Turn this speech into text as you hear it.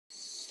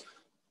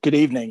Good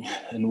evening,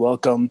 and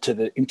welcome to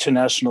the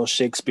International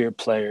Shakespeare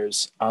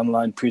Players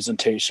online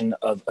presentation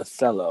of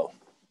Othello.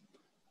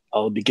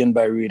 I'll begin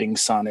by reading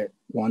Sonnet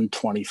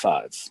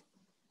 125.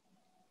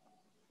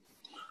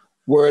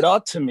 Were it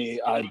aught to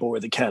me, I bore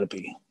the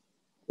canopy,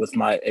 with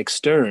my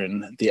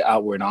extern the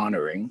outward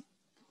honoring,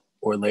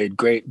 or laid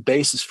great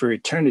basis for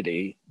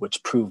eternity,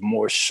 which prove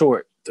more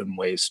short than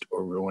waste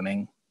or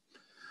ruining.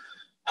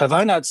 Have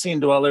I not seen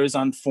dwellers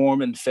on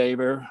form and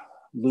favor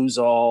lose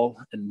all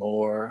and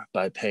more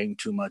by paying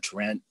too much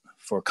rent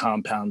for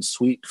compound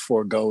sweet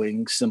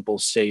foregoing, simple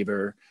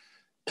savor,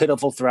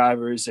 pitiful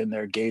thrivers in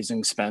their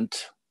gazing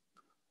spent?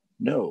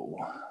 No,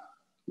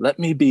 let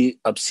me be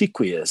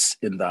obsequious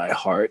in thy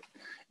heart,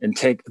 and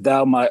take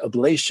thou my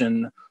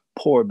oblation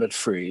poor but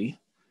free,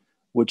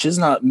 which is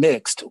not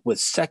mixed with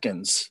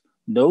seconds,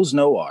 knows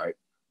no art,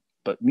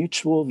 but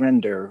mutual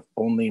render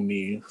only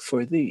me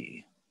for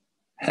thee.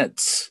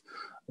 Hence,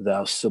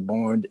 thou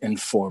suborned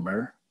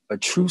informer, a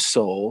true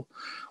soul,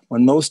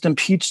 when most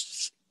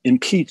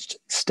impeached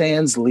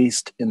stands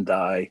least in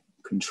thy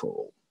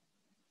control.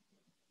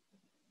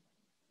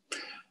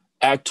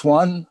 Act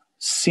 1,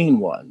 Scene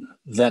 1,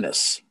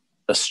 Venice,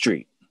 a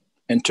street.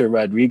 Enter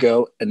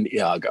Rodrigo and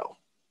Iago.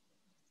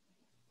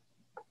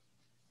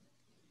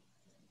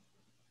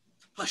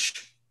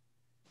 Hush!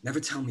 Never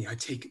tell me I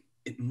take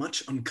it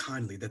much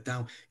unkindly that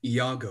thou,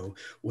 Iago,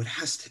 would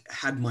hast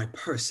had my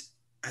purse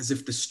as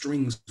if the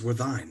strings were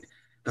thine.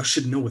 Thou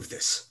should know of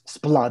this.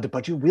 Sblood,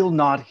 but you will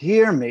not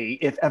hear me.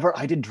 If ever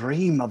I did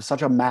dream of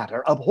such a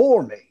matter,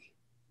 abhor me.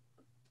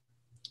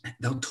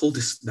 Thou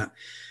toldest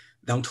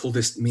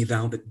me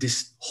thou that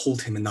didst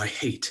hold him in thy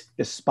hate.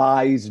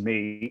 Despise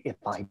me if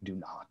I do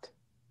not.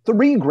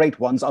 3 great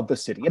ones of the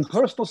city in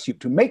personal suit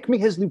to make me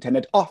his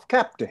lieutenant, off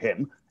cap to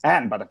him,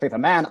 and by the faith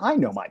of man, I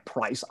know my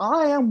price.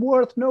 I am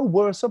worth no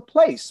worse a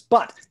place,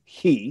 but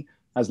he,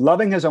 as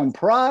loving his own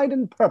pride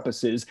and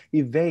purposes,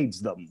 evades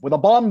them with a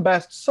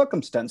bombast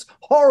circumstance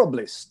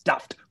horribly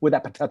stuffed with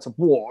epithets of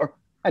war,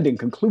 and in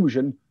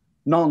conclusion,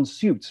 none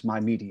suits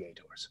my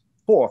mediators.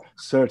 For,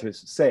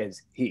 certes,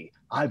 says he,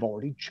 I've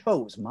already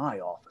chose my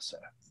officer.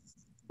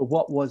 But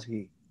what was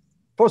he?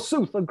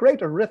 Forsooth, a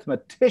great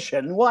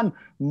arithmetician, one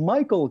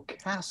Michael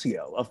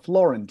Cassio, a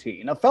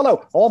Florentine, a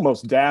fellow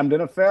almost damned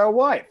in a fair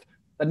wife,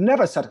 that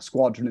never set a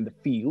squadron in the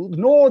field,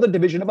 nor the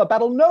division of a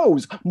battle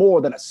knows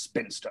more than a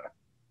spinster.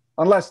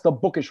 Unless the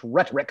bookish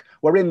rhetoric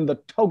wherein the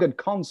togaed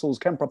consuls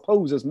can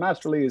propose as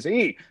masterly as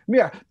he,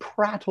 mere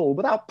prattle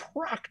without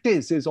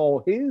practice is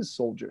all his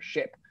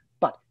soldiership.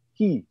 But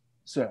he,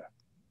 sir,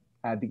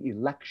 had the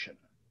election.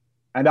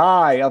 And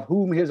I, of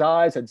whom his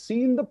eyes had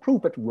seen the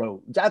proof at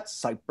Rhodes, at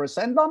Cyprus,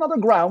 and on other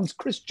grounds,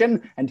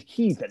 Christian and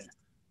heathen,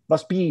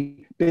 must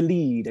be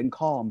beleed and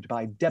calmed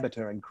by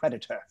debitor and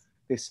creditor.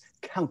 This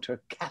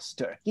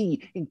countercaster,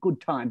 he, in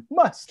good time,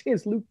 must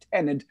his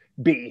lieutenant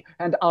be,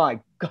 and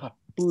I, God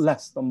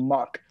bless the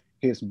mark,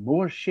 his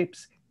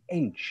moorship's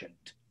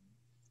ancient.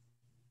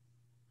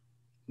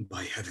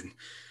 By heaven,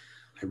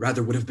 I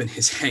rather would have been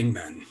his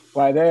hangman.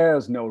 Why,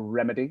 there's no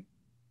remedy.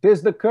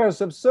 'Tis the curse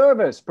of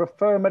service.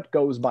 Preferment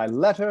goes by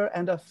letter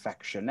and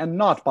affection, and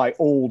not by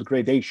old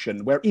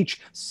gradation, where each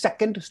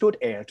second stood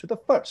heir to the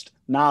first.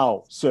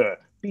 Now, sir,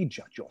 be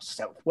judge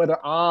yourself, whether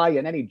I,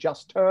 in any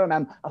just term,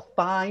 am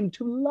affined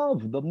to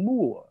love the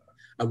Moor.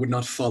 I would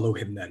not follow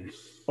him then.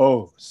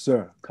 Oh,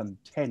 sir,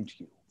 content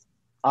you.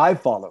 I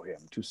follow him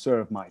to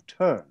serve my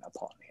turn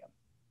upon him.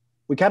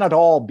 We cannot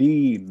all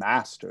be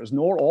masters,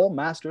 nor all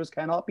masters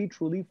cannot be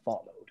truly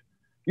followed.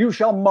 You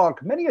shall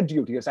mark many a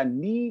duteous and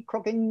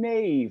knee-crooking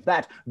knave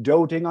that,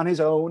 doting on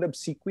his own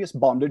obsequious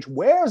bondage,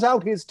 wears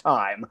out his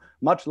time,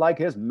 much like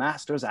his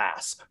master's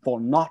ass, for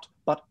naught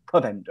but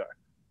provender,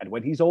 and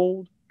when he's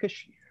old,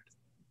 cashiered.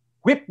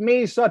 Whip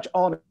me such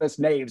honest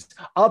knaves.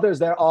 Others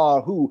there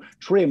are who,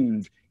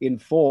 trimmed in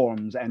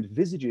forms and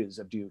visages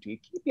of duty,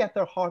 keep yet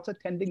their hearts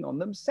attending on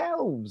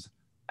themselves,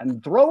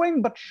 and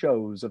throwing but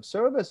shows of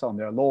service on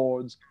their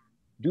lords,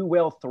 do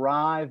well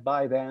thrive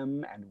by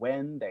them, and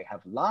when they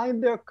have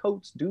lined their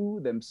coats, do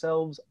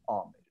themselves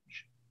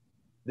homage.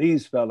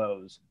 These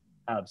fellows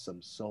have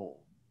some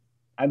soul,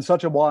 and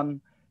such a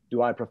one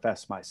do I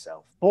profess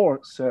myself.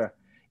 For, sir,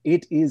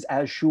 it is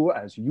as sure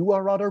as you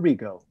are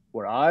Roderigo,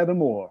 were I the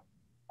Moor,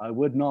 I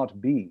would not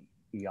be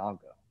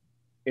Iago.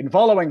 In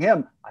following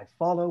him, I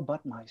follow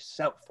but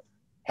myself.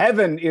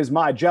 Heaven is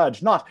my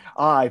judge, not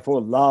I for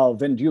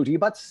love and duty,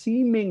 but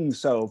seeming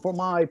so for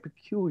my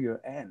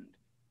peculiar end.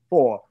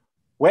 For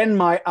when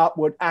my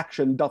outward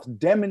action doth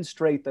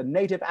demonstrate the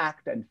native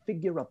act and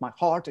figure of my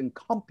heart and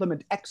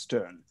complement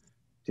extern,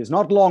 'tis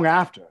not long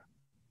after,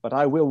 but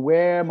I will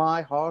wear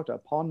my heart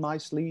upon my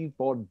sleeve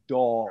for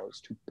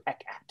daws to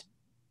peck at.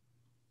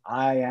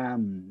 I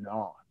am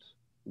not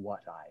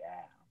what I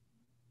am.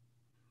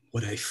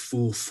 What a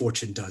fool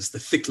fortune does the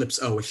thick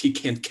lips owe if he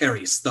can't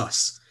carry us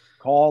thus.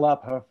 Call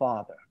up her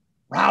father,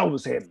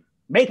 rouse him,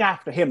 make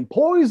after him,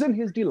 poison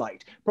his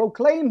delight,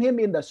 proclaim him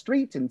in the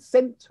street,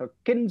 incense her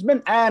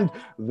kinsmen, and,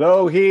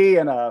 though he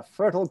in a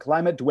fertile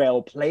climate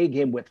dwell, plague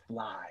him with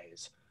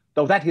flies.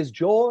 Though that his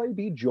joy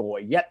be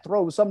joy, yet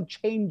throw some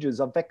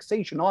changes of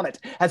vexation on it,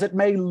 as it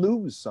may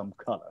lose some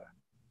color.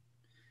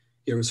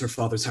 Here is her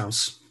father's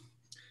house.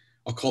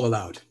 I'll call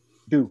aloud.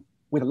 Do,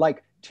 with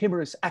like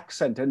timorous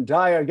accent and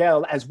dire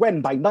yell, as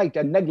when by night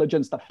and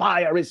negligence the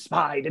fire is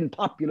spied in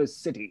populous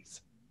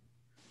cities.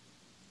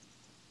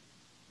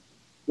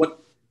 What?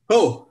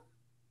 Ho!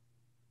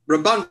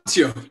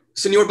 Brabantio!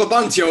 Signor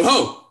Brabantio,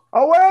 ho!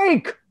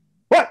 Awake!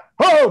 What?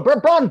 Ho,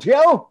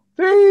 Brabantio!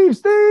 Thieves,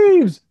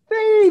 thieves,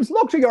 thieves!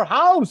 Look to your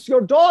house,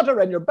 your daughter,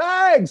 and your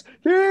bags!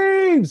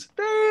 Thieves,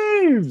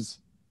 thieves!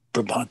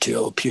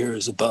 Brabantio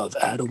appears above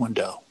at a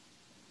window.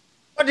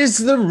 What is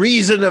the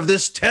reason of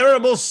this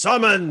terrible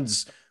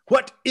summons?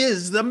 What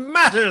is the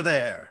matter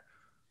there?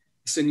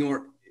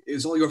 Signor,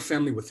 is all your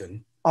family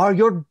within? Are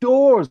your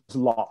doors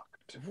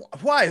locked?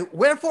 Why,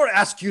 wherefore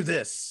ask you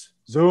this?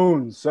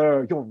 Zoon,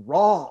 sir, you're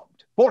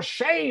robbed. For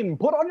shame,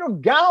 put on your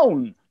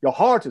gown. Your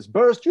heart is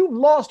burst. You've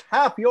lost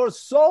half your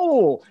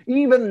soul.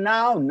 Even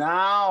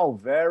now,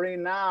 very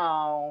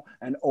now,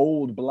 an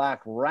old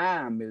black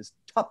ram is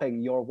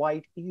tupping your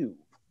white ewe.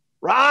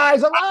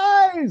 Rise,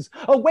 arise!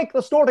 Awake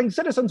the snorting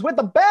citizens with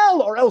the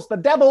bell, or else the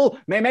devil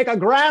may make a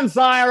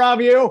grandsire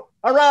of you.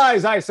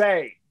 Arise, I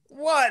say.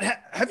 What?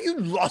 Have you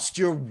lost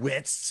your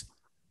wits?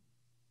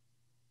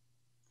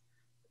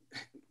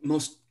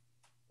 Most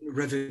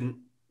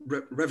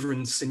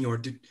Reverend Signor,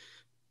 do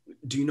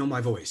you know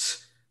my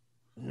voice?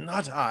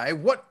 Not I.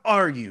 What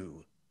are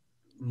you?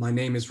 My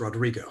name is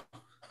Rodrigo.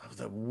 Oh,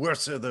 the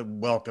worser the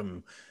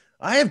welcome.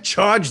 I have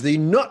charged thee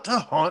not to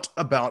haunt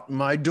about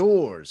my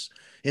doors.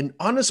 In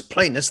honest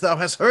plainness thou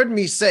hast heard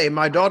me say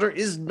my daughter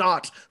is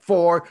not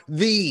for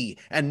thee.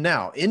 And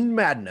now, in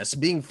madness,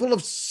 being full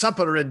of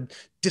supper and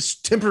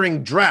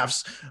distempering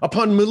draughts,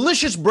 upon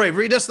malicious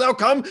bravery dost thou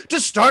come to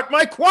start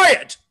my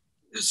quiet.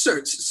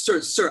 Sir,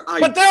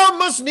 But thou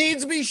must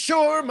needs be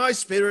sure my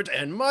spirit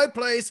and my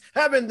place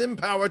have in them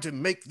power to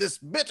make this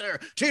bitter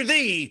to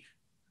thee.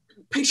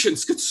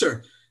 Patience, good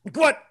sir.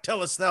 What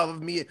tellest thou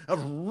of me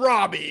of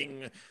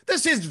robbing?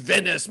 This is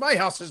Venice. My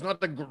house is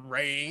not a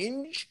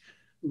grange.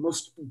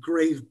 Most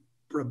grave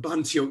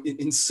Brabantio,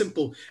 in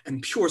simple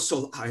and pure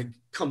soul, I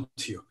come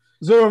to you.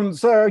 Zoom,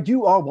 sir,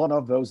 you are one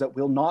of those that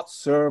will not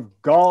serve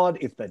God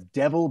if the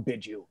devil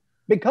bid you.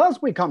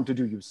 Because we come to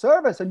do you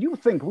service and you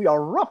think we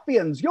are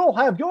ruffians, you'll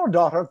have your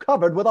daughter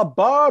covered with a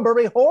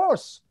Barbary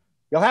horse.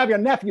 You'll have your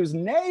nephews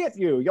neigh at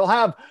you. You'll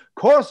have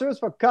coursers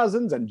for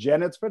cousins and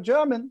jennets for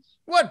Germans.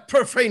 What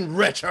profane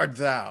wretch art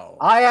thou?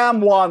 I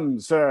am one,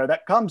 sir,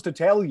 that comes to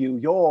tell you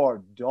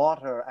your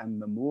daughter and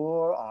the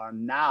Moor are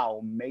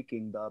now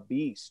making the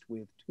beast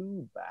with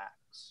two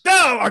backs.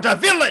 Thou art a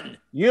villain!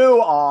 You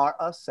are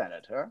a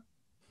senator.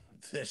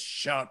 This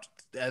shalt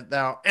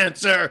thou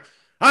answer.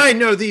 I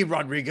know thee,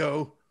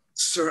 Rodrigo.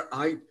 Sir,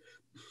 I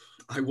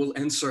will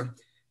answer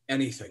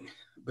anything,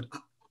 but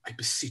I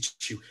beseech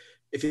you,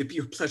 if it be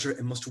your pleasure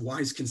and most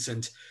wise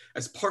consent,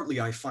 as partly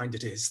I find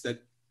it is,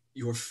 that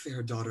your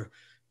fair daughter,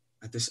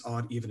 at this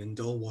odd even and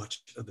dull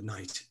watch of the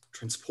night,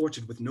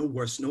 transported with no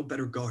worse, no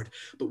better guard,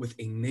 but with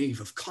a knave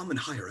of common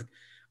hire,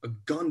 a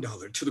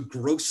gondoler to the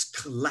gross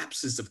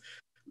collapses of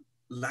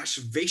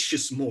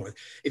lascivious Moor,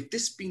 if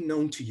this be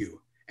known to you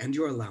and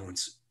your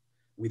allowance,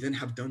 we then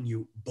have done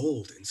you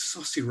bold and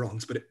saucy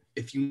wrongs, but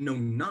if you know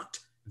not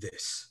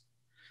this,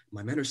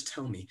 my manners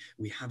tell me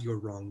we have your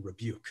wrong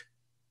rebuke.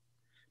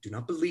 Do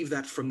not believe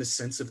that from the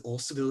sense of all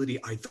civility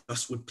I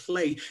thus would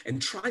play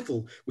and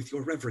trifle with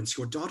your reverence.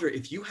 Your daughter,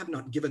 if you have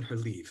not given her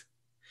leave,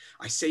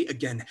 I say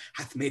again,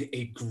 hath made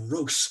a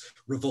gross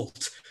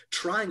revolt,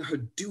 trying her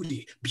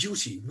duty,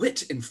 beauty,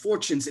 wit, and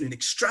fortunes in an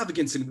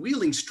extravagance and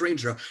wheeling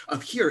stranger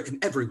of here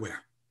and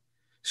everywhere.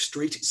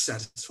 Straight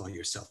satisfy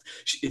yourself.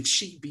 If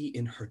she be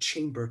in her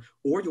chamber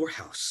or your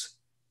house,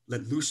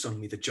 let loose on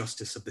me the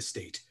justice of the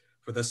state,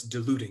 for thus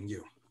deluding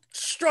you.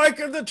 Strike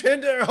of the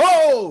tender,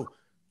 ho!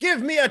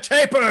 Give me a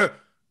taper!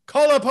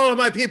 Call upon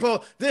my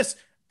people. This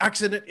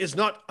accident is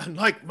not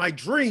unlike my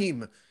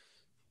dream.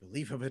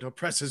 Belief of it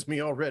oppresses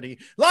me already.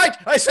 Light,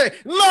 I say,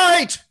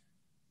 light!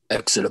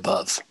 Exit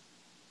above.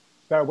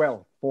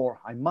 Farewell, for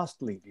I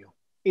must leave you.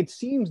 It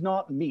seems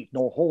not meet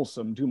nor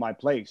wholesome to my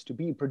place to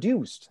be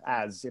produced,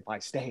 as if I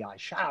stay I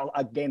shall,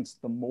 against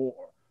the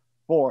Moor.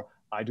 For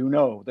I do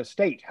know the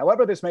state,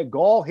 however this may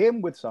gall him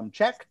with some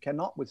check,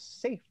 cannot with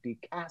safety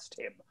cast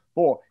him.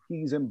 For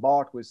he's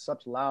embarked with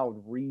such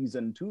loud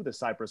reason to the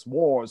Cyprus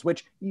wars,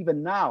 which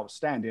even now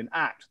stand in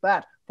act,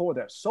 that for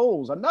their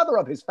souls another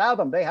of his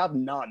fathom they have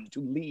none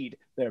to lead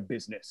their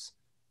business.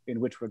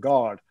 In which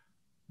regard,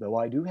 though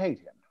I do hate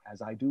him,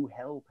 as I do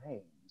hell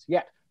pains,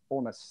 yet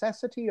for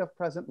necessity of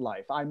present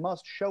life, I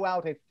must show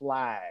out a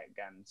flag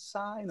and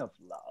sign of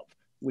love,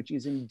 which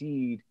is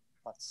indeed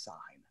but sign.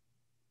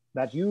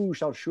 That you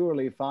shall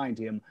surely find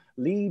him,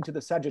 lead to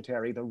the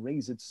Sagittary the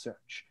raised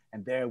search,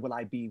 and there will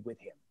I be with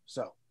him.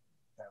 So,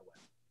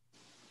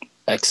 farewell.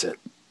 Exit.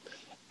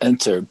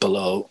 Enter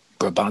below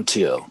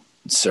Brabantio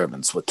and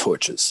servants with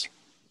torches.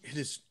 It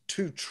is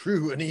too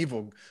true and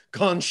evil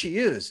gone she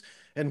is,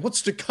 and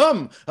what's to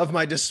come of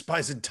my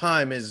despised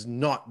time is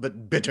naught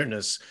but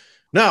bitterness.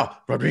 Now,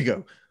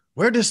 Rodrigo,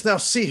 where dost thou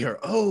see her?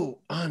 Oh,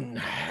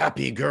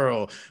 unhappy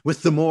girl!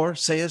 With the Moor,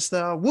 sayest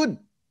thou?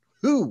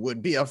 Who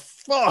would be a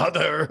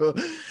father?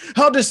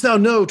 How dost thou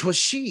know 'twas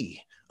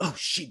she? Oh,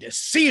 she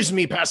deceives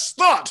me past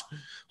thought.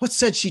 What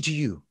said she to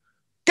you?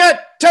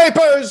 Get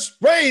tapers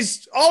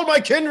raised, all my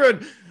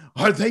kindred.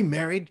 Are they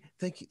married,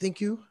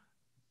 think you?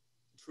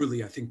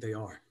 Truly, I think they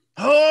are.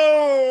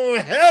 Oh,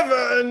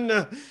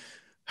 heaven!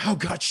 How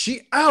got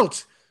she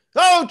out?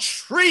 Oh,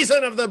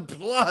 treason of the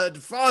blood!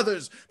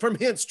 Fathers, from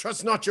hence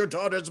trust not your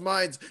daughters'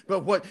 minds,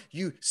 but what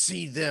you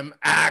see them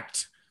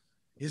act.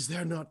 Is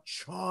there not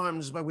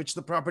charms by which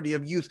the property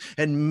of youth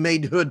and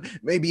maidhood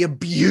may be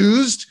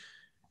abused?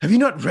 Have you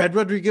not read,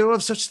 Rodrigo,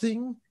 of such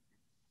thing?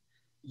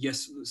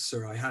 Yes,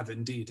 sir, I have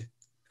indeed.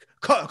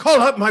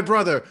 Call up my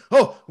brother.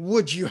 Oh,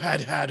 would you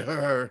had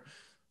her.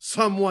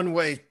 Some one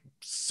way,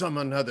 some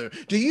another.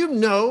 Do you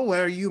know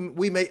where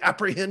we may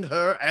apprehend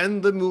her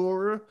and the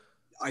Moor?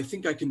 I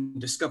think I can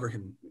discover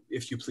him,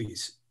 if you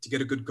please, to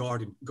get a good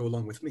guard and go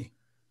along with me.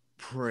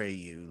 Pray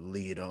you,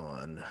 lead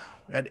on.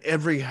 At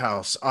every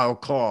house I'll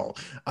call.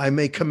 I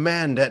may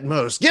command at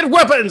most. Get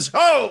weapons,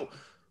 ho!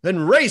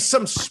 And raise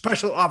some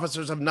special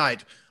officers of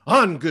night.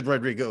 On, good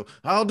Rodrigo,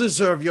 I'll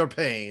deserve your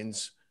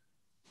pains.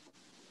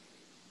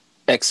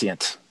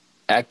 Exeunt.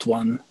 Act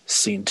 1,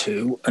 Scene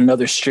 2,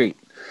 another street.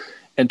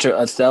 Enter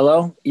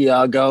Othello,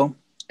 Iago,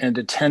 and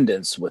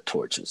attendants with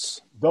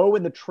torches. Though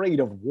in the trade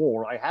of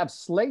war I have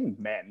slain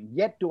men,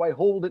 yet do I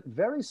hold it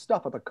very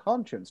stuff of the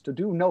conscience to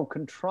do no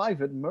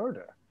contrived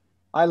murder.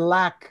 I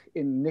lack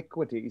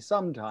iniquity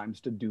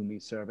sometimes to do me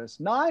service.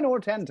 9 or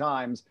 10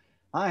 times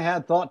I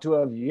had thought to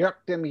have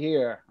yerked him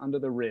here under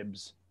the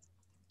ribs.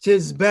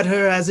 'Tis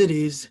better as it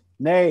is.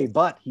 Nay,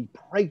 but he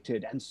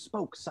prated and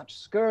spoke such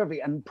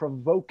scurvy and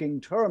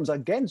provoking terms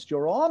against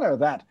your honor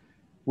that,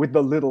 with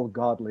the little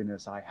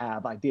godliness I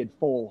have, I did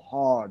full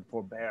hard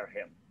forbear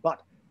him.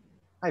 But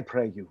I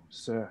pray you,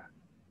 sir,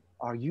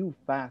 are you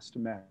fast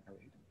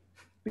married?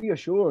 Be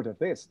assured of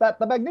this, that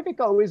the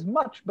Magnifico is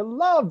much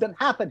beloved and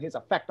hath in his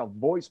effect a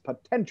voice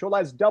potential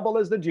as double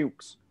as the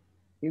Duke's.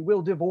 He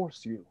will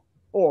divorce you,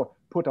 or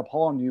put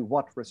upon you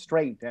what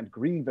restraint and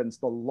grievance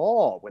the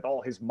law, with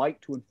all his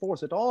might to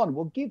enforce it on,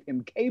 will give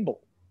him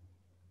cable.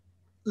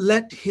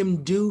 Let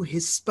him do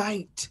his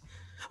spite.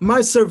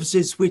 My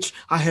services which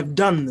I have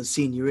done the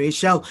Signory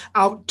shall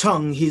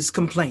out-tongue his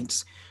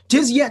complaints.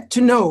 'Tis yet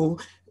to know,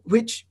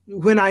 which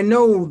when I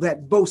know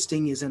that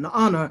boasting is an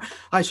honor,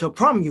 I shall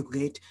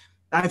promulgate.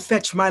 I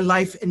fetch my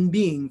life and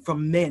being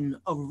from men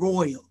of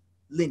royal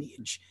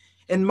lineage,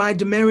 and my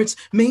demerits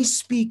may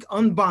speak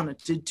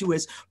unbonneted to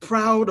as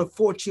proud a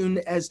fortune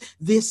as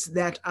this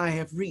that I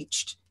have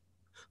reached.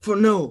 For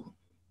know,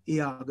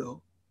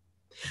 Iago,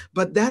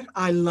 but that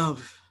I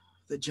love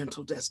the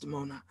gentle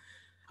Desdemona,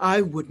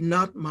 I would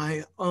not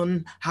my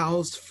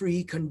unhoused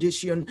free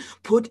condition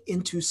put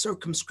into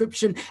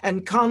circumscription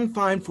and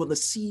confine for the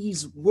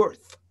sea's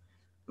worth.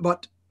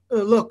 But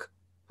look,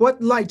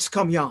 what lights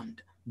come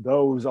yond?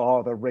 Those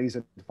are the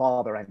raisin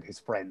father and his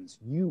friends.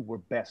 You were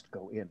best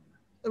go in.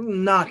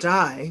 Not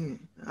I.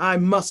 I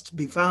must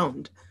be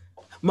found.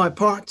 My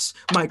parts,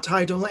 my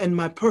title, and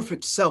my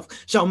perfect self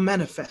shall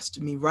manifest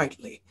me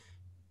rightly.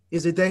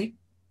 Is it they?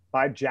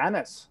 By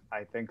Janus,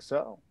 I think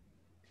so.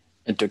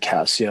 Enter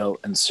Cassio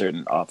and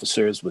certain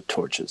officers with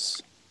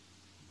torches.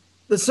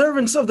 The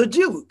servants of the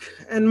Duke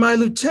and my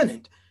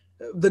lieutenant.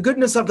 The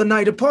goodness of the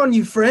night upon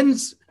you,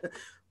 friends.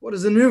 What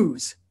is the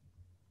news?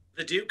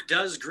 The Duke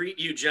does greet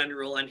you,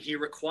 General, and he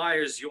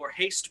requires your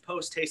haste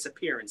post-haste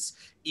appearance,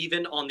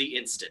 even on the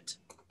instant.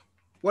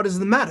 What is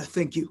the matter,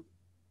 think you?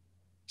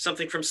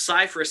 Something from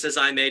Cyprus, as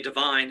I may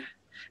divine.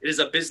 It is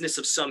a business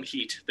of some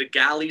heat. The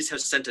galleys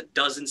have sent a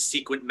dozen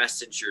sequent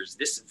messengers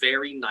this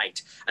very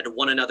night at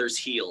one another's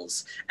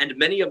heels, and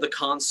many of the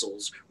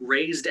consuls,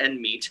 raised and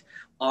meet,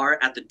 are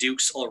at the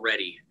Duke's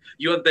already.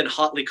 You have been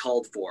hotly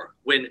called for,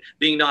 when,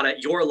 being not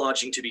at your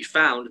lodging to be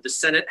found, the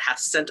Senate hath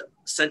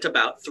sent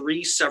about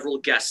 3 several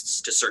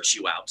guests to search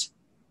you out.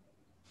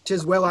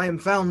 'Tis well I am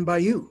found by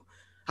you.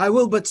 I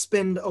will but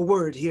spend a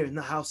word here in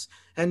the house,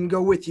 and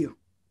go with you.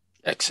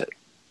 Exit.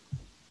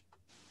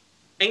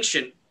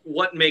 Ancient,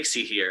 what makes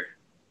he here?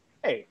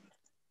 Hey,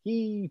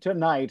 he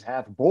tonight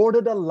hath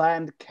boarded a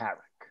land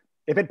carrack.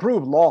 If it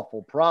prove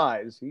lawful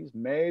prize, he's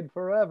made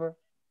forever.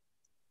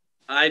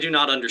 I do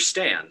not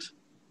understand.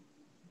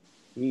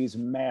 He's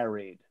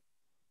married.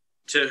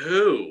 To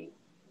who?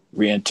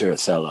 Re-enter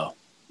Othello.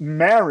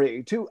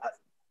 Married to...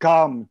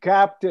 Come,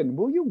 Captain,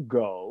 will you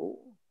go?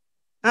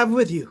 Have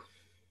with you.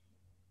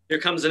 Here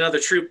comes another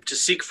troop to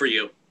seek for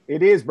you.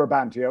 It is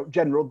Brabantio.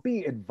 General,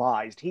 be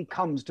advised, he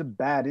comes to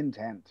bad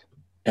intent.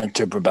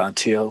 Enter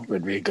Brabantio,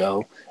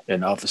 Rodrigo,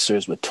 and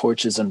officers with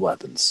torches and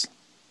weapons.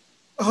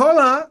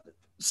 Hola!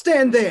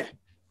 Stand there.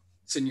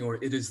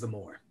 Signor, it is the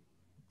Moor.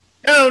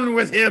 Down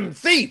with him,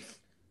 thief!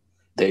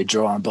 They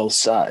draw on both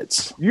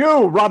sides.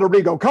 You,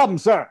 Rodrigo, come,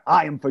 sir.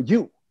 I am for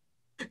you.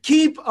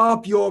 Keep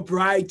up your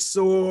bright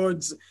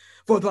swords,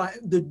 for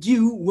the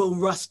dew will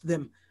rust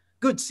them.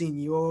 Good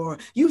Signor,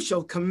 you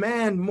shall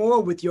command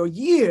more with your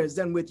years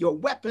than with your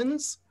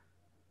weapons.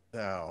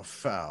 Thou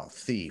foul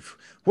thief,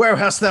 where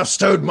hast thou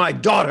stowed my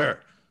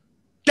daughter?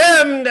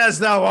 Damned as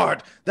thou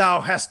art, thou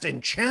hast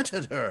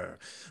enchanted her.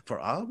 For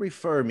I'll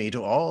refer me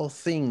to all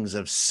things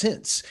of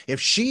sense.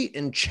 If she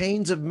in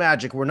chains of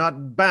magic were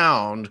not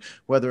bound,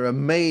 whether a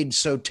maid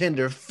so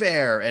tender,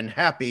 fair, and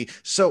happy,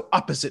 so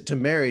opposite to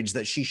marriage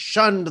that she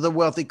shunned the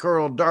wealthy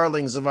curled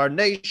darlings of our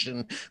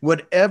nation,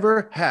 would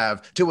ever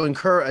have to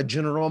incur a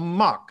general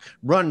mock,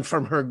 run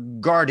from her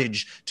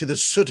guardage to the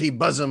sooty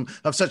bosom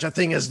of such a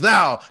thing as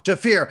thou, to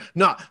fear,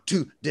 not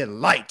to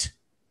delight.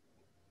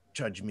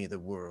 Judge me the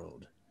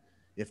world,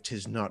 if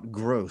 'tis not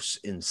gross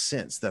in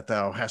sense that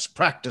thou hast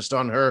practiced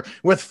on her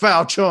with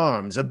foul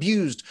charms,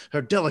 abused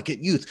her delicate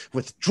youth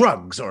with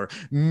drugs or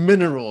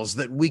minerals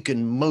that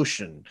weaken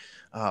motion.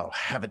 I'll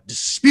have it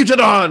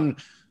disputed on.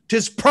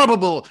 'Tis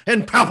probable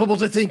and palpable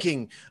to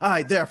thinking.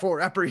 I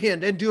therefore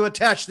apprehend and do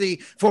attach thee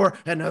for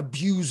an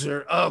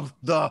abuser of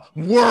the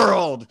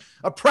world,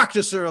 a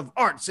practicer of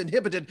arts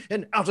inhibited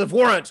and out of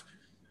warrant.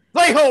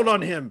 Lay hold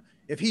on him.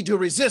 If he do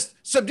resist,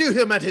 subdue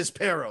him at his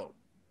peril.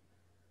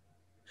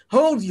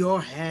 Hold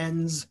your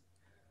hands,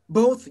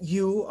 both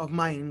you of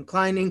my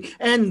inclining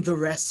and the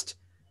rest.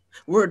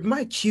 Were it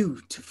my cue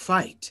to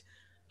fight,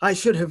 I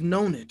should have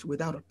known it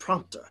without a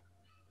prompter.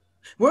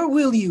 Where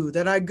will you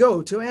that I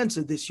go to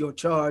answer this your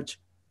charge?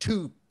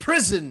 To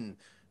prison,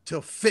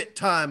 till fit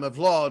time of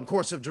law and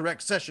course of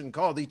direct session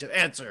call thee to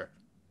answer.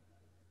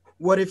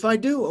 What if I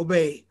do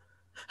obey?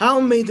 How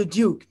may the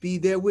Duke be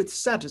therewith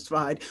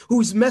satisfied,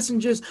 whose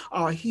messengers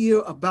are here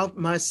about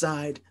my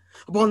side,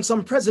 upon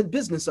some present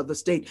business of the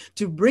state,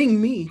 to bring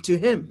me to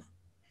him?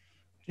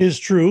 'Tis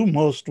true,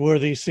 most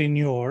worthy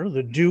Signor,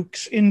 the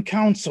Duke's in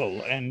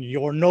council, and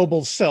your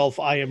noble self,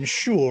 I am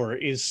sure,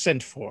 is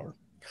sent for.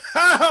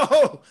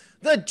 How?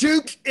 The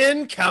Duke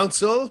in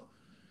council?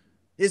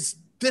 Is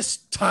this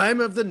time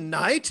of the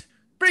night?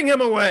 Bring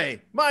him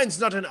away. Mine's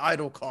not an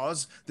idle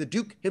cause. The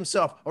Duke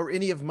himself or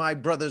any of my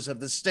brothers of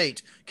the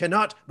state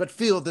cannot but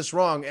feel this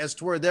wrong as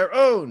 'twere their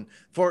own.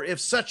 For if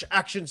such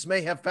actions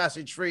may have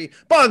passage free,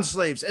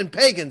 bondslaves and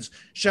pagans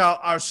shall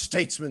our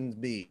statesmen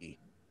be.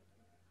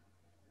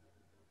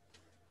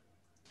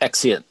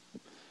 Exeunt.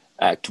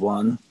 Act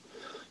 1,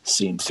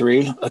 Scene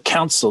 3, a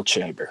council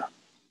chamber.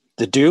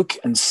 The Duke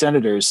and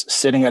senators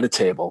sitting at a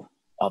table,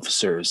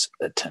 officers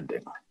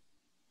attending.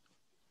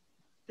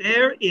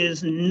 There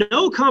is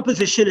no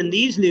composition in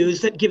these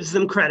news that gives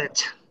them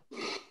credit.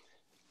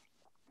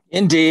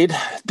 Indeed,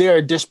 they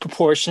are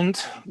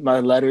disproportioned. My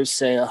letters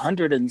say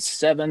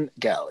 107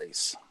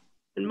 galleys.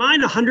 And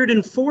mine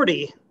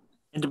 140.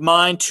 And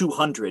mine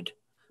 200.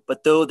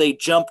 But though they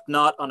jump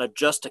not on a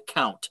just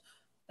account,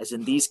 as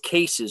in these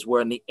cases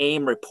wherein the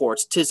aim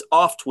reports, 'tis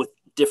oft with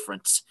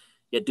difference,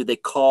 yet do they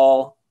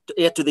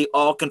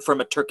all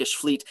confirm a Turkish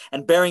fleet,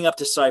 and bearing up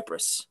to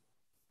Cyprus.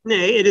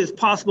 Nay, it is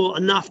possible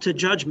enough to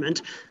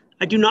judgment.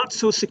 I do not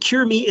so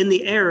secure me in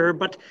the error,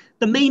 but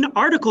the main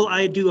article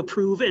I do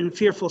approve in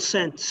fearful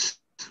sense.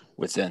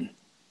 Within.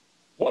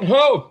 What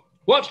ho!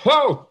 What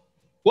ho!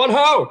 What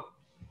ho!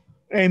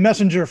 A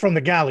messenger from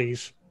the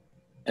galleys.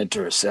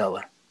 Enter a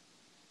sailor.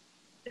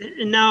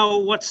 And now,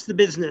 what's the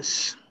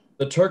business?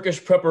 The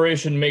Turkish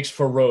preparation makes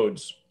for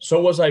Rhodes. So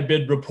was I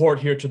bid report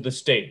here to the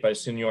state by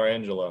Signor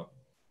Angelo.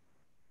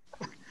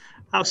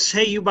 How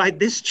say you by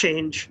this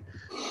change?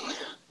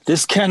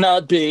 This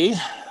cannot be.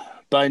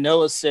 By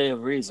no assay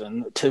of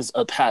reason, 'tis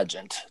a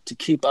pageant to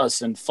keep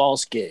us in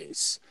false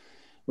gaze.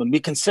 When we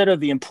consider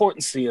the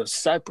importance of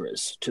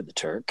Cyprus to the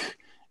Turk,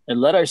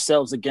 and let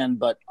ourselves again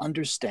but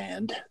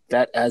understand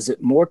that as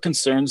it more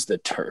concerns the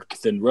Turk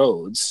than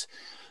Rhodes,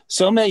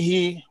 so may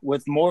he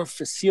with more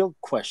facile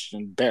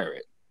question bear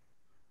it.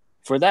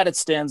 For that it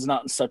stands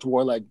not in such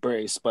warlike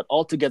brace, but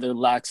altogether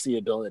lacks the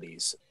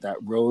abilities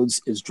that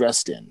Rhodes is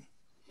dressed in.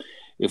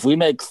 If we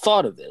make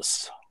thought of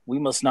this, we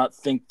must not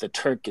think the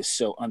Turk is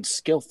so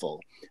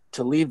unskillful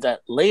to leave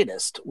that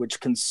latest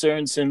which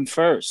concerns him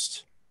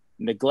first,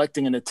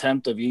 neglecting an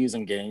attempt of ease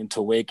and gain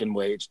to wake and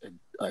wage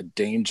a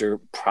danger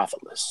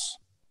profitless.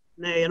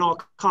 Nay, in all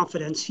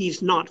confidence,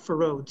 he's not for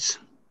Rhodes.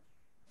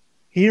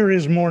 Here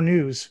is more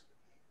news.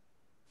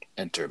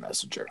 Enter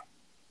messenger.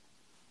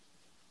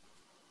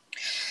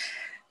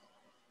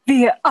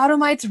 The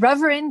Ottomites,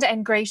 reverend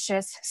and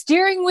gracious,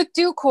 steering with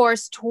due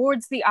course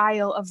towards the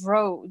Isle of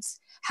Rhodes,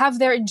 have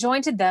there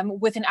enjoined them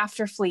with an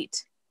after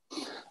fleet.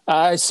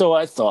 Aye, so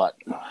I thought.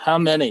 How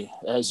many,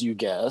 as you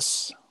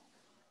guess?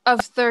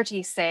 Of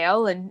 30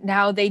 sail, and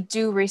now they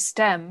do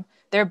restem,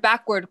 their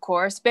backward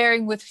course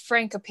bearing with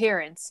frank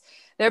appearance,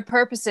 their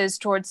purposes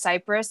towards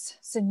Cyprus,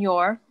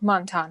 Signor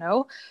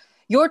Montano,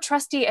 your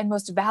trusty and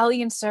most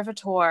valiant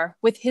servitor,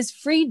 with his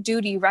free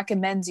duty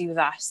recommends you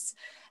thus,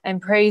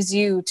 and prays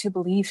you to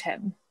believe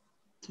him.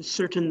 'Tis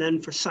certain then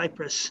for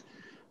Cyprus.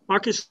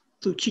 Marcus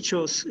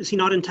Lucichos, is he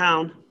not in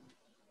town?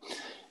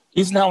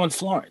 He's now in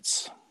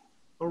Florence.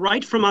 A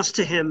write from us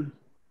to him.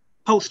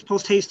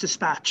 Post haste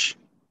dispatch.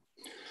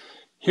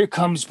 Here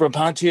comes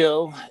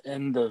Brabantio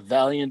and the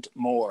valiant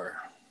Moor.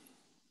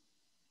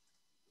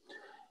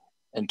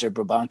 Enter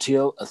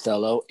Brabantio,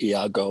 Othello,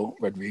 Iago,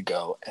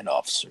 Rodrigo, and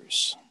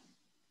officers.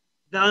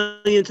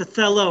 Valiant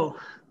Othello,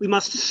 we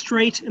must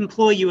straight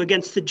employ you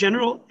against the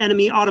general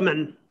enemy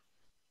Ottoman.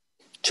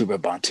 To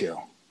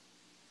Brabantio.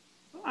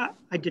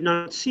 I did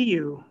not see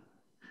you.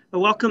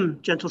 Welcome,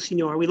 gentle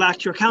signor. We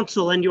lacked your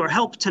counsel and your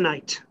help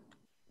tonight.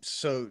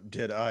 So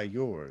did I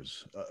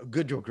yours.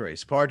 Good your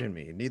grace, pardon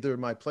me. Neither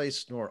my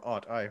place nor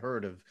aught I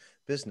heard of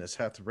business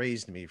hath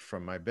raised me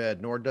from my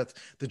bed, nor doth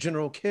the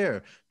general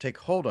care take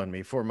hold on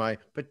me, for my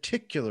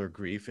particular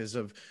grief is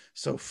of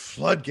so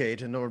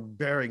floodgate and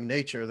o'erbearing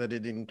nature that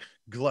it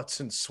gluts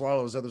and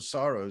swallows other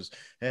sorrows,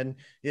 and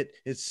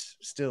it's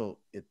still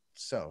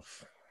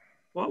itself.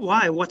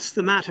 Why? What's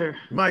the matter?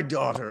 My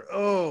daughter,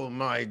 oh,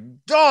 my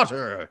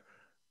daughter!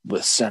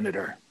 With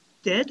Senator.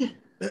 Dead?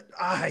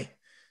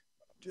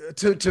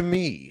 To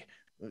me.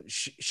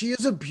 She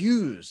is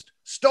abused,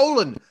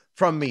 stolen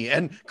from me,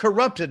 and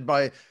corrupted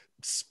by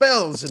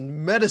spells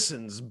and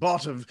medicines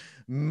bought of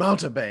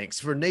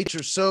mountebanks for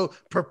nature so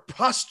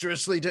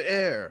preposterously to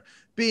err,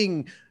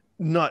 being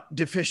not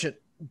deficient,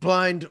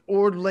 blind,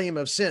 or lame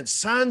of sense.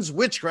 Sans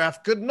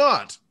witchcraft could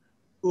not.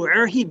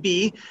 Whoe'er he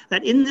be,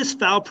 that in this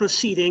foul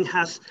proceeding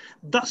has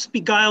thus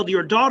beguiled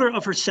your daughter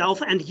of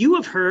herself, and you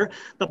of her,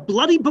 the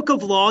bloody book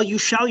of law you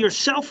shall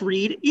yourself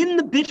read in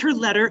the bitter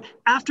letter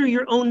after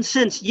your own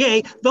sense,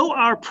 yea, though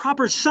our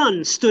proper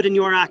son stood in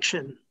your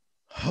action.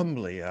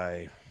 Humbly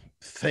I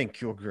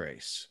thank your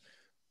grace.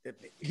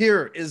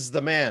 Here is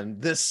the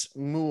man, this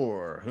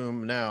Moor,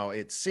 whom now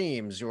it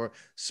seems your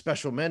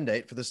special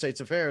mandate for the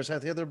state's affairs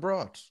hath hither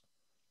brought.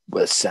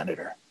 With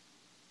Senator.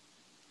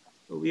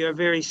 We are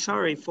very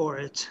sorry for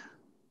it.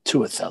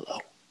 To Othello.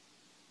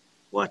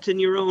 What in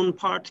your own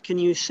part can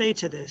you say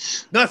to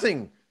this?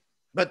 Nothing,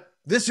 but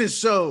this is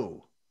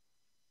so.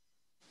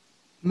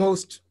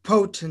 Most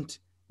potent,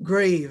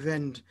 grave,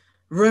 and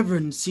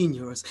reverend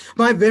signors,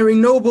 my very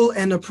noble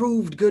and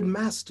approved good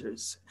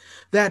masters,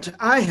 that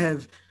I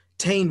have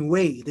ta'en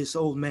away this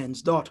old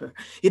man's daughter,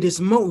 it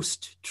is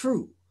most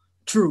true.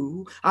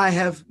 True, I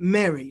have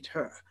married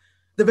her.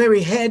 The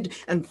very head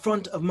and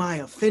front of my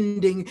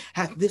offending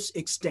hath this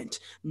extent,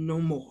 no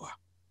more.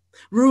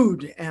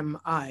 Rude am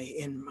I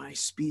in my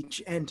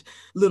speech, and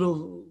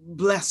little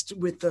blessed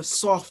with the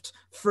soft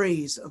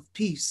phrase of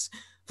peace.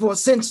 For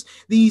since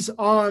these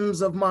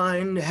arms of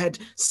mine had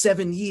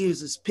 7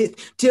 years'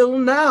 pith, till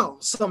now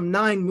some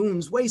 9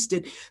 moons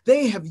wasted,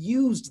 they have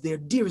used their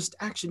dearest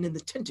action in the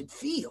tented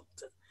field.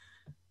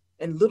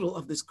 And little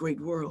of this great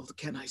world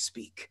can I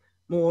speak,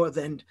 more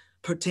than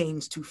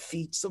pertains to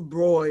feats of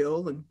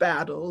broil and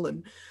battle,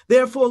 and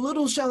therefore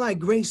little shall I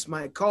grace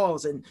my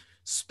cause in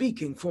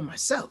speaking for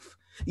myself.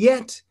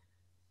 Yet,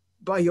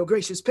 by your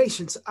gracious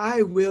patience,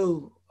 I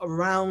will a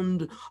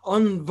round,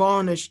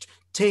 unvarnished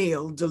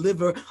tale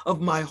deliver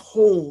of my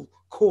whole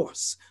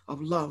course of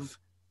love.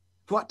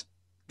 What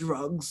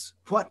drugs,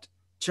 what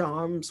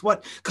charms,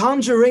 what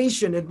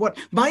conjuration, and what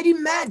mighty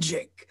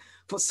magic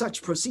for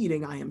such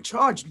proceeding I am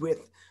charged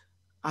with,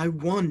 I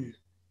won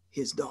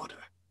his daughter.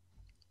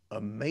 A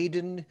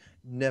maiden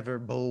never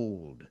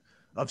bold,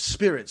 of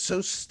spirit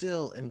so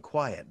still and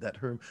quiet that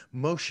her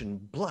motion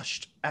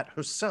blushed at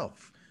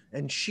herself,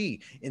 and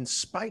she, in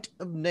spite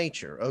of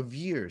nature, of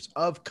years,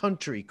 of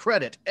country,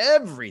 credit,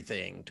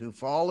 everything, to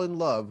fall in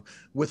love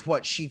with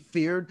what she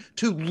feared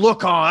to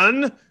look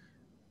on.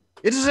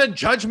 It is a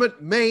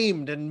judgment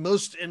maimed and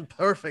most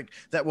imperfect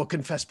that will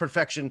confess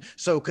perfection,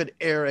 so could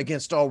err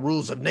against all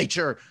rules of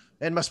nature,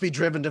 and must be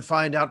driven to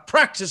find out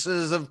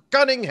practices of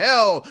cunning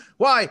hell,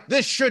 why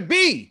this should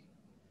be.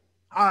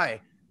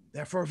 I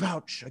therefore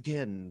vouch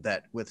again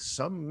that with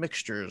some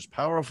mixtures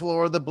powerful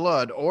o'er the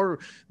blood, or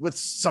with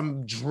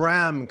some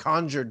dram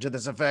conjured to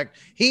this effect,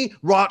 he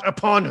wrought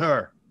upon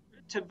her.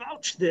 To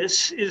vouch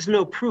this is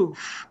no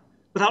proof,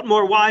 without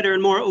more wider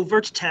and more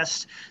overt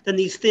test than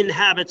these thin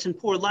habits and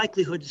poor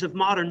likelihoods of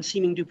modern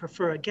seeming to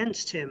prefer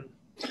against him.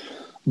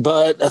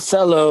 But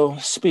Othello,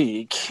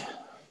 speak.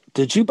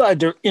 Did you by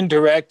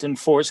indirect and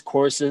forced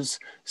courses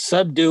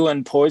subdue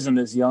and poison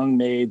this young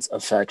maid's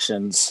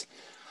affections?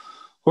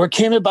 Or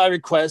came it by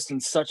request in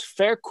such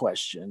fair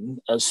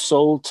question as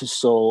soul to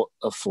soul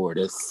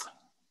affordeth?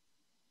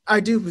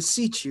 I do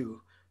beseech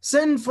you,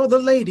 send for the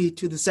lady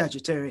to the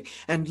Sagittary,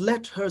 and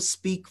let her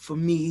speak for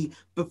me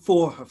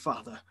before her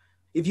father.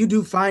 If you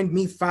do find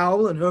me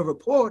foul in her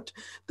report,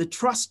 the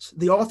trust,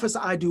 the office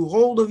I do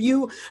hold of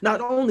you,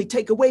 not only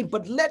take away,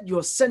 but let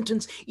your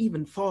sentence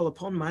even fall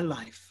upon my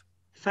life.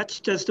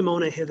 Fetch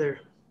Desdemona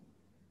hither.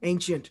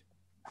 Ancient,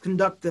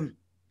 conduct them.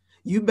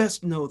 You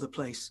best know the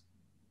place.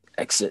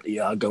 Exit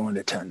Iago in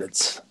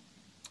attendance.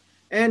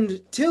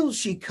 And till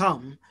she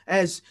come,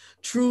 as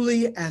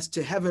truly as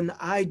to heaven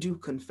I do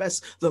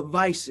confess the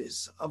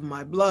vices of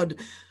my blood,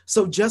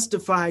 so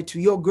justified to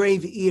your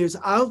grave ears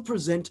I'll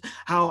present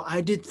how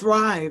I did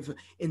thrive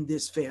in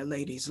this fair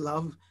lady's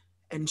love,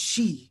 and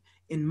she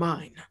in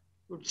mine.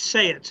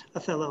 Say it,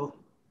 Othello.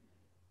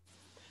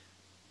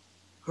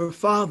 Her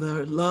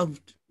father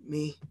loved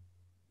me,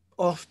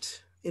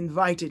 oft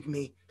invited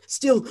me,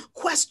 still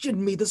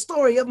questioned me the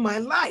story of my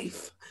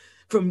life.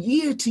 From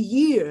year to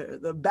year,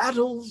 the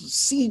battles,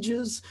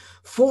 sieges,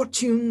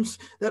 fortunes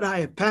that I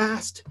have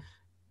passed,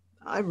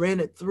 I ran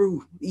it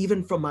through,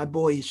 even from my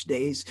boyish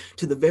days,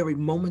 to the very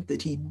moment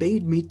that he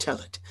bade me tell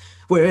it,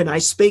 wherein I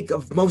spake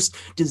of most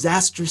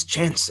disastrous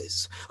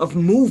chances, of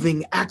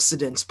moving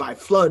accidents by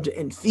flood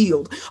and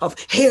field, of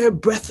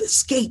hairbreadth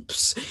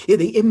escapes in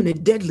the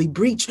imminent deadly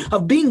breach,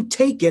 of being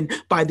taken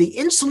by the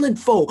insolent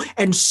foe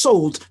and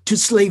sold to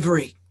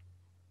slavery,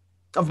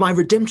 of my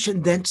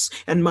redemption thence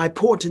and my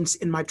portents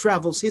in my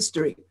travels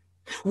history,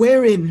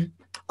 wherein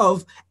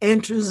of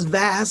anters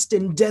vast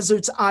and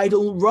deserts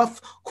idle,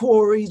 rough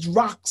quarries,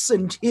 rocks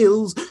and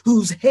hills,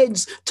 whose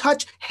heads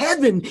touch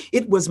heaven,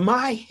 it was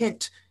my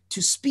hint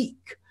to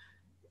speak.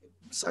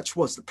 Such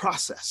was the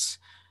process.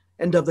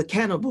 And of the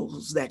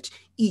cannibals that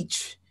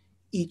each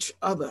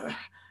other,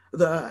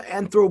 the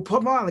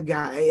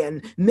anthropomorgi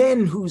and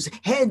men whose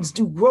heads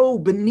do grow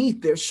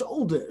beneath their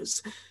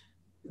shoulders.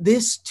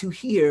 This to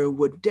hear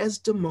would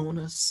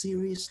Desdemona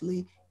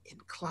seriously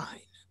incline.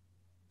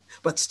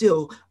 But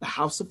still the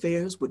house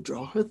affairs would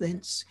draw her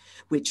thence,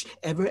 which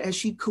ever as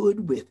she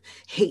could with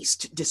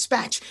haste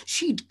dispatch,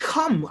 she'd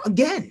come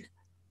again,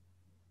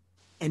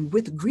 and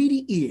with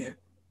greedy ear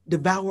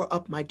devour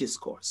up my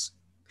discourse,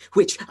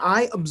 which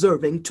I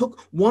observing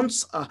took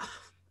once a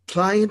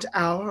pliant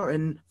hour,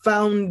 and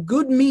found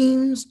good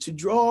means to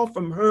draw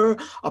from her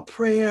a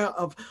prayer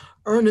of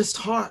earnest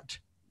heart,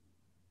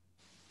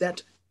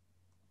 that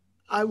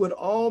I would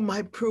all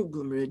my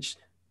pilgrimage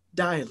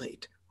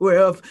dilate,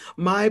 whereof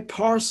my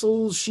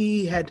parcels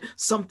she had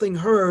something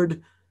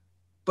heard,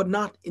 but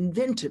not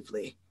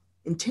intentively,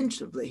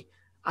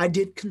 I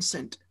did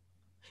consent,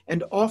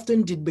 and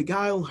often did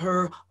beguile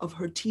her of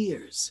her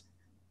tears,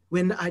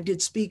 when I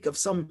did speak of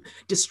some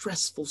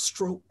distressful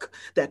stroke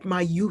that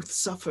my youth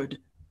suffered.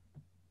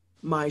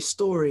 My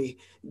story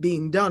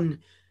being done,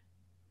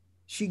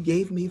 she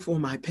gave me for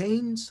my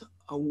pains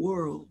a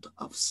world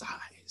of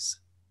sighs.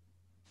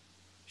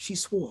 She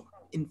swore,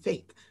 in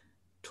faith,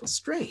 'twas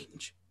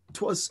strange,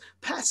 'twas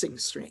passing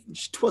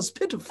strange, 'twas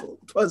pitiful,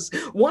 'twas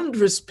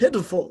wondrous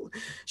pitiful.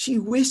 She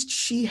wished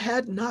she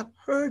had not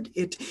heard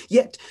it,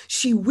 yet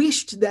she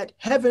wished that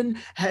heaven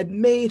had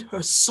made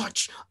her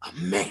such a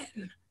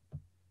man.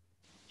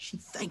 She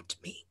thanked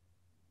me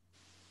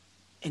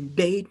and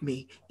bade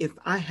me, if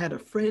I had a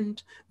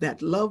friend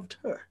that loved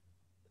her,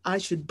 I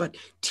should but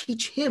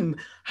teach him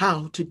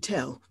how to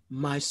tell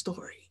my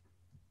story,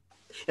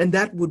 and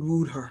that would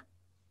woo her.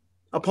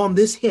 Upon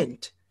this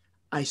hint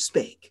I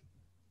spake,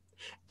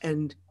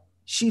 and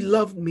she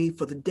loved me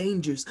for the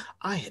dangers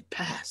I had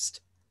passed,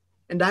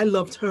 and I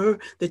loved her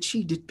that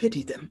she did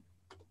pity them.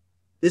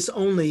 This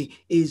only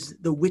is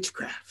the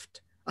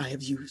witchcraft I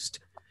have used.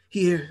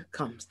 Here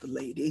comes the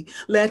lady,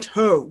 let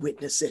her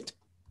witness it.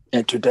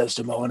 Enter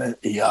Desdemona,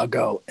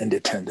 Iago, and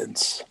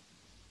attendants.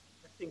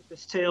 I think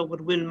this tale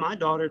would win my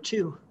daughter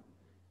too.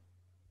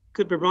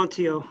 Good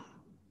Brabantio,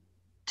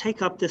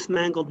 take up this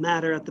mangled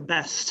matter at the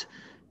best.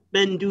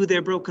 Men do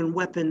their broken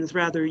weapons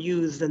rather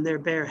use than their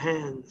bare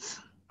hands.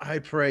 I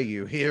pray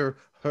you, hear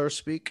her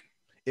speak.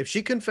 If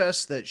she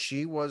confess that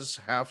she was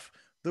half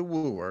the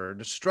wooer,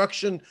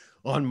 destruction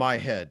on my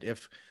head.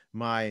 If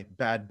my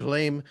bad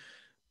blame,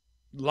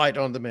 light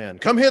on the man.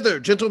 Come hither,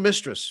 gentle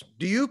mistress.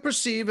 Do you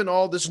perceive in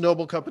all this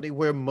noble company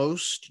where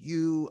most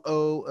you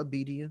owe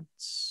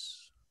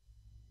obedience?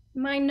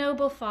 My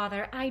noble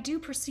father, I do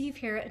perceive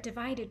here a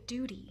divided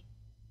duty.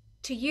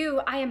 To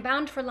you I am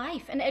bound for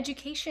life and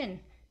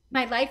education.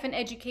 My life and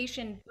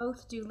education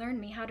both do learn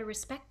me how to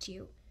respect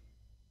you.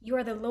 You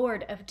are the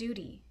lord of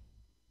duty.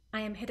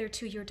 I am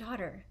hitherto your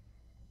daughter.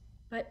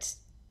 But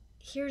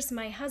here's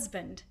my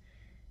husband,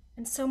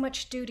 and so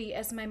much duty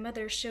as my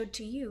mother showed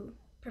to you,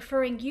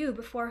 preferring you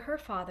before her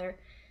father,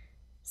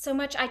 so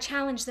much I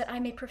challenge that I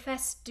may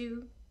profess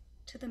due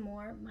to the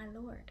more my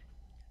lord.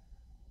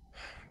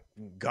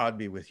 God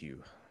be with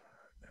you.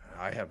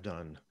 I have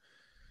done.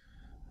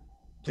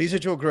 Please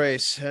at your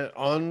grace,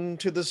 on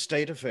to the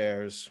state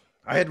affairs.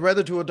 I had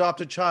rather to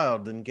adopt a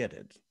child than get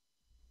it.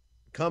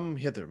 Come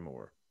hither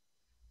more.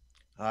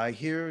 I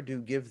here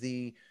do give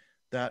thee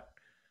that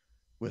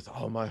with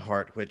all my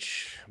heart,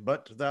 which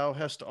but thou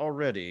hast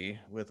already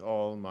with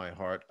all my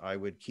heart I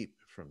would keep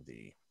from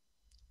thee.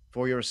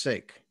 For your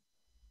sake,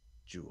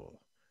 jewel,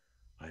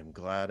 I am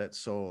glad at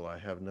soul I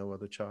have no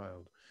other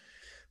child,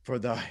 for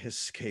thy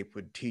escape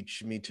would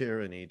teach me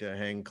tyranny to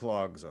hang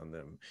clogs on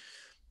them.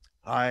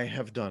 I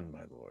have done,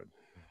 my lord.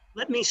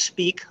 Let me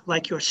speak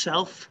like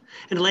yourself,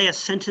 and lay a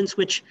sentence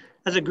which,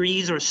 as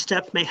agrees or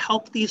step, may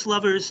help these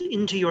lovers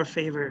into your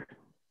favor.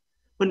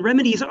 When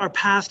remedies are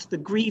past, the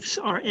griefs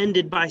are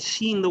ended by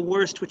seeing the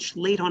worst which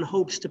late on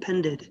hopes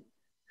depended.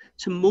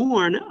 To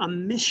mourn a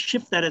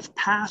mischief that is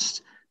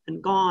past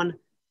and gone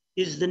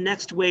is the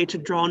next way to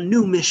draw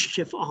new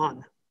mischief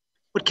on.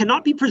 What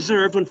cannot be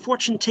preserved when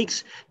fortune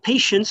takes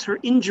patience, her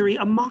injury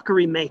a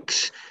mockery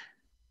makes.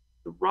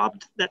 The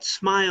robbed that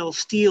smiles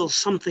steals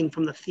something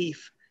from the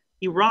thief.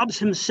 He robs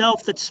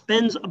himself that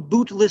spends a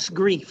bootless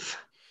grief.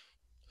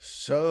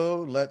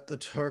 So let the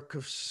Turk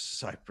of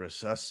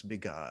Cyprus us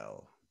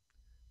beguile.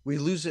 We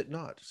lose it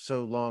not,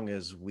 so long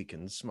as we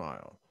can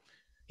smile.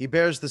 He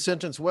bears the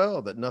sentence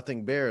well that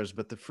nothing bears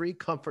but the free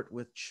comfort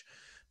which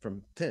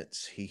From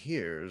thence he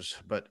hears,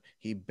 but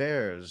he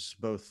bears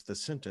both the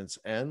sentence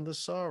and the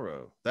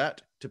sorrow,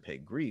 that, to pay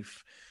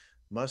grief,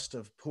 must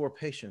of poor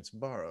patience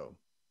borrow.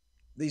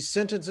 These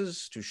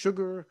sentences to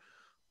sugar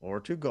or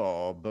to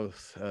gall,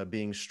 both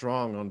being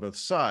strong on both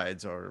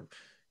sides, are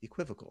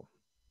equivocal.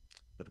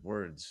 But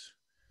words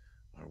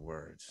are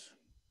words.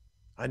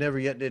 I never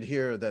yet did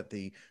hear that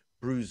the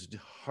bruised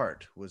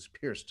heart was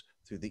pierced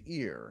through the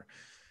ear.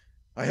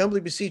 I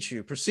humbly beseech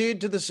you,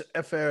 proceed to the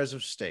affairs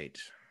of state.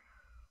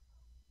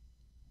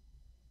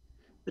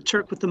 The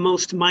Turk with the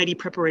most mighty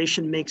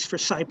preparation makes for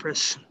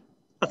Cyprus.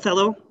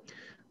 Othello,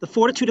 the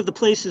fortitude of the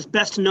place is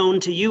best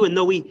known to you, and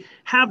though we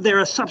have there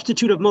a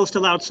substitute of most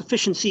allowed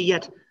sufficiency,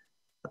 yet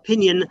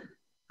opinion,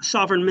 a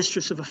sovereign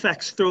mistress of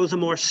effects, throws a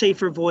more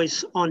safer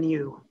voice on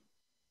you.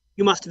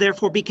 You must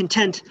therefore be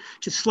content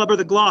to slubber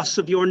the gloss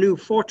of your new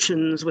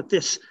fortunes with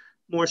this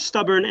more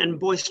stubborn and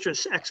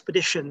boisterous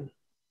expedition.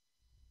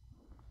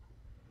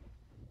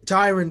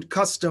 Tyrant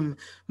custom,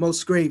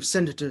 most grave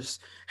senators,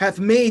 hath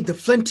made the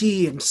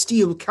flinty and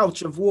steel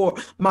couch of war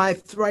my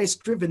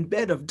thrice-driven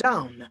bed of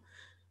down.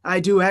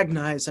 I do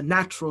agonize a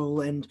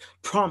natural and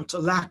prompt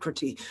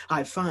alacrity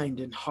I find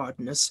in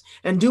hardness,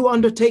 and do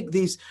undertake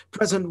these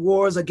present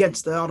wars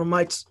against the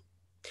Ottomites.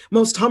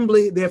 Most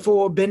humbly,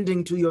 therefore,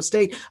 bending to your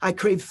state, I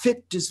crave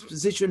fit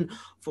disposition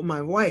for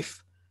my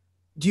wife,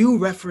 due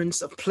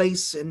reference of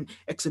place and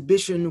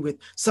exhibition with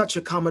such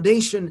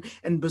accommodation,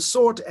 and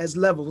besort as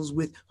levels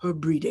with her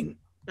breeding.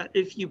 That,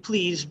 if you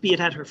please, be it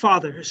at her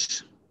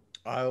father's.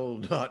 I'll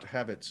not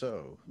have it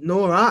so.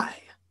 Nor I.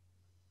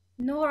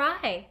 Nor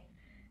I.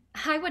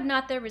 I would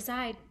not there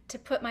reside to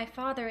put my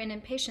father in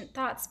impatient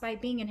thoughts by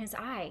being in his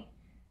eye.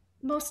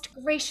 Most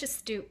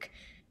gracious Duke,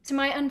 to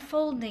my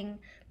unfolding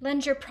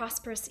lend your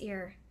prosperous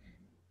ear,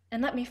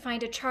 and let me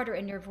find a charter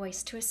in your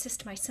voice to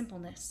assist my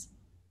simpleness.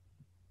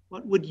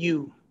 What would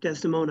you,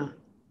 Desdemona?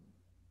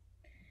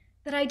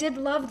 That I did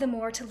love the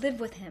more to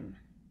live with him.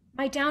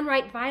 My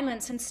downright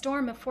violence and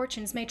storm of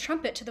fortunes may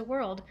trumpet to the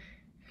world.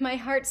 My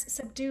heart's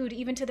subdued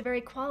even to the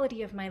very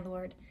quality of my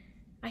lord.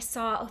 I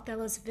saw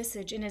Othello's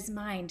visage in his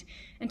mind,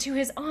 and to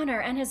his honor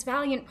and his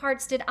valiant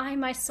parts did I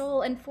my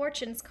soul and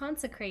fortunes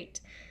consecrate.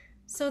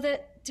 So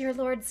that, dear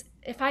lords,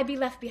 if I be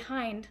left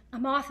behind, a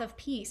moth of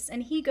peace,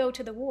 and he go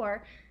to the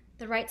war,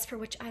 the rights for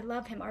which I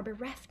love him are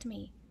bereft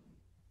me.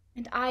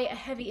 And I a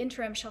heavy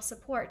interim shall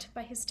support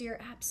by his dear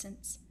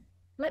absence.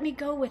 Let me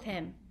go with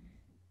him.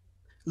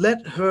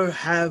 Let her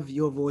have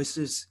your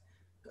voices.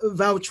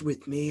 Vouch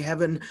with me,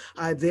 heaven,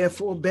 I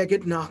therefore beg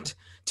it not,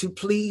 to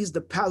please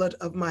the palate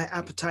of my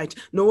appetite,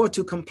 nor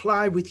to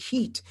comply with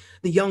heat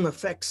the young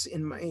effects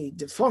in my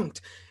defunct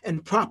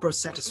and proper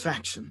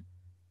satisfaction,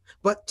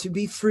 but to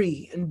be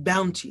free and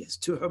bounteous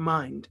to her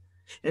mind.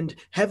 And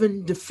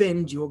heaven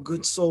defend your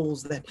good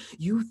souls, that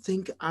you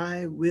think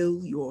I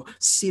will your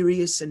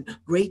serious and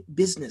great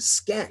business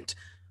scant,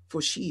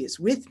 for she is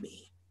with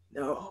me.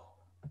 No.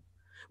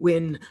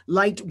 When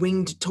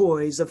light-winged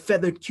toys of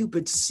feathered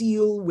Cupid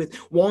seal with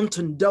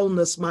wanton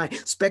dullness my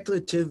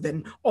speculative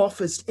and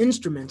officed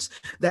instruments,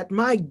 that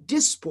my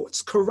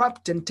disports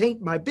corrupt and taint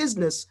my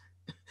business,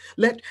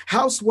 let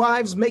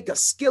housewives make a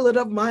skillet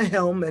of my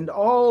helm, and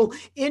all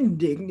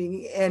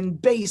indigning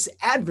and base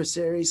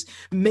adversaries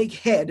make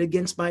head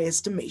against my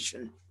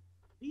estimation.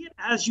 Be it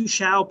as you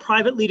shall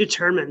privately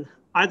determine,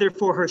 either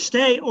for her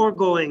stay or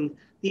going.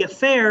 The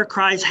affair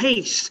cries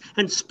haste,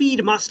 and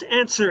speed must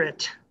answer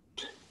it.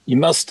 You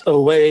must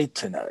away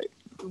tonight.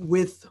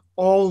 With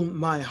all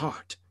my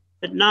heart.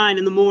 At 9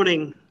 in the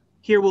morning,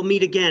 here we'll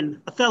meet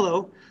again.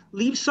 Othello,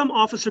 leave some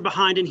officer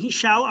behind, and he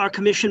shall our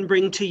commission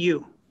bring to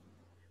you,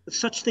 with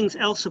such things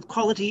else of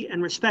quality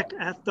and respect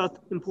as doth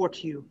import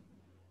to you.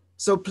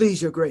 So please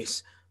your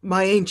grace,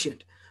 my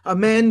ancient, a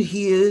man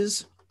he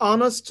is,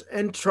 honest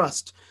and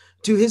trust,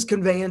 to his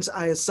conveyance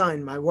I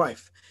assign my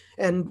wife,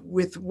 and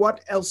with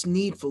what else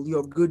needful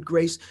your good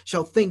grace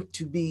shall think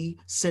to be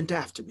sent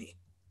after me.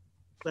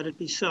 Let it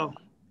be so.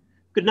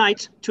 Good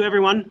night to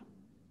everyone.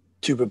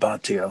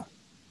 Tuberbatio.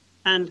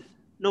 And,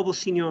 noble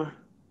signor,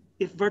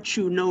 if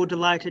virtue no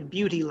delighted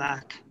beauty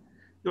lack,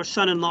 your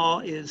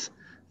son-in-law is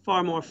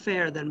far more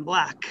fair than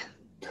black.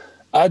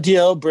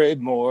 Adiel,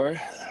 brave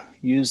Moor.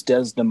 Use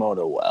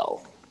Desdemona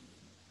well.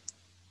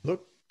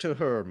 Look to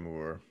her,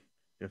 Moor.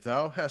 If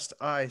thou hast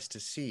eyes to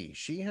see,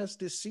 she has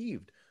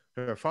deceived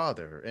her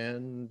father,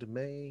 and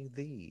may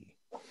thee.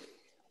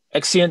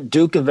 Exeunt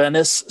Duke of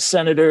Venice,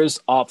 senators,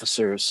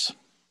 officers.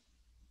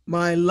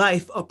 My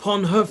life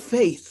upon her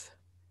faith.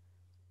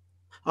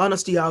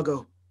 Honest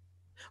Iago,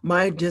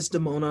 my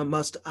Desdemona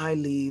must I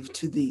leave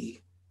to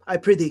thee. I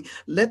prithee,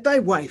 let thy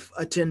wife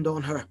attend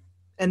on her,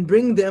 and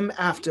bring them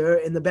after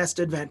in the best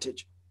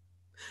advantage.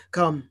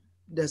 Come,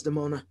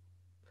 Desdemona,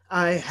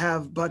 I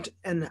have but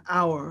an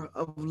hour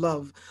of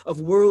love,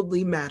 of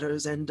worldly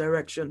matters and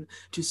direction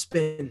to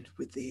spend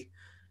with thee.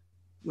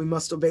 We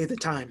must obey the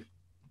time.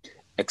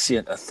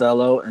 Exeunt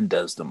Othello and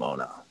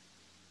Desdemona.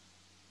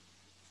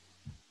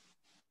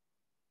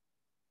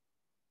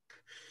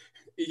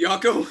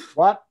 Iago?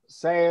 What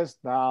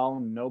sayest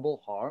thou,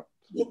 noble heart?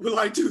 What will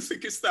I do,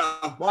 thinkest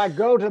thou? Why,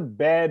 go to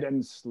bed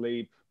and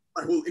sleep.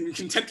 I will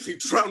incontently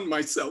drown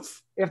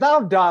myself. If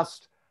thou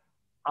dost,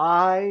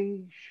 I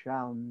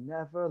shall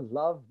never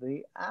love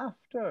thee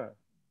after.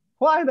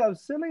 Why, thou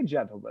silly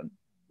gentleman?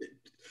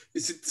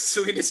 Is it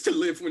silliness to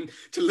live when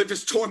to live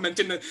is torment,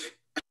 and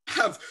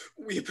have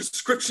we a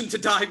prescription to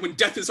die when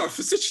death is our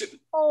physician?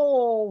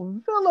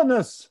 Oh,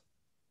 villainous!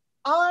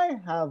 I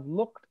have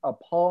looked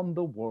upon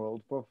the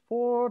world for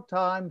 4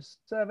 times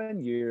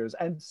 7 years,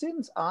 and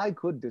since I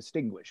could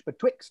distinguish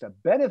betwixt a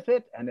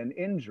benefit and an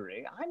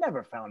injury, I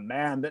never found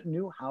man that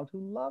knew how to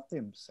love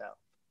himself.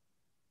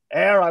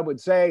 Ere I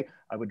would say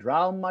I would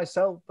drown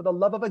myself for the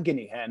love of a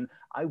guinea hen,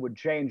 I would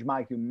change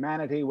my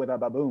humanity with a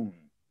baboon.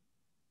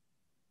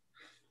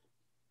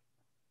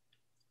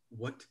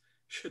 What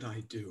should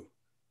I do?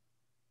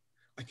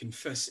 I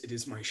confess it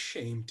is my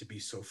shame to be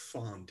so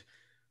fond,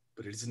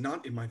 but it is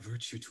not in my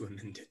virtue to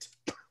amend it.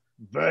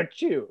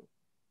 Virtue?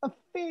 A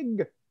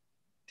fig!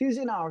 'Tis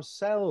in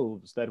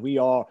ourselves that we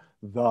are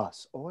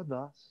thus or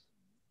thus.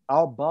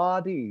 Our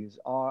bodies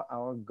are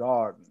our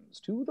gardens,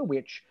 to the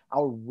which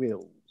our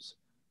wills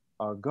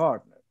are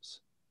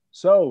gardeners.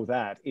 So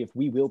that if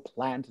we will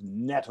plant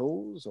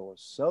nettles or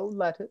sow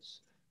lettuce,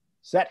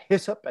 set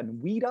hyssop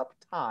and weed up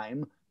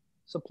thyme,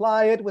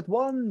 supply it with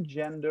one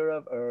gender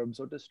of herbs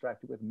or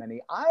distract it with many,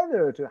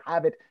 either to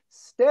have it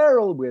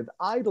sterile with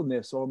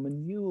idleness or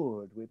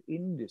manured with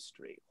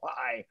industry.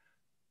 Why,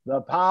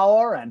 the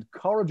power and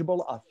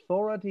corrigible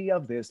authority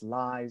of this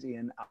lies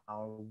in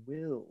our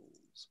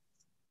wills.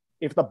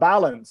 If the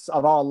balance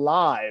of our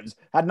lives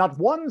had not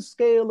one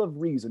scale of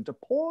reason to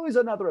poise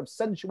another of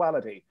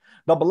sensuality,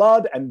 the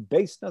blood and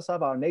baseness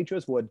of our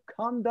natures would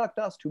conduct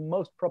us to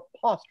most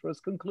preposterous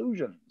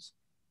conclusions.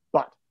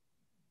 But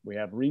we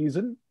have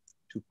reason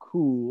to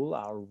cool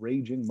our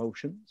raging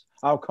motions,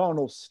 our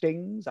carnal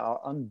stings,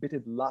 our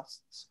unbitted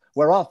lusts,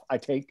 whereof I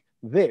take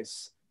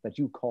this that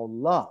you call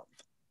love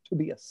to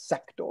be a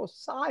sect or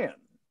scion.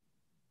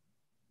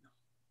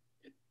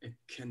 It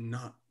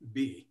cannot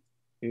be.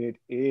 It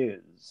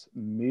is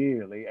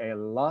merely a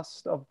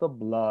lust of the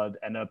blood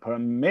and a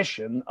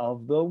permission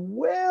of the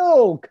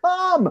will.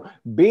 Come,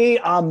 be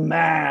a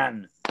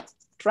man.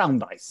 Drown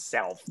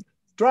thyself.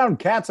 Drown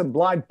cats and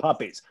blind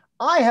puppies.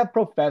 I have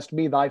professed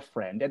me thy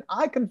friend, and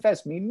I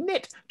confess me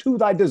knit to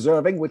thy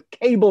deserving with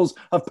cables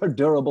of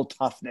perdurable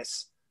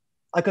toughness.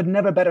 I could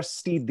never better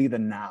steed thee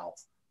than now.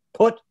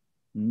 Put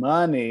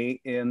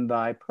money in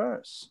thy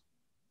purse.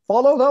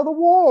 Follow thou the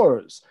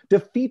wars.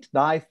 Defeat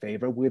thy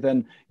favor with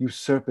an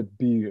usurped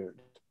beard.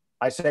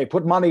 I say,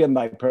 put money in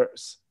thy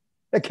purse.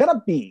 It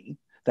cannot be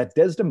that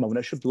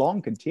Desdemona should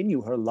long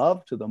continue her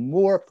love to the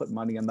Moor. Put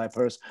money in thy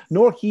purse,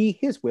 nor he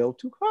his will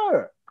to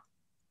her.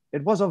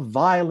 It was a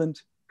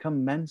violent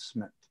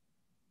commencement,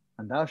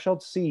 and thou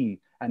shalt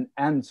see an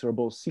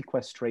answerable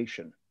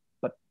sequestration.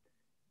 But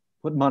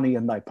put money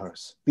in thy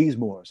purse. These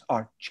Moors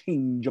are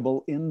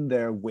changeable in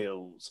their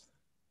wills.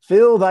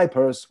 Fill thy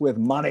purse with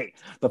money.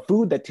 The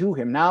food that to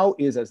him now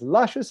is as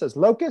luscious as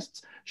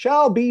locusts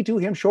shall be to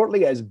him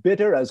shortly as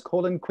bitter as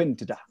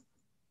colonquintida.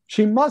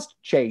 She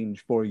must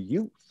change for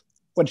youth.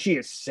 When she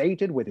is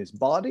sated with his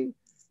body,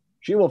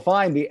 she will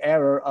find the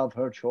error of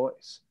her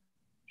choice.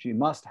 She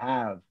must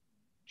have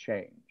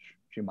change.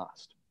 She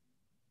must.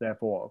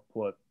 Therefore,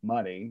 put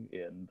money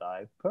in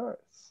thy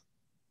purse.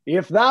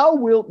 If thou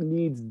wilt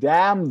needs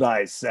damn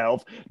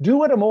thyself,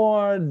 do it a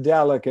more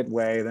delicate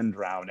way than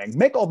drowning.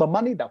 Make all the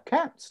money thou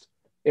canst.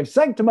 If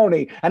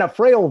sanctimony and a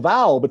frail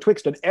vow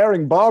betwixt an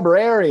erring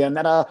barbarian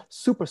and a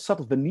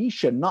supersubtle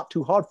Venetian, not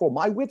too hard for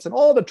my wits and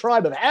all the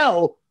tribe of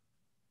hell,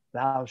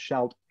 thou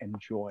shalt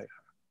enjoy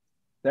her.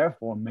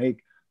 Therefore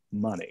make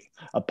money.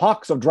 A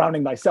pox of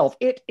drowning thyself,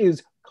 it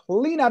is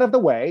clean out of the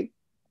way.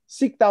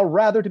 Seek thou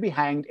rather to be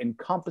hanged,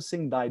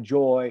 encompassing thy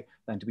joy,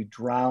 than to be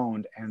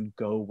drowned and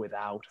go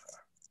without her.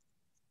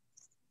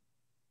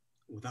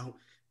 Will thou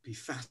be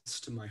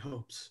fast to my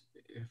hopes,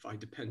 if I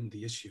depend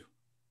the issue?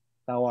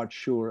 Thou art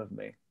sure of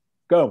me.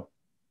 Go,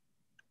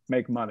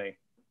 make money.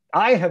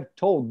 I have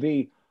told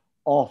thee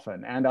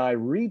often, and I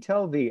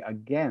retell thee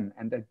again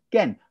and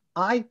again,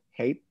 I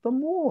hate the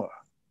Moor.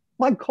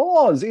 My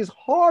cause is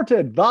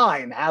hearted,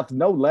 thine hath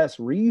no less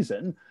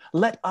reason.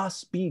 Let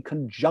us be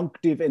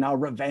conjunctive in our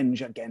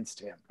revenge against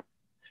him.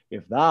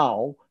 If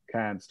thou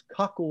canst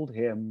cuckold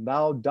him,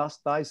 thou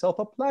dost thyself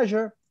a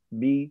pleasure,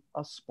 me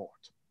a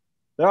sport.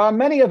 There are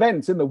many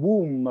events in the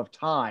womb of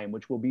time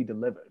which will be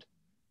delivered.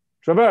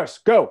 Traverse,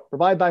 go,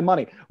 provide thy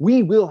money.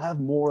 We will have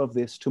more of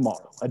this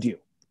tomorrow. Adieu.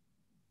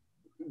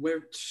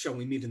 Where shall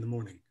we meet in the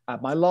morning?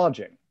 At my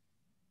lodging.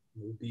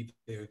 We'll be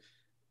there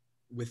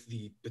with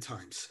the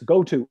betimes.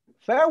 Go to.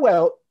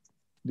 Farewell.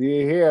 Do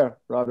you hear,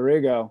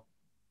 Rodrigo?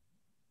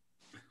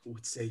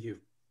 What say you?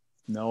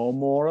 No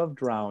more of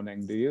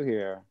drowning, do you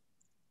hear?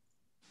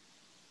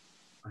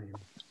 I am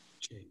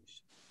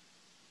changed.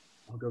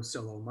 I'll go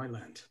sell all my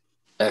land.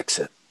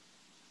 Exit.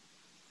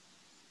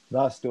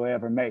 Thus do I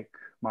ever make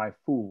my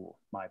fool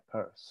my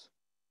purse.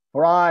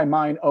 For I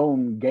mine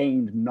own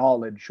gained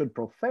knowledge should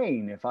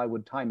profane if I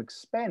would time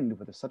expend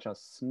with such a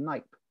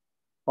snipe,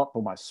 but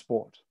for my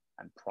sport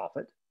and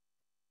profit.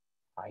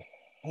 I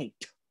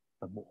hate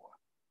the Moor,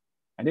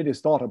 and it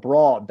is thought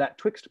abroad that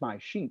twixt my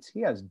sheets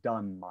he has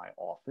done my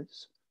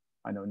office.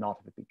 I know not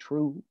if it be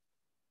true,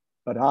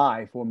 but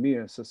I, for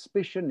mere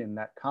suspicion in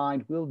that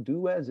kind, will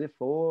do as if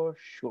for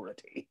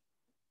surety.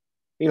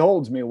 He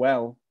holds me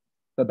well,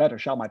 the better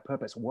shall my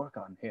purpose work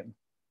on him.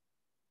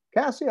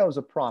 Cassio's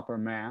a proper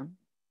man.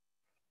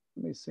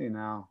 Let me see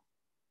now.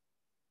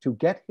 To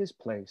get his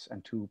place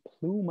and to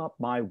plume up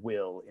my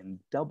will in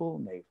double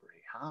knavery.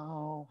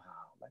 How,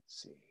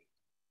 let's see.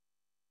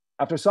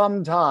 After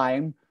some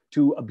time,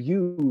 to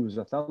abuse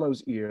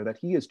Othello's ear that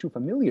he is too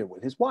familiar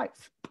with his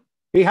wife.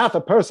 He hath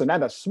a person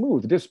and a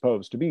smooth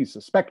dispose to be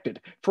suspected,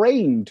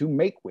 framed to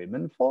make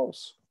women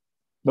false.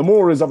 The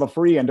Moor is of a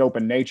free and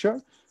open nature,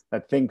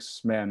 that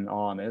thinks men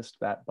honest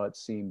that but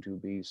seem to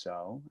be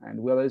so, and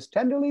will as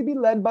tenderly be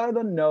led by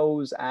the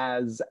nose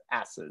as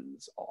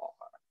asses are.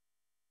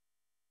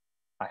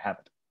 I have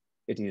it.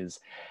 It is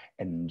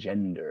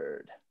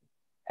engendered.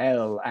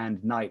 Hell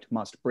and night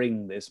must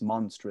bring this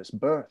monstrous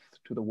birth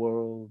to the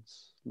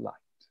world's light.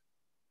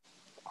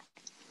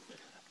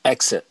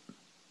 Exit.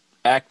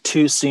 Act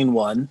 2, Scene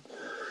 1.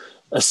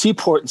 A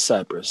seaport in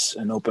Cyprus,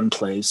 an open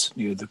place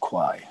near the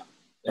quay.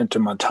 Enter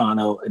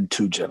Montano and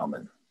 2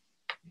 gentlemen.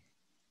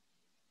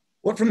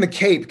 What from the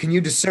Cape can you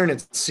discern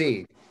at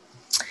sea?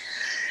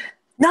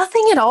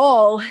 Nothing at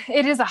all.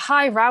 It is a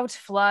high rout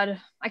flood.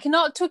 I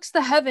cannot twixt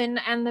the heaven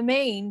and the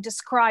main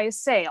descry a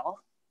sail.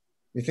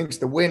 Methinks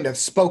the wind hath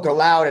spoke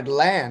aloud at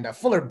land. A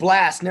fuller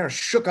blast ne'er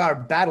shook our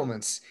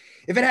battlements.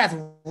 If it hath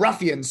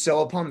ruffianed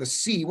so upon the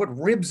sea, what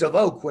ribs of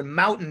oak, when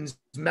mountains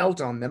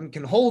melt on them,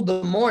 can hold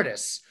the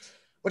mortise?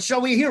 What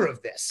shall we hear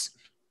of this?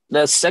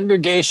 The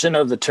segregation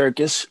of the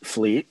Turkish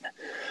fleet.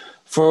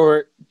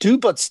 For do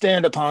but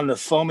stand upon the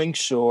foaming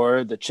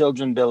shore, the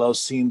children billow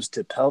seems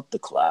to pelt the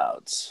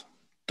clouds.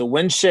 The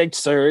wind-shaked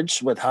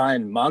surge with high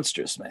and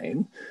monstrous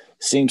mane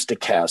seems to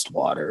cast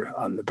water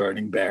on the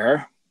burning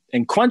bear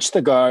and quench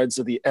the guards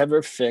of the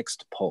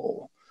ever-fixed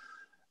pole.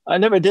 I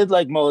never did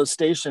like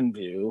molestation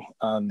view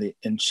on the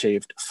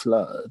enchafed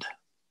flood.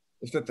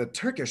 If that the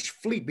Turkish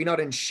fleet be not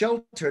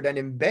ensheltered and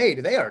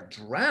embayed, they are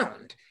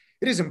drowned.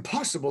 It is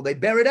impossible they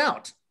bear it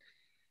out.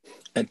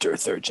 Enter a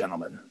 3rd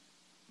gentleman.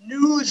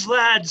 News,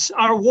 lads,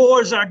 our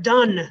wars are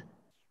done.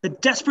 The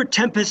desperate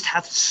tempest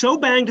hath so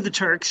banged the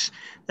Turks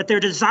that their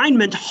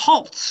designment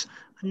halts.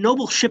 A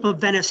noble ship of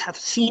Venice hath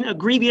seen a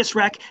grievous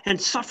wreck and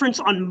sufferance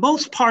on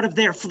most part of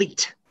their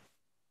fleet.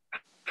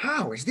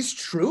 How? Is this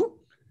true?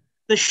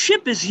 The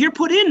ship is here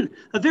put in,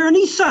 a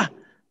Veronesa.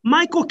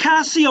 Michael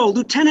Cassio,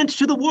 lieutenant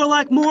to the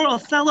warlike Moor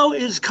Othello,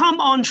 is come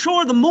on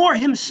shore, the Moor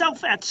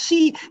himself at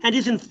sea, and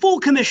is in full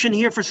commission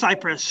here for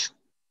Cyprus.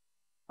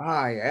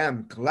 I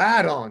am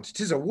glad on't.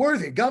 'Tis a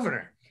worthy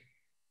governor.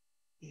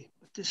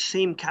 But this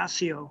same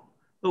Cassio,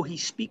 though he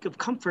speak of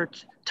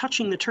comfort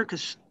touching the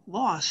Turkish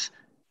loss,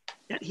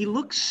 yet he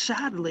looks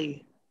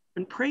sadly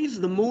and prays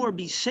the Moor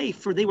be safe,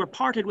 for they were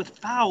parted with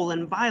foul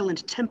and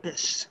violent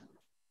tempests.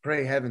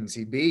 Pray heavens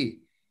he be,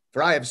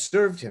 for I have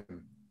served him,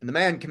 and the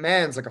man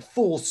commands like a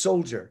full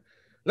soldier.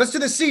 Let's to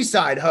the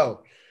seaside,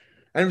 ho!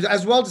 And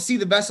as well to see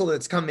the vessel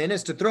that's come in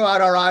as to throw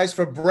out our eyes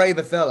for brave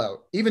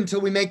Othello, even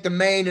till we make the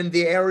main and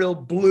the aerial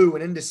blue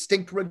and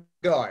indistinct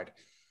regard.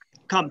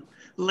 Come,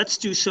 let's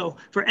do so,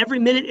 for every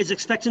minute is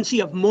expectancy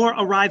of more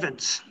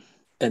arrivants.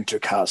 Enter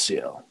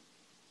Cassio.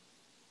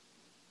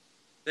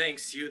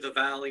 Thanks you, the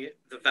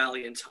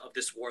valiant of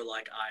this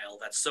warlike isle,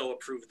 that so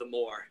approve the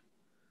Moor.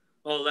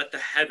 Oh, let the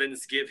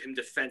heavens give him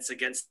defense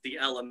against the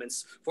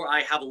elements, for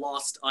I have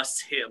lost us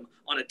him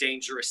on a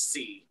dangerous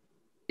sea.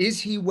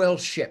 Is he well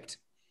shipped?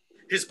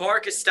 His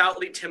bark is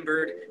stoutly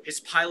timbered,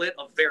 his pilot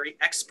of very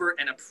expert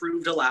and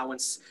approved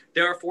allowance.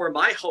 Therefore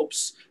my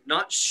hopes,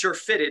 not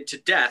sure-fitted to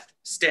death,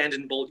 stand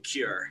in bold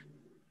cure.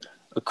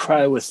 A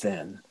cry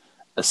within.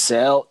 A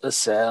sail, a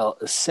sail,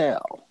 a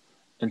sail.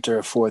 Enter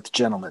a 4th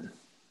gentleman.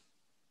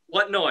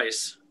 What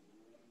noise?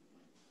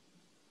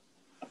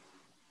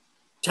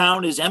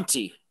 Town is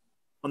empty.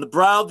 On the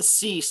brow of the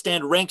sea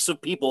stand ranks of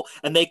people,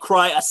 and they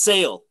cry, "A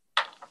sail!"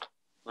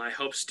 My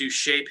hopes do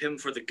shape him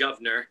for the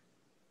governor.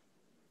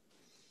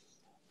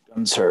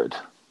 Guns heard.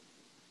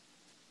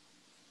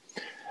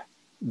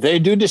 They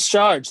do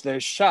discharge their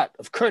shot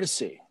of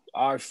courtesy,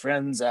 our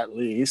friends at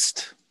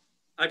least.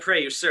 I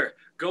pray you, sir,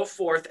 go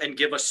forth and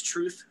give us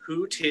truth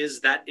who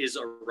 'tis that is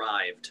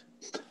arrived.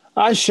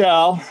 I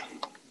shall.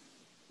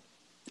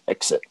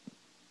 Exit.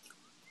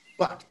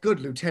 But, good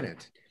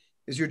lieutenant,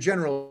 is your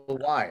general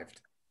arrived?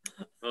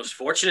 Most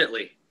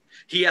fortunately,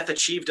 he hath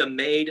achieved a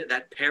maid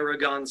that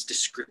paragons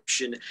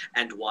description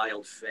and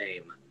wild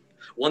fame,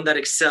 one that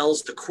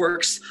excels the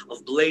quirks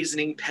of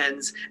blazoning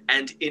pens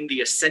and in the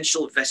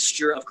essential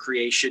vesture of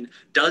creation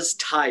does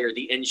tire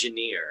the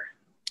engineer.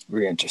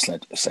 Re-enter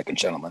 2nd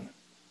gentleman.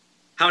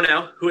 How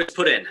now? Who has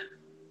put in?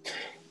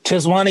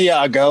 'Tis one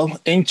Iago,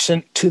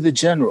 ancient to the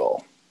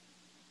general.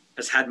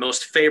 Has had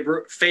most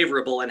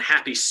favorable and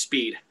happy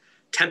speed.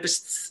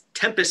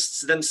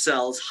 Tempests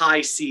themselves,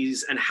 high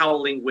seas and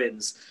howling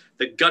winds,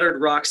 the guttered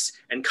rocks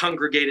and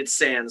congregated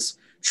sands,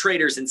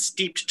 traitors and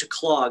steeped to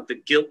clog the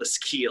guiltless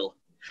keel,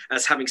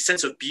 as having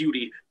sense of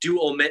beauty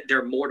do omit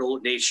their mortal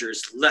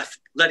natures,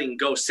 letting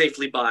go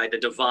safely by the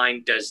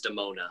divine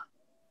Desdemona.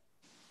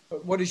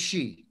 But what is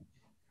she?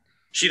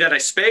 She that I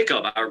spake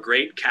of, our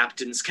great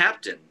captain's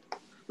captain,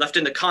 left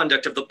in the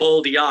conduct of the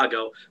bold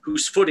Iago,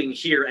 whose footing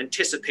here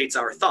anticipates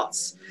our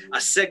thoughts,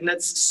 a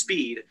cygnet's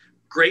speed,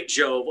 great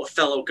Jove,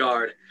 Othello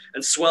guard,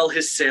 and swell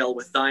his sail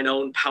with thine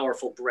own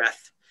powerful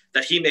breath,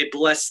 that he may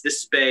bless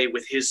this bay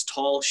with his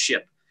tall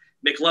ship,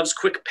 make love's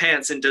quick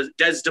pants in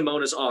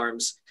Desdemona's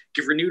arms,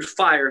 give renewed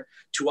fire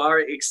to our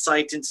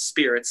excited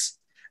spirits,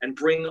 and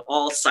bring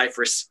all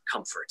Cyprus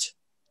comfort.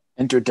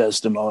 Enter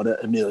Desdemona,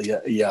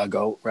 Emilia,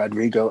 Iago,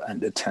 Rodrigo,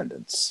 and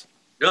attendants.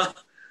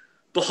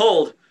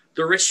 Behold,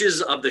 the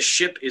riches of the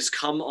ship is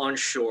come on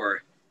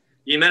shore.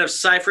 Ye men of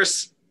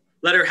Cyprus,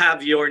 let her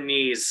have your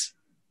knees.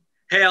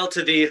 Hail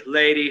to thee,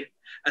 lady,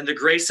 and the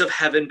grace of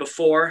heaven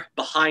before,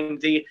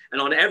 behind thee,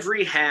 and on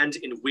every hand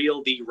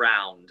wheel thee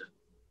round.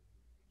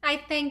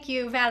 I thank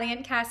you,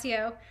 valiant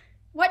Cassio.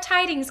 What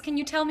tidings can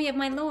you tell me of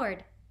my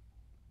lord?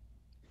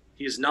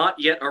 He is not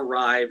yet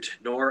arrived,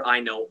 nor I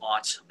know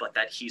aught, but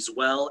that he's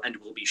well and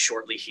will be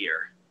shortly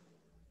here.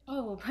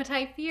 Oh, but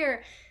I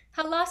fear,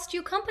 how lost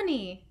you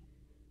company?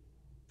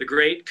 The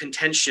great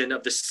contention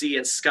of the sea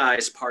and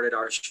skies parted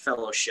our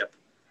fellowship.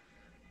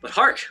 But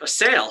hark, a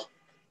sail!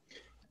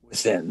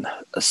 Within,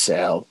 a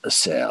sail,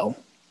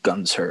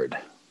 guns heard.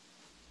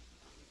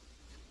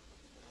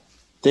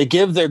 They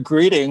give their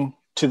greeting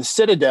to the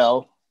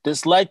citadel.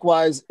 This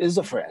likewise is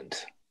a friend.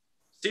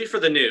 See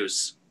for the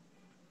news.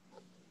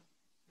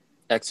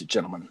 Exit,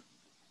 gentlemen.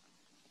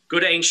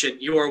 Good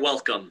ancient, you are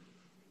welcome.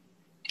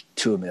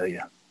 To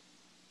Emilia.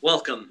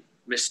 Welcome,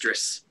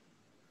 mistress.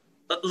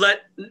 Let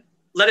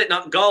it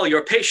not gall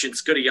your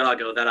patience, good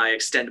Iago, that I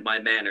extend my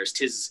manners.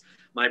 'Tis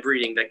my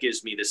breeding that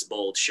gives me this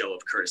bold show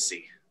of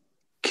courtesy.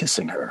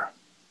 Kissing her.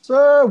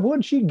 Sir,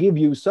 would she give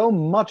you so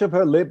much of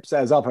her lips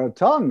as of her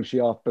tongue she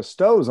oft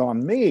bestows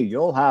on me,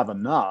 you'll have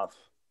enough.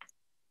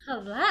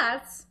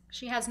 Alas,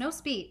 she has no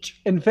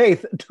speech. In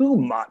faith, too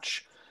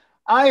much.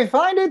 I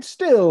find it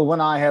still when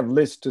I have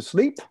list to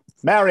sleep.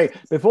 Marry,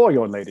 before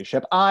your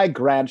ladyship, I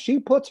grant she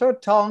puts her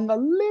tongue a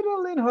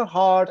little in her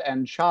heart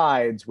and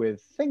chides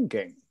with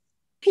thinking.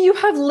 You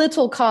have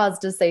little cause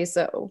to say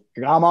so.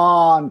 Come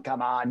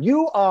on.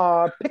 You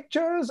are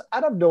pictures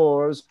out of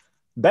doors,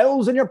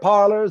 bells in your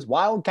parlors,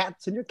 wild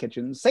cats in your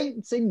kitchens,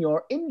 saints in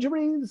your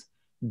injuries,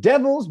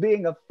 devils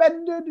being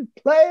offended,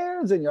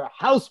 players in your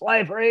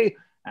housewifery,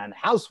 and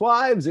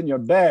housewives in your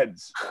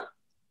beds.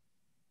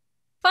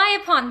 Fie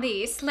upon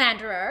thee,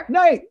 slanderer.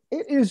 Nay,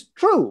 it is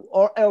true,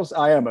 or else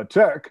I am a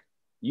Turk.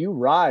 You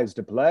rise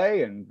to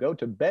play and go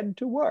to bed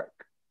to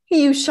work.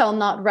 You shall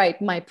not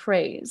write my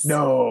praise.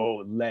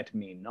 No, let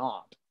me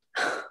not.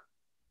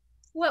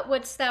 What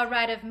wouldst thou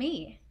write of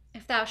me,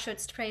 if thou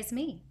shouldst praise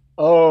me?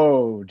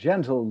 Oh,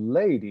 gentle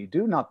lady,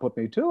 do not put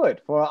me to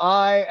it, for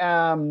I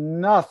am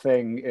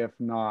nothing if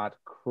not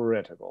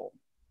critical.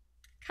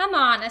 Come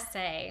on,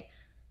 essay.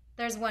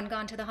 There's one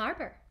gone to the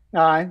harbor.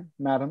 Aye,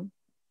 madam.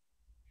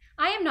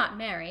 I am not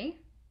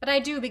merry, but I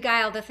do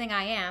beguile the thing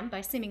I am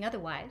by seeming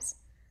otherwise.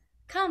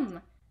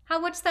 Come,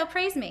 how wouldst thou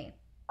praise me?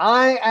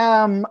 I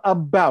am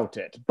about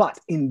it, but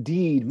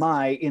indeed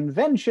my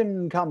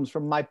invention comes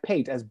from my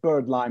pate as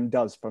birdlime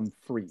does from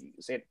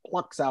frieze. It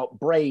plucks out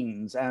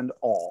brains and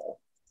all.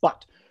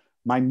 But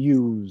my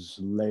muse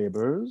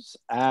labors,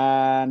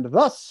 and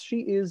thus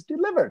she is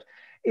delivered.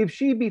 If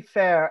she be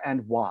fair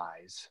and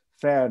wise,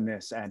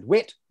 fairness and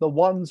wit, the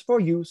one's for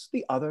use,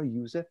 the other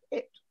useth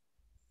it.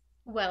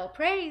 Well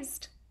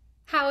praised.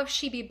 How if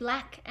she be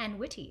black and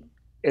witty?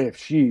 If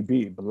she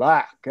be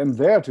black, and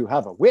there to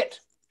have a wit,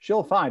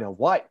 she'll find a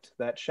white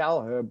that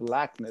shall her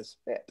blackness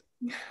fit.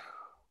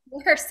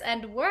 Worse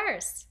and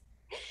worse.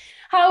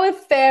 How if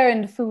fair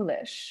and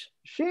foolish?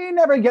 She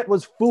never yet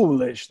was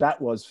foolish that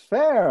was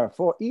fair,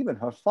 for even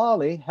her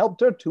folly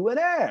helped her to an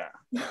heir.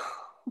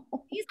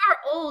 These are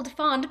old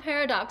fond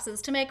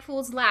paradoxes to make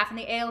fools laugh in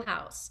the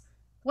alehouse.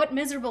 What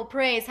miserable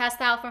praise hast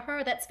thou for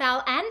her that's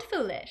foul and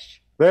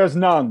foolish? There's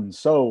none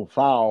so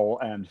foul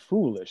and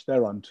foolish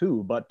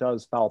thereunto, but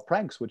does foul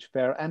pranks which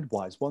fair and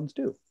wise ones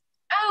do.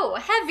 Oh,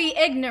 heavy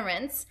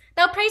ignorance!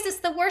 Thou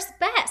praisest the worst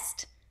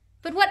best.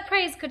 But what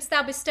praise couldst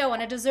thou bestow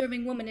on a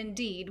deserving woman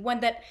indeed, one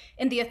that,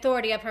 in the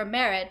authority of her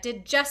merit,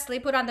 did justly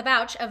put on the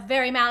vouch of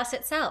very malice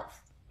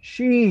itself?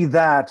 She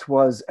that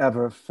was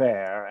ever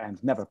fair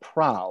and never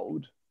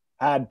proud,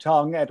 had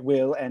tongue at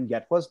will and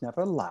yet was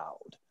never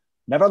loud,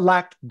 never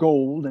lacked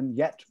gold and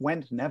yet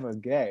went never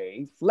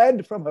gay,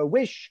 fled from her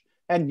wish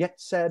and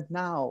yet said,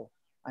 now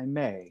I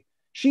may.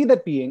 She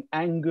that being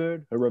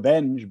angered, her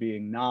revenge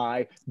being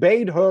nigh,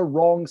 bade her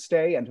wrong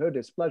stay and her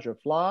displeasure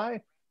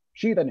fly.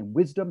 She that in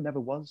wisdom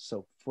never was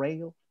so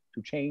frail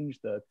to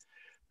change the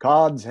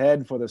cod's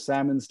head for the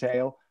salmon's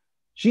tail.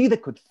 She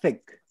that could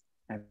think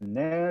and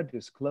ne'er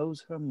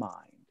disclose her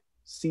mind,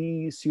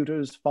 see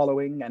suitors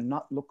following and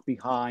not look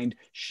behind.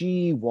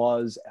 She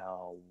was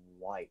a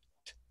white,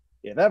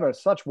 if ever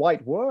such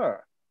white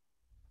were.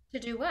 To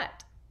do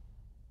what?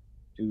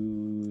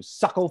 to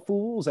suckle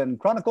fools and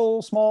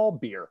chronicle small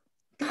beer.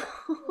 Lame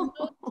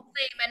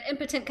and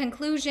impotent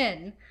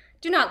conclusion.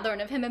 Do not learn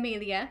of him,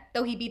 Amelia,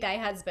 though he be thy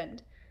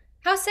husband.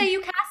 How say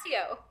you,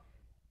 Cassio?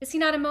 Is he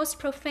not a most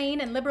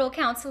profane and liberal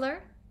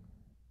counselor?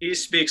 He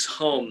speaks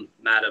home,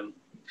 madam.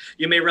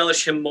 You may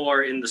relish him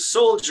more in the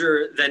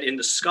soldier than in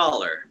the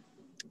scholar.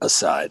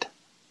 Aside.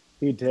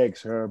 He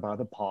takes her by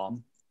the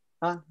palm.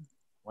 Ah,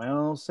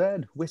 well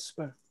said,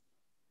 whisper.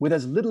 With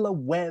as little a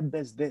web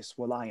as this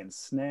will I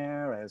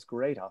ensnare as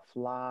great a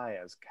fly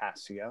as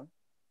Cassio.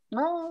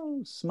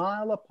 Oh,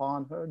 smile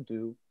upon her,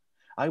 do.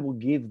 I will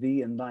give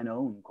thee in thine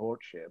own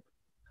courtship.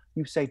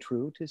 You say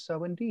true, 'tis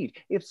so indeed.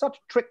 If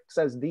such tricks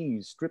as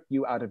these strip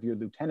you out of your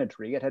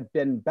lieutenantry, it had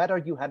been better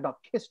you had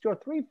not kissed your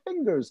 3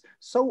 fingers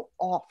so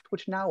oft,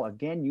 which now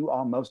again you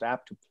are most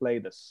apt to play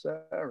the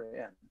sir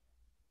in.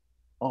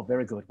 Oh,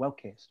 very good, well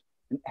kissed,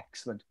 an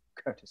excellent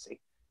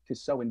courtesy.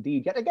 'Tis so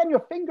indeed. Yet again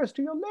your fingers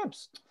to your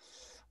lips.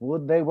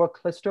 Would they were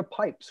clyster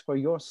pipes for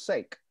your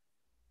sake.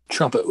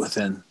 Trumpet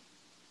within.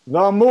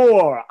 The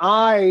Moor,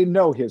 I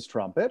know his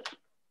trumpet.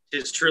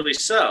 'Tis truly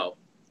so.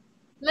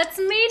 Let's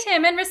meet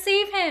him and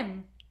receive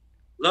him.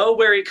 Lo,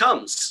 where he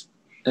comes.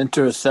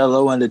 Enter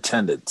Othello and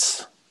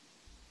attendants.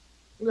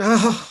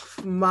 Ah,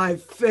 my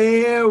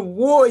fair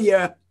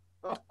warrior.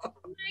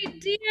 My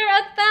dear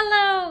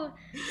Othello.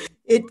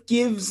 It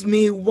gives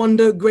me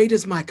wonder great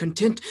as my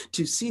content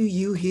to see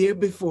you here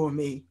before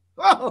me.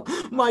 Oh,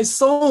 my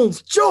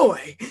soul's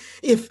joy!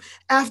 If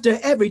after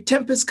every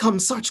tempest come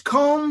such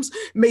calms,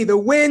 may the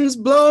winds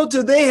blow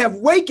till they have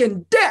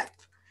wakened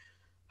death.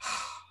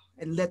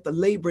 And let the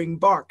laboring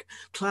bark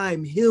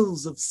climb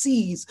hills of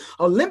seas,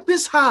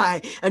 Olympus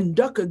high, and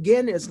duck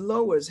again as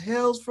low as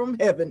hell's from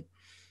heaven.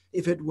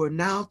 If it were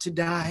now to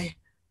die,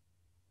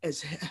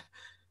 as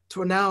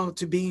 'twere now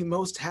to be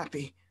most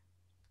happy.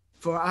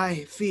 For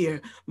I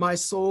fear my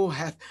soul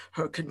hath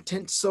her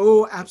content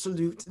so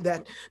absolute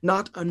that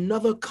not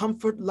another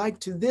comfort like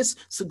to this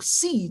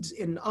succeeds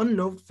in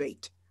unknown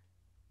fate.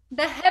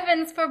 The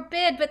heavens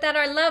forbid but that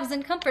our loves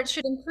and comforts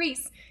should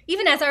increase,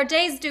 even as our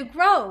days do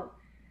grow.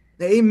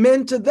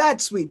 Amen to that,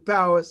 sweet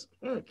powers.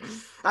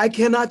 I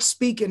cannot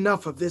speak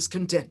enough of this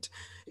content.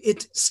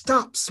 It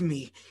stops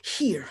me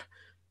here.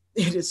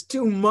 It is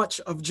too much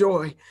of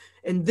joy,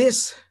 and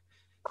this,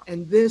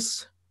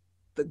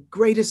 the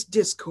greatest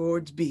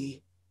discords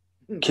be.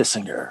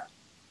 Kissing her.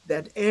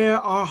 That ere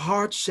our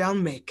hearts shall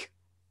make.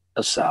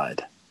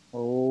 Aside.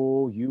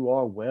 Oh, you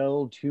are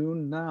well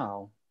tuned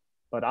now,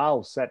 but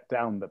I'll set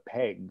down the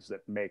pegs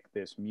that make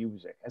this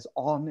music, as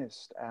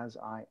honest as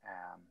I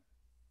am.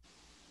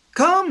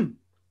 Come,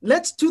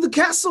 let's to the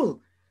castle.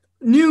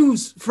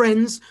 News,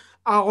 friends,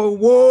 our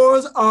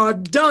wars are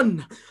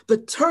done. The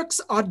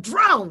Turks are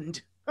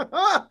drowned.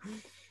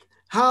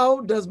 How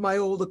does my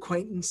old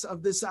acquaintance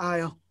of this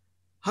isle?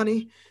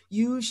 Honey,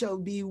 you shall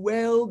be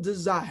well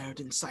desired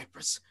in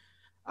Cyprus.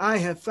 I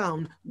have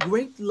found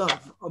great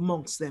love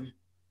amongst them.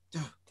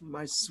 Oh,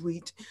 my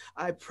sweet,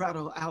 I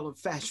prattle out of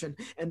fashion,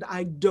 and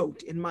I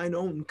dote in mine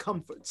own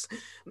comforts.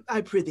 I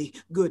prithee,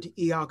 good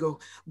Iago,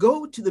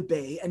 go to the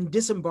bay and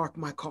disembark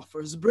my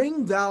coffers.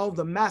 Bring thou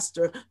the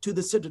master to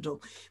the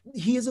citadel.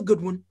 He is a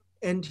good one,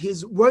 and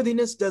his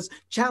worthiness does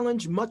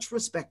challenge much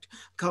respect.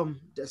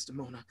 Come,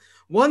 Desdemona,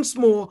 once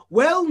more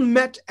well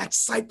met at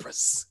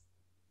Cyprus.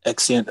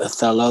 Exeunt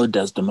Othello,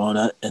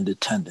 Desdemona, and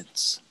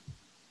attendants.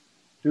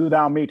 Do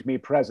thou meet me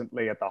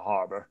presently at the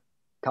harbor.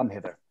 Come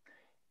hither.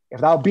 If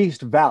thou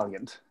be'st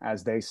valiant,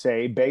 as they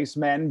say, base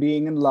men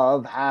being in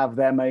love have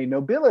them a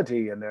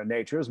nobility in their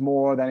natures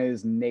more than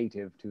is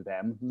native to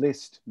them.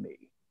 List me.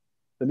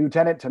 The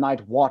lieutenant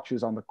tonight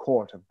watches on the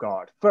court of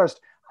guard. First,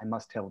 I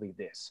must tell thee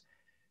this.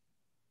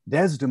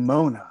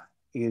 Desdemona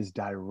is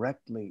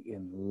directly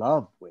in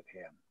love with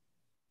him.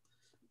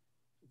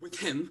 With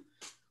him?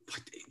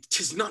 But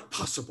 'tis not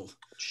possible.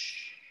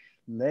 Shh.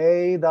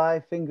 Lay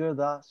thy finger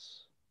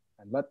thus,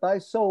 and let thy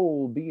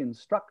soul be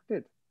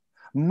instructed.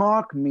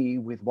 Mark me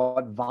with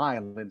what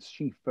violence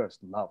she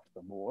first loved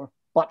the Moor,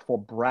 but for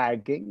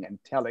bragging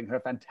and telling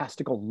her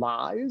fantastical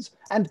lies,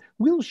 and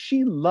will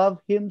she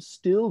love him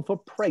still for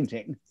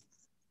prating?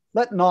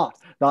 Let not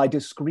thy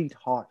discreet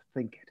heart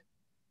think it.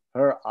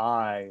 Her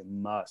eye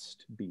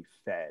must be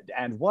fed,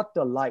 and what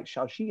delight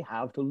shall she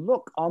have to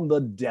look on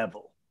the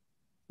devil?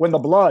 When the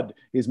blood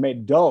is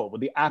made dull with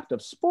the act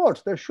of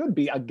sport, there should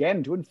be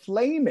again to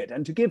inflame it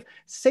and to give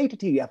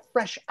satiety a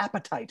fresh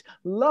appetite,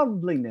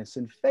 loveliness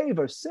and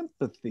favor,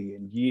 sympathy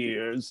in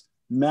years,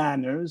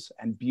 manners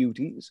and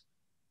beauties,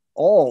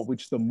 all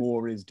which the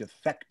Moor is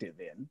defective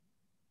in.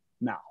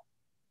 Now,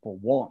 for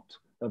want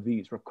of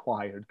these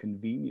required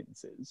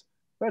conveniences,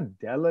 her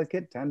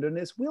delicate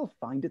tenderness will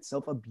find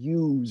itself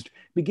abused,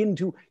 begin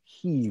to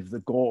heave the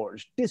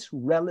gorge,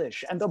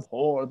 disrelish and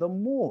abhor the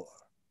Moor.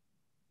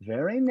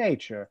 Very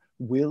nature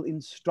will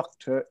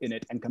instruct her in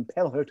it and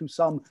compel her to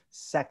some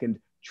second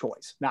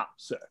choice. Now,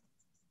 sir,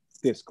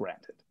 this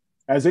granted,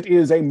 as it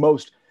is a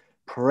most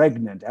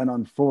pregnant and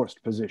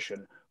unforced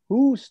position,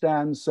 who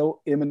stands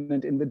so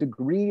eminent in the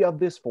degree of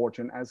this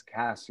fortune as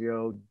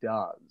Cassio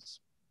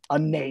does? A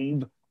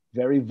knave,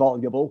 very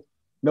voluble,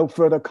 no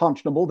further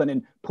conscionable than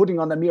in putting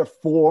on the mere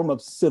form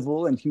of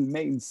civil and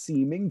humane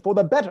seeming for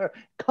the better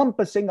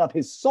compassing of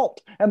his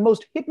salt and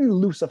most hidden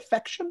loose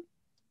affection?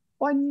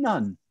 Why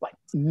none,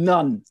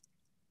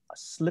 a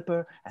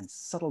slipper and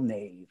subtle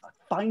knave, a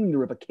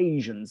finder of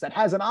occasions that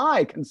has an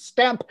eye can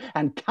stamp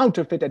and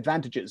counterfeit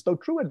advantages, though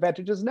true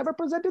advantages never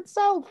present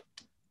itself.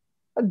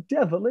 A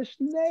devilish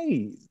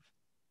knave.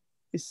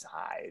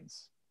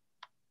 Besides,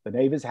 the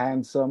knave is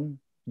handsome,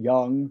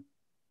 young,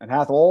 and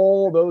hath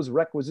all those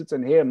requisites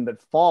in him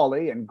that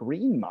folly and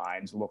green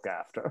minds look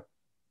after.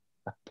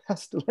 A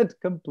pestilent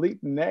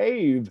complete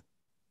knave,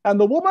 and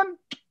the woman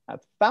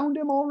hath found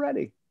him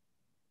already.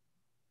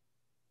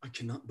 I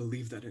cannot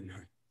believe that in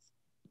her.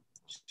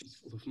 She's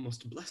full of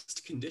most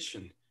blessed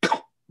condition.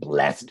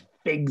 Blessed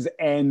fig's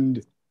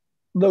end.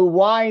 The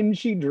wine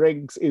she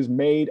drinks is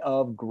made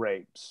of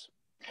grapes.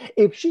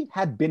 If she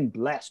had been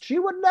blessed, she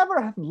would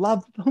never have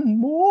loved them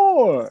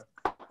more.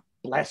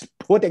 Blessed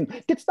pudding!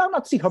 Didst thou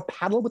not see her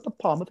paddle with the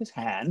palm of his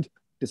hand?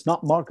 Didst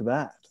not mark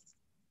that?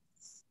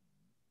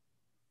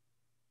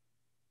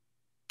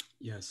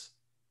 Yes,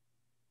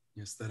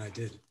 that I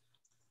did.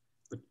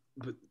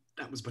 But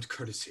that was but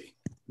courtesy.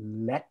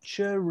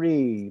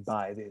 Lechery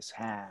by this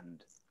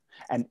hand,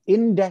 an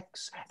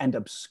index and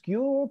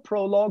obscure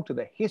prologue to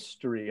the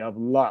history of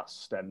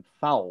lust and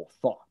foul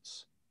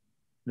thoughts.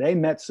 They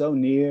met so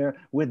near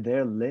with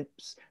their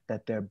lips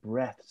that their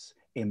breaths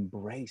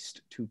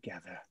embraced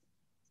together.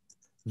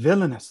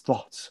 Villainous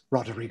thoughts,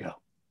 Roderigo.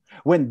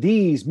 When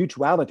these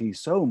mutualities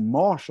so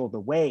marshal the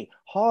way,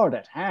 hard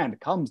at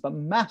hand comes the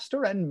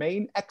master and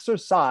main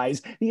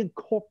exercise, the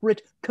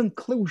incorporate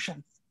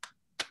conclusion.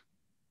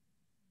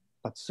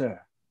 But,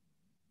 sir,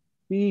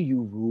 be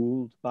you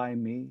ruled by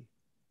me.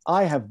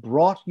 I have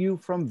brought you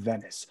from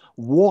Venice.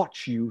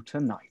 Watch you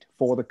tonight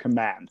for the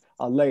command.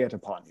 I'll lay it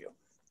upon you.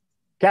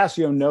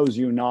 Cassio knows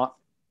you not.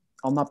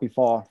 I'll not be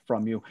far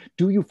from you.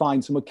 Do you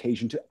find some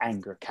occasion to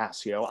anger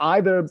Cassio,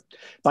 either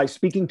by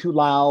speaking too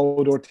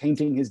loud or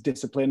tainting his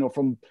discipline, or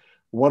from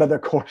what other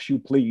course you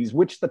please,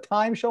 which the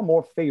time shall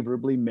more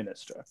favorably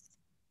minister?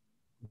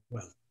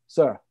 Well,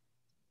 sir,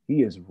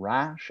 he is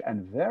rash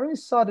and very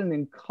sudden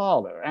in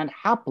choler, and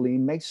haply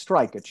may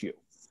strike at you.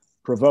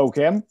 Provoke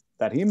him,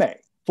 that he may.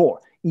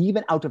 For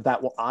even out of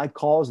that will I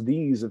cause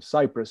these of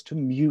Cyprus to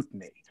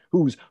mutiny,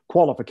 whose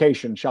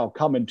qualification shall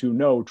come into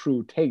no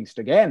true taste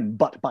again,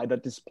 but by the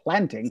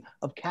displanting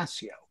of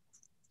Cassio.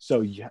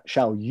 So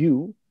shall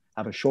you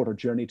have a shorter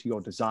journey to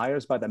your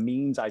desires by the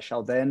means I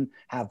shall then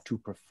have to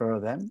prefer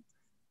them,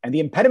 and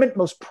the impediment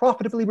most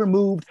profitably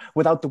removed,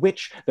 without the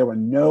which there were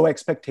no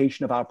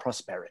expectation of our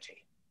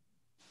prosperity.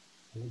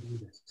 I will do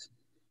this,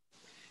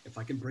 if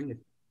I can bring it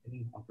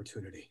any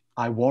opportunity.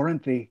 I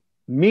warrant thee.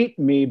 Meet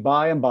me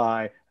by and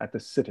by at the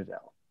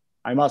citadel.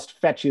 I must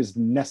fetch his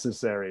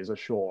necessaries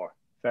ashore.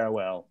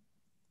 Farewell.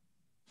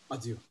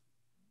 Adieu.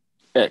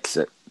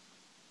 Exit.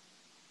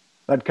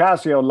 That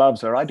Cassio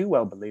loves her, I do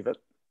well believe it.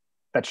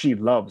 That she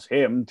loves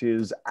him,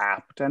 'tis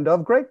apt and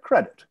of great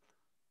credit.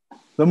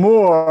 The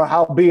more,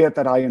 howbeit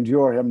that I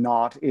endure him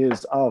not,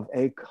 is of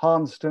a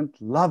constant,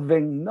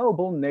 loving,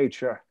 noble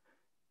nature,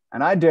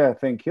 and I dare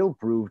think he'll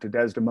prove to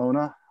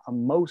Desdemona a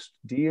most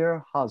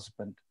dear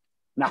husband.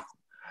 Now,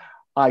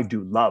 I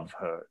do love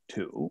her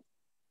too,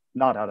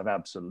 not out of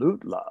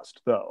absolute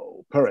lust,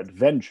 though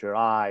peradventure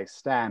I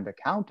stand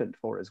accountant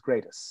for as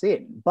great a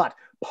sin, but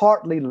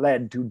partly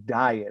led to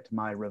diet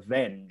my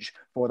revenge,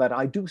 for that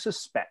I do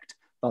suspect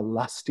the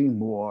lusty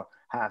Moor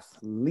hath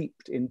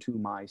leaped into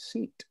my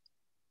seat,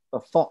 the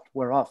thought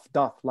whereof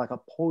doth like a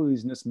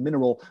poisonous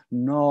mineral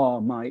gnaw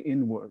my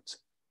inwards,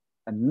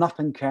 and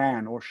nothing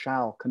can or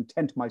shall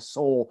content my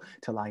soul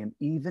till I am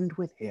evened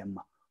with him,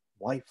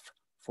 wife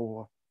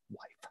for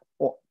wife,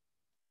 or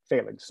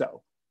failing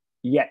so,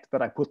 yet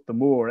that I put the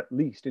Moor at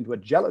least into a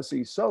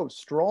jealousy so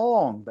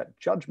strong that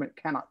judgment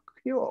cannot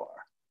cure.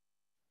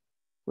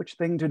 Which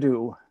thing to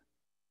do,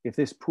 if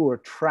this poor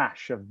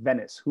trash of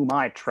Venice, whom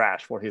I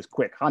trash for his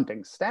quick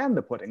hunting, stand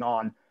the putting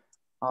on,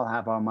 I'll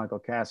have our Michael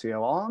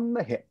Cassio on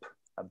the hip,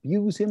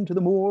 abuse him to the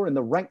Moor in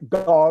the rank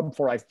garb,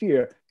 for I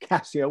fear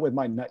Cassio with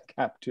my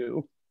nightcap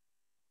too.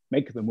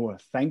 Make the Moor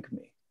thank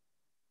me,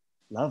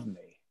 love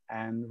me,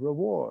 and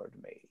reward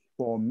me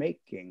for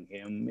making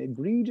him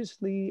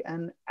egregiously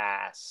an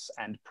ass,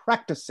 and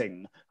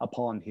practicing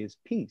upon his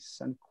peace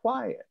and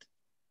quiet,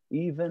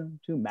 even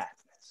to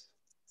madness.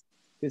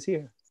 'Tis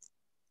here,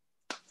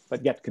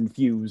 but yet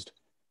confused.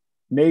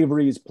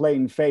 Knavery's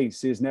plain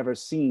face is never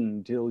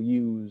seen till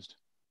used.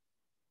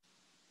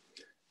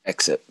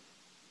 Exit.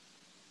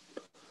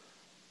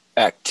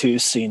 Act 2,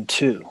 Scene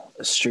 2,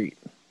 a street.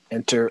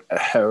 Enter a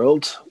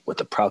herald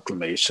with a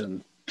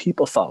proclamation,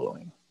 people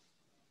following.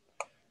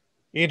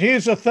 It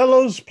is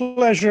Othello's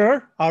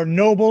pleasure, our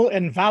noble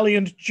and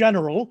valiant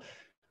general,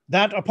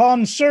 that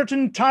upon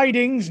certain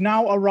tidings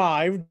now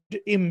arrived,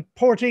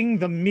 importing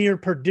the mere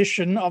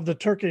perdition of the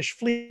Turkish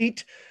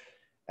fleet,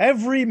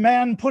 every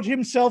man put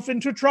himself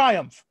into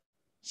triumph,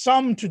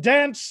 some to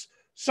dance,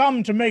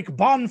 some to make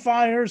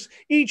bonfires,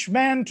 each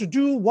man to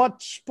do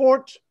what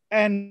sport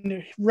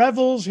and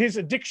revels his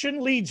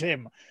addiction leads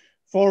him.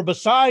 For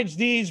besides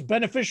these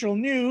beneficial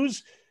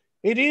news,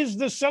 it is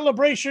the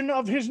celebration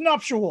of his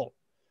nuptial.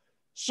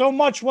 So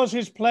much was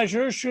his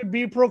pleasure should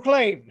be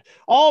proclaimed.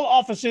 All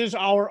offices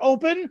are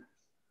open,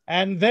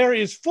 and there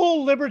is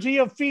full liberty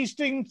of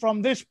feasting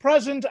from this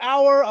present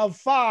hour of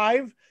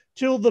 5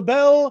 till the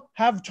bell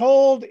have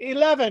tolled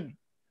 11.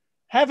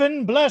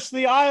 Heaven bless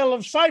the Isle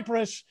of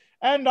Cyprus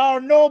and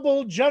our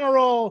noble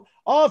general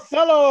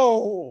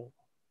Othello.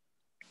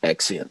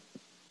 Exeunt.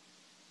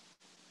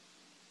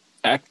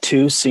 Act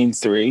 2, Scene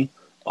 3,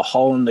 a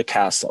hall in the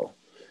castle.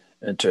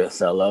 Enter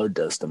Othello,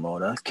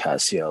 Desdemona,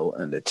 Cassio,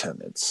 and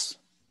attendants.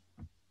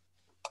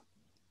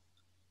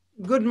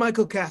 Good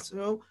Michael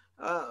Cassio,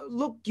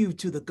 look you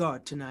to the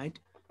guard tonight.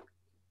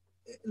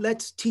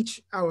 Let's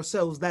teach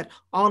ourselves that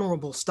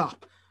honorable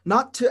stop,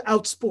 not to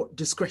outsport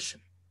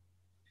discretion.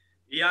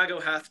 Iago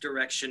hath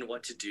direction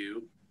what to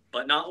do,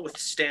 but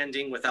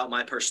notwithstanding without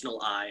my personal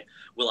eye,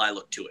 will I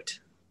look to it.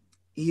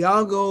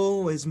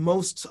 Iago is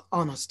most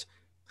honest.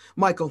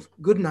 Michael,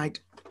 good night.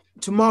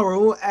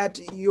 Tomorrow, at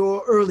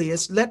your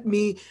earliest, let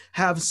me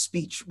have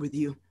speech with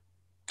you.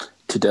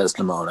 To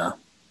Desdemona.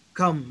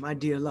 Come, my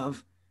dear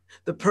love.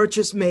 The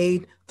purchase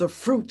made, the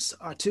fruits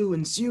are to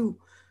ensue.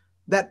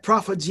 That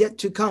profit's yet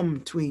to come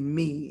between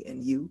me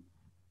and you.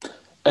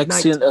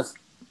 Exeunt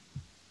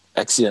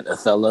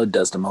Othello,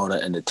 Desdemona,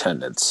 and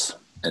attendants.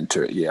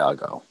 Enter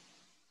Iago.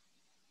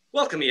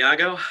 Welcome,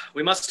 Iago.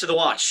 We must to the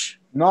watch.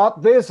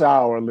 Not this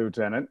hour,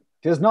 Lieutenant.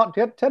 'Tis not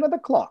yet 10 of the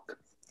clock.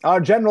 Our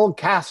general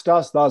cast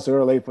us thus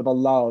early for the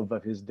love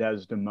of his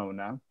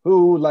Desdemona,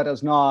 who let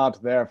us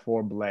not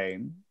therefore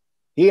blame.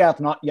 He hath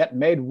not yet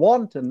made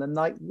wanton the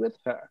night with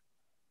her,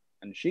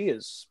 and she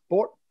is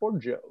sport for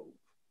Jove.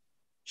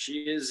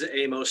 She is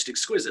a most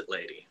exquisite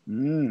lady.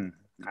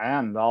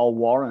 And I'll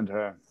warrant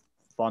her,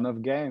 fun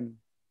of game.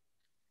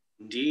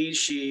 Indeed,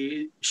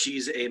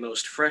 she's a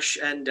most fresh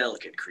and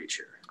delicate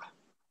creature.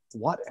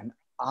 What an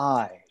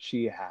eye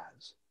she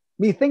has.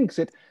 Methinks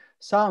it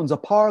sounds a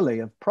parley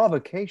of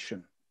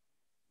provocation.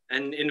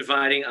 An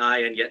inviting eye,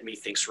 and yet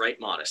methinks right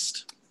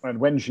modest. And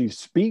when she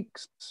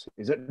speaks,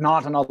 is it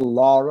not an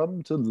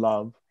alarum to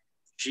love?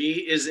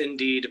 She is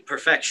indeed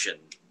perfection.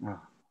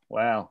 Oh,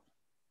 well,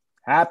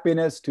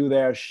 happiness to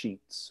their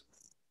sheets.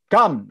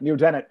 Come,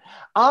 Lieutenant,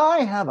 I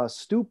have a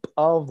stoup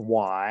of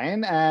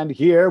wine, and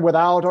here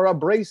without are a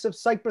brace of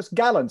Cyprus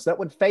gallants that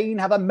would fain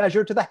have a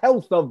measure to the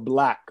health of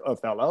Black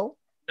Othello.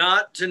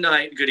 Not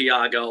tonight, good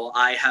Iago.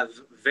 I have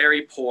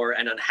very poor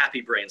and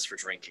unhappy brains for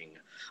drinking.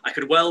 I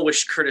could well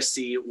wish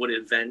courtesy would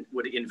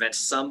invent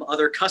some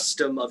other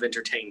custom of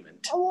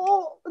entertainment.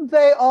 Oh,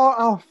 they are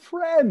our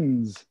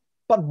friends.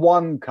 But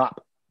one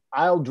cup.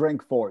 I'll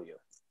drink for you.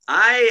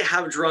 I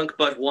have drunk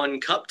but one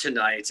cup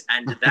tonight,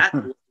 and that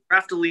will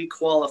craftily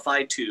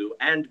qualify too,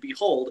 and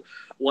behold,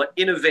 what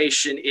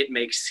innovation it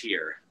makes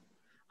here.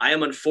 I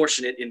am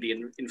unfortunate in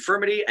the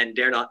infirmity, and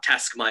dare not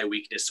task my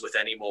weakness with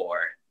any more.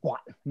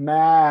 What,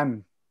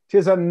 man,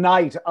 'tis a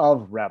night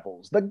of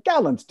revels. The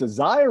gallants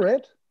desire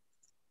it.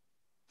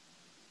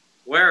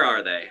 Where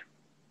are they?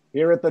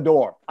 Here at the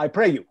door. I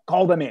pray you,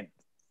 call them in.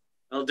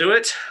 I'll do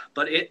it,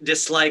 but it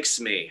dislikes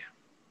me.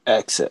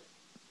 Exit.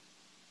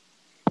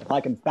 If I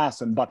can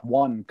fasten but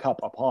one cup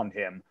upon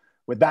him,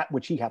 with that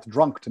which he hath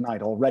drunk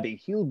tonight already,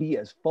 he'll be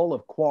as full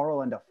of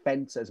quarrel and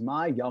offense as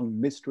my young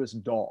mistress'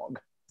 dog.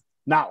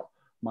 Now,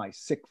 my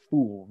sick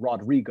fool,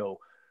 Rodrigo,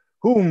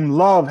 whom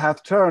love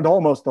hath turned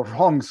almost the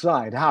wrong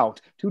side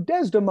out, to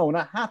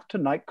Desdemona hath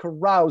tonight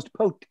caroused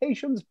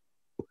potations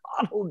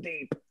bottle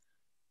deep.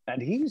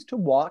 And he's to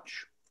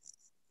watch.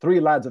 3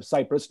 lads of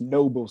Cyprus,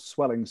 noble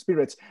swelling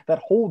spirits, that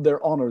hold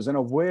their honors in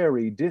a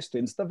wary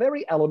distance, the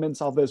very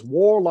elements of this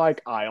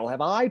warlike isle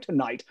have I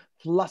tonight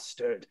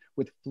flustered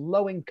with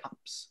flowing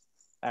cups,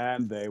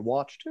 and they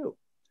watch too.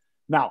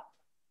 Now,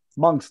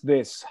 mongst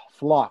this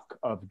flock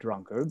of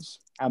drunkards,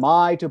 am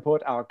I to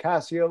put our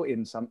Cassio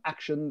in some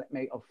action that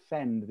may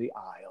offend the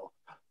isle?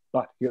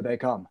 But here they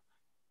come.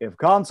 If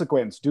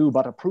consequence do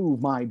but approve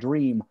my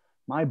dream,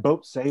 my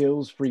boat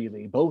sails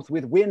freely, both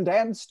with wind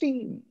and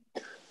steam.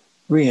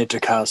 Re-enter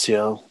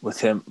Cassio,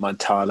 with him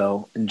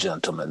Montano and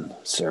gentlemen,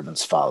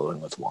 servants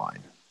following with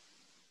wine.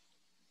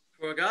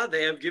 For God,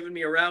 they have given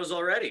me a rouse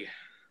already.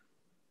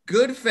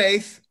 Good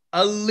faith,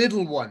 a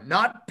little one,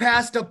 not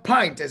past a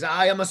pint, as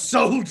I am a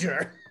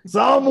soldier.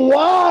 Some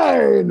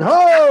wine,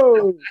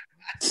 ho!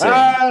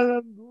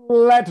 And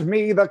let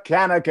me the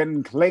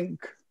cannikin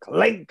clink,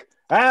 clink,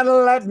 and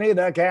let me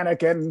the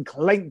cannikin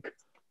clink.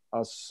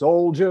 A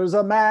soldier's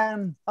a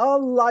man, a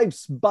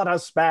life's but a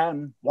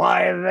span.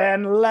 Why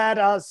then let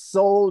a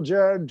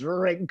soldier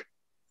drink.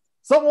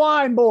 Some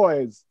wine,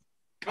 boys.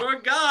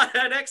 For God,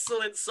 an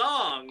excellent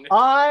song.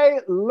 I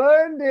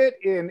learned it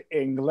in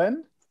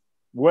England,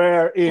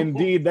 where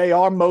indeed they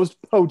are most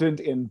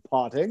potent in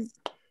potting.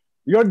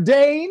 Your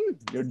Dane,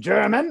 your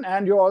German,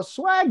 and your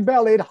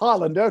swag-bellied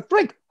Hollander,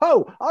 drink,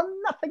 ho, are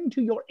nothing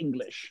to your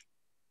English.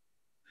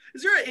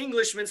 Is there an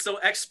Englishman so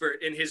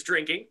expert in his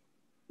drinking?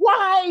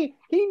 Why,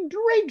 he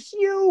drinks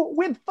you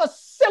with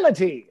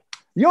facility.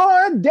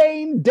 Your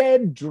Dane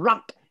dead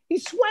drunk. He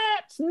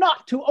swears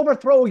not to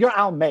overthrow your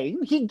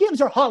Almain. He gives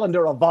your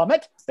Hollander a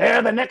vomit.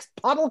 There the next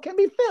puddle can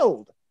be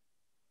filled.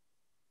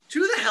 To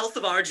the health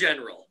of our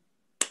general.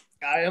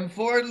 I am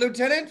for it,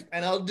 Lieutenant,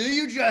 and I'll do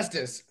you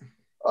justice.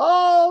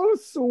 Oh,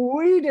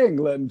 sweet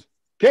England.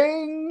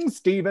 King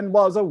Stephen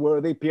was a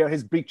worthy peer.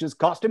 His breeches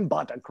cost him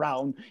but a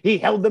crown. He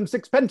held them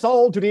sixpence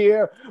all too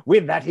dear.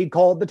 With that he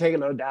called the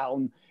tailor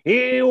down.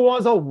 He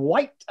was a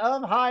wight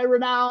of high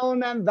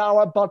renown, and thou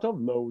art but of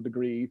low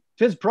degree.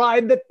 'Tis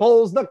pride that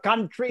pulls the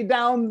country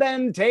down.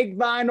 Then take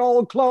thine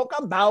old cloak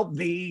about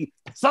thee.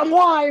 Some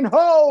wine,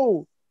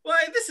 ho!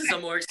 Why, this is a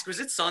more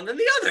exquisite song than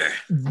the other.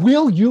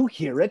 Will you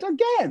hear it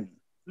again?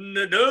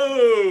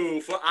 No,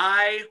 for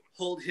I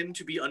hold him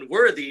to be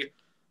unworthy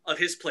of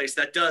his place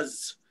that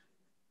does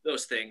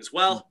those things.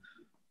 Well,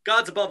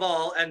 God's above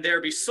all, and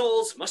there be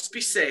souls must be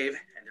saved,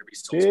 and there be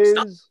souls must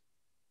not.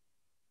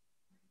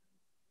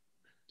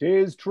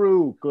 'Tis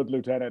true, good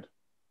lieutenant.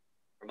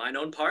 For mine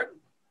own part,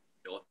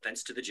 no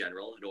offense to the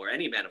general, nor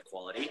any man of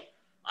quality,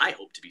 I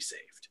hope to be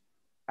saved.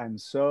 And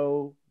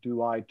so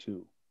do I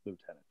too,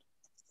 lieutenant.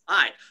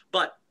 Aye,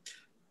 but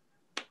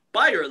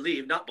by your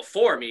leave, not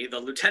before me,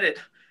 the lieutenant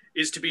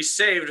is to be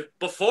saved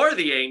before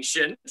the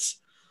ancients.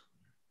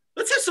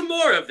 Let's have some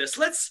more of this.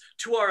 Let's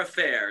to our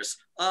affairs.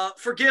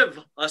 Forgive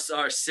us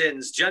our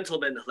sins,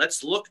 gentlemen.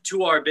 Let's look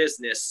to our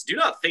business. Do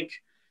not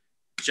think,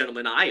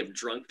 gentlemen, I am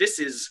drunk. This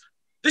is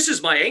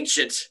my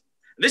ancient.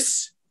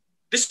 This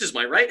is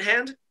my right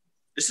hand.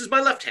 This is my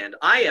left hand.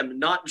 I am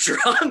not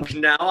drunk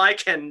now. I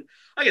can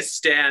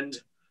stand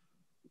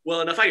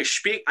well enough. I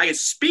can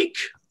speak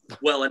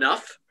well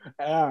enough.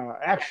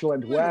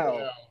 Excellent.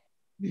 Well.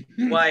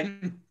 Why,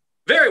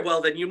 very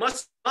well then. You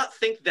must not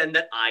think then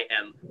that I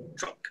am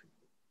drunk.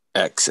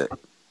 Exit.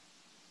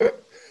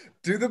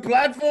 To the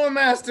platform,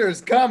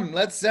 masters. Come,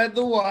 let's set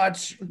the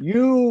watch.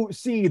 You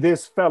see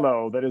this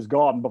fellow that is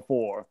gone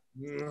before.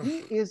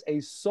 He is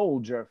a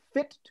soldier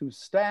fit to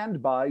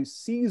stand by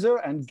Caesar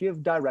and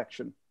give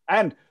direction,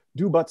 and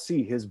do but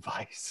see his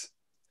vice.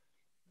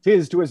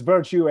 'Tis to his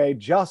virtue a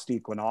just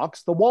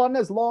equinox, the one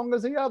as long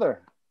as the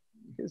other.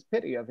 'Tis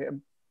pity of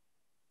him.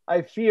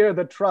 I fear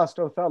the trust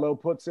Othello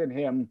puts in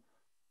him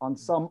on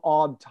some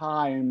odd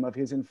time of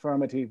his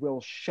infirmity will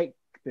shake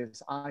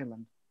this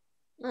island.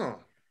 Oh,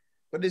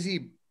 but is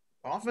he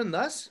often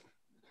thus?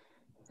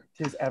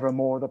 'Tis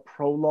evermore the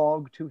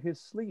prologue to his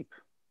sleep.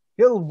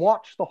 He'll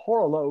watch the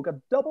horologe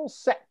a double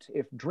set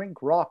if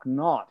drink rock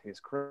not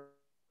his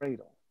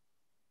cradle.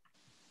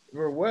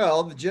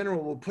 Well, the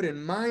general will put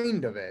in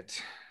mind of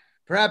it.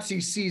 Perhaps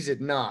he sees it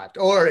not,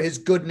 or his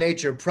good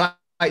nature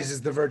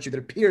prizes the virtue that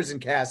appears in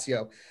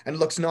Cassio and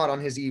looks not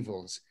on his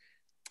evils.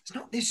 Is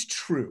not this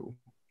true?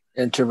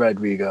 Enter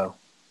Rodrigo.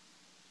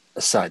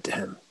 Aside to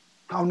him.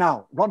 How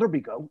now,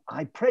 Rodrigo,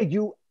 I pray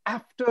you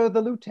after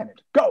the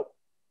lieutenant. Go!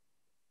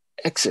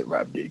 Exit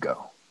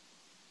Rodrigo.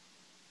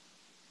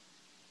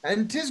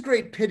 And 'tis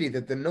great pity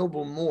that the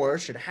noble Moor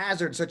should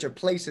hazard such a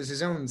place as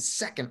his own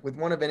second with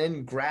one of an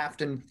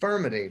ingraft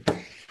infirmity.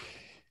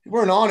 It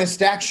were an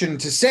honest action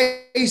to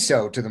say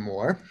so to the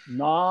Moor.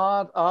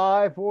 Not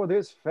I for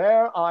this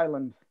fair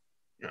island.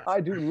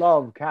 I do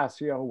love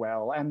Cassio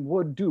well, and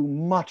would do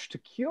much to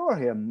cure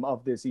him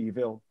of this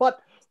evil.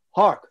 But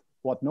hark,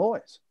 what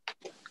noise?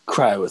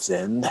 Cry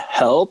within,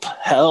 help,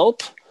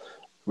 help.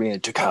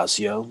 Re-enter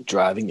Cassio,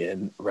 driving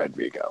in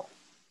Rodrigo.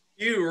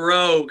 You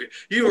rogue,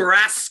 you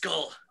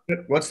rascal.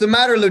 What's the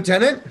matter,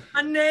 Lieutenant?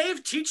 A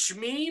knave, teach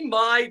me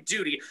my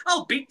duty.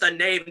 I'll beat the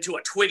knave into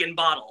a twig and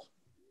bottle.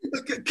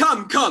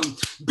 Come,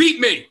 beat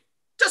me.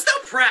 Dost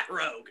thou prat,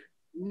 rogue?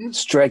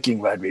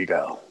 Striking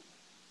Rodrigo.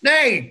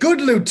 Nay,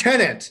 good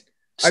Lieutenant.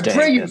 I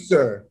pray you,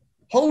 sir,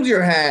 hold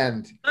your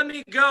hand. Let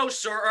me go,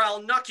 sir, or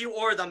I'll knock you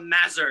o'er the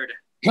mazzard.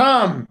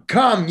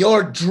 Come,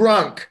 you're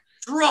drunk.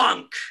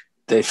 Drunk!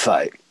 They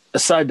fight.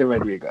 Aside to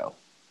Rodrigo.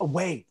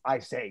 Away, I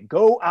say.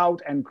 Go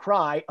out and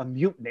cry a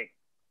mutiny.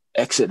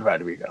 Exit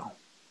Rodrigo.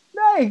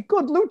 Nay,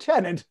 good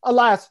lieutenant.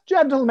 Alas,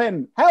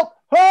 gentlemen, help.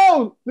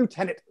 Ho,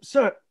 lieutenant,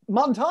 sir,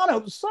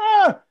 Montano,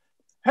 sir.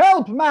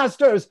 Help,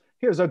 masters.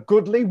 Here's a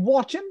goodly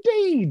watch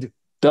indeed.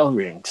 Bell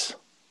rings.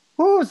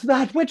 Who's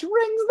that which rings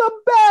the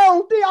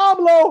bell?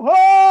 Diablo,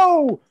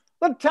 ho!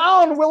 The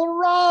town will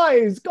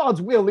rise.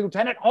 God's will,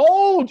 lieutenant.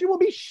 Hold, you will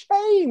be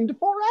shamed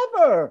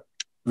forever.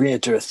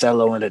 Re-enter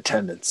Othello in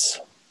attendance.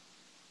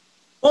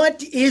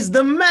 What is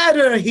the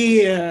matter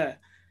here?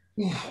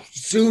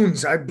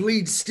 Zoons, I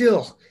bleed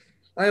still.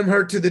 I am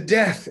hurt to the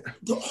death.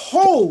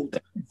 Hold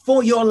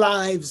for your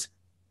lives.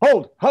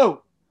 Hold,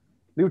 ho!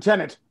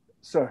 Lieutenant,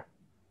 sir,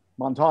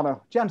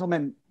 Montano,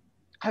 gentlemen,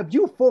 have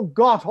you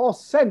forgot all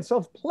sense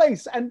of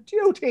place and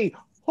duty?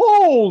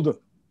 Hold!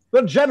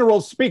 The general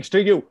speaks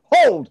to you.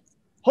 Hold!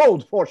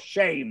 Hold for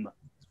shame.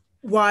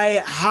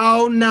 Why,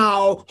 how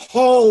now?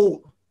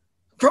 Hold!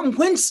 From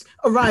whence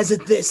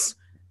ariseth this?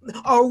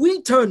 Are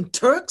we turned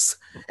Turks,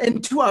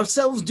 and to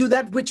ourselves do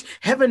that which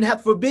heaven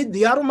hath forbid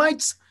the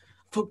Ottomites?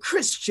 For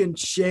Christian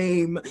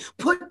shame,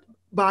 put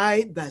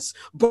by this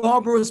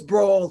barbarous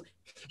brawl,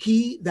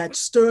 he that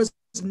stirs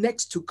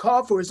next to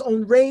carve for his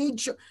own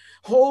rage,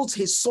 holds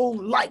his soul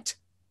light.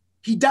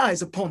 He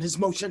dies upon his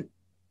motion.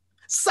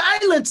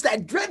 Silence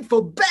that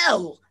dreadful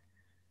bell!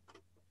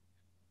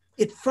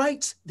 It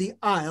frights the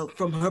isle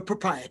from her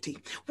propriety.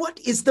 What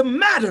is the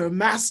matter,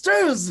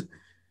 masters?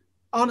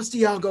 Honest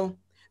Iago,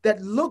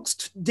 that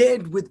look'st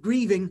dead with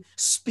grieving,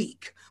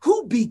 speak.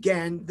 Who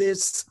began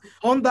this?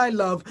 On thy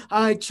love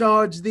I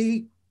charge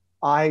thee.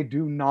 I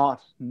do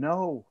not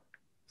know.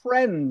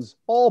 Friends,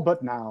 all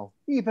but now,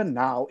 even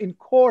now, in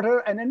quarter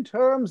and in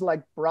terms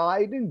like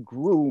bride and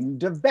groom,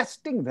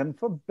 divesting them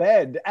for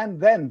bed, and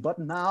then, but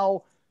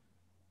now,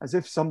 as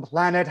if some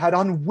planet had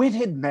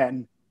unwitted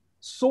men,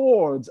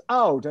 swords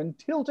out and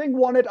tilting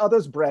one at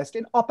other's breast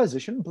in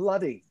opposition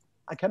bloody.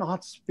 I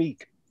cannot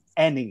speak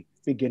any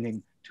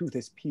beginning to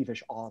this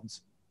peevish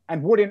odds,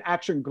 and would in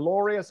action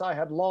glorious I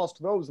had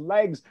lost those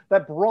legs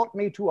that brought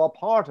me to a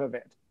part of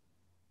it.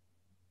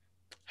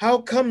 How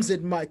comes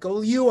it,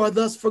 Michael, you are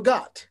thus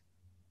forgot?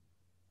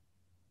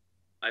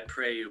 I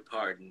pray you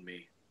pardon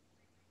me.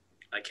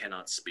 I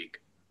cannot speak.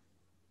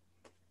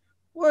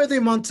 Worthy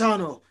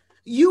Montano,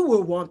 you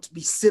were wont to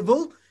be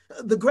civil.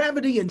 The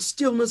gravity and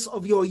stillness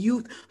of your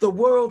youth the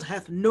world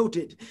hath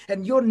noted,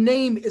 and your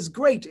name is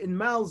great in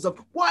mouths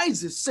of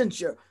wisest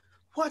censure.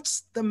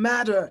 What's the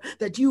matter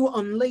that you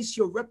unlace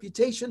your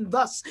reputation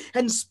thus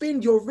and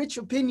spend your rich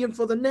opinion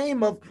for the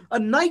name of a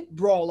night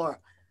brawler?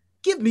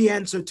 Give me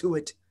answer to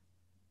it.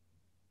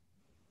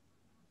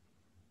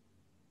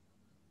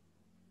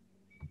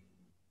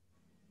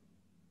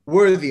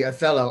 Worthy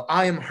Othello,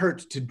 I am hurt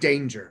to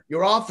danger.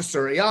 Your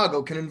officer,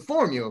 Iago, can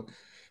inform you.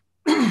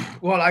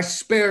 While I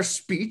spare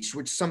speech,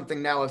 which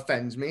something now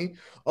offends me,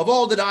 of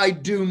all that I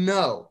do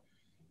know,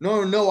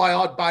 nor know I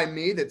aught by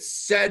me that's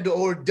said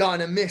or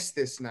done amiss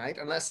this night,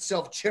 unless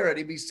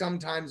self-charity be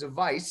sometimes a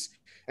vice,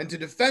 and to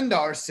defend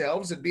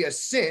ourselves it be a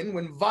sin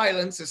when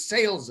violence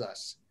assails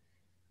us.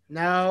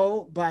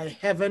 Now, by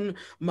heaven,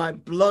 my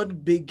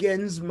blood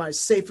begins my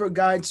safer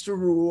guides to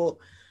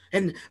rule,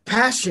 and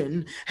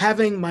passion,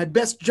 having my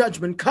best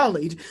judgment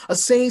collied,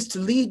 essays to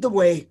lead the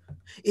way.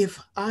 If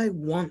I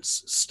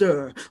once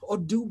stir, or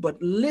do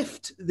but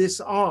lift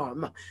this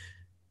arm,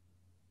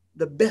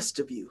 the best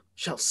of you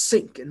shall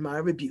sink in my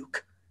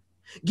rebuke.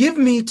 Give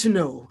me to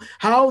know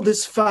how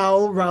this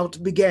foul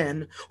rout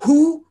began,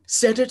 who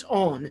set it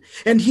on,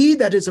 and he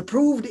that is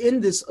approved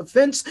in this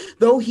offense,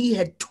 though he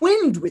had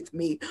twinned with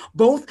me,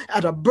 both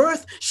at a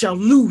birth shall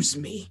lose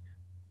me.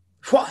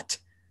 What?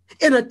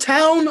 In a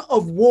town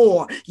of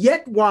war,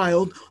 yet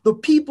wild, the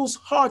people's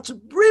hearts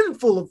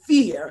brimful of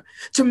fear,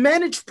 to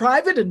manage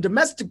private and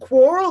domestic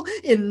quarrel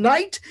in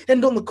night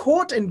and on the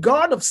court and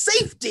guard of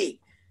safety.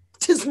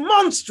 'Tis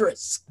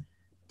monstrous.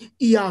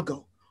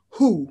 Iago,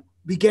 who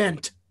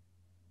began't?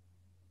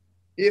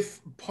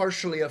 If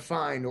partially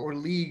affined or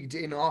leagued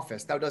in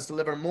office, thou dost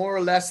deliver more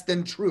or less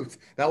than truth.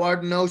 Thou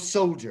art no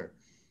soldier.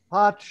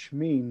 Touch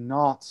me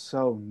not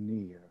so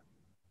near.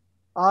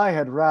 I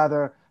had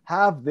rather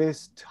have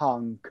this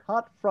tongue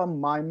cut from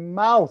my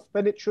mouth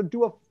than it should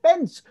do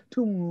offense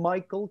to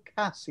Michael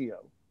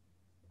Cassio.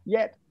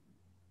 Yet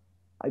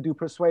I do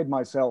persuade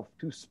myself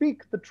to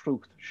speak the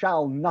truth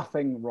shall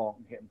nothing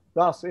wrong him.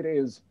 Thus it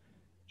is,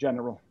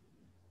 General.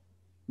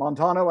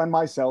 Montano and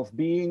myself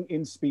being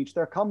in speech,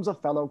 there comes a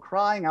fellow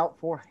crying out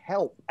for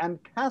help, and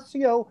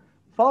Cassio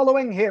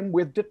following him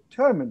with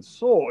determined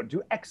sword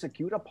to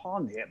execute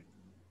upon him.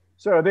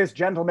 Sir, this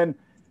gentleman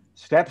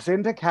steps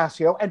into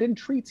Cassio and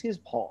entreats his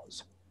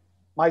pause.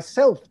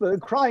 Myself, the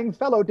crying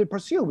fellow, did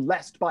pursue,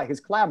 lest by his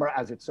clamor,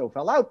 as it so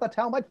fell out, the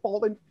town might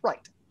fall in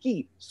fright.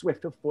 He,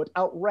 swift of foot,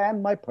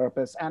 outran my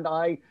purpose, and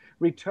I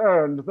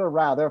returned the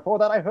rather, for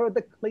that I heard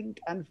the clink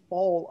and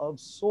fall of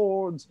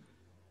swords,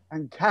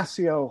 and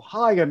Cassio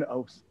high an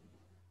oath,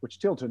 which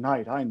till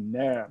tonight I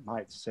ne'er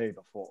might say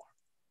before.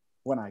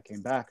 When I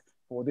came back,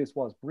 for this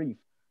was brief,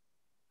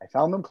 I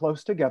found them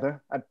close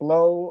together, at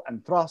blow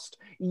and thrust,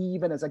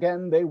 even as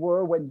again they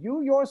were when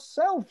you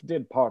yourself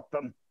did part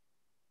them.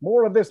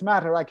 More of this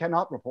matter I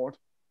cannot report,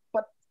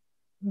 but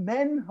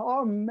men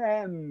are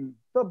men.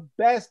 The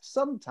best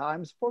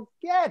sometimes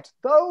forget,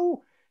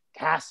 though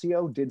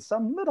Cassio did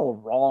some little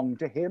wrong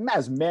to him,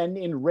 as men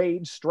in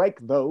rage strike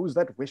those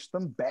that wish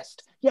them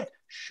best. Yet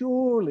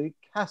surely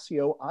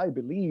Cassio, I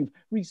believe,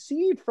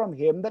 received from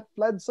him that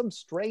fled some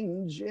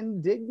strange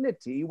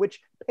indignity,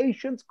 which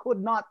patience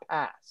could not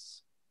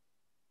pass.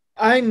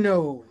 I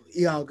know,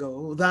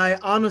 Iago, thy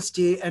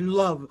honesty and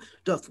love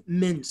doth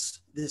mince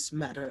this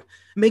matter,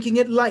 making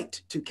it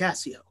light to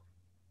Cassio.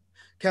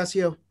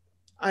 Cassio,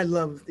 I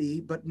love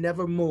thee, but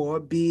never more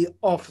be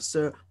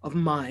officer of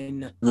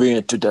mine.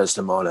 Re-enter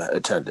Desdemona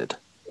attended.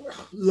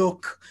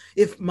 Look,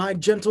 if my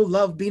gentle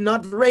love be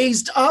not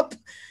raised up,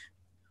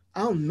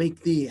 I'll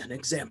make thee an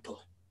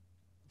example.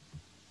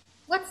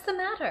 What's the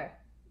matter?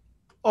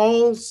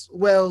 All's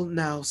well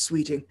now,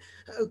 sweeting.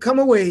 Come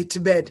away to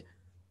bed.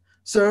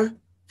 Sir,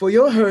 for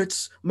your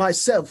hurts,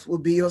 myself will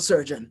be your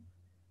surgeon.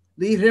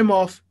 Lead him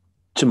off.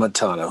 To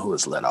Montano, who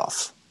is led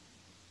off.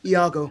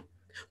 Iago,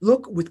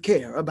 Look with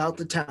care about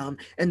the town,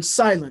 and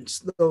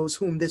silence those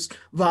whom this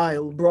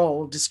vile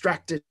brawl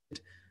distracted.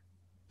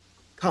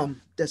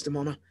 Come,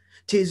 Desdemona,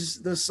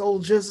 'tis the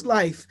soldier's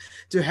life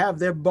to have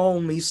their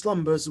balmy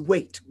slumbers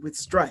wait with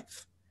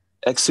strife.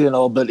 Exeunt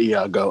all but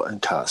Iago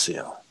and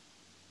Cassio.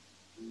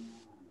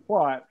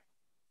 What?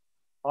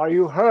 Are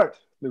you hurt,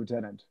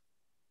 Lieutenant?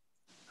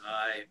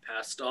 I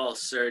passed all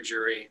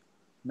surgery.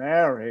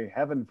 Mary,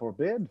 heaven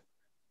forbid.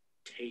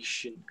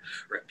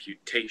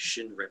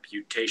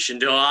 Reputation.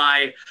 Do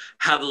I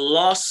have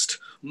lost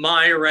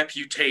my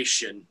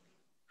reputation?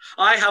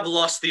 I have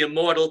lost the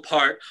immortal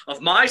part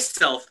of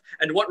myself,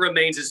 and what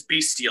remains is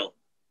bestial.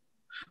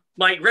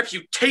 My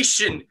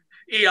reputation,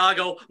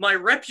 Iago, my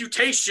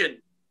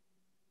reputation.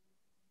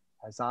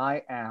 As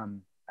I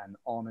am an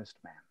honest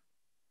man,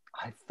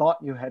 I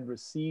thought you had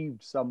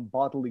received some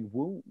bodily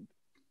wound.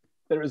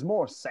 There is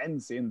more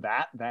sense in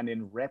that than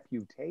in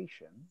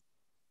reputation.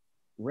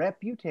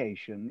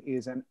 Reputation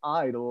is an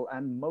idle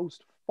and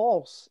most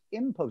false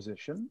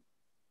imposition,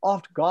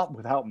 oft got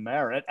without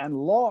merit and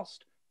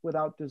lost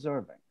without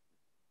deserving.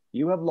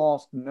 You have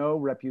lost no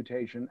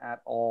reputation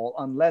at all,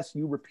 unless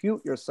you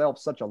repute yourself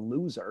such a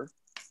loser.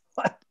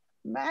 But,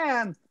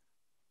 man,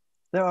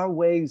 there are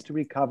ways to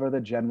recover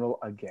the general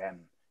again.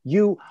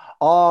 You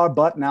are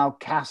but now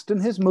cast in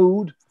his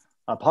mood,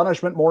 a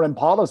punishment more in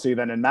policy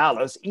than in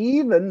malice,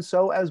 even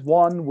so as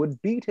one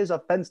would beat his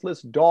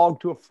offenseless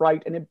dog to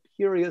affright an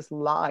imperious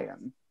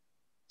lion.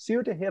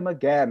 Sue to him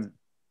again,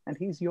 and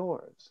he's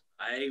yours.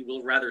 I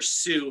will rather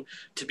sue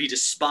to be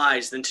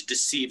despised than to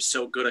deceive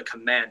so good a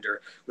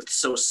commander with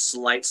so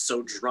slight,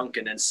 so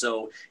drunken, and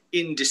so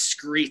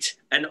indiscreet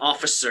an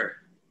officer.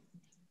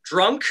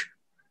 Drunk?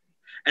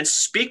 And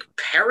speak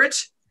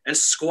parrot? And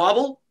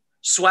squabble?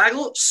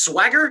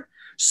 Swagger?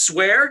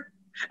 Swear?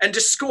 And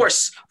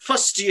discourse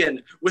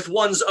fustian with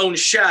one's own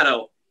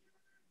shadow.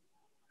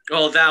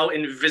 O thou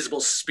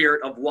invisible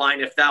spirit of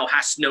wine, if thou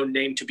hast no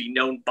name to be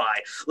known by,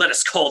 let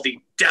us call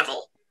thee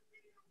devil.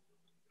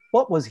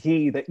 What was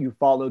he that you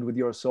followed with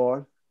your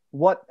sword?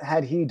 What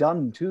had he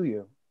done to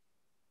you?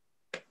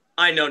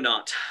 I know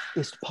not.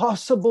 Is't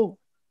possible?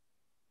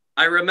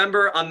 I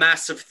remember a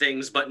mass of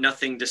things, but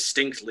nothing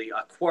distinctly.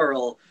 A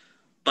quarrel,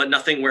 but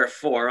nothing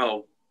wherefore.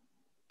 Oh,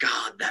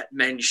 God, that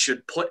men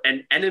should put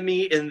an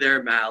enemy in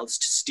their mouths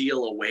to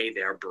steal away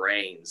their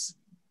brains.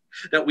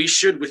 That we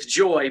should with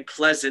joy,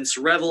 pleasance,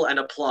 revel, and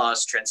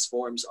applause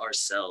transforms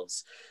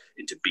ourselves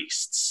into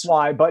beasts.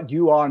 Why, but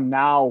you are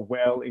now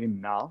well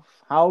enough.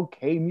 How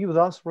came you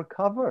thus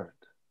recovered?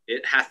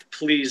 It hath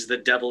pleased the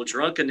devil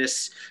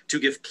drunkenness to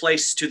give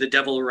place to the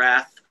devil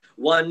wrath.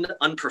 One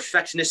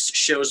unperfectness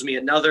shows me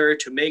another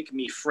to make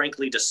me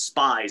frankly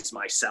despise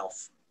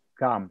myself.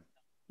 Come,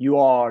 you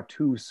are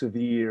too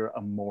severe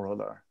a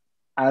moraler.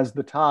 As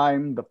the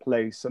time, the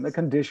place, and the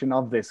condition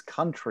of this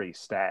country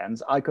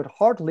stands, I could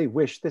heartily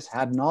wish this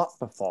had not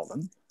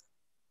befallen.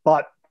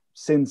 But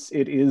since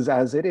it is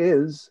as it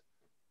is,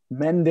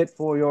 mend it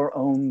for your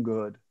own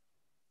good.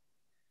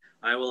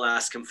 I will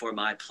ask him for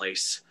my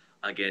place.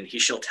 Again, he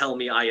shall tell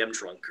me I am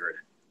drunkard.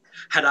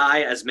 Had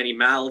I as many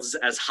mouths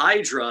as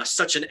Hydra,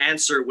 such an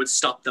answer would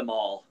stop them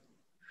all.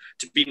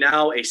 To be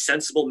now a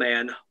sensible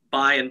man,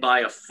 by and by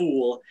a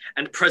fool,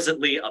 and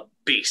presently a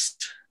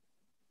beast.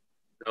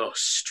 Oh,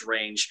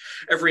 strange.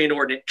 Every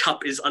inordinate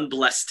cup is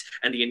unblessed,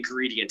 and the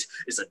ingredient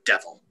is a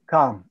devil.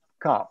 Come.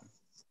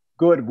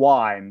 Good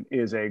wine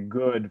is a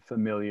good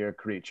familiar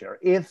creature,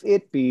 if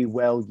it be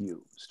well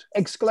used.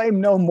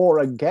 Exclaim no more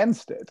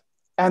against it.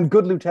 And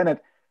good lieutenant,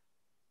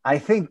 I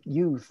think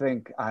you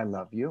think I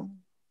love you.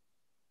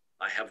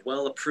 I have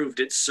well approved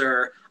it,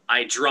 sir.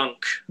 I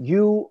drunk.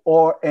 You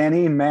or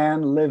any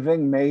man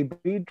living may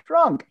be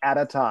drunk at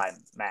a time,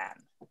 man.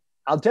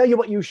 I'll tell you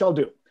what you shall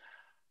do.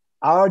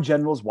 Our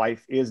general's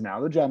wife is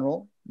now the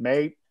general,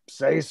 may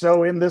say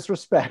so in this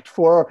respect,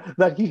 for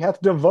that he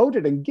hath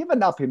devoted and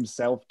given up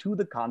himself to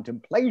the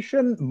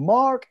contemplation,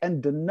 mark,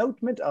 and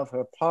denotement of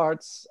her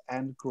parts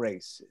and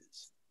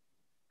graces.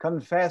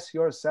 Confess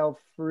yourself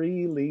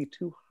freely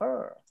to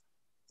her.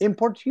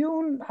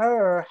 Importune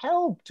her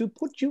help to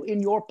put you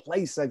in your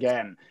place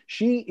again.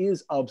 She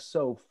is of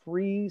so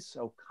free,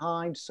 so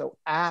kind, so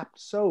apt,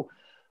 so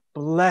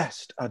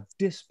blessed a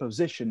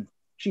disposition.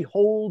 She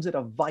holds it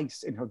a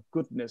vice in her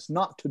goodness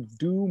not to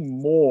do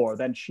more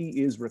than she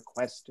is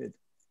requested.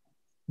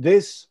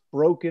 This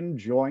broken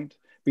joint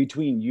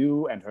between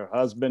you and her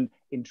husband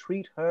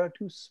entreat her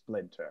to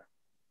splinter.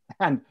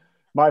 And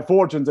my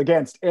fortunes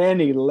against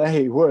any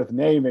lay worth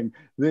naming,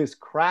 this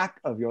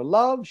crack of your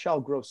love shall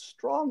grow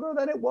stronger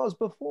than it was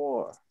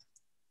before.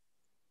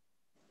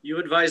 You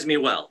advise me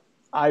well.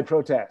 I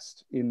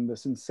protest in the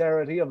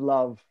sincerity of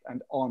love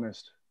and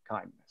honest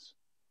kindness.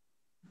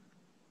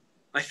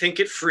 I think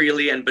it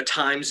freely, and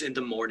betimes in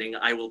the morning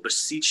I will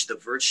beseech the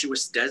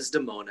virtuous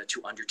Desdemona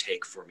to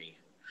undertake for me.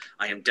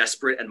 I am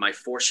desperate, and my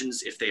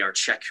fortunes, if they are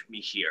check me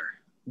here.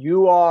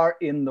 You are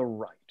in the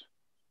right.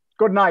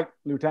 Good night,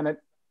 Lieutenant.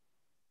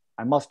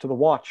 I must to the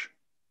watch.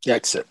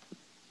 Exit.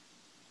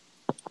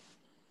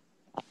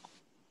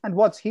 And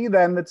what's he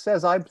then that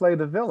says I play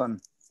the villain?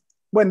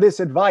 When this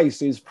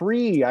advice is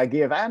free, I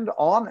give, and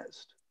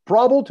honest,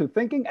 probable to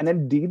thinking, and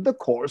indeed the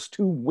course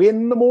to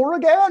win the more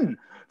again.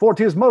 For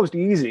 'tis most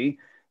easy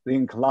the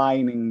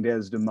inclining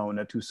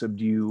Desdemona to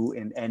subdue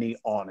in any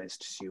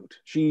honest suit.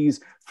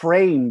 She's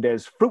framed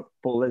as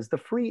fruitful as the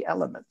free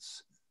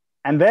elements.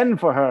 And then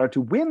for her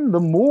to win the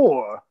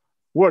more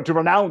were to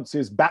renounce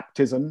his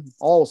baptism,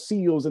 all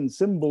seals and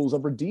symbols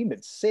of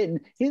redeemed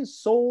sin. His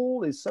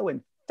soul is so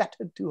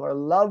infettered to her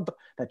love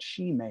that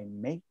she may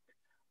make,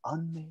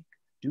 unmake,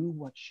 do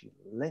what she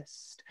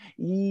list,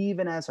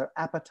 even as her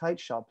appetite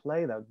shall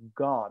play the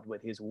god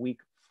with his weak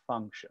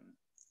function.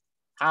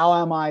 How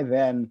am I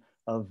then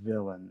a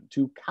villain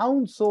to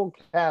counsel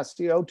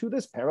Cassio to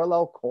this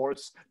parallel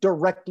course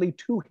directly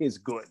to his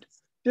good?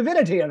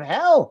 Divinity of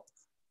hell!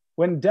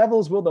 When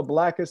devils will the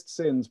blackest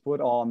sins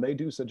put on, they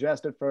do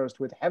suggest at first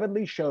with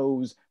heavenly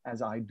shows,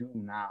 as I do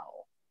now.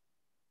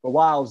 For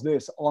whiles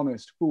this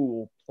honest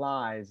fool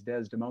plies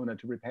Desdemona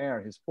to repair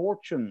his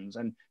fortunes,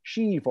 and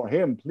she for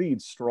him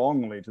pleads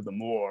strongly to the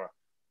Moor,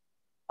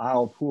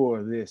 I'll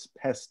pour this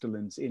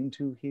pestilence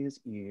into his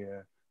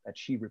ear, that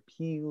she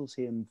repeals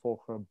him for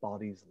her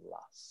body's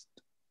lust.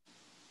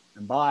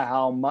 And by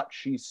how much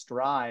she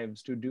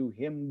strives to do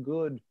him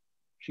good,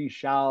 she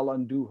shall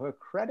undo her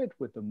credit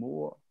with the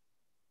Moor.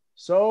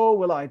 So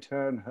will I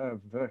turn her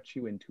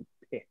virtue into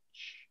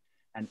pitch,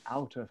 and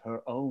out of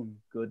her own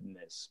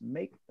goodness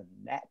make the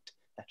net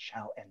that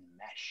shall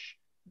enmesh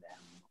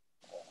them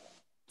all.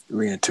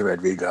 Rena to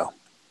Rodrigo.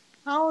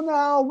 How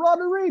now,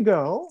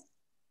 Rodrigo?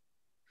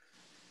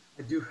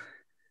 I do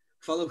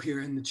follow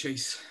here in the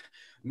chase,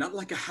 not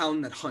like a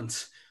hound that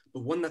hunts,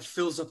 but one that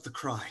fills up the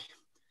cry.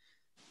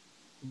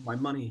 My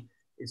money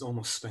is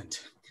almost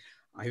spent.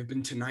 I have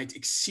been tonight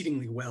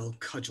exceedingly well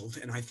cudgeled,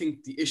 and I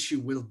think the issue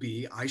will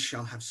be I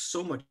shall have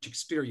so much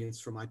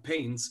experience for my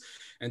pains,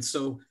 and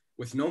so,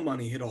 with no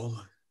money at all,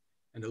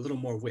 and a little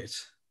more wit,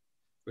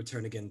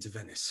 return again to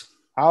Venice.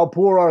 How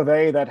poor are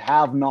they that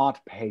have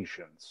not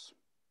patience?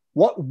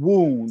 What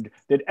wound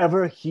did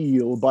ever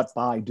heal but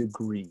by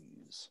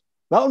degrees?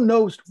 Thou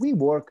know'st we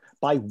work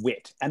by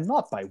wit, and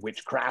not by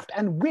witchcraft,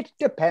 and wit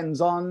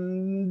depends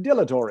on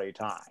dilatory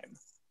time.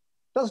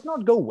 Does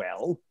not go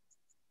well.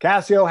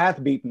 Cassio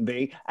hath beaten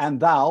thee, and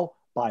thou,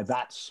 by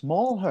that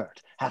small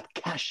hurt, hath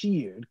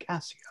cashiered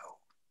Cassio.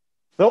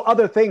 Though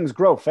other things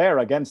grow fair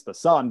against the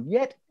sun,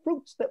 yet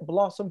fruits that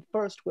blossom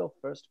first will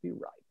first be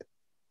ripe.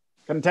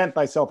 Content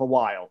thyself a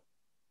while.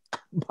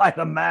 By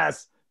the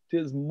mass,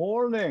 'tis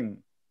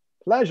morning.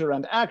 Pleasure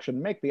and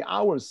action make the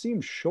hours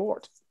seem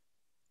short.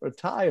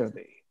 Retire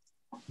thee.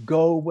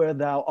 Go where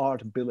thou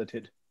art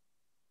billeted.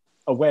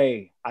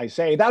 Away, I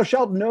say, thou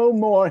shalt no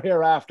more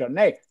hereafter.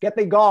 Nay, get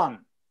thee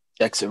gone.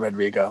 Exit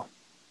Rodrigo.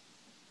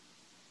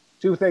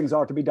 Two things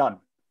are to be done.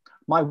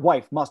 My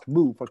wife must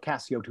move for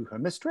Cassio to her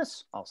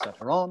mistress. I'll set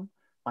her on.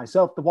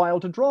 Myself the while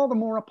to draw the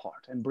Moor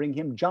apart and bring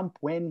him jump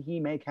when he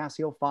may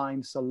Cassio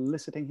find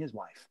soliciting his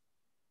wife.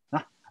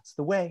 Ah, that's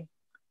the way.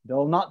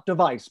 They'll not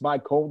device by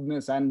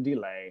coldness and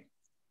delay.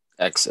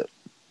 Exit.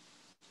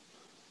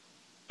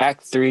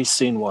 Act 3,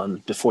 Scene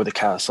 1, before the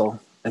castle.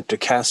 Enter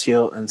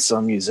Cassio and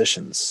some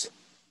musicians.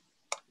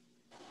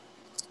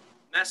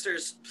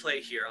 Masters, play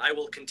here. I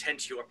will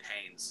content your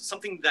pains.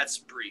 Something that's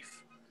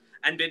brief.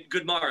 And bid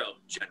good morrow,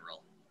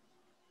 General.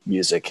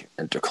 Music,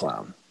 enter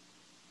clown.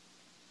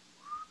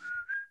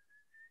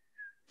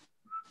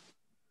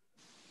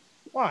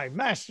 Why,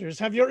 masters,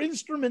 have your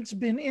instruments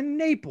been in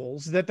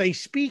Naples, that they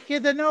speak i'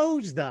 the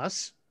nose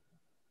thus?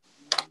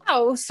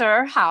 Oh,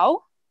 sir,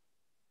 how?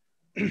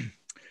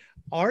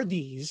 Are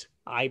these,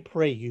 I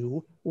pray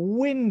you,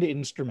 wind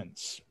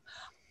instruments?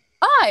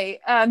 Aye,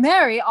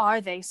 marry,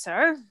 are they,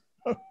 sir?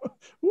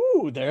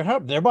 Ooh,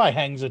 thereby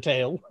hangs a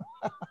tale.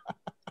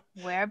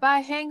 Whereby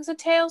hangs a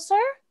tale,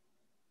 sir?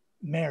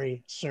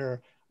 Marry,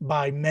 sir,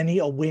 by many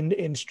a wind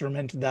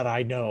instrument that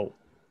I know.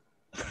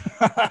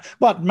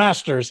 But,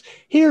 masters,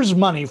 here's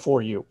money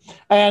for you.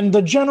 And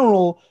the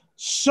general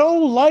so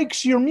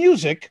likes your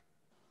music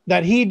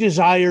that he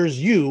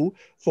desires you,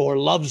 for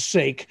love's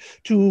sake,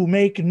 to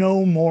make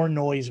no more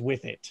noise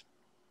with it.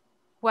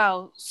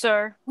 Well,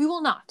 sir, we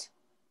will not.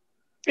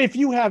 If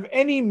you have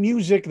any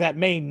music that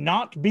may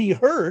not be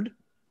heard,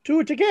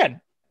 do it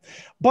again.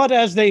 But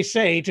as they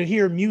say, to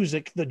hear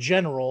music the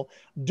general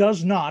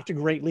does not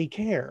greatly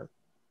care.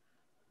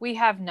 We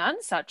have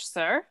none such,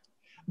 sir.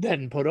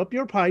 Then put up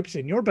your pipes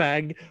in your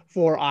bag,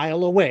 for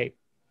I'll away.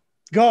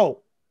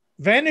 Go,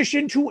 vanish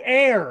into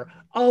air,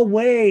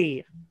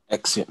 away.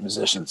 Exit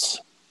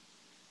musicians.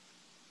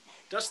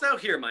 Dost thou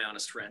hear, my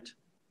honest friend?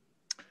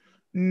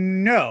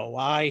 No,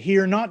 I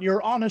hear not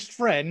your honest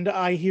friend,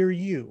 I hear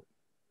you.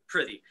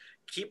 Prithee,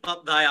 keep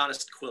up thy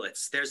honest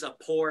quillets. There's a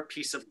poor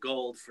piece of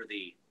gold for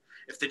thee.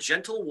 If the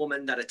gentle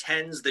woman that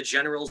attends the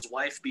general's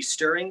wife be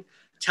stirring,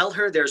 tell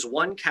her there's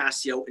one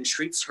Cassio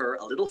entreats her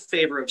a little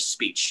favor of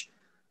speech.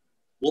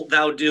 Wilt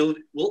thou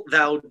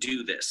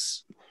do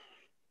this?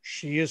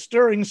 She is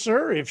stirring,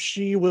 sir. If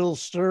she will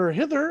stir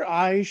hither,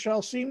 I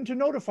shall seem to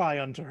notify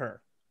unto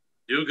her.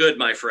 Do good,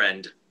 my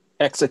friend.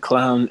 Exit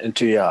clown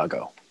into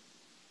Iago.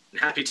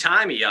 Happy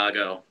time,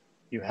 Iago.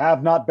 You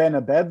have not been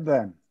abed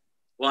then?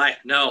 Why,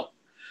 no.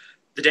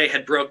 The day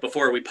had broke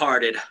before we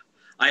parted.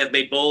 I have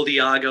made bold,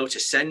 Iago, to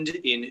send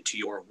in to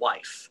your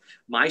wife.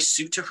 My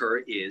suit to her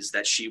is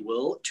that she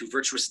will, to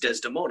virtuous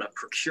Desdemona,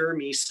 procure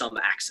me some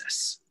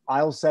access.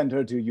 I'll send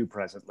her to you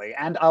presently,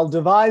 and I'll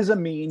devise a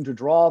mean to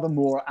draw the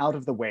Moor out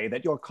of the way,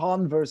 that your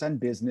converse and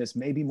business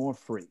may be more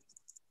free.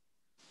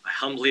 I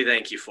humbly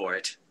thank you for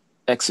it.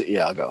 Exit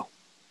Iago.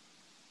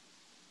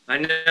 I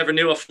never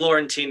knew a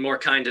Florentine more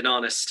kind and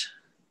honest.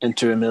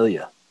 Enter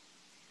Emilia.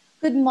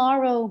 Good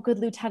morrow, good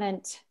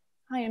lieutenant.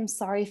 I am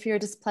sorry for your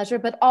displeasure,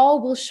 but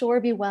all will sure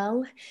be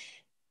well.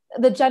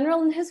 The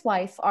general and his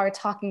wife are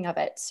talking of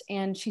it,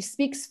 and she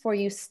speaks for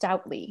you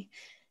stoutly.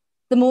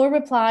 The Moor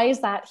replies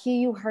that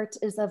he you hurt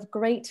is of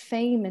great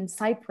fame in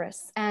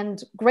Cyprus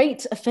and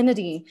great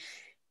affinity,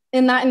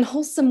 in that in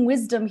wholesome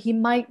wisdom he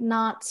might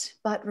not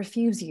but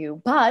refuse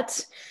you.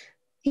 But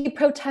he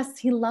protests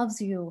he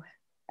loves you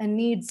and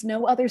needs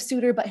no other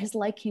suitor but his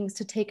likings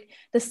to take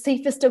the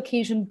safest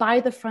occasion by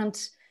the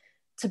front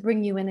to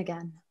bring you in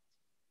again.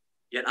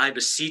 Yet I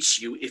beseech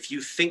you, if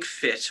you think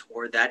fit,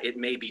 or that it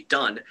may be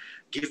done,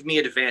 give me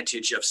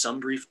advantage of some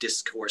brief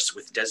discourse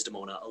with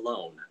Desdemona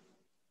alone.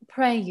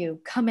 Pray you,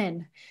 come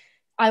in.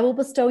 I will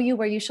bestow you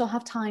where you shall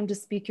have time to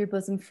speak your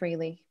bosom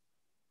freely.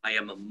 I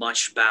am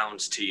much bound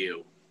to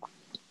you.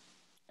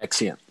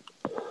 Exeunt.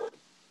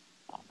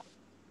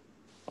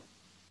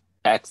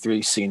 Act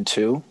 3, Scene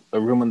 2, a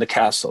room in the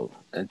castle.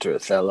 Enter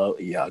Othello,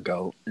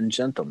 Iago, and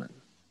gentlemen.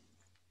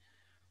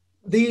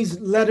 These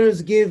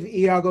letters give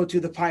Iago to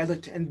the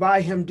pilot, and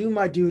by him do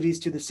my duties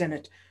to the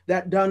Senate.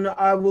 That done,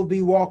 I will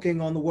be walking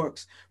on the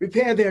works.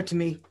 Repair there to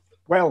me.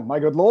 Well, my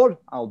good lord,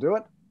 I'll do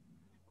it.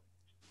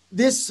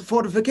 This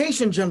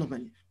fortification,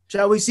 gentlemen,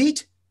 shall we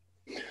seat?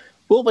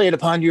 We'll wait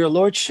upon your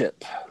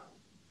lordship.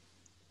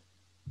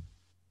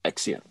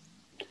 Exeunt.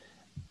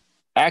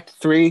 Act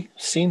 3,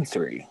 Scene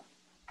 3,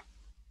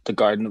 the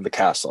garden of the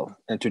castle.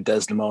 Enter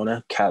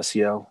Desdemona,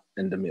 Cassio,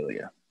 and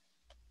Emilia.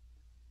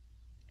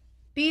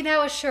 Be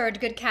thou assured,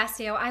 good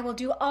Cassio, I will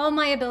do all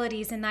my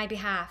abilities in thy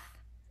behalf.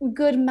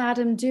 Good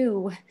madam,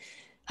 do.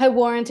 I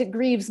warrant it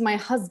grieves my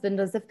husband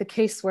as if the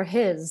case were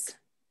his.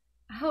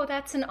 Oh,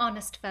 that's an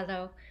honest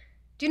fellow.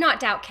 Do not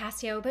doubt,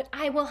 Cassio, but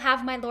I will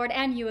have my lord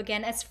and you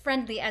again as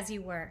friendly as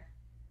you were.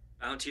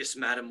 Bounteous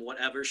madam,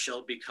 whatever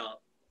shall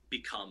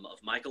become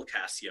of Michael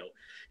Cassio,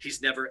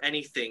 he's never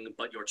anything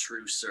but your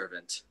true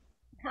servant.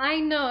 I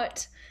know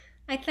it.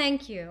 I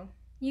thank you.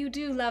 You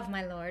do love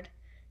my lord.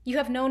 You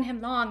have known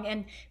him long,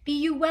 and be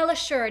you well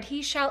assured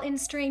he shall in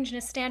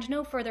strangeness stand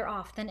no further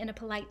off than in a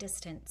polite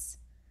distance.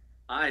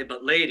 Aye,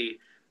 but lady,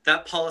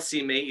 that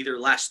policy may either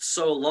last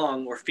so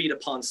long or feed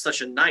upon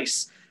such a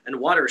nice and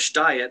waterish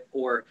diet,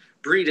 or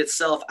breed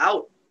itself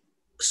out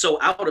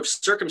of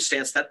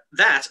circumstance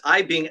that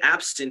I being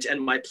absent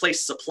and my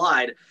place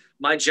supplied,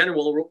 my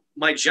general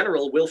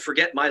will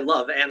forget my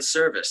love and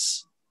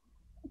service.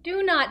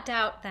 Do not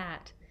doubt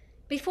that.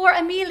 Before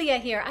Emilia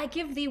here, I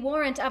give thee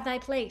warrant of thy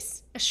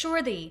place.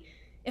 Assure thee,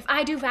 if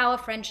I do vow a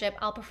friendship,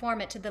 I'll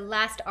perform it to the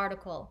last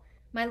article.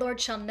 My lord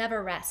shall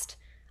never rest.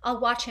 I'll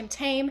watch him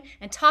tame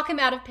and talk him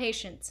out of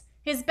patience.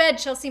 His bed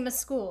shall seem a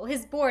school,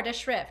 his board a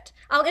shrift.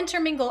 I'll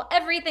intermingle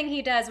everything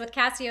he does with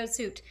Cassio's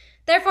suit.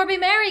 Therefore be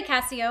merry,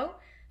 Cassio,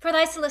 for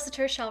thy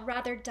solicitor shall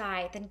rather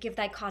die than give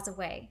thy cause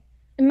away.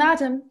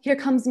 Madam, here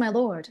comes my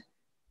lord.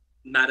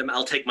 Madam,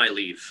 I'll take my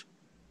leave.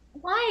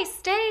 Why,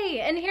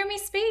 stay and hear me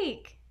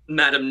speak.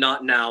 Madam,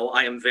 not now.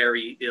 I am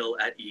very ill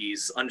at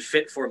ease,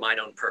 unfit for mine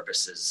own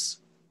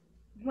purposes.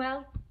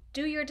 Well,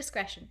 do your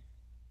discretion.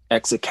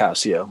 Exit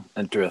Cassio.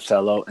 Enter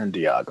Othello and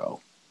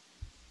Iago.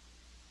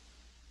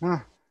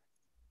 I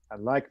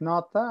like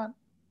not that.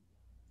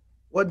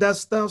 What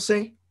dost thou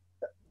say?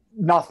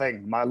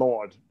 Nothing, my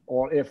lord,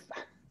 or if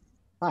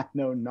I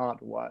know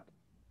not what.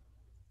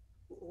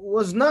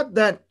 Was not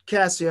that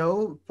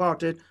Cassio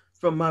parted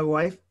from my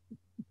wife?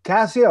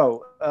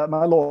 Cassio,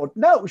 my lord,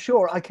 no,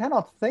 sure, I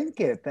cannot think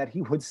it, that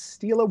he would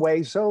steal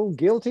away so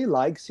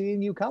guilty-like,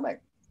 seeing you coming.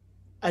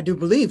 I do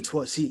believe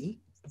 'twas he.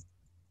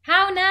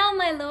 How now,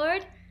 my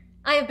lord?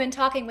 I have been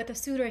talking with a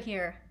suitor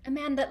here, a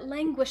man that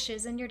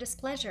languishes in your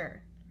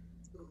displeasure.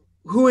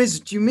 Who is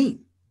it you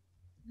mean?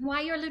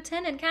 Why, your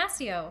lieutenant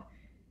Cassio.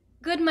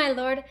 Good my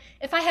lord,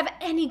 if I have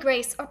any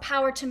grace or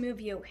power to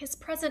move you, his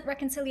present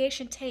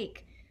reconciliation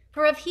take.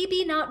 For if he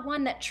be not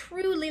one that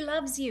truly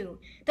loves you,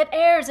 that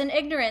errs in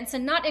ignorance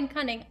and not in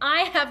cunning,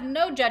 I have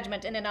no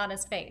judgment in an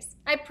honest face.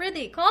 I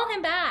prithee, call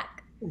him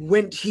back.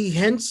 Went he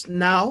hence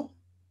now?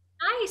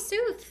 Aye,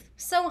 sooth,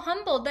 so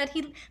humbled that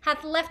he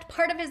hath left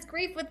part of his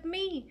grief with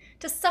me,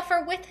 to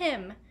suffer with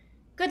him.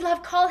 Good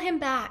love, call him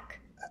back.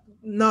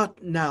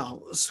 Not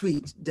now,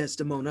 sweet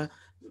Desdemona,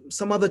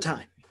 some other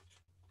time.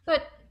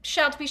 But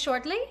shalt we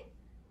shortly?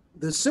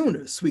 The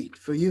sooner, sweet,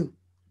 for you.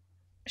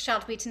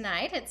 Shalt we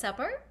tonight at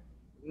supper?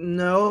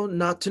 No,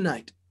 not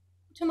tonight.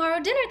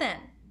 Tomorrow dinner, then?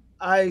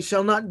 I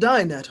shall not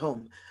dine at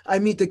home. I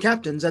meet the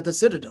captains at the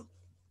citadel.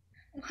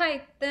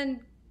 Why,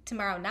 then,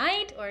 Tomorrow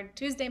night, or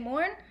Tuesday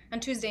morn, on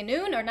Tuesday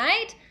noon or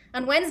night,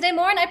 on Wednesday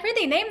morn, I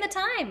prithee name the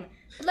time.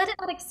 But let it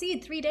not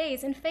exceed 3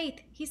 days. In faith,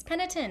 he's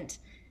penitent.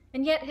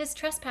 And yet his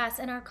trespass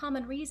and our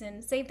common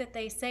reason, save that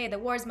they say the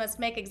wars must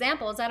make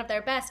examples out of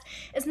their best,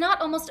 is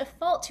not almost a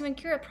fault to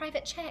incur a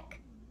private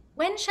check.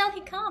 When shall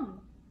he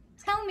come?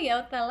 Tell me,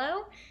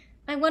 Othello.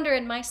 I wonder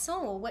in my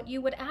soul what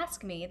you would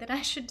ask me that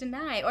I should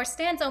deny, or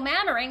stand so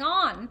mannering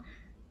on.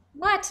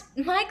 What,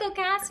 Michael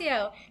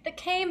Cassio, that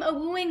came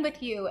a-wooing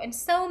with you, and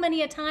so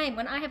many a time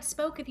when I have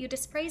spoke of you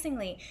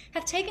dispraisingly,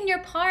 have taken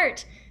your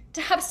part,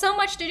 to have so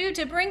much to do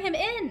to bring him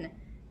in.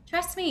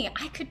 Trust me,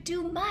 I could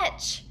do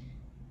much.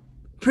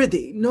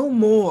 Prithee, no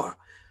more.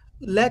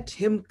 Let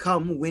him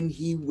come when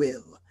he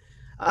will.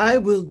 I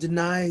will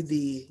deny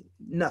thee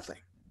nothing.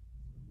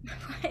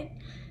 What?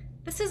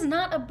 This is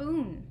not a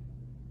boon.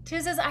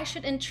 'Tis as I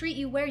should entreat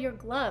you wear your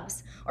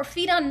gloves, or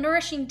feed on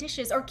nourishing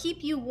dishes, or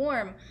keep you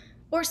warm,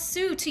 or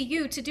sue to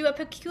you to do a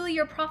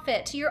peculiar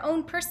profit to your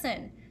own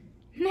person.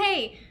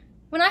 Nay,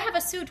 when I have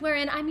a suit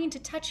wherein I mean to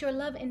touch your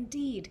love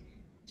indeed,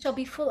 shall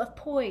be full of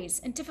poise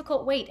and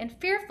difficult weight and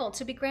fearful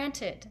to be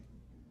granted.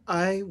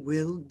 I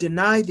will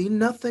deny thee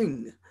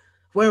nothing,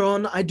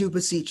 whereon I do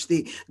beseech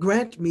thee,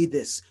 grant me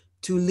this,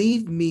 to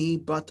leave me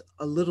but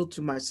a little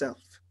to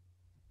myself.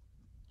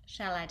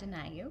 Shall I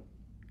deny you?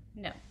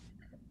 No.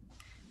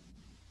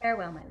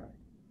 Farewell, my lord.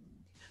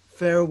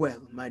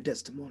 Farewell, my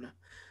Desdemona.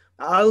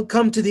 I'll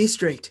come to thee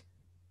straight.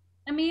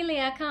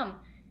 Amelia, come.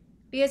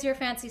 Be as your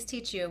fancies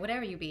teach you,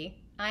 whatever you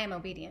be. I am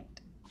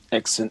obedient.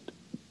 Exeunt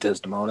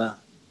Desdemona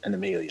and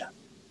Amelia.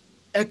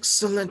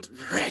 Excellent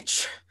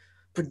wretch.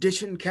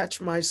 Perdition catch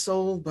my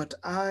soul, but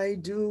I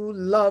do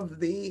love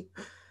thee.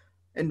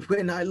 And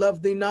when I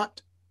love thee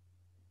not,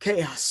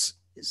 chaos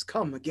is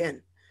come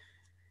again.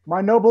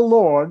 My noble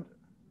lord.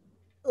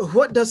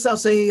 What dost thou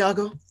say,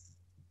 Iago?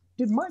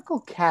 Did Michael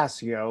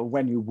Cassio,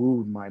 when you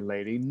wooed my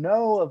lady,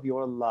 know of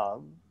your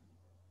love?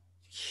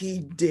 He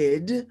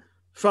did,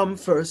 from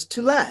first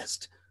to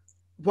last.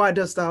 Why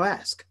dost thou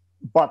ask?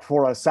 But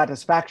for a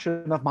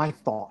satisfaction of my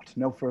thought,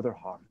 no further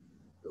harm.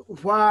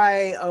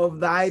 Why of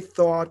thy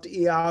thought,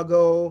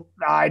 Iago?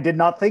 I did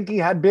not think he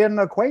had been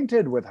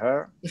acquainted with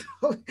her.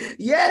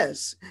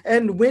 Yes,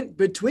 and went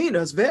between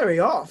us very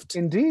oft.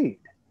 Indeed.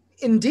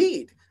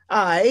 Indeed,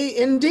 aye,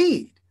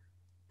 indeed.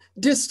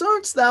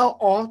 Discern'st thou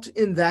aught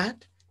in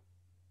that?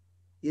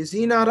 Is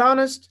he not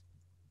honest?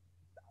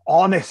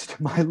 Honest,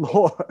 my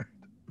lord.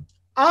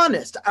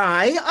 Honest,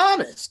 aye,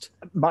 honest.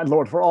 My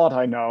lord, for aught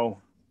I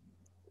know.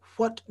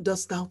 What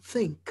dost thou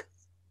think?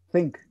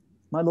 Think,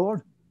 my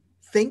lord?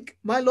 Think,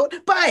 my lord?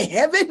 By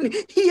heaven,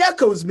 he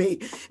echoes me,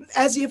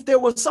 as if there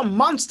was some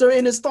monster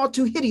in his thought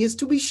too hideous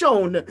to be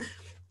shown.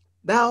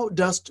 Thou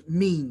dost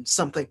mean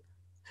something.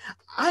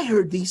 I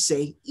heard thee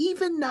say,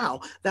 even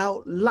now,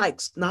 thou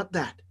likest not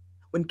that,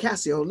 when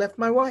Cassio left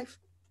my wife.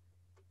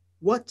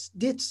 What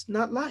didst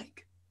not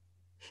like?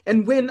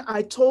 And when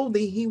I told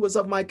thee he was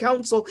of my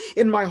counsel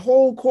in my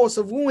whole course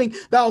of wooing,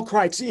 thou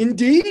criedst,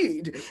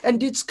 indeed, and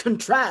didst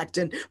contract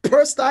and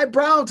purse thy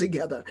brow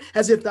together,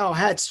 as if thou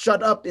hadst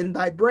shut up in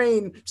thy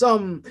brain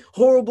some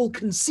horrible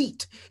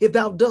conceit. If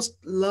thou dost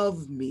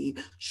love me,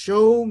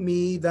 show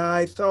me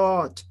thy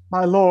thought.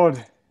 My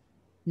lord,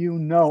 you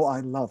know I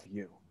love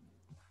you.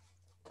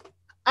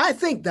 I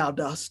think thou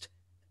dost.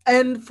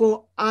 And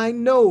for I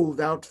know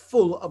thou'rt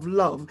full of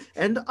love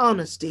and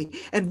honesty,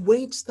 and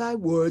wait'st thy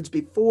words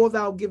before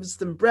thou givest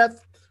them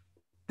breath.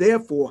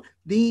 Therefore,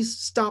 these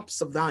stops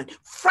of thine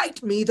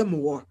fright me the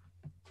more.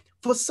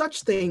 For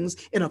such things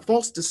in a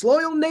false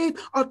disloyal knave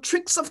are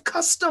tricks of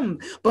custom,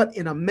 but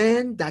in a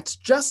man that's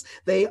just,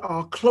 they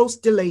are close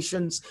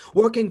delations,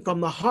 working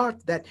from the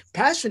heart that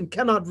passion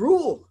cannot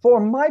rule. For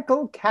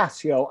Michael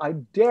Cassio, I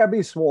dare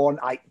be sworn,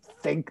 I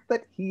think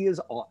that he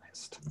is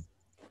honest.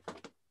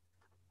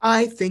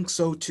 I think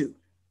so too.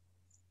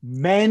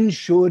 Men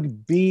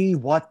should be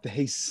what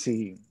they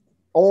seem,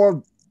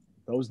 or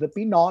those that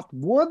be not,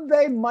 would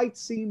they might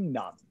seem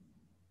none.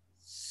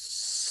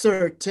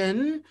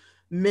 Certain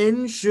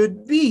men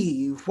should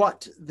be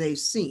what they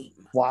seem.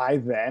 Why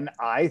then,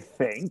 I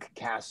think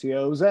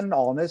Cassio's an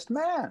honest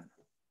man.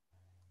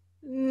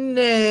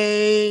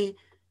 Nay,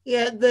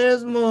 yet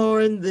there's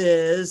more in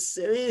this.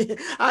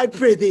 I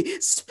prithee,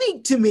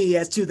 speak to me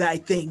as to thy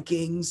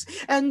thinkings,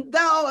 and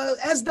thou,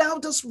 as thou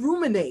dost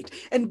ruminate,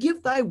 and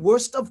give thy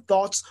worst of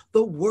thoughts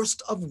the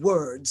worst of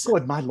words.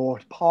 Good my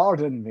lord,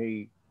 pardon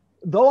me.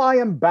 Though I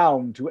am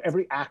bound to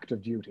every act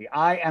of duty,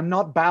 I am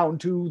not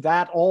bound to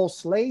that all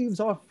slaves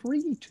are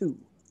free to.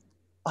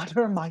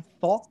 Utter my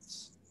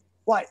thoughts?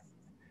 Why,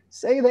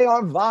 say they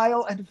are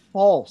vile and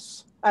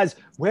false. As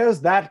where's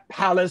that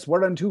palace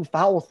whereunto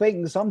foul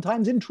things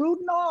sometimes intrude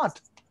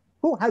not?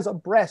 Who has a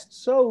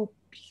breast so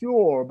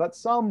pure, but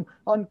some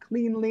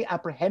uncleanly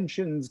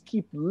apprehensions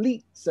keep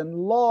leets and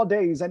law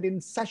days, and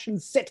in session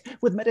sit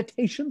with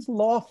meditations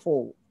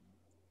lawful?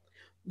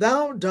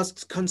 Thou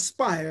dost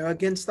conspire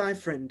against thy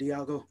friend,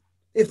 Iago.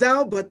 If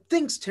thou but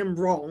think'st him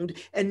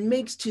wronged, and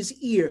mak'st his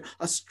ear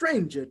a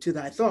stranger to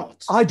thy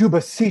thoughts. I do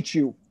beseech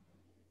you.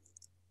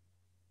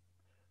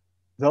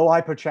 Though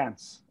I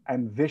perchance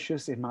and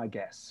vicious in my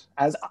guess,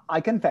 as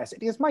I confess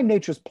it is my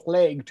nature's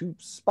plague to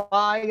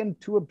spy and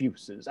to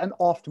abuses, and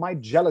oft my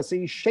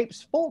jealousy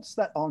shapes faults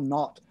that are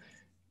not,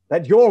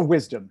 that your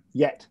wisdom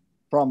yet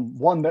from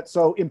one that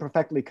so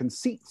imperfectly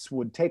conceits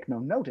would take no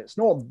notice,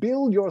 nor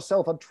build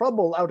yourself a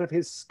trouble out of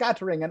his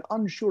scattering and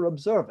unsure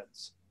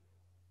observance.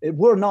 It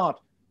were not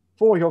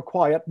for your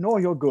quiet, nor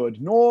your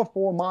good, nor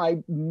for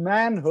my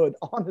manhood,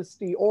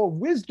 honesty, or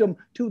wisdom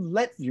to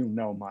let you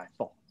know my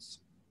thoughts.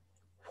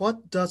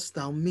 What dost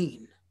thou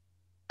mean?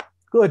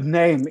 Good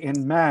name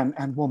in man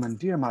and woman,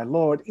 dear my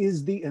lord,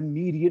 is the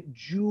immediate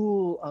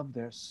jewel of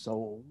their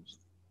souls.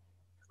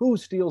 Who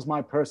steals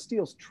my purse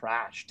steals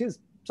trash. 'Tis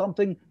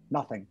something,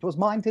 nothing. 'Twas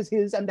mine, 'tis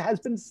his, and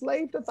has been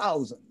slave to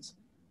thousands.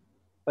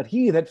 But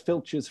he that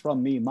filches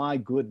from me my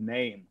good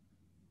name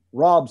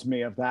robs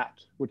me of that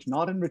which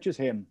not enriches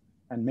him,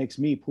 and makes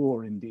me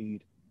poor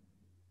indeed.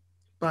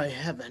 By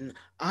heaven,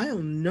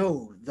 I'll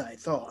know thy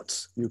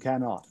thoughts. You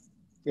cannot,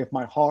 if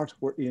my heart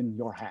were in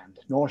your hand,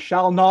 nor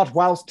shall not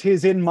whilst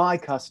 'tis in my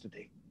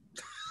custody.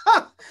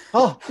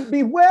 Oh,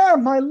 beware,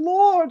 my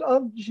lord,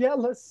 of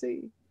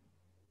jealousy.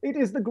 It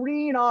is the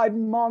green-eyed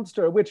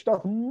monster which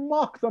doth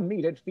mock the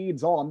meat it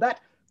feeds on. That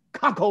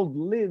cuckold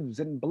lives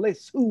in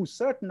bliss, who,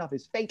 certain of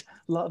his fate,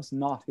 loves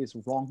not his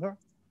wronger.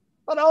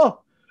 But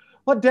oh,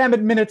 what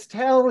damned minutes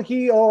tell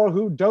he or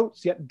who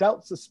dotes, yet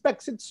doubt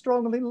suspects it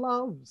strongly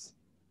loves.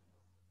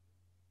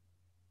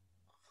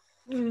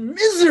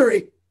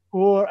 Misery!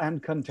 Poor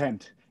and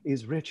content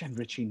is rich and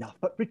rich enough,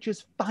 but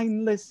riches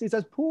fineless is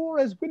as poor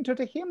as winter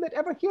to him that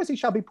ever hears he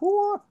shall be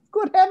poor.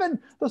 Good heaven,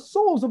 the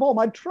souls of all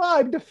my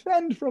tribe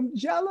defend from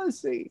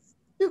jealousy.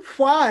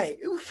 Why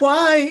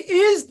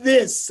is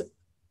this?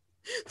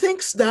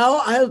 Think'st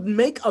thou I'll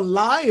make a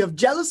lie of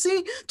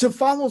jealousy to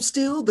follow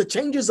still the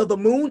changes of the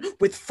moon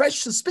with fresh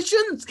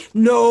suspicions?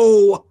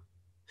 No!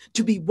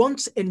 To be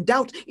once in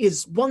doubt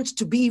is once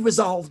to be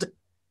resolved.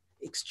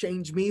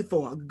 Exchange me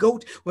for a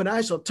goat when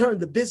I shall turn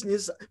the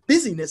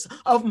busyness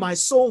of my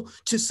soul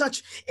to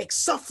such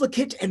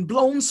exsufflicate and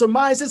blown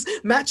surmises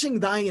matching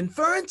thy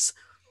inference.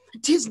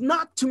 'Tis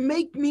not to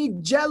make me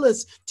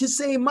jealous to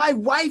say my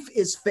wife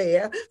is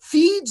fair,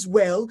 feeds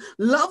well,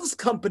 loves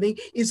company,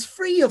 is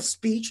free of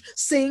speech,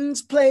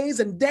 sings, plays,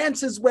 and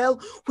dances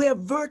well. Where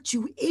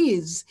virtue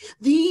is,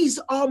 these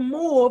are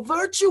more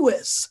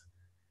virtuous.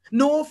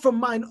 Nor from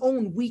mine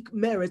own weak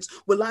merits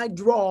will I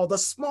draw the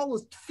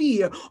smallest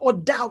fear or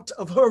doubt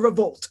of her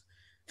revolt.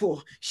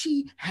 For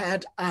she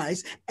had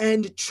eyes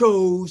and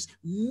chose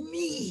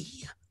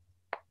me.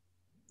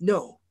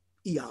 No,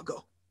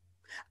 Iago,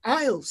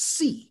 I'll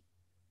see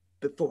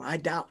before I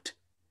doubt.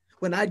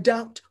 When I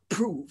doubt,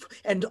 prove,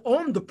 and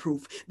on the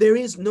proof there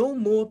is no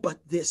more but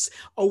this: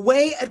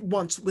 away at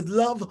once with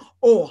love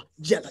or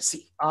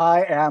jealousy.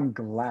 I am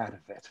glad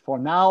of it, for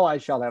now I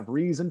shall have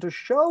reason to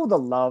show the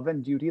love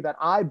and duty that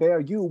I bear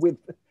you with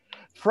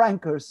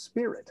franker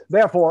spirit.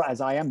 Therefore,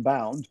 as I am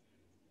bound,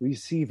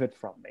 receive it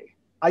from me.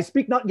 I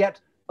speak not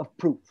yet of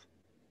proof.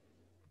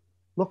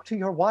 Look to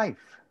your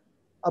wife.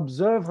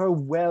 Observe her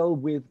well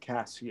with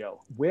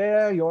Cassio.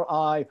 Wear your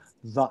eye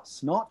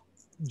thus, not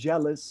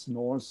jealous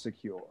nor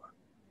secure.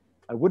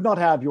 I would not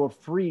have your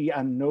free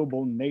and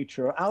noble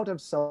nature out of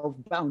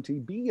self-bounty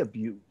be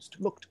abused.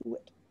 Look to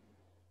it.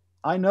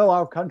 I know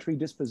our country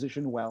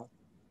disposition well.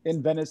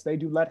 In Venice they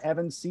do let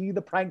heaven see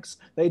the pranks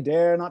they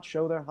dare not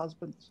show their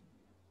husbands.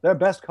 Their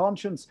best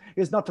conscience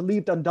is not to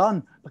leave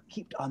undone, but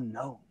keep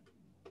unknown.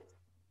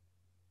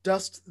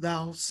 Dost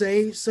thou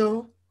say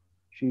so?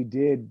 She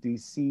did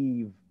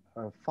deceive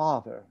her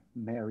father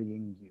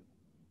marrying you.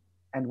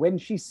 And when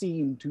she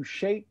seemed to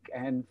shake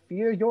and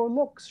fear your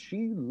looks,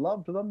 she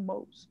loved them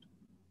most.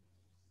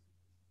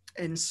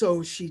 And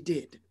so she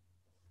did.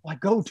 Why,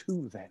 go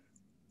to then.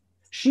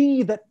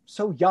 She that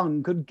so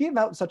young could give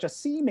out such a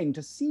seeming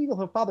to seal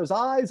her father's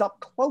eyes up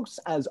close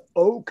as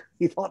oak,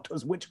 he thought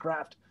 'twas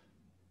witchcraft.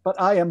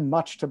 But I am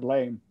much to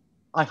blame.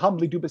 I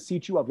humbly do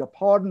beseech you of your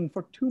pardon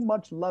for too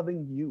much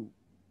loving you.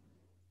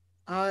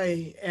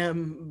 I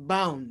am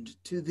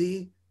bound to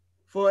thee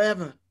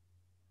forever.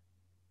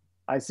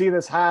 I see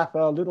this hath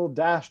a little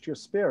dashed your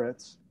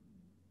spirits.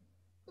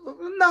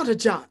 Not a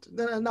jot,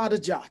 not a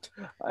jot.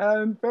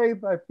 In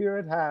faith, I fear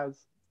it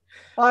has.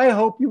 I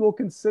hope you will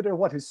consider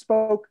what is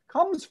spoke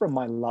comes from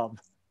my love,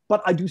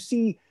 but I do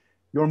see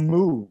you're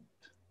moved.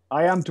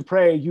 I am to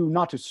pray you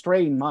not to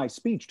strain my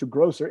speech to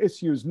grosser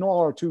issues,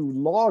 nor to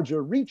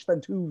larger reach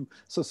than to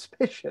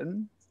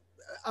suspicion.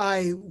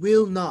 I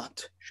will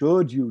not.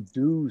 Should you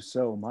do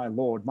so, my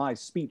lord, my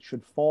speech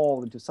should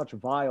fall into such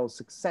vile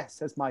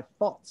success as my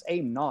thoughts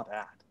aim not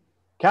at.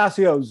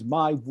 Cassio's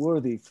my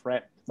worthy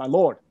friend, my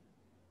lord.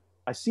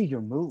 I see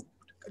you're moved.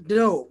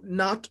 No,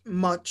 not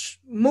much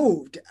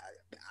moved.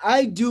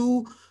 I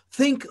do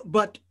think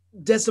but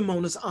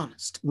Desdemona's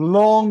honest.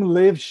 Long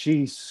live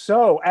she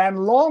so,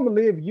 and long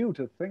live you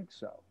to think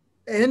so.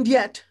 And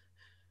yet,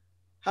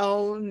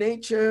 how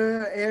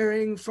nature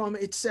erring from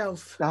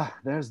itself.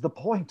 There's the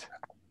point.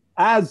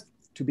 As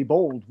to be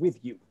bold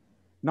with you,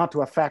 not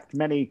to affect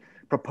many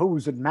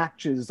proposed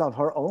matches of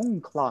her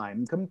own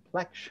clime,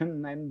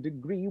 complexion, and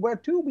degree,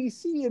 whereto we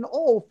see in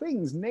all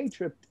things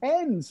nature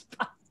tends.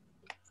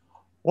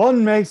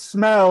 One may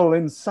smell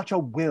in such a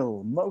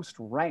will most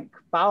rank,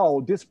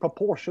 foul,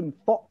 disproportioned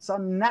thoughts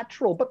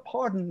unnatural, but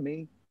pardon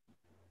me,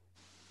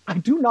 I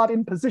do not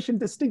in position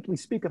distinctly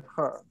speak of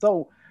her,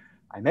 though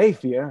I may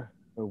fear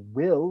her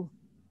will,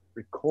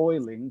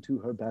 recoiling to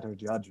her better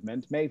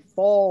judgment, may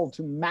fall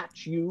to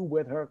match you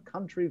with her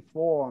country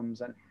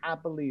forms and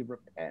happily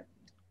repent.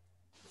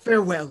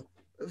 Farewell,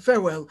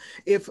 farewell.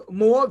 If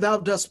more thou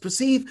dost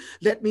perceive,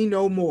 let me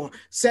know more.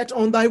 Set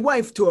on thy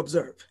wife to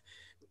observe.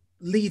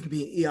 Leave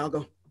me,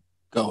 Iago.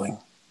 Going.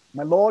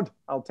 My lord,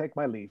 I'll take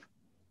my leave.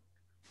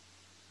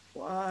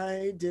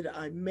 Why did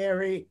I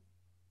marry?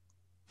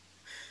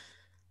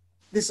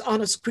 This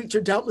honest creature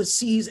doubtless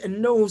sees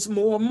and knows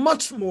more,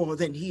 much more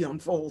than he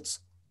unfolds.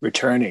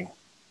 Returning.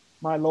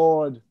 My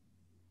lord,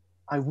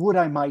 I would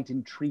I might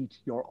entreat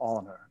your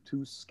honor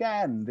to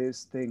scan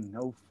this thing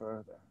no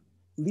further.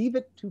 Leave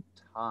it to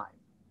time.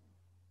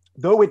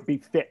 Though it be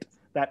fit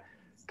that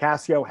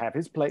Cassio have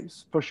his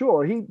place, for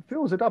sure he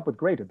fills it up with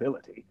great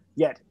ability,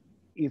 yet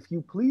if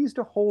you please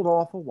to hold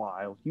off a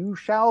while, you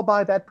shall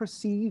by that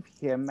perceive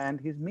him and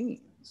his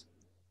means.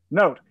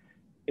 Note,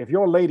 if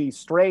your lady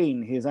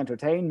strain his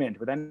entertainment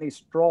with any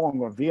strong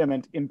or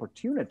vehement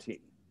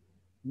importunity,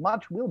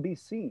 much will be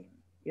seen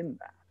in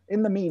that.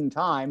 In the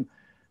meantime,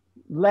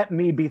 let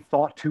me be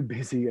thought too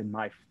busy in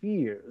my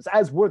fears,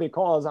 as worthy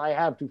cause I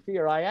have to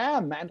fear I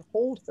am, and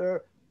hold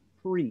her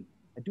free.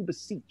 I do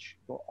beseech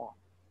your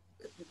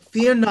honor.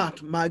 Fear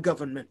not my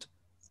government.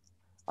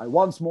 I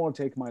once more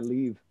take my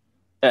leave.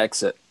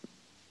 Exit.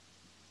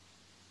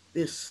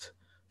 This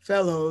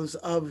fellow's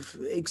of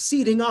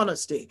exceeding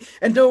honesty,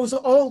 and knows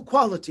all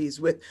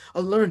qualities with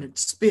a learned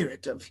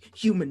spirit of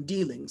human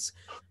dealings.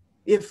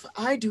 If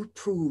I do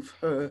prove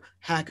her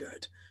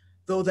haggard,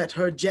 though that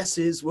her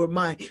jesses were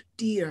my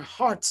dear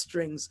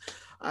heartstrings,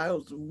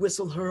 I'll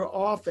whistle her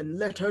off and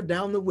let her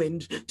down the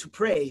wind to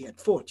prey at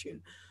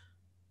fortune.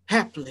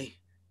 Haply,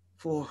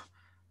 for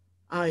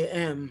I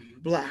am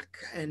black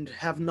and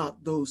have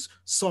not those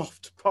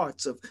soft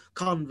parts of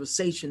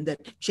conversation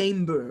that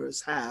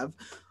chamberers have,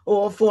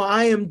 or for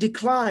I am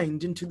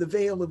declined into the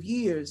vale of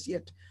years,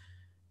 yet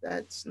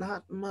that's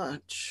not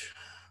much.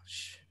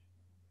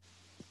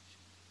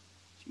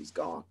 She's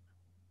gone.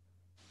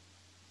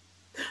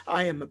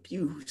 I am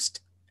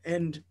abused,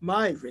 and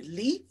my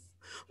relief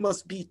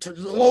must be to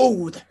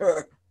loathe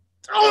her.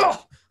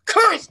 Oh,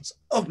 curse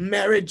of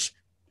marriage!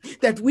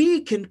 That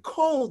we can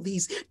call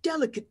these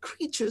delicate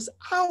creatures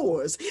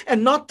ours,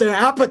 and not their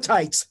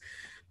appetites.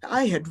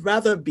 I had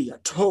rather be a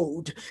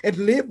toad and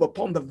live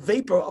upon the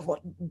vapor of a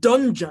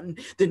dungeon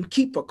than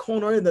keep a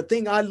corner in the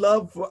thing I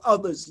love for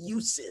others'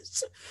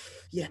 uses.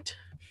 Yet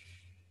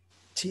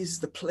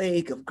 'tis the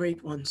plague of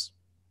great ones.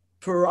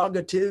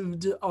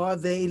 Prerogatived are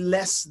they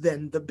less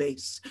than the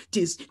base.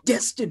 'Tis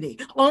destiny,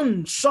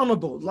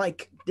 unshunnable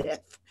like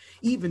death.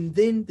 Even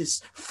then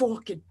this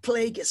forked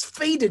plague is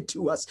fated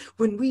to us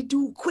when we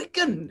do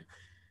quicken.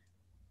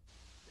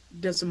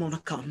 Desdemona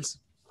comes.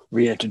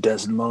 Re-enter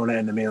Desdemona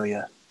and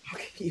Amelia.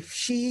 If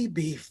she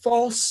be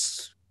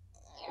false,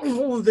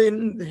 oh,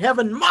 then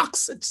heaven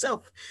mocks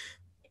itself.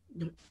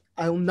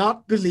 I'll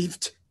not believe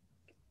it.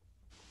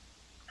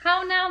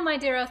 How now, my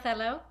dear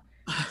Othello?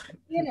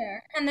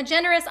 Dinner, and the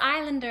generous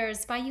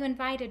islanders by you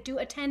invited do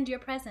attend your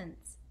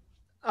presence.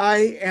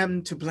 I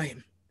am to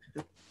blame.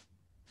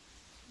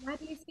 Why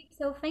do you speak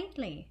so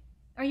faintly?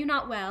 Are you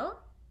not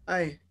well?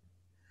 I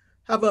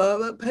have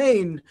a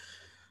pain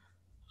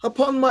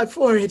upon my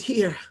forehead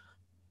here.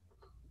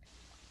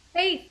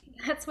 Faith,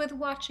 that's with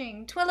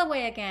watching. 'Twill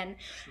away again.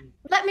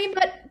 Let me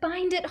but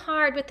bind it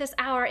hard with this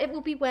hour. It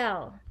will be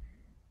well.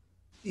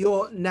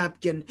 Your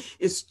napkin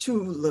is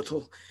too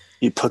little.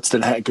 He puts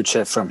the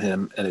handkerchief from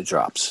him and it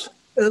drops.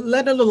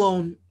 Let it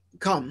alone.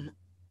 Come,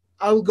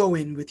 I'll go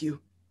in with you.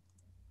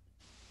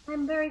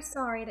 I'm very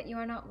sorry that you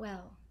are not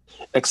well.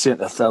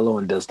 Exeunt Othello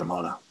and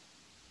Desdemona.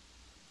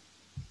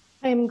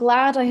 I am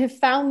glad I have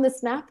found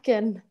this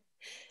napkin.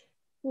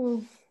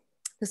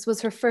 This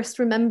was her first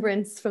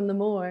remembrance from the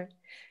moor.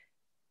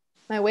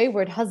 My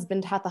wayward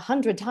husband hath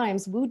 100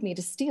 times wooed me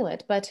to steal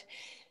it, but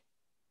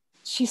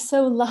she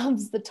so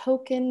loves the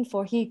token,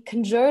 for he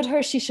conjured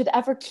her she should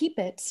ever keep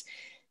it,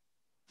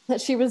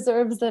 that she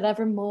reserves it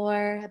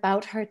evermore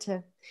about her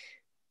to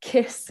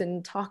kiss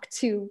and talk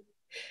to.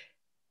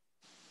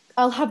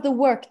 I'll have the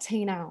work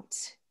ta'en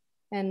out,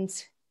 and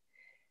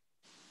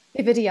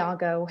give it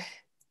Iago.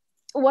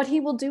 What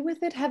he will do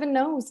with it, heaven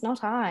knows,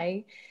 not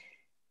I.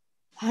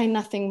 I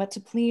nothing but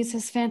to please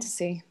his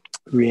fantasy.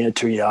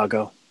 Re-enter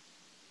Iago.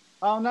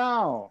 How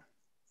now?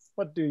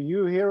 What do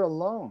you here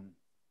alone?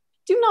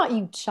 Do not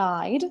you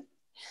chide.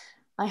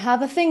 I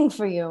have a thing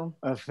for you.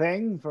 A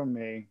thing for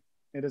me?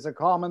 It is a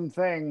common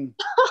thing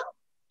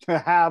to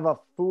have a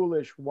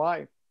foolish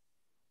wife.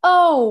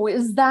 Oh,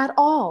 is that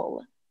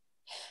all?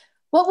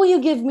 What will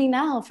you give me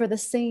now for the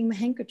same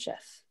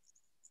handkerchief?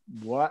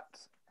 What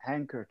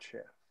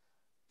handkerchief?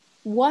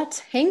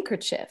 What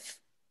handkerchief?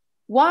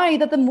 Why,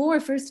 that the Moor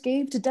first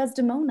gave to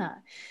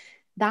Desdemona,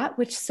 that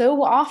which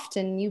so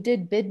often you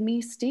did bid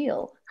me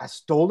steal. Has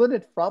stolen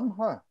it from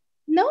her.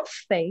 No,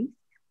 faith.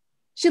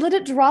 She let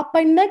it drop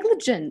by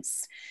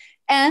negligence,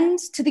 and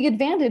to the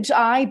advantage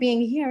I,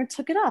 being here,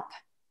 took it up.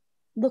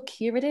 Look,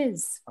 here it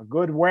is. A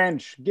good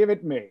wench, give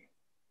it me.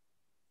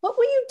 What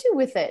will you do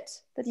with it,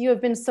 that you have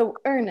been so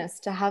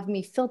earnest to have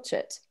me filch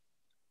it?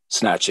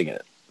 Snatching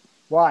it.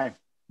 Why?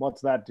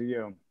 What's that to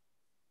you?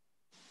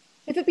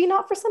 If it be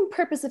not for some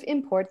purpose of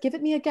import, give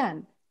it me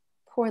again.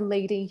 Poor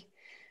lady,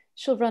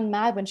 she'll run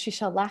mad when she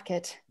shall lack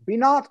it. Be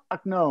not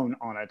known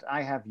on it.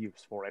 I have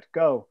use for it.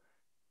 Go,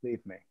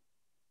 leave me.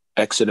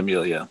 Exit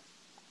Amelia.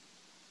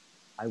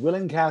 I will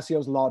in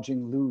Cassio's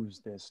lodging lose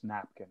this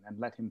napkin, and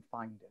let him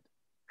find it.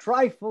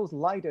 Trifles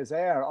light as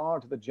air are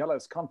to the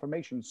jealous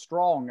confirmation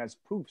strong as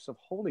proofs of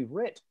holy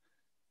writ.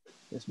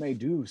 This may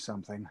do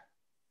something.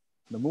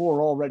 The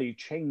Moor already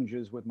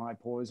changes with my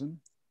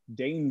poison.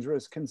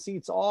 Dangerous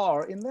conceits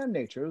are, in their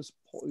natures,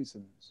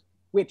 poisons,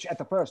 which at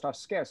the first are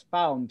scarce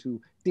found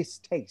to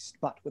distaste,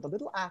 but with a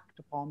little act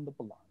upon the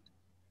blood,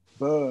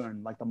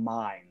 burn like the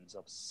mines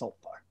of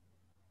sulphur.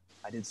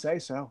 I did say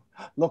so.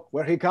 Look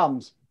where he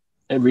comes.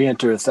 And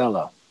re-enter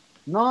Othello.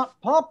 Not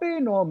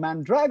poppy, nor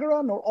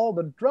mandragora, nor all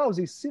the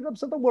drowsy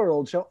syrups of the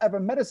world shall ever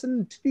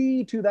medicine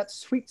thee to that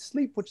sweet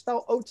sleep which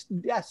thou owest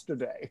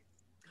yesterday.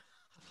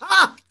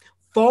 Ha!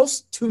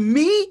 False to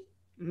me?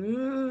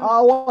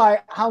 Oh,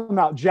 why, how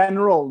now,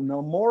 General?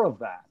 No more of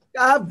that.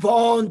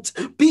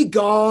 Avaunt, be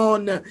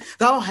gone.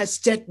 Thou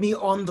hast set me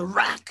on the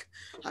rack.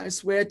 I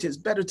swear 'tis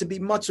better to be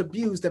much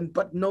abused than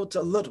but note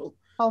a little.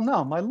 How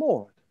now, my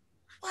lord?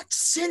 What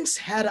sense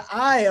had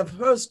I of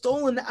her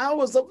stolen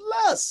hours of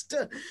lust?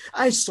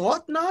 I saw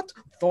it not,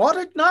 thought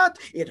it not,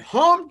 it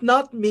harmed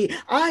not me.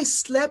 I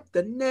slept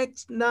the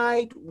next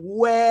night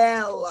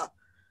well,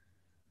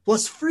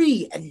 was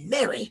free and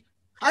merry.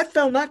 I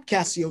found not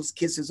Cassio's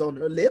kisses on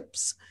her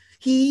lips.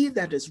 He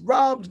that is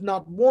robbed,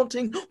 not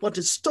wanting what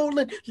is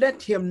stolen,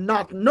 let him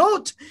not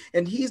note,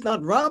 and he's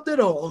not robbed at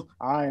all.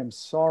 I am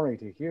sorry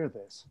to hear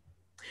this.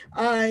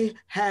 I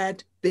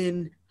had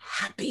been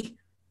happy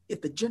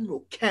if the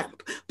general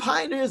camp,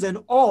 pioneers and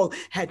all,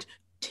 had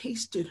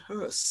tasted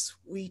her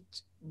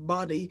sweet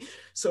body,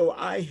 so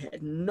I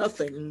had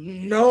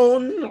nothing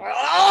known.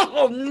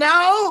 Oh,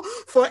 now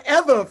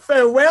forever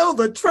farewell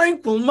the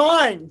tranquil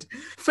mind,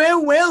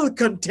 farewell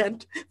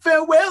content,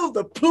 farewell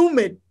the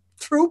plumed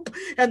troop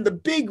and the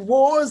big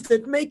wars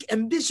that make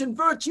ambition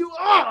virtue.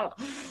 Ah,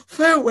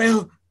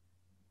 farewell,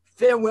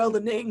 farewell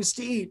the neighing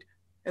steed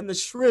and the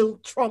shrill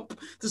trump,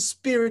 the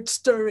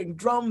spirit-stirring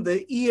drum,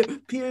 the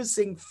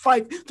ear-piercing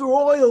fife, the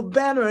royal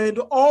banner, and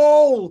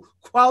all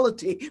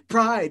quality,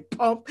 pride,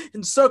 pomp,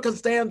 and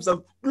circumstance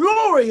of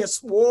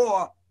glorious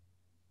war.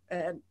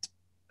 And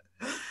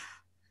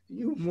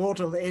you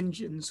mortal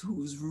engines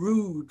whose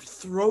rude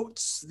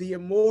throats the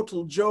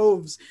immortal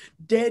Jove's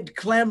dead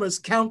clamors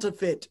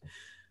counterfeit,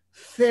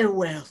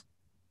 farewell.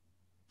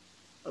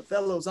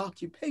 Othello's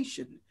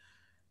occupation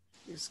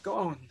is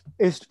gone.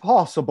 Is't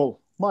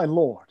possible, my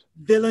lord?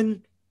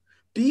 Villain,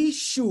 be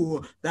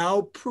sure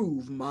thou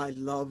prove my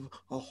love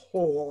a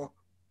whore.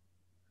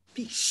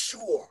 Be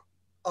sure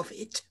of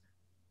it.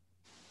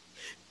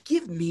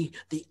 Give me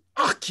the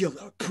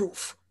ocular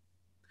proof.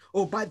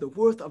 Or by the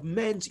worth of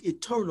man's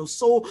eternal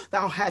soul,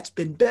 thou hadst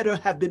been better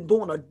have been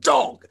born a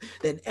dog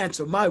than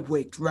answer my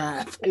waked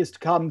wrath.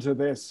 Is't come to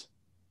this?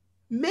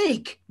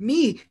 Make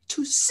me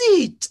to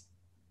see't,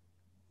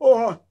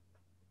 or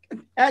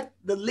at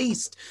the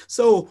least,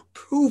 so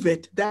prove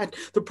it that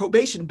the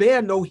probation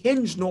bear no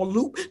hinge nor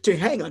loop to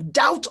hang a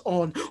doubt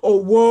on,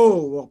 or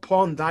woe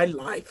upon thy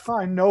life.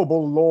 My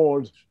noble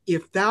lord.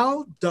 If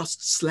thou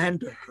dost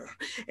slander her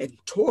and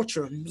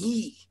torture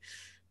me,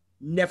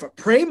 never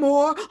pray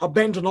more,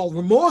 abandon all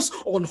remorse,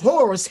 on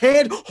horror's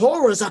head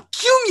horrors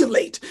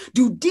accumulate,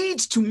 do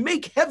deeds to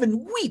make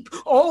heaven weep,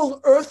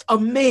 all earth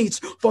amaze,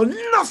 for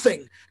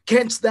nothing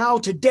canst thou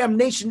to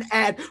damnation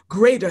add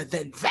greater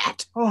than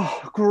that.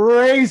 Oh,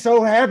 grace,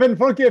 oh heaven,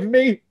 forgive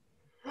me.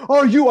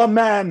 Are you a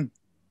man?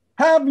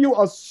 Have you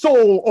a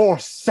soul or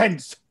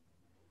sense?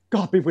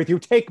 God be with you,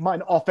 take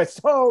mine office,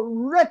 oh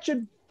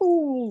wretched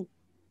fool,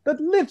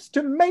 that lives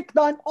to make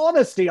thine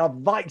honesty a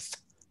vice.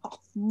 Oh,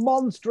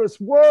 monstrous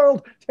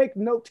world, take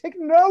note,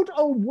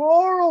 O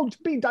world, to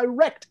be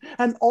direct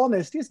and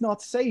honest is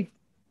not safe.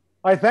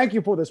 I thank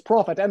you for this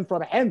profit, and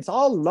from hence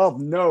I'll love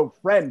no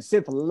friend,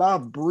 sith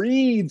love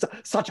breeds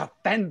such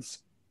offense.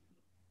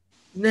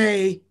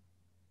 Nay,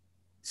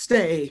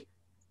 stay.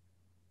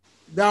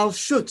 Thou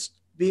shouldst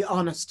be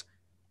honest.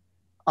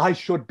 I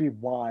should be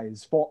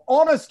wise, for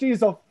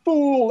honesty's a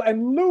fool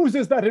and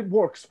loses that it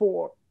works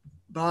for.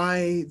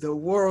 By the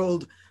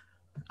world,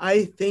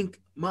 I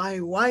think my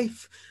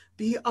wife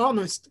be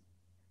honest,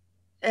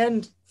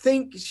 and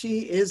think she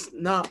is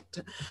not.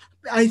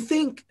 I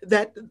think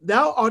that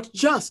thou art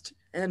just,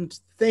 and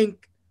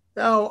think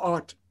thou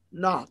art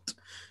not.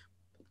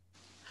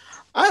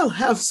 I'll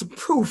have some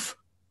proof.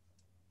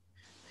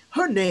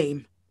 Her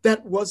name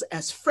that was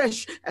as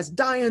fresh as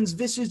Dian's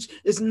visage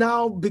is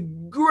now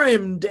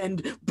begrimed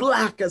and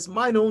black as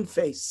mine own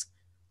face.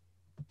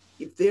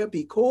 If there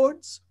be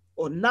cords,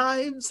 or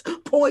knives,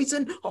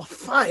 poison, or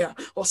fire,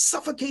 or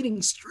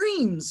suffocating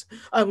streams,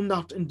 I will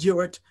not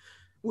endure it.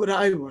 Would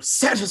I were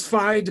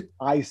satisfied.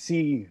 I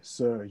see,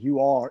 sir, you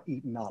are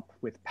eaten up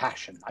with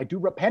passion. I do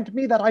repent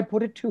me that I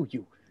put it to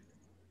you.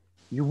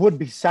 You would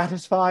be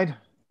satisfied?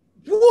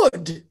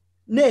 Would,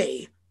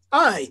 nay,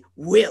 I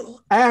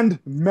will. And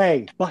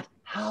may, but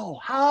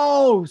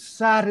how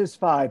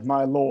satisfied,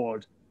 my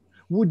lord?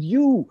 Would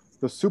you,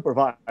 the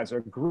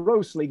supervisor,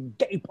 grossly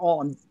gape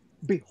on,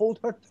 behold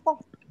her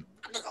top?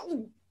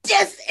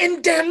 Death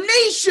and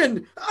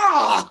damnation!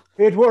 Ah!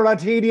 It were a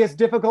tedious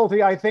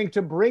difficulty, I think,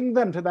 to bring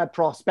them to that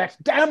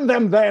prospect. Damn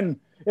them then!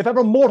 If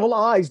ever mortal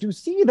eyes do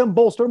see them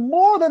bolster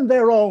more than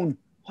their own.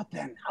 What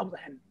then? How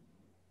then?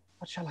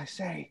 What shall I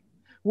say?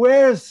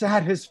 Where's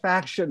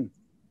satisfaction?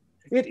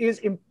 It is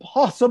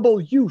impossible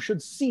you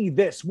should see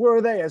this,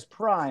 were they as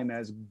prime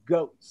as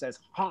goats, as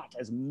hot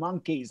as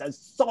monkeys, as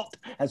salt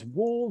as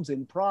wolves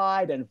in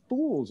pride, and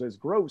fools as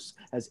gross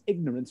as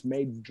ignorance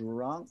made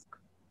drunk.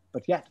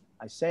 But yet,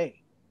 I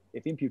say,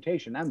 if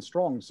imputation and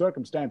strong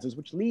circumstances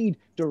which lead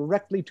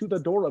directly to the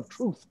door of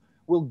truth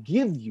will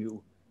give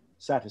you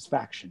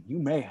satisfaction, you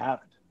may have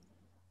it.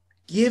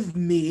 Give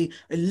me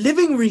a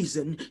living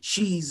reason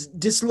she's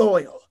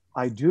disloyal.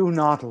 I do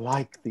not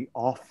like the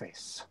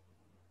office,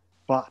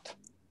 but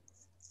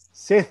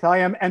sith I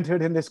am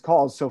entered in this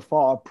cause so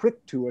far,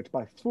 pricked to it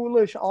by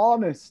foolish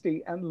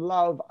honesty and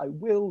love, I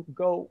will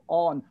go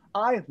on.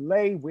 I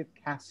lay with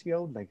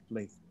Cassio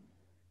lately,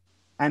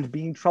 and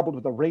being troubled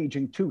with a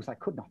raging tooth, I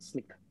could not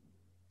sleep.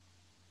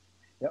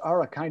 There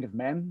are a kind of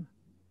men,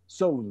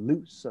 so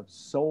loose of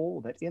soul,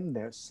 that in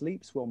their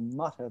sleeps will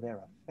mutter their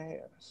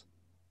affairs.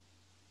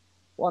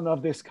 One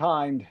of this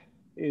kind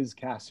is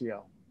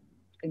Cassio.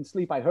 In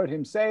sleep I heard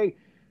him say,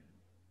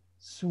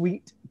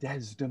 "Sweet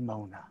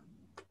Desdemona,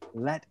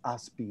 let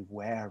us be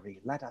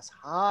wary, let us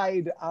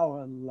hide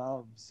our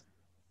loves."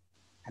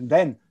 And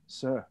then,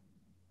 sir,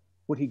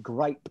 would he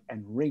gripe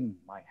and wring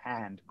my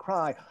hand,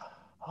 cry,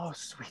 "Oh,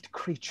 sweet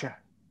creature,"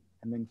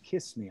 and then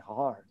kiss me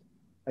hard,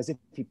 as if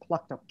he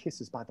plucked up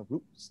kisses by the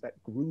roots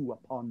that grew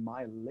upon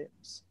my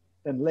lips,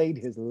 then laid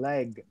his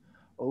leg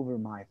over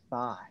my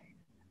thigh,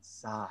 and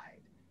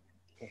sighed,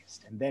 and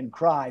kissed, and then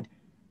cried,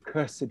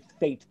 "Cursed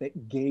fate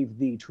that gave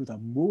thee to the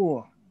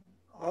Moor."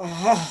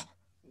 Ah,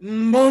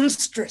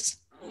 monstrous,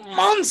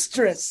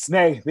 monstrous!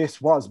 Nay, this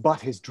was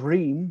but his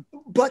dream.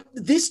 But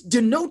this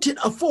denoted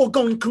a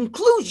foregone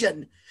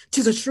conclusion.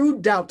 'Tis a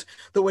shrewd doubt,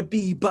 though it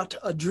be but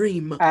a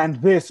dream.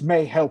 And this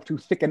may help to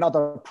thicken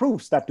other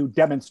proofs that do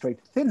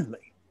demonstrate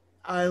thinly.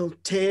 I'll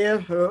tear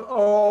her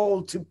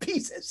all to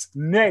pieces.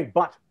 Nay,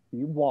 but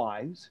be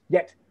wise,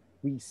 yet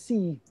we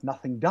see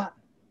nothing done.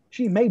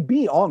 She may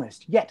be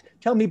honest, yet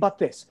tell me but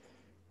this.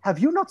 Have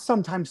you not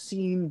sometimes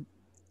seen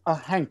a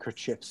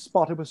handkerchief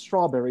spotted with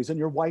strawberries in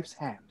your wife's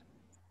hand?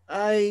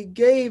 I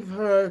gave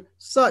her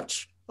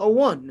such a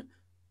one.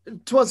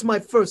 'Twas my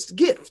first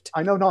gift.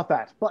 I know not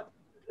that, but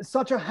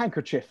such a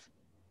handkerchief,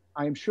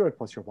 I am sure it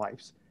was your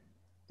wife's,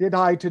 did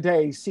I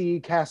today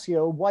see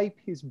Cassio wipe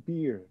his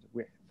beard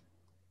with.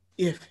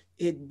 If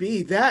it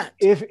be that.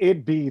 If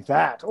it be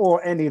that,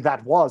 or any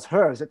that was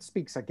hers, it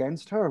speaks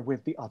against her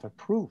with the other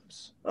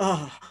proofs.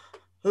 Ah,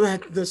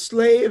 that the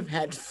slave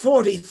had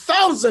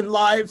 40,000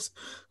 lives.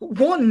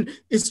 One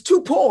is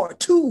too poor,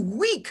 too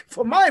weak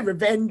for my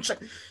revenge.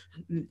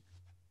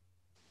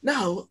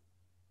 Now,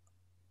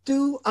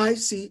 do I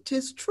see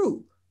 'tis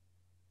true?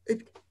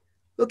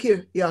 Look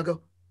here,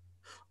 Iago.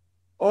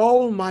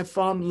 All my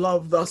fond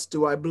love thus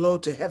do I blow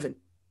to heaven.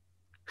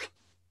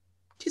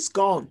 'Tis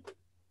gone.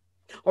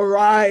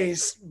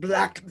 Arise,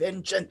 black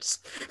vengeance,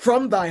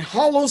 from thy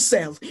hollow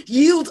cell,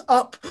 yield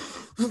up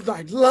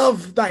thy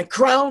love, thy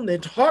crown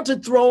and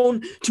hearted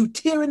throne to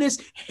tyrannous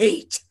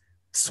hate.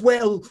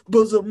 Swell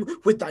bosom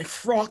with thy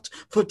fraught,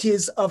 for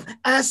 'tis of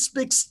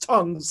aspic's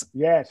tongues.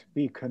 Yet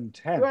be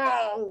content.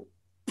 Oh,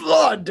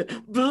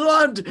 blood,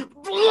 blood,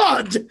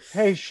 blood!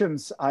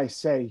 Patience, I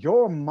say,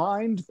 your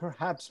mind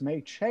perhaps may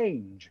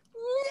change.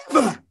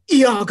 Never,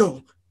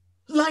 Iago!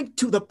 Like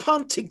to the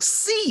Pontic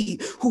Sea,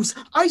 whose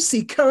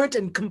icy current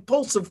and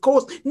compulsive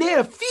course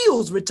ne'er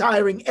feels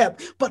retiring ebb,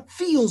 but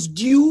feels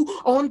due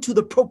on to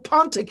the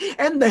Propontic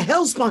and the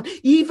Hellespont,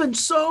 even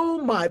so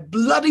my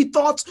bloody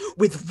thoughts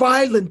with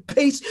violent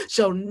pace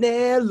shall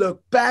ne'er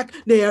look back,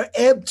 ne'er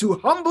ebb to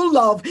humble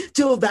love,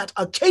 till that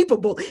a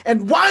capable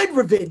and wide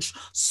revenge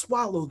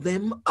swallow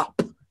them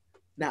up.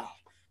 Now,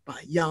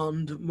 by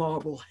yond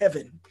marble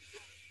heaven,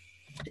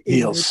 in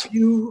the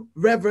due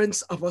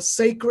reverence of a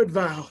sacred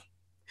vow,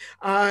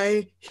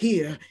 I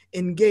here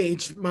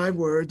engage my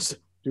words.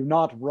 Do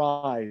not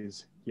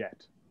rise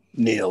yet.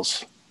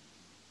 Kneels.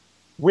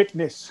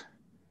 Witness,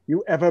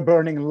 you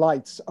ever-burning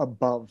lights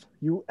above,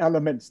 you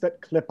elements that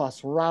clip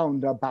us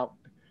round about.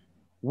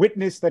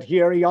 Witness that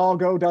here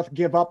Iago doth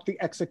give up the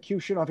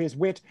execution of his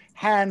wit,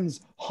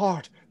 hands,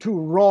 heart, to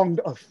wronged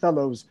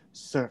Othello's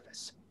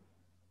service.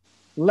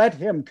 Let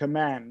him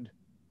command,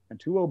 and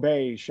to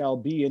obey shall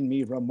be in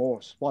me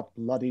remorse. What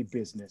bloody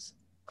business?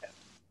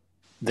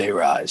 They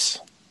rise.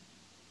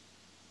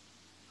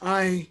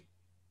 I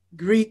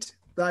greet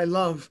thy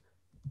love,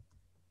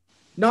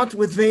 not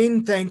with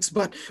vain thanks,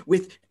 but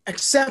with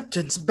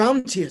acceptance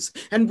bounteous,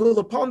 and will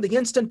upon the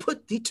instant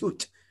put thee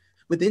to't.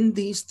 Within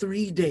these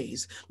 3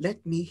 days,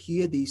 let me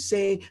hear thee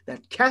say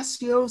that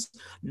Cassio's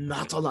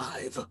not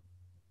alive.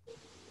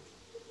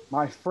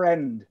 My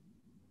friend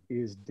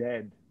is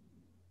dead.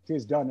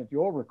 'Tis done at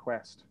your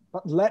request,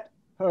 but let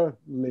her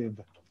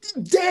live.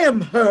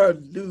 Damn her,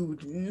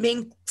 lewd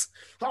minx!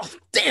 Oh,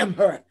 damn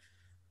her!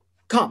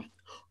 Come,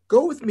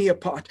 go with me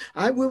apart.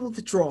 I will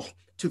withdraw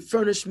to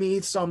furnish me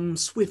some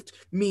swift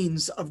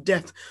means of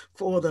death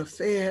for the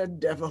fair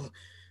devil.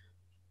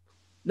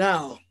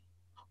 Now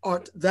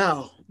art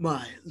thou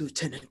my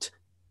lieutenant.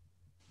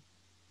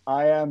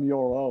 I am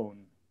your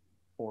own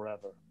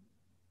forever.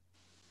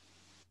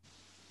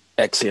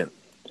 Excellent.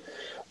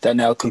 That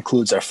now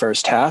concludes our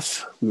first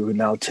half. We will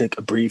now take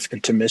a brief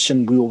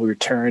intermission. We will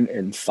return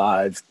in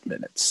 5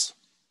 minutes.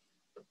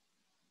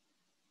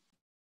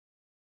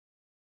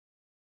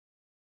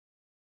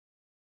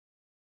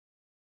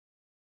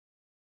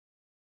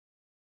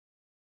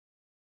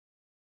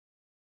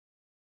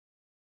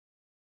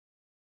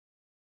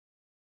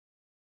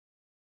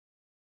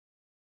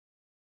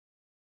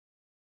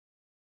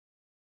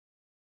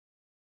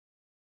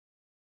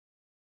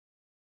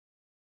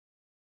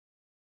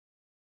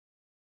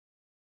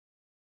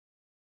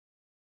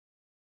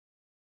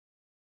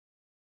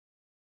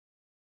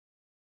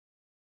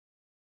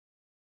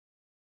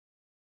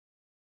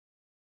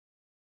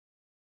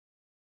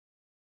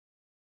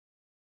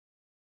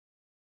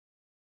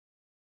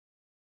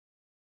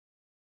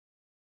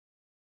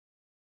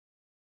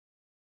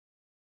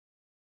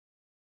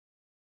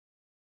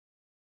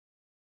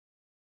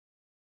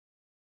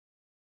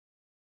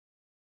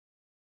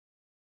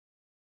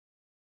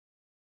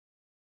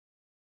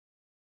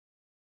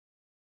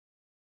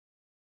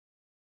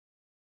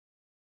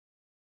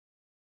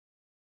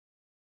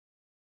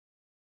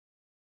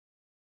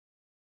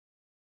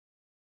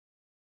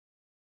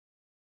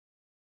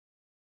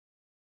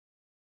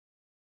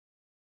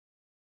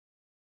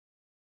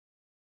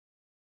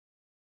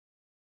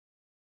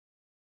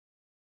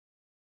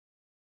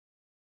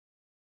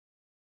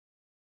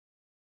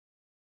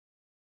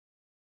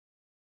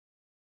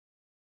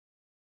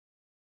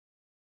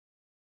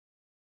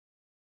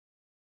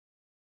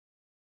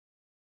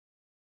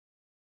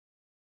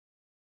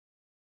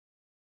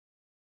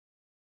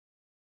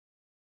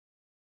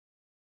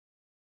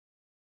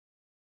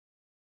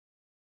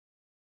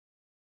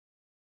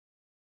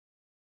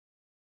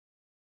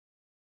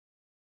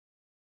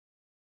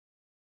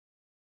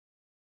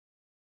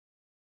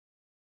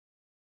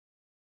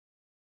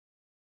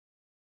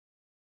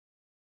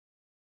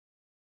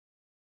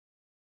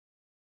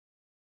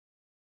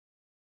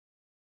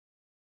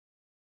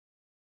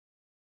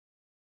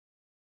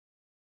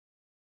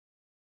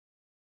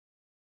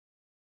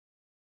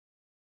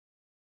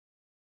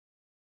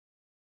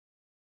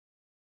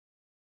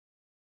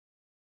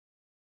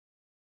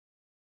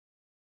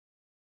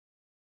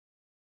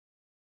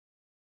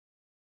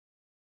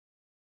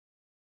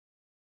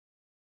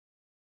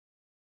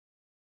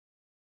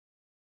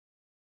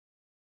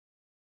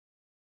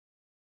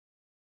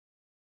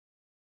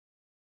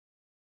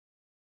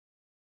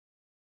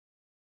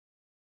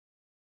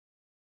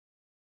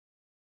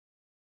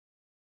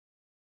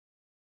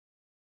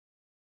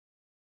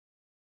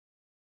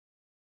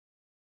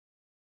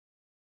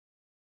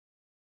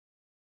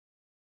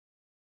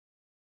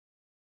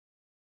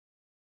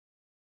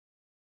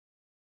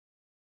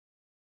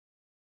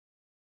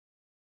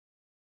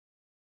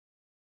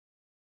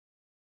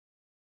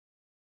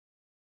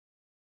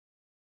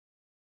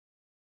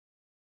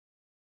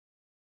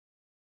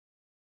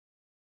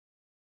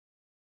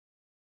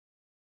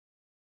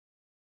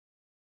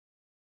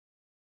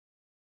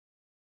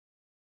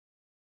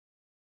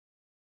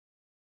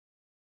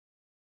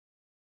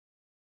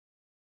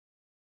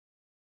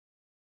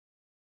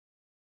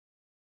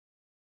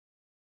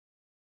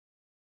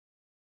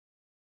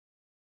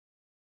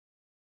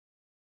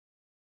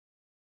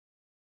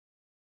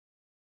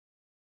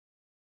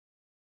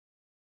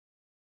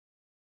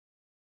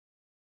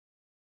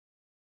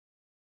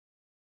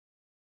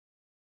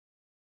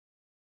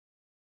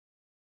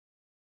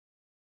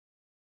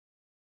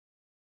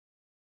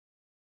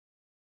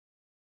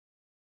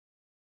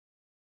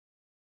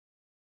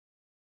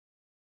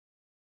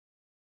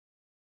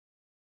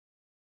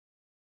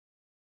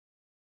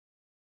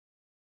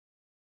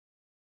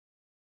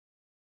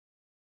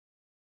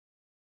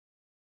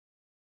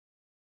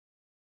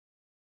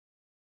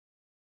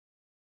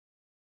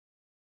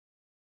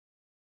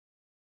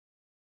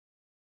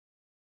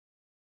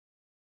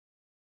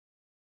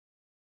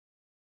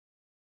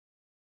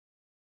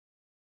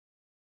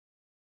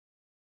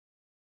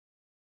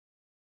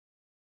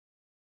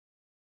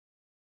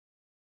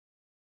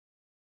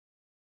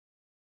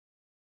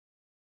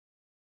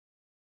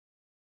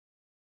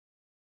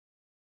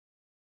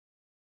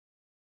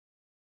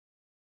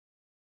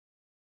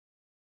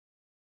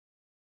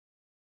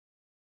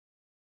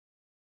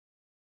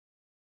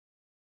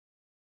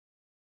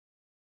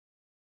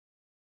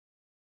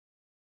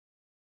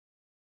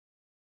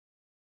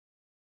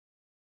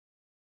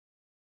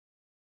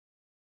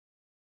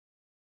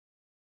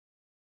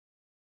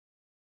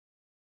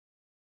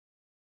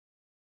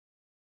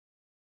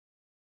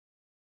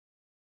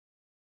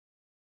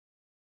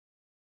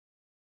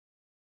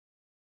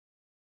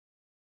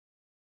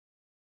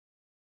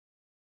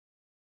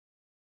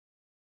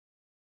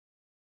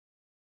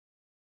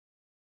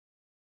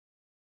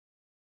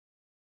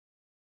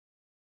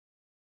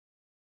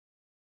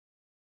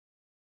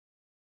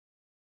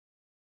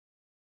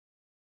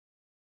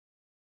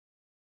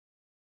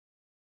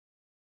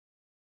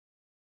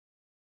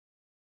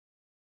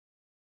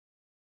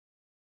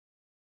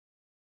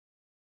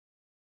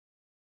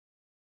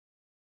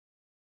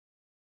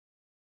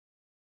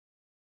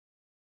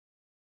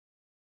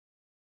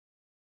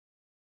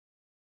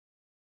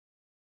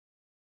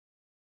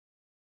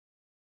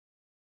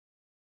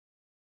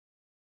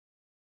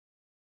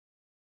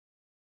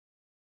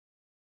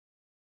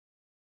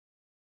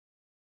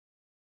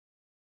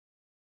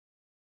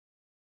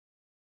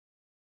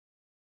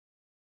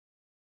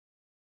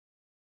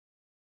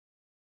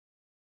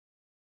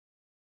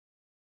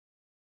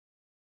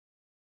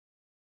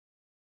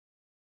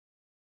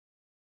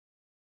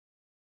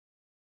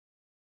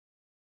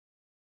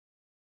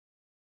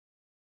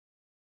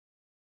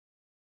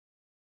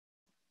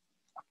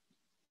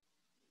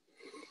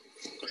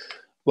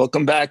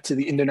 Welcome back to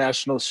the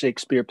International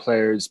Shakespeare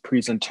Players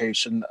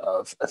presentation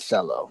of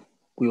Othello.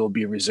 We will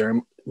be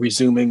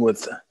resuming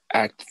with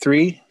Act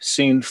 3,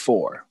 Scene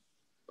 4.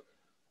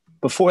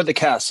 Before the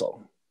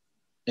castle,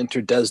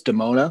 enter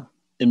Desdemona,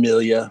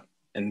 Emilia,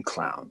 and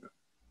Clown.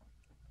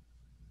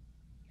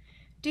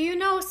 Do you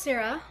know,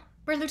 Sirrah,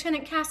 where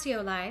Lieutenant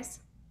Cassio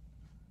lies?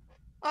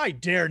 I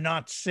dare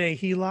not say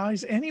he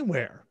lies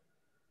anywhere.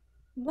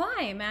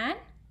 Why, man?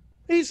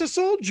 He's a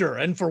soldier,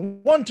 and for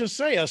one to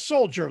say a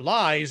soldier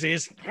lies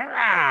is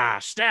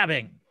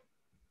stabbing.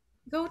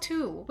 Go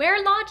to.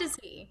 Where lodges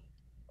he?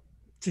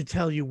 To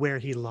tell you where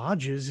he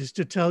lodges is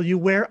to tell you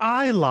where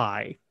I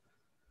lie.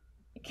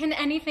 Can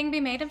anything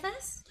be made of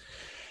this?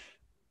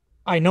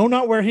 I know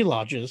not where he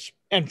lodges,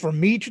 and for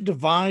me to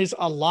devise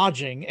a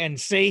lodging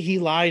and say he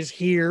lies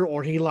here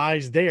or he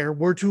lies there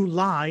were to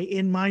lie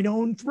in mine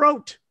own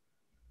throat.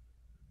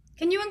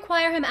 Can you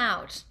inquire him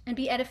out and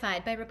be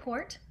edified by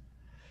report?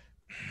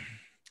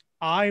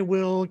 I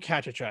will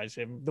catechize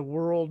him, the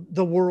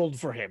world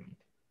for him.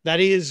 That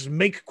is,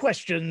 make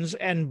questions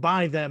and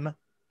by them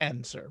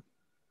answer.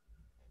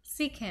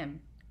 Seek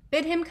him.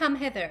 Bid him come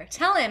hither.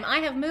 Tell him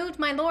I have moved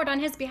my lord on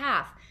his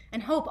behalf,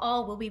 and hope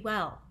all will be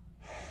well.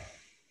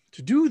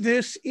 To do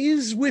this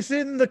is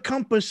within the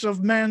compass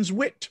of man's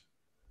wit,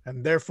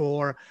 and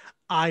therefore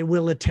I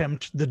will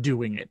attempt the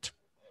doing it.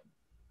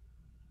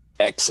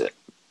 Exit.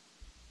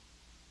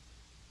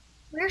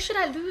 Where should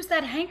I lose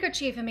that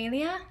handkerchief,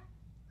 Emilia?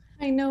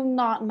 I know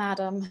not,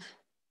 madam.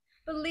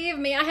 Believe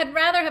me, I had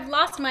rather have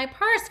lost my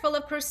purse full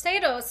of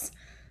crustados.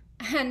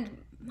 And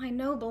my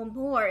noble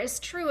Moor is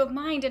true of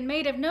mind and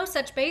made of no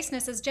such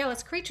baseness as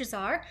jealous creatures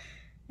are.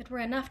 It were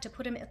enough to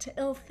put him to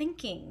ill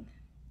thinking.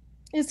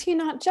 Is he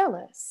not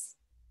jealous?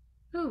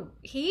 Who,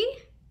 he?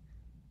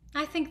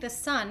 I think the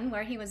sun,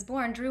 where he was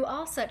born, drew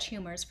all such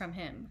humors from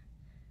him.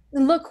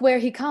 Look where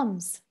he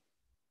comes.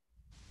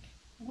 I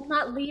will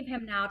not leave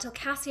him now till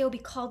Cassio be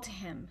called to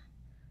him.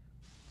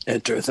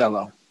 Enter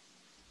Othello.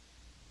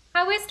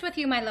 How is't with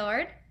you, my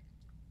lord?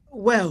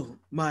 Well,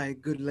 my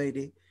good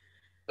lady.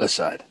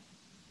 Aside.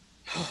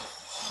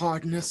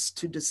 Hardness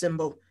to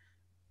dissemble.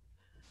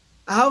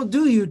 How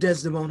do you,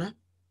 Desdemona?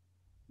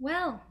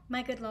 Well,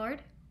 my good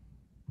lord.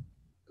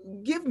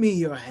 Give me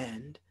your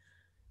hand.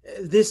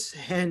 This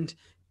hand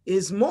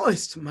is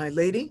moist, my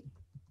lady.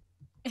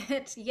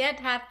 It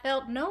yet hath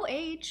felt no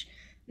age,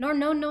 nor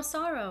known no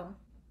sorrow.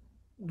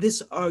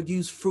 This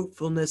argues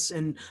fruitfulness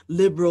and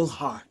liberal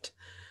heart.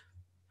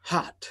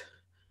 Hot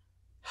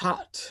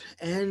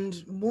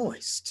and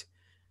moist.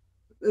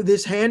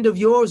 This hand of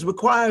yours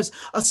requires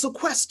a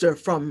sequester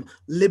from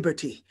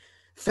liberty,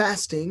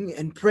 fasting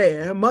and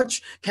prayer,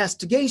 much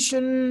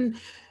castigation,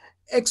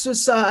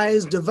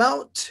 exercise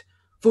devout,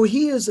 for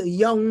he is a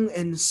young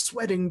and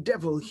sweating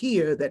devil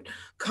here that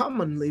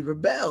commonly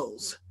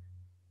rebels.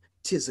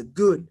 'Tis a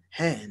good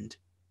hand,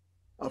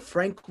 a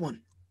frank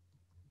one.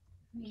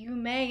 You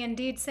may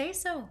indeed say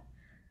so,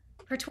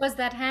 for 'twas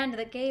that hand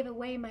that gave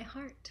away my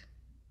heart.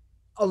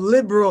 A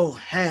liberal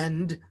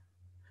hand.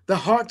 The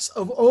hearts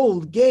of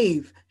old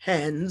gave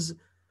hands,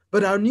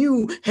 but our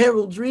new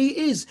heraldry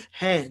is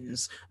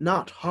hands,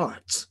 not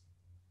hearts.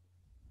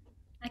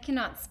 I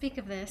cannot speak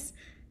of this.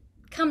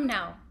 Come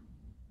now,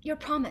 your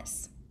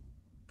promise.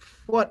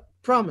 What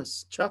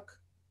promise, Chuck?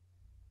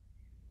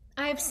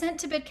 I have sent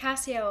to bid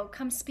Cassio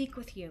come speak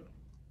with you.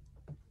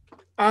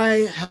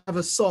 I have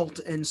a salt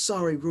and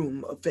sorry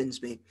room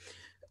offends me.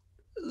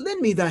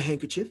 Lend me thy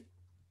handkerchief.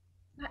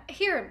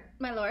 Here,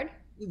 my lord.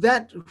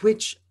 That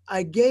which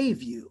I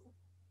gave you.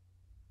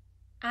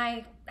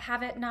 I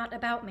have it not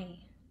about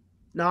me.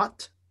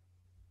 Not?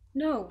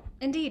 No,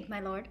 indeed,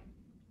 my lord.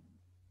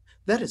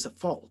 That is a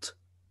fault.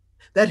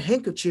 That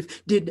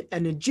handkerchief did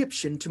an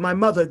Egyptian to my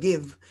mother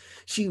give.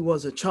 She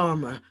was a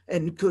charmer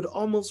and could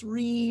almost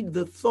read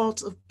the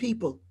thoughts of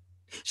people.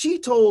 She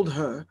told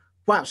her,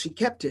 while she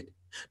kept it,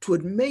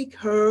 'twould make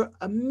her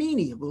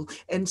amenable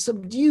and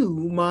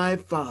subdue my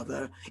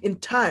father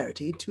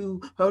entirety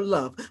to her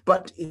love.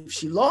 But if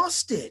she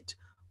lost it,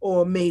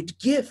 or made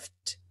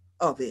gift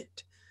of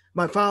it,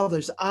 my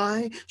father's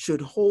eye should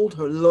hold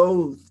her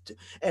loathed,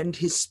 and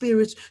his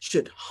spirits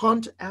should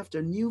hunt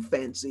after new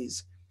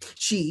fancies.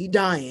 She,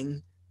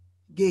 dying,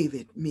 gave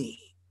it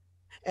me,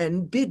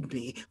 and bid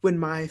me, when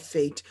my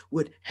fate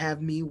would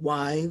have me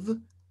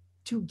wive,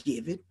 to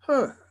give it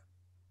her.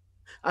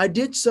 I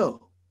did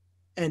so,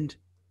 and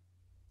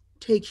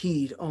take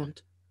heed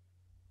on't.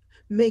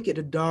 Make it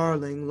a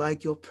darling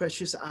like your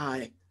precious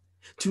eye.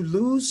 To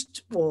lose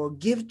or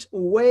give't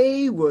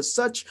away were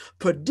such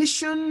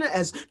perdition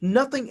as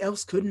nothing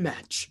else could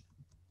match.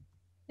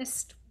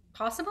 Is't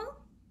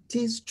possible?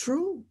 'Tis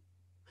true.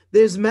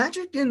 There's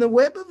magic in the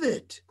web of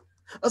it.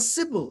 A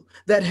sibyl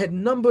that had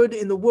numbered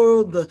in the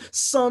world the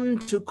sun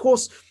to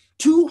course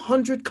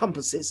 200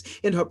 compasses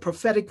in her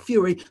prophetic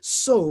fury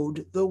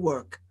sewed the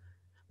work.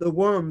 The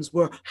worms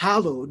were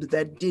hallowed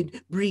that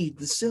did breed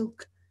the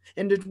silk,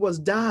 and it was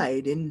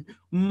dyed in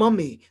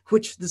mummy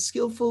which the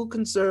skillful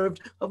conserved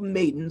of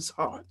maidens'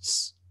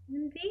 hearts.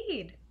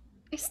 Indeed.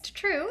 Is't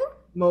true?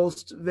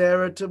 Most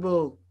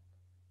veritable.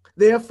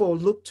 therefore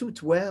look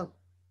to't well.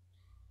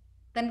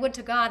 Then would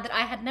to God that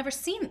I had never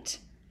seen't.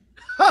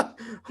 Ha!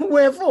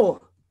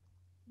 Wherefore?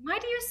 Why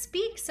do you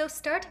speak so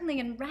startlingly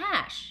and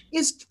rash?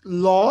 Is't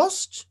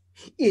lost?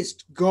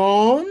 Is't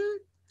gone?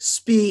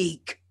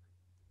 Speak.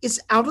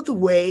 Is out of the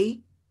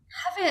way?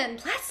 Heaven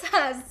bless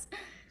us!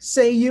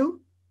 Say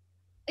you?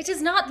 It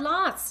is not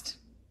lost.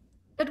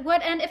 But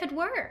what and if it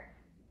were?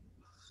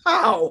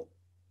 How?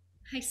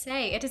 I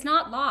say, it is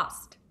not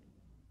lost.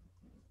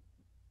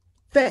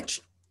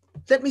 Fetch.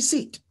 Let me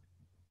see't.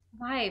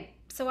 Why,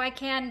 so I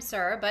can,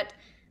 sir, but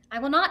I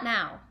will not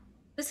now.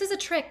 This is a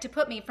trick to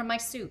put me from my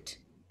suit.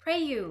 Pray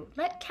you,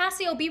 let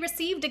Cassio be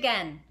received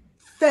again.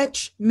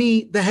 Fetch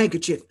me the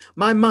handkerchief.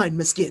 My mind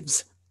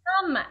misgives.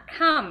 Come,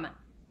 come.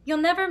 You'll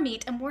never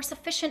meet a more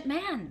sufficient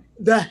man.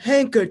 The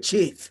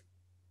handkerchief.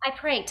 I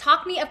pray,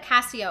 talk me of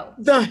Cassio.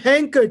 The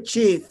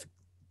handkerchief.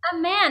 A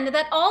man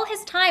that all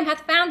his time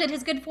hath founded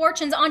his good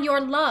fortunes on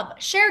your love,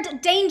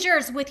 shared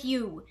dangers with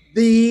you.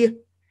 The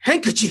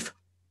handkerchief.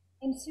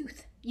 In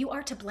sooth, you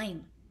are to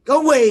blame.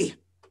 Away.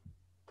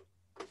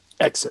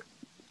 Exit.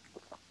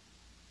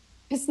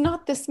 Is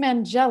not this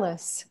man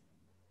jealous?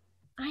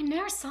 I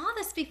ne'er saw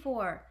this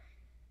before.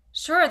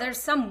 Sure, there's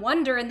some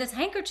wonder in this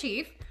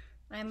handkerchief.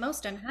 I am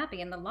most unhappy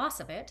in the loss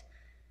of it.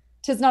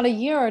 'Tis not a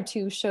year or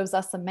two shows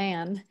us a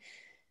man.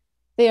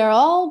 They are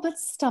all but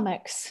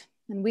stomachs,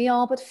 and we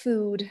all but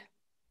food.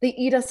 They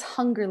eat us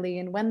hungrily,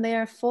 and when they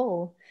are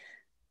full,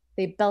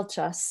 they belch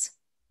us.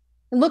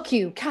 Look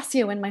you,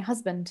 Cassio and my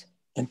husband.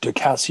 Enter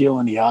Cassio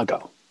and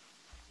Iago.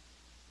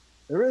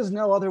 There is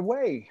no other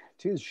way.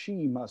 'Tis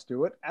she must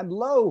do it, and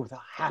lo, the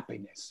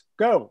happiness.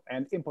 Go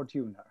and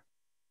importune her.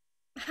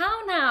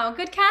 How now,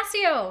 good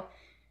Cassio?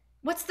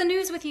 What's the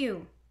news with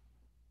you?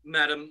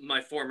 Madam,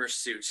 my former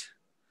suit,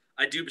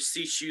 I do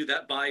beseech you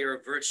that by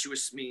your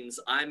virtuous means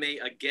I may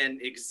again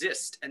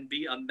exist and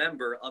be a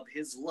member of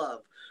his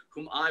love,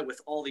 whom I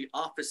with all the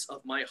office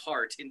of my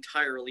heart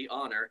entirely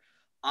honor.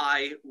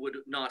 I would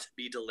not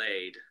be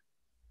delayed.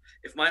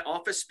 If my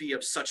office be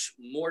of such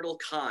mortal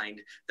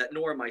kind that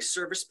nor my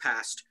service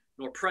past,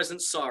 nor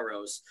present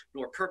sorrows,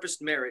 nor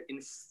purposed merit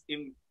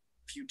in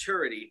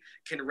futurity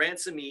can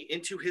ransom me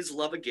into his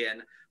love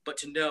again, but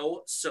to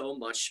know so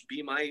much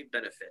be my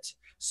benefit.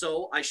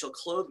 So I shall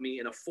clothe me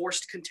in a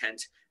forced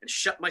content and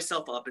shut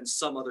myself up in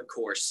some other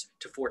course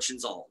to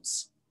fortune's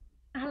alms.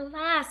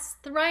 Alas,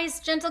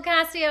 thrice gentle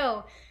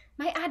Cassio,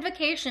 my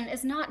advocation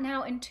is not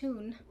now in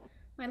tune.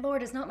 My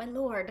lord is not my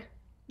lord,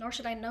 nor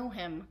should I know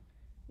him.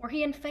 Were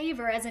he in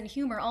favor as in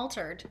humor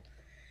altered.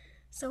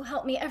 So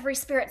help me every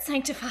spirit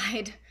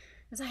sanctified,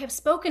 as I have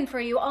spoken for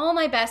you all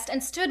my best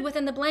and stood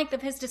within the blank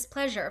of his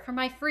displeasure for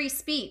my free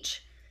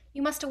speech.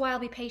 You must a while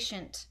be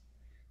patient.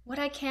 What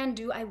I can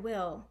do I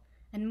will,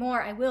 and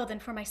more I will than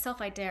for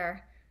myself I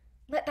dare.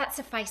 Let that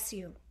suffice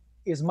you.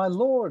 Is my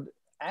lord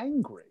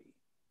angry?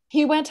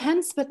 He went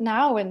hence but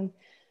now, and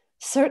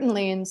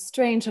certainly in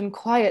strange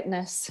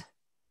unquietness.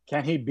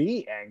 Can he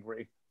be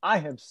angry? I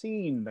have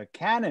seen the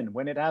cannon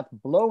when it hath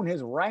blown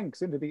his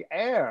ranks into the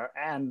air,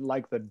 and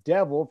like the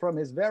devil from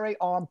his very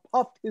arm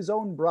puffed his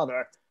own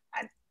brother.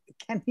 And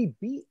can he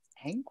be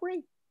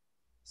angry?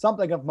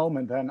 Something of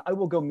moment then, I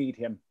will go meet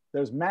him.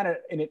 There's manner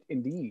in it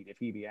indeed, if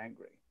he be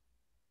angry.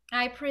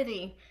 I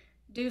prithee,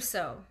 do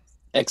so.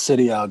 Exit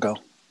Iago.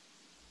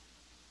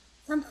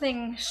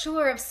 Something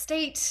sure of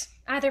state,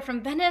 either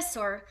from Venice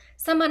or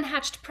some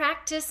unhatched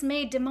practice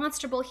made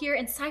demonstrable here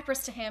in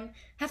Cyprus to him,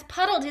 hath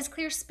puddled his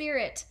clear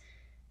spirit.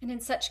 And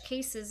in such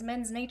cases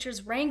men's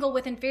natures wrangle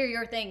with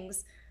inferior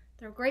things,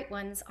 though great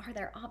ones are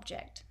their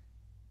object.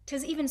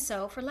 'Tis even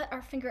so, for let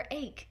our finger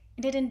ache,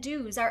 and it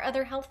endues our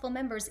other healthful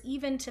members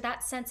even to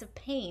that sense of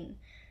pain.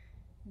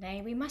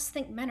 Nay, we must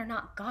think men are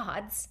not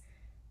gods,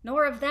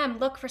 nor of them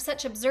look for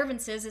such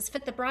observances as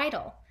fit the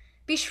bridal.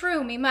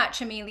 Beshrew me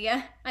much,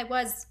 Amelia, I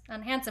was,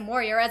 unhandsome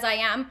warrior as I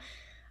am,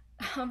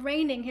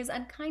 arraigning his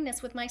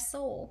unkindness with my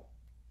soul.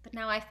 But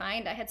now I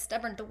find I had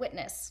stubborned the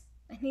witness,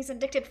 and he's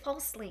indicted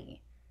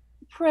falsely.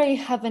 Pray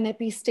heaven it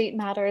be state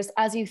matters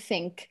as you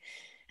think,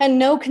 and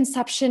no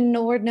conception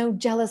nor no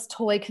jealous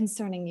toy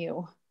concerning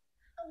you.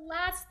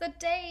 Alas the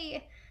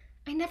day!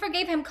 I never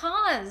gave him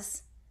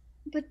cause.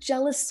 But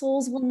jealous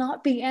souls will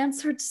not be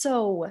answered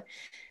so.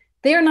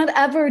 They are not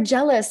ever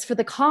jealous for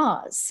the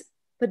cause,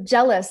 but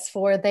jealous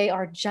for they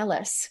are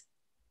jealous.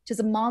 'Tis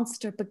a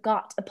monster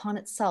begot upon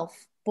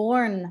itself,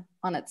 born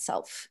on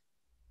itself.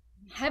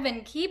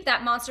 Heaven keep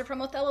that monster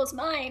from Othello's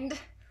mind.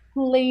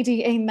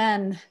 Lady,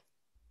 amen.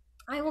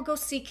 I will go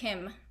seek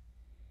him.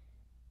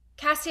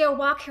 Cassio,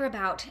 walk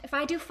hereabout. If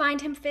I do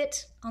find him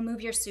fit, I'll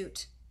move your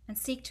suit, and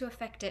seek to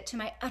effect it to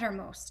my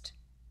uttermost.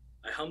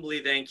 I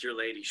humbly thank your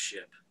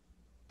ladyship.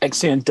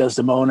 Exeunt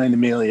Desdemona and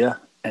Amelia.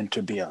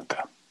 Enter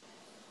Bianca.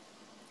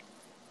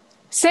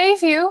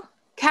 Save you,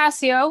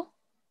 Cassio.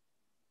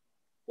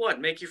 What,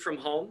 make you from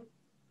home?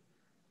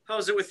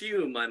 How's it with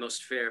you, my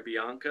most fair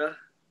Bianca?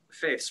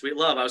 Faith, sweet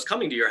love, I was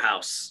coming to your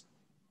house.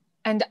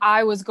 And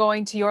I was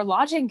going to your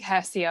lodging,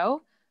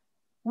 Cassio.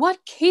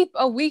 What keep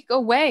a week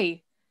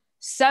away?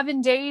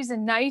 7 days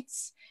and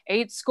nights,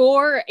 8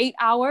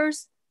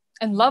 hours.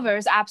 and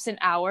lovers' absent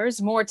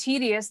hours more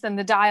tedious than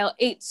the dial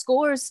 8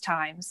 scores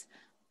times.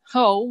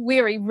 Oh,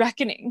 weary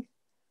reckoning.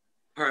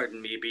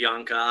 Pardon me,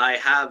 Bianca, I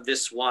have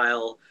this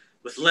while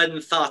with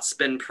leaden thoughts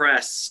been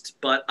pressed,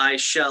 but I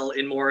shall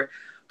in more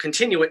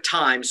continuate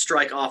time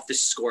strike off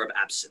this score of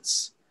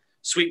absence.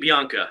 Sweet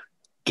Bianca.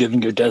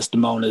 Giving your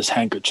Desdemona's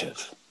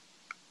handkerchief.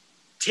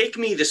 Take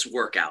me this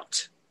work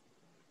out.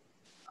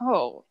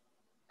 Oh,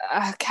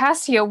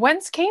 Cassio,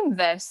 whence came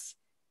this?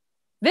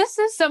 This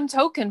is some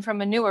token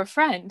from a newer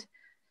friend.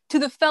 To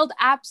the felt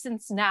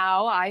absence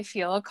now I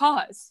feel a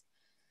cause.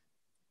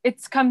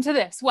 It's come to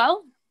this.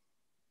 Well.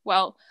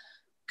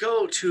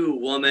 Go to,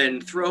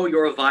 woman, throw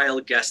your vile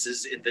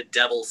guesses in the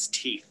devil's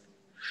teeth.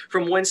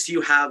 From whence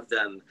you have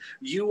them.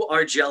 You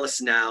are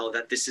jealous now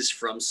that this is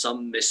from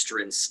some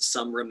mistress,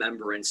 some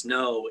remembrance.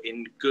 No,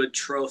 in good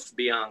troth,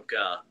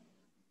 Bianca.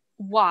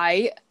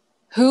 Why,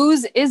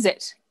 whose is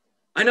it?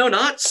 I know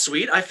not,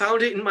 sweet. I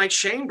found it in my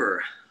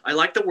chamber. I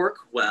like the work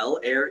well,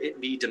 ere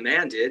it be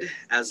demanded,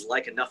 as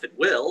like enough it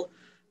will.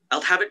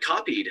 I'll have it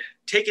copied.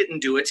 Take it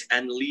and do it,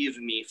 and leave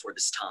me for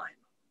this time.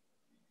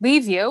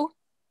 Leave you?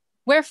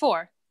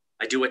 Wherefore?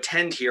 I do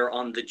attend here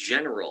on the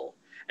general,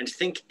 and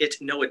think it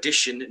no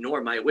addition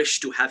nor my wish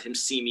to have him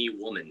see me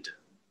womaned.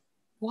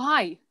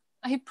 Why?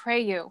 I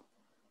pray you.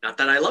 Not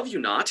that I love you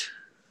not.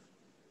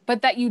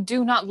 But that you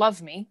do not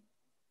love me.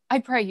 I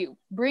pray you,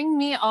 bring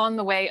me on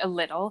the way a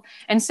little,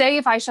 and say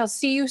if I shall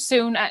see you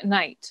soon at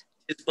night.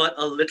 'Tis but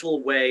a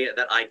little way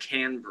that I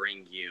can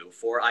bring you,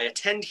 for I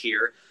attend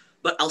here,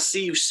 but I'll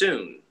see you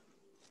soon.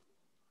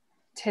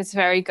 'Tis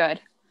very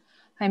good.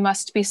 I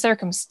must be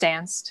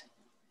circumstanced.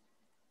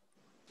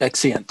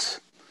 Exeunt.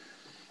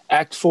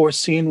 Act 4,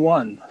 Scene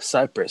 1,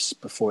 Cyprus,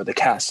 before the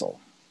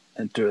castle.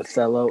 Enter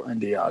Othello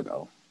and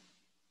Iago.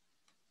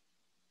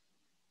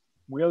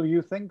 Will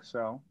you think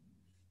so?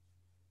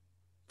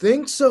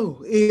 Think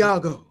so,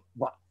 Iago.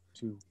 What,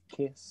 to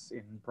kiss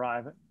in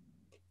private?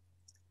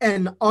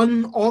 An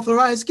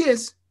unauthorized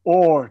kiss?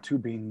 Or to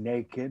be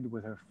naked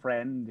with her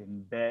friend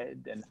in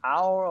bed an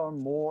hour or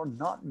more,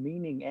 not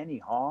meaning any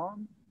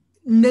harm?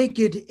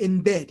 Naked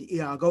in bed,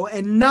 Iago,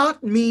 and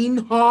not mean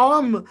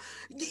harm.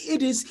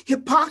 It is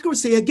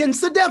hypocrisy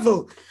against the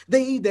devil.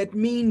 They that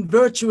mean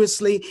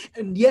virtuously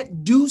and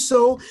yet do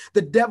so,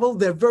 the devil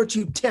their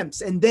virtue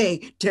tempts, and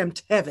they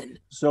tempt heaven.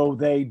 So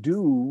they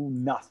do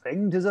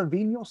nothing, 'tis a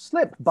venial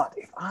slip. But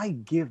if I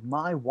give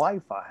my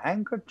wife a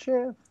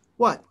handkerchief?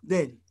 What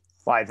then?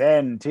 Why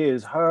then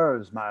 'tis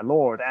hers, my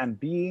lord, and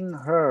being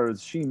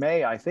hers, she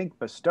may, I think,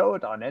 bestow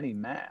it on any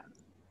man.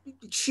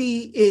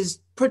 She is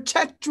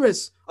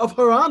protectress of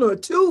her honor,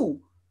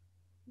 too.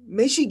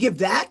 May she give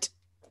that?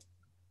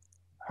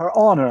 Her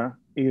honor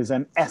is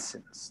an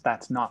essence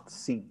that's not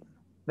seen.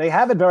 They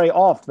have it very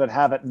oft that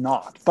have it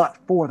not, but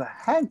for the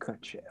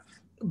handkerchief.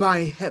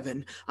 By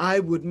heaven, I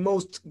would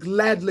most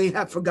gladly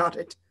have forgot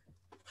it.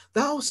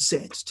 Thou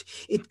saidst,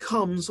 it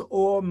comes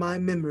o'er my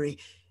memory,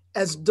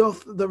 as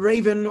doth the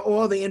raven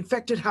o'er the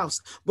infected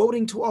house,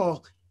 boding to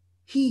all,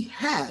 he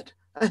had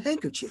a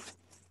handkerchief.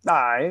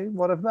 Aye,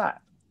 what of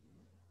that?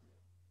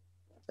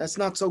 That's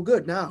not so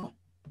good now.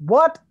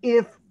 What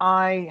if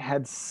I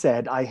had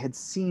said I had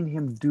seen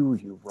him do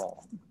you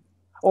wrong?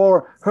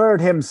 Or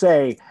heard him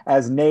say,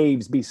 as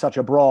knaves be such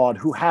abroad,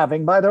 who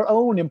having by their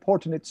own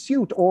importunate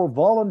suit or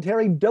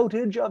voluntary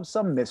dotage of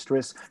some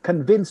mistress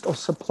convinced or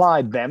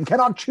supplied them,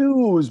 cannot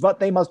choose but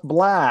they must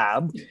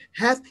blab.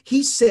 Hath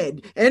he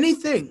said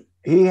anything?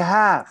 He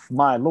hath,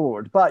 my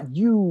lord, but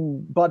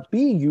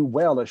be you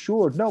well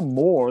assured no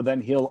more than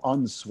he'll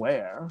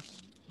unswear.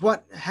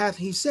 What hath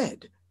he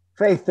said?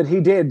 Faith that he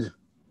did.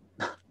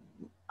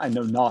 I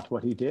know not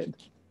what he did.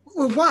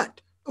 What?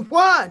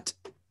 What?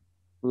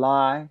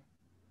 Lie.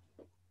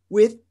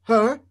 With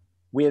her?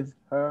 With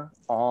her,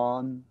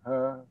 on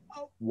her,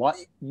 what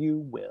you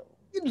will.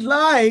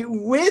 Lie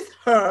with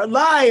her,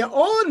 lie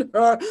on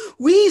her.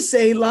 We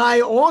say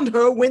lie on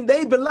her when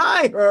they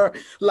belie her.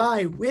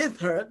 Lie with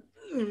her.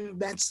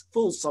 That's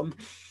fulsome.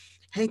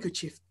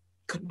 Handkerchief,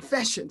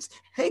 confessions,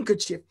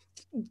 handkerchief.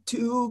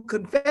 To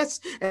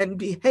confess and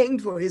be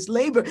hanged for his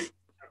labor.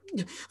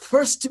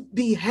 First to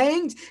be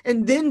hanged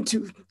and then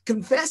to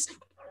confess.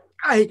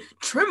 I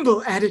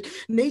tremble at it.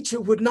 Nature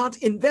would not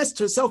invest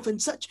herself in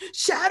such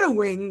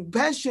shadowing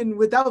passion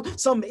without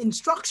some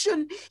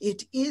instruction.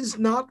 It is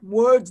not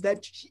words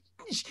that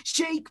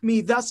shake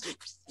me thus.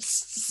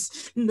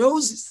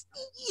 Nose,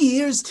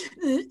 ears,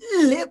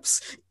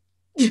 lips.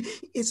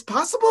 It's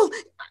possible.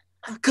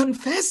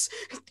 Confess.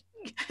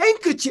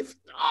 Handkerchief.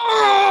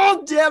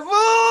 Oh,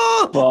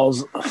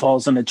 devil!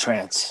 Falls in a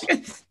trance.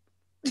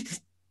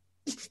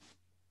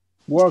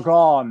 Work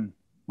on,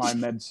 my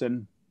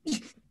medicine.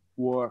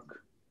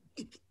 Work.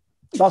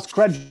 Thus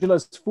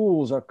credulous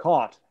fools are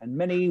caught, and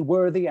many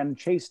worthy and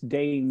chaste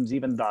dames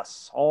even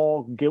thus,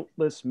 all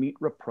guiltless meet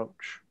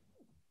reproach.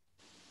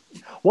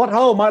 What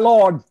ho, my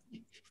lord?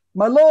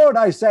 My lord,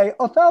 I say,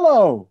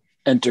 Othello!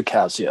 Enter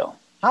Cassio.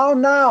 How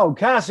now,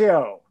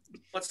 Cassio?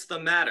 What's the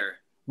matter?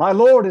 My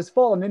lord has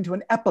fallen into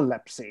an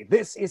epilepsy.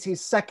 This is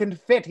his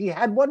second fit. He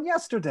had one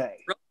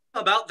yesterday.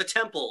 about the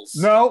temples.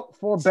 No,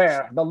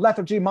 forbear. The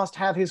lethargy must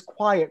have his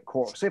quiet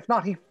course. If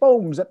not, he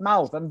foams at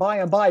mouth and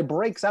by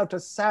breaks out to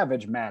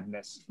savage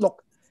madness.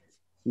 Look,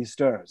 he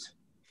stirs.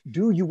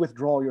 Do you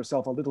withdraw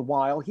yourself a little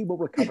while? He will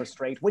recover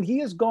straight. When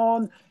he is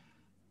gone,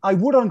 I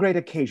would on great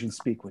occasion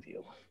speak with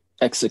you.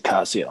 Exit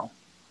Cassio.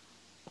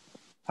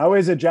 How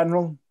is it,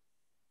 General?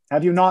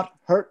 Have you not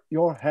hurt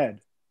your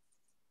head?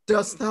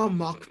 Dost thou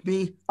mock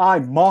me? I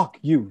mock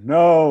you.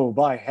 No,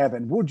 by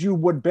heaven.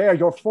 Would bear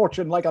your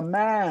fortune like a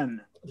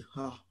man.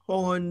 A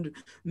horned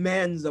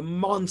man's a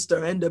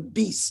monster and a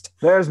beast.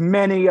 There's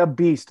many a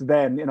beast,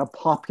 then, in a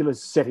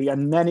populous city,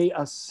 and many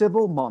a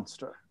civil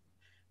monster.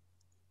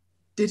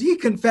 Did he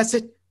confess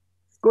it?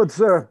 Good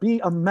sir,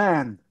 be a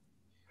man.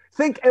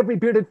 Think every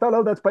bearded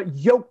fellow that's but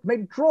yoked may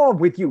draw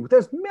with you.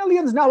 There's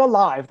millions now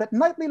alive that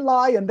nightly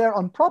lie in their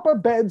improper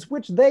beds,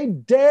 which they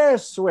dare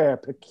swear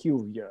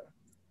peculiar.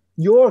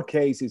 Your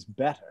case is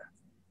better.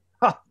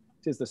 Ha!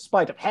 'Tis the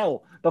spite of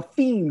hell, the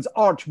fiend's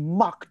arch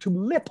mock, to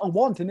lip a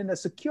wanton in a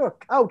secure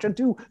couch, and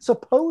to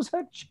suppose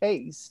her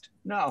chaste.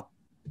 No,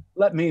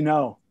 let me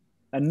know,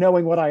 and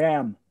knowing what I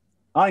am,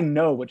 I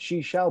know what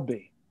she shall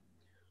be.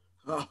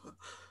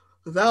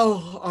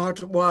 Thou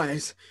art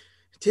wise,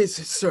 'tis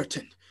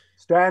certain.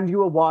 Stand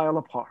you a while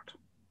apart.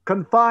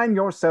 Confine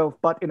yourself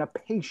but in a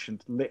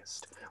patient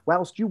list.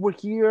 Whilst you were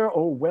here,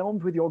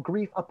 overwhelmed with your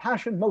grief, a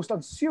passion most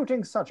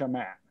unsuiting such a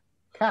man,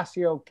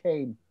 Cassio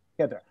came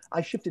hither.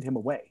 I shifted him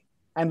away,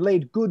 and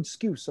laid good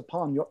excuse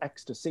upon your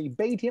ecstasy,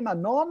 bade him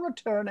anon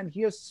return, and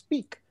here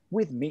speak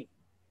with me.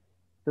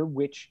 The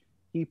which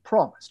he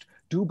promised.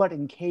 Do but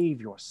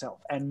encave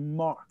yourself, and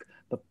mark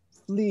the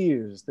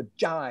fleers, the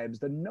jibes,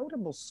 the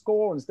notable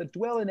scorns that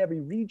dwell in every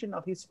region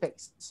of his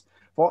face.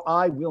 For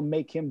I will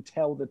make him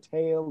tell the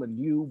tale,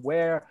 and you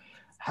where,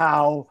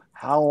 how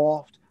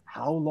oft,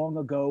 how long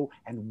ago,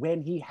 and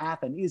when he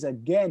hath and is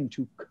again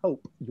to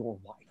cope your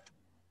wife.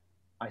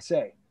 I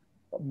say,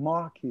 but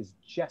mark his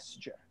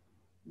gesture.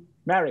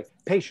 Marry,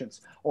 patience,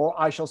 or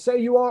I shall say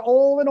you are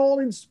all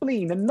in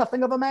spleen, and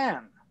nothing of a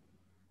man.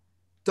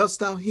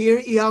 Dost thou hear,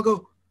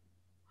 Iago?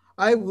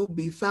 I will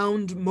be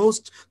found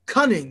most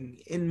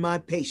cunning in my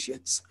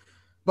patience.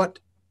 But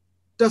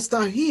dost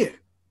thou hear?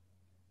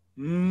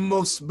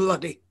 Most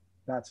bloody.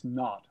 That's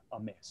not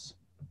amiss.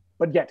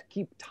 But yet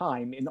keep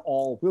time in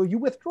all. Will you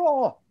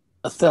withdraw?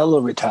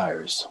 Othello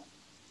retires.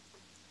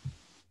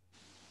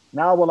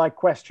 Now will I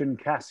question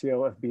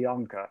Cassio of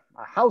Bianca,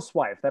 a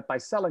housewife that by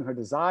selling her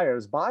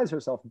desires buys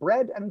herself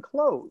bread and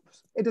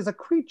clothes. It is a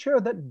creature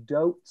that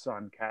dotes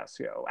on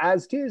Cassio,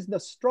 as 'tis the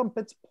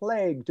strumpet's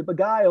plague to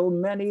beguile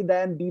many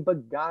than be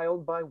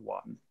beguiled by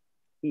one.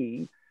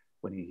 He,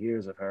 when he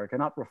hears of her,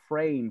 cannot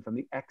refrain from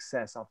the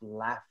excess of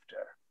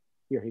laughter.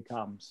 Here he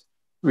comes.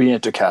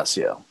 Re-enter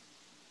Cassio.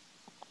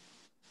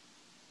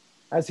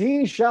 As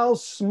he shall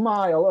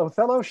smile,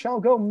 Othello shall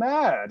go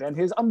mad, and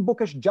his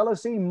unbookish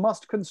jealousy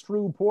must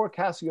construe poor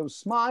Cassio's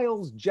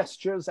smiles,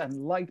 gestures,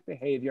 and light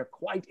behavior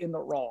quite in the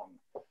wrong.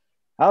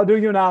 How do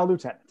you now,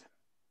 Lieutenant?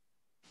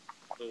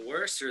 The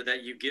worse are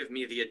that you give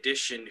me the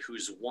addition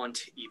whose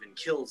want even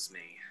kills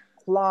me.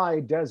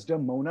 Fly,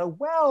 Desdemona,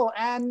 well,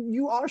 and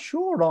you are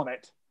sure on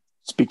it.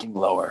 Speaking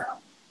lower.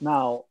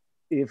 Now,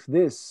 if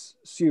this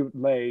suit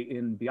lay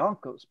in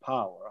Bianco's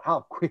power,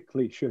 how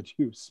quickly should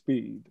you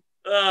speed?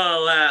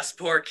 Alas,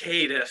 poor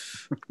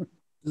caitiff.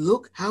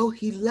 Look how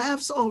he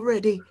laughs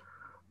already.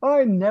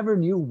 I never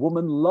knew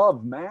woman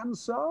love man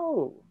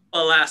so.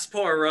 Alas,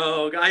 poor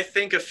rogue, I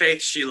think of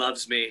faith she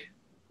loves me.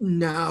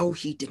 Now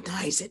he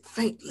denies it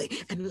faintly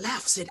and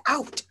laughs it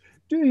out.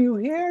 Do you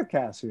hear,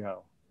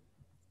 Cassio?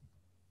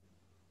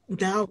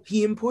 Now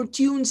he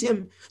importunes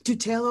him to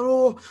tell her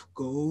all.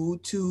 Go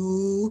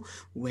to,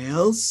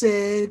 well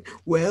said,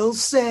 well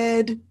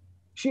said.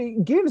 She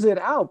gives it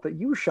out that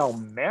you shall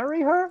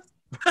marry her?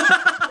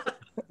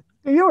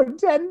 Do you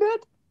intend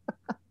it?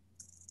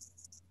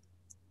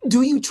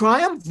 Do you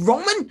triumph,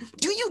 Roman?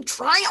 Do you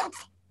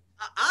triumph?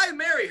 I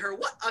marry her?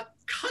 What a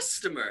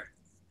customer!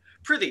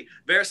 Prithee,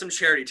 bear some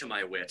charity to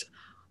my wit.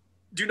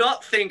 Do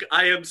not think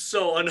I am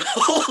so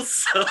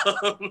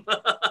unwholesome.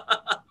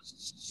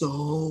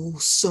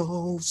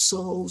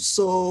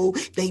 So,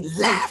 they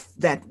laugh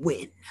that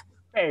win.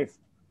 Faith,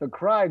 the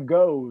cry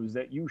goes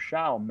that you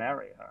shall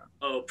marry her.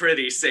 Oh,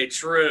 prithee, say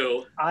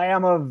true. I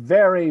am a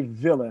very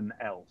villain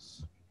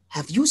else.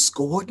 Have you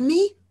scored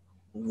me?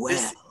 Well.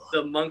 This is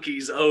the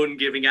monkey's own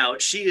giving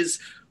out. She is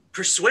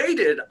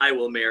persuaded I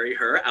will marry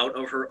her out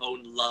of her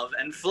own love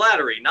and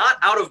flattery, not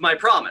out of my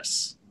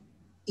promise.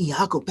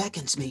 Iago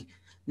beckons me.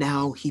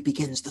 Now he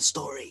begins the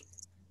story.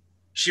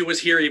 She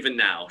was here even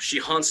now. She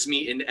haunts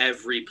me in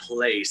every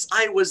place.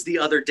 I was the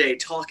other day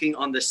talking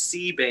on the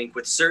sea bank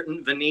with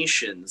certain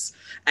Venetians,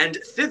 and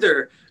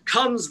thither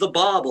comes the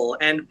bauble,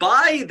 and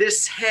by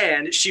this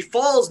hand she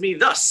falls me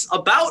thus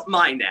about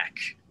my neck.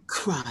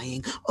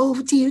 Crying,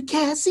 oh dear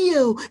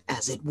Cassio,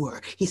 as it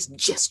were, his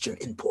gesture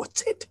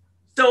imports it.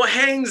 So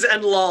hangs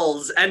and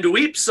lulls, and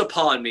weeps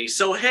upon me,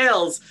 so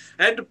hails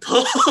and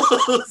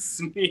pulls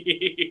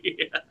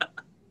me.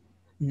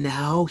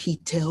 Now he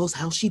tells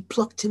how she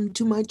plucked him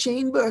to my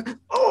chamber.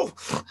 Oh,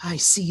 I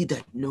see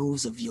that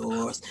nose of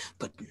yours,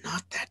 but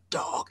not that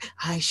dog.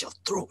 I shall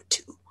throw it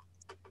to.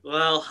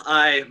 Well,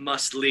 I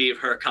must leave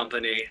her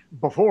company.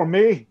 Before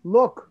me,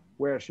 look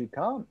where she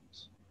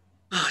comes.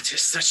 Oh,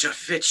 'tis such a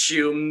fit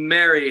shoe,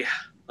 marry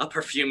a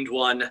perfumed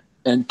one.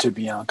 Enter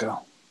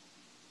Bianca.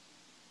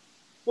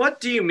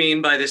 What do you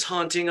mean by this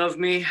haunting of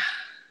me?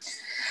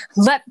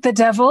 Let the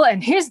devil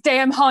and his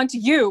damn haunt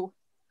you.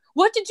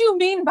 What did you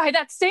mean by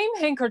that same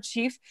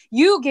handkerchief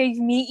you gave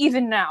me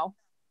even now?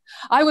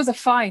 I was a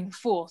fine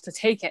fool to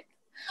take it.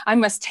 I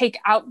must take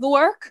out the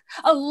work.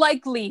 A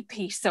likely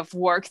piece of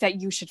work that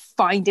you should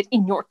find it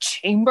in your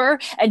chamber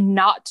and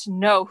not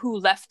know who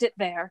left it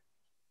there.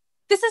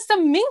 This is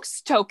some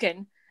minx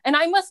token, and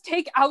I must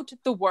take out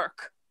the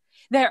work.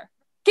 There,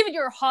 give it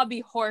your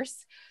hobby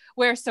horse.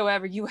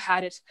 Wheresoever you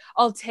had it,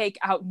 I'll take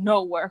out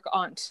no work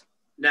on't.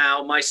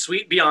 Now, my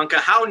sweet Bianca,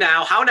 how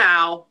now, how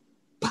now?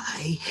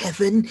 By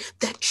heaven,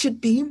 that should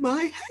be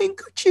my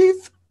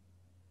handkerchief.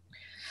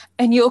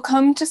 And you'll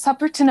come to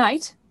supper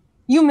tonight?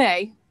 You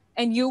may,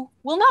 and you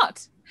will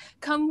not.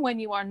 Come when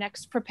you are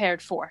next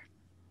prepared for.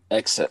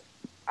 Exit.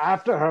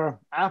 After her,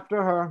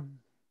 after her.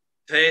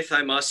 Faith,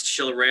 I must,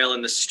 she'll rail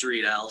in the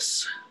street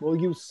else. Will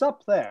you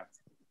sup there?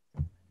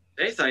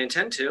 Faith, I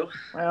intend to.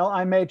 Well,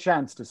 I may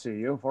chance to see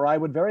you, for I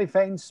would very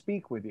fain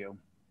speak with you.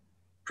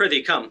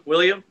 Prithee, come,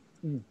 will you?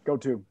 Go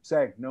to,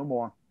 say no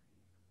more.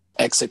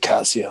 Exit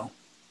Cassio.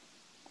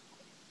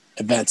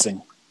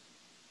 Advancing.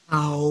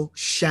 How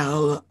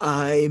shall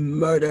I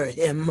murder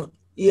him,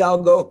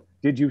 Iago?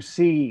 Did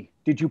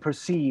you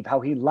perceive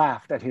how he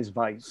laughed at his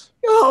vice?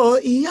 Oh,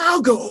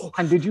 Iago!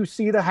 And did you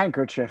see the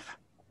handkerchief?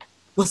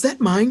 Was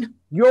that mine?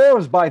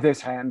 Yours by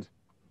this hand.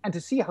 And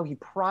to see how he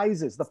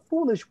prizes the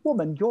foolish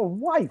woman, your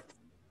wife.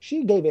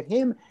 She gave it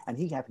him, and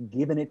he hath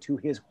given it to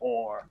his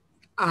whore.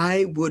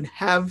 I would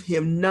have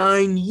him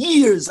 9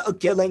 years a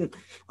killing.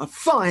 A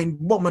fine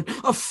woman,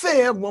 a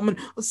fair woman,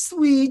 a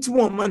sweet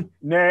woman.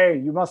 Nay,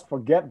 you must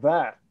forget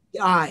that.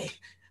 Aye,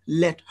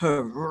 let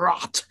her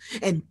rot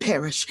and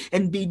perish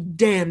and be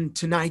damned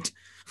tonight,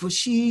 for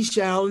she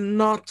shall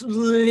not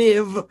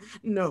live.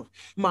 No,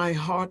 my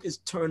heart is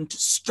turned to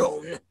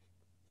stone.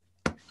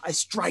 I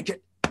strike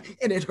it,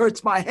 and it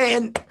hurts my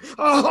hand.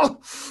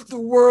 Oh, the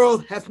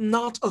world hath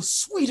not a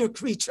sweeter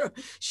creature.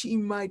 She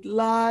might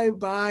lie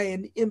by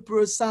an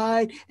emperor's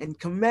side and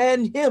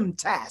command him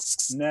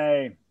tasks.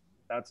 Nay,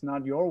 that's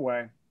not your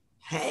way.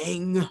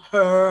 Hang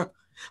her.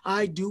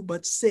 I do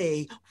but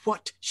say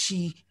what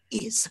she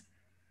is.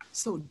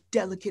 So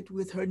delicate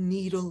with her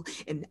needle,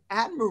 an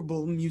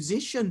admirable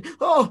musician.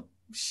 Oh,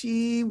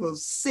 she will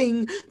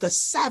sing the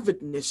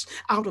savageness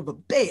out of a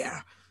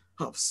bear.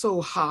 Of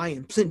so high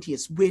and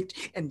plenteous wit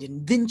and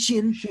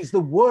invention. She's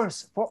the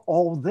worse for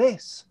all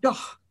this.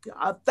 Oh,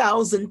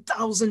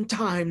 1,000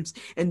 times.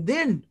 And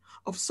then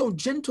of so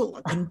gentle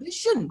a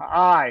condition.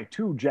 Aye,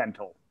 too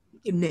gentle.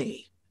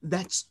 Nay,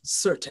 that's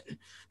certain.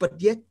 But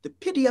yet the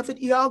pity of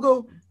it,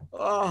 Iago.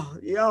 Oh,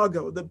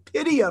 Iago, the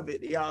pity of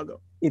it,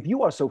 Iago. If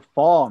you are so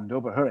fond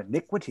over her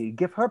iniquity,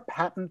 give her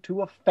patent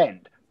to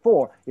offend.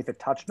 For if it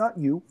touch not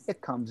you,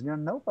 it comes near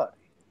nobody.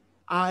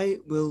 I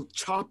will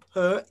chop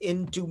her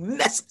into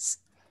messes.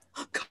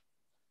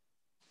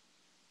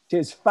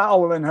 'Tis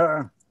foul in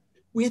her.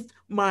 With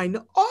mine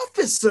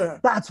officer.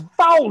 That's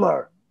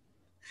fouler.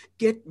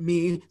 Get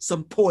me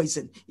some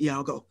poison,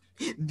 Iago.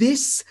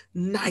 This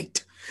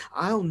night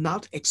I'll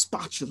not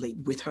expostulate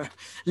with her,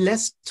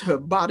 lest her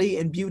body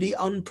and beauty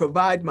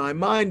unprovide my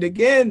mind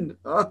again.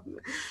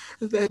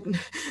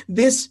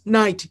 This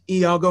night,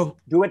 Iago.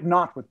 Do it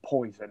not with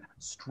poison.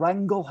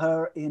 Strangle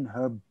her in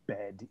her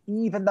bed,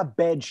 even the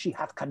bed she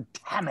hath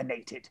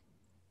contaminated.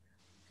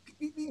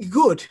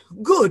 Good,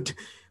 good.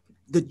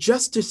 The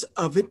justice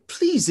of it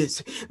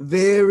pleases.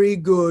 Very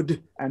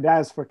good. And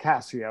as for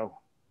Cassio,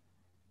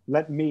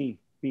 let me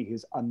be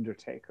his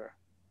undertaker.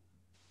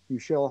 You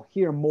shall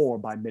hear more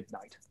by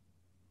midnight.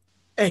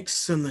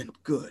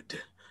 Excellent, good.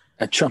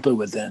 A trumpet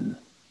within.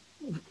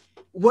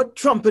 What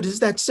trumpet is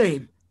that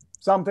same?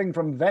 Something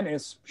from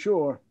Venice,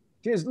 sure.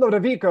 'Tis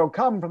Lodovico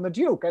come from the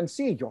Duke, and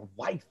see, your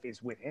wife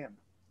is with him.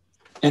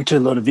 Enter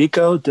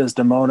Lodovico,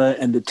 Desdemona,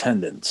 and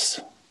attendants.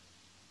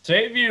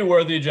 Save you,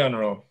 worthy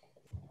general.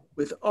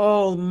 With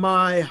all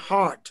my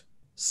heart,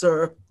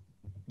 sir.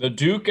 The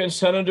Duke and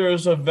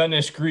Senators of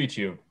Venice greet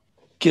you.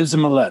 Gives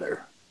him a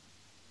letter.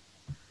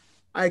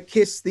 I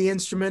kiss the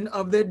instrument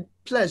of their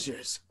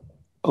pleasures.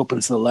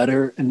 Opens the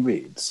letter and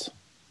reads.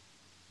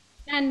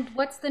 And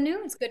what's the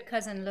news, good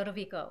cousin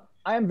Lodovico?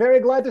 I am very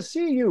glad to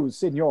see you,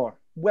 Signor.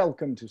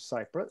 Welcome to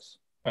Cyprus.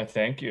 I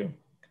thank you.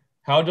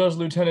 How does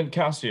Lieutenant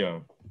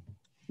Cassio?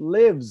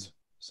 Lives,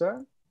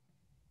 sir.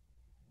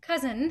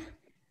 Cousin,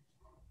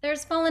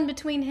 there's fallen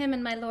between him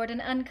and my lord an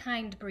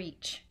unkind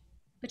breach,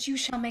 but you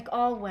shall make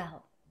all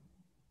well.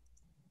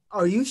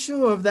 Are you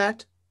sure of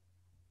that?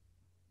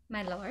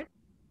 My lord?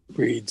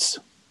 Reads.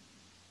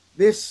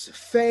 This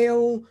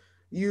fail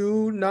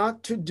you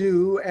not to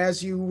do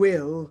as you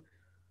will.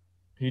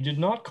 He did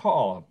not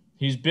call.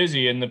 He's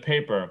busy in the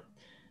paper.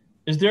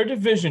 Is there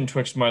division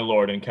twixt my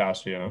lord and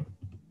Cassio?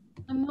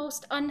 A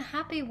most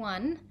unhappy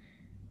one.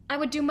 I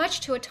would do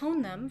much to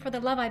atone them for the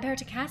love I bear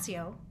to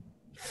Cassio.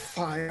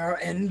 Fire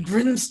and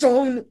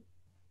brimstone!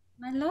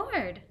 My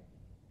lord.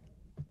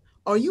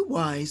 Are you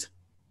wise?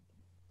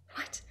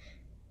 What?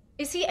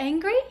 Is he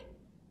angry?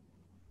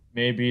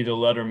 Maybe the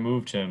letter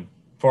moved him,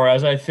 for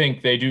as I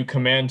think they do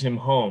command him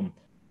home,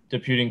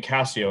 deputing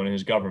Cassio in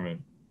his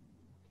government.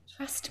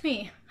 Trust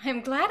me, I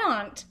am glad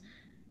on't.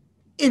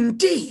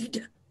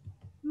 Indeed!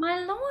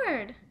 My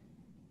lord.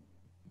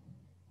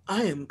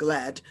 I am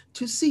glad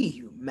to see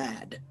you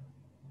mad.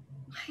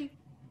 My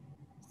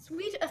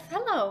sweet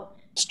Othello.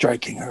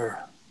 Striking her.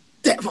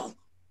 Devil!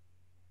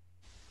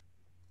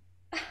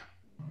 I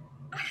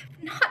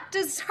have not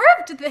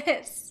deserved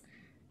this.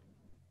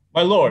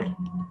 My lord.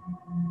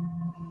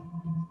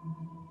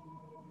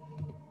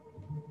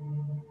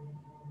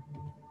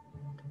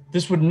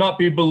 This would not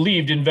be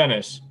believed in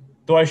Venice,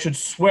 though I should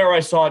swear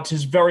I saw it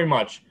 'tis very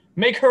much.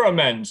 Make her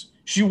amends.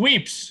 She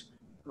weeps.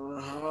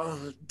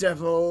 Oh,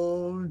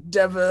 devil,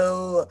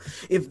 devil,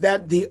 if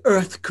that the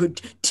earth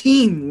could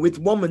teem with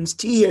woman's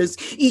tears,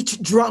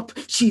 each drop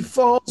she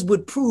falls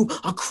would prove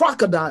a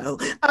crocodile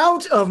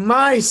out of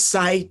my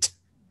sight.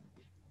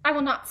 I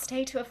will not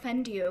stay to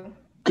offend you.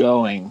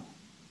 Going.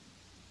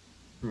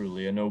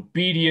 Truly an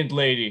obedient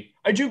lady.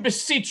 I do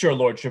beseech your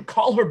lordship,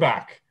 call her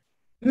back.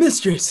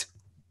 Mistress.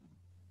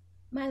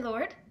 My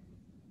lord?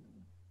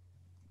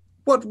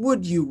 What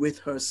would you with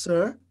her,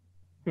 sir?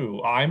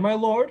 Who, I, my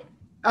lord?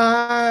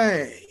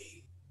 Aye.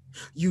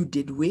 You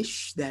did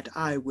wish that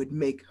I would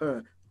make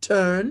her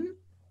turn?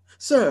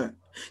 Sir,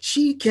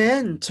 she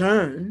can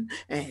turn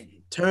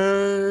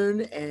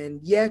and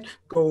yet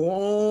go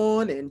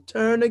on and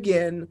turn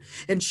again.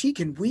 And she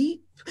can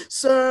weep,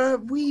 sir,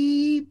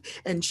 weep,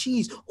 and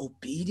she's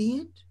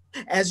obedient,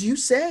 as you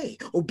say,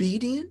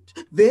 obedient,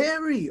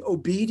 very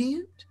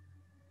obedient.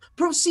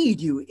 Proceed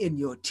you in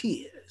your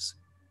tears.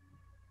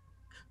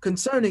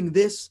 Concerning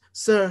this,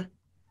 sir,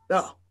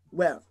 oh,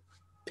 well,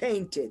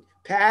 painted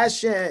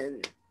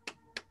passion.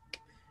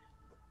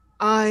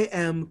 I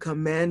am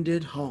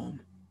commanded home.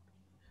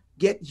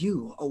 Get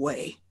you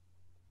away.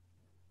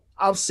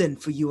 I'll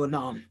send for you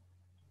anon.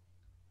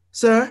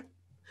 Sir,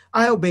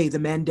 I obey the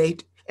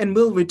mandate and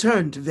will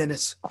return to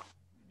Venice.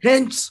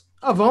 Hence,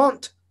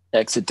 avaunt.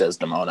 Exit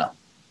Desdemona.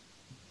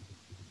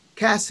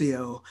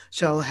 Cassio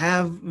shall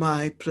have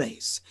my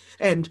place.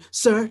 And,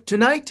 sir,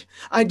 tonight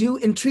I do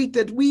entreat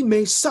that we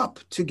may sup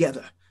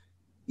together.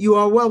 You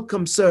are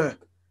welcome, sir,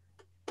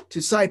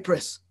 to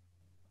Cyprus.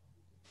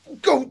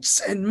 Goats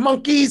and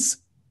monkeys!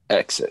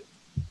 Exit.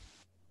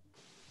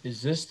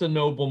 Is this the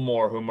noble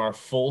Moor whom our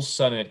full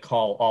senate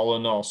call all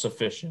in all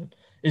sufficient?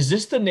 Is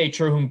this the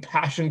nature whom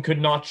passion could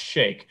not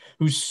shake,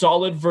 whose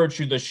solid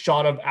virtue the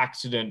shot of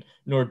accident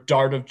nor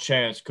dart of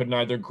chance could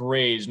neither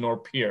graze nor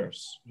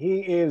pierce? He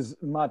is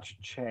much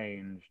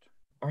changed.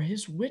 Are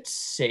his wits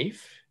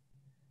safe?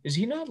 Is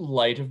he not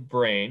light of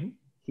brain?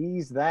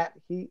 He's that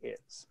he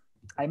is.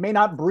 I may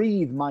not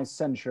breathe my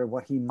censure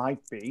what he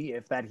might be.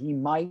 If that he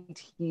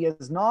might, he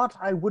is not.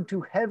 I would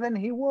to heaven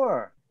he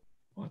were.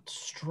 What,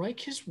 strike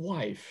his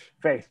wife?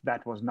 Faith,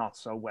 that was not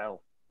so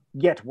well.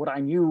 Yet would I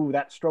knew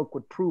that stroke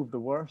would prove the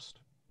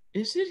worst.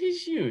 Is it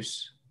his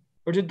use?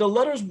 Or did the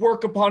letters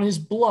work upon his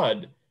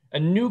blood,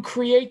 and new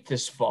create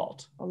this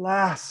fault?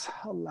 Alas,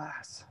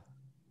 alas.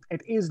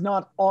 It is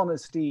not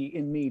honesty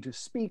in me to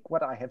speak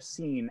what I have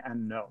seen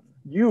and known.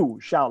 You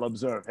shall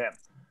observe him,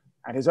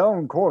 and his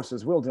own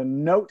courses will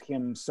denote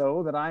him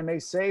so that I may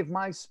save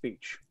my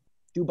speech.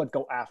 Do but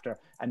go after,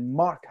 and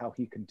mark how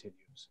he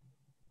continues.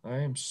 I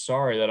am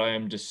sorry that I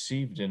am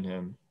deceived in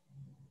him.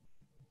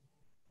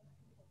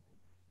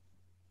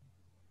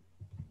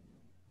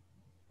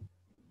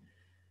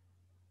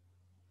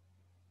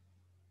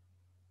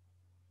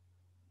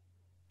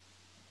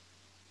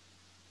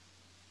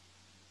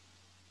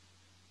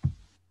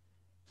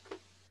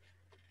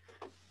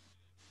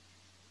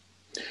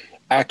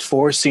 Act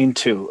 4, Scene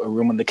 2, a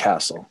room in the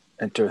castle.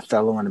 Enter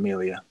Othello and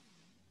Amelia.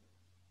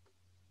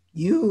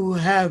 You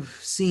have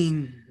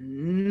seen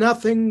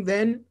nothing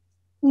then?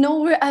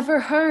 Nor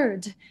ever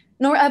heard,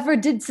 nor ever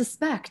did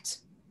suspect.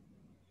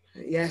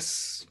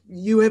 Yes,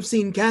 you have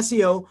seen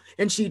Cassio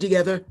and she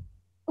together.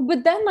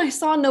 But then I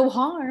saw no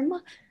harm,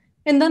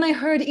 and then I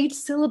heard each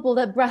syllable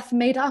that breath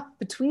made up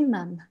between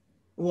them.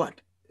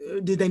 What,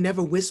 did they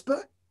never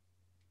whisper?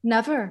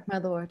 Never, my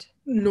lord.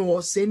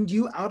 Nor send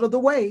you out of the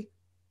way?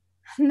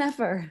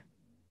 Never.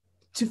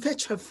 To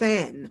fetch her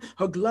fan,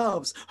 her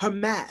gloves, her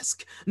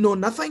mask, nor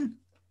nothing?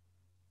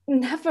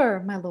 Never,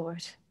 my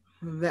lord.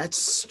 That's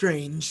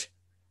strange.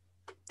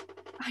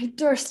 I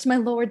durst, my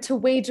lord, to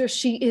wager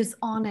she is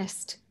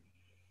honest.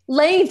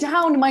 Lay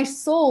down my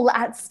soul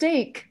at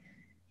stake.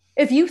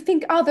 If you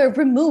think other,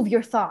 remove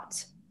your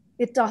thought.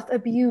 It doth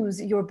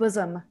abuse your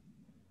bosom.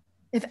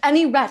 If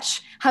any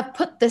wretch have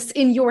put this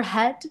in your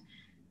head,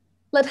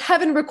 let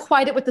heaven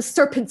requite it with the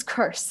serpent's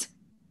curse.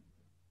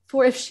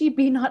 For if she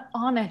be not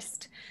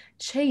honest,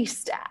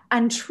 chaste,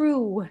 and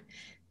true,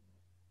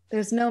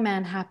 there's no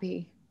man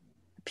happy.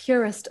 The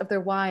purest of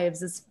their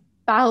wives is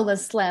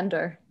foulest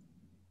slander.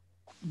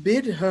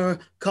 Bid her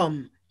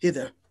come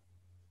hither.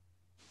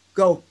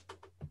 Go.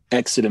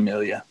 Exit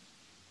Amelia.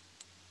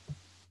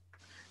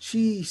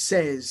 She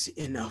says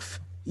enough,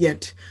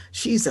 yet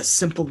she's a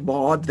simple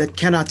bawd that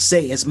cannot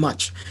say as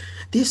much.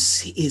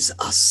 This is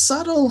a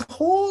subtle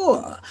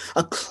whore,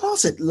 a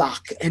closet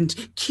lock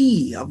and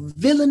key of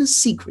villainous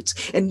secrets,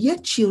 and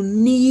yet she'll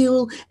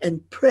kneel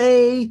and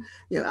pray.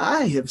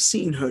 I have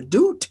seen her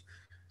do't.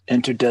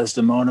 Enter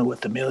Desdemona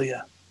with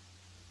Amelia.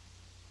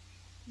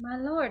 My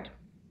lord,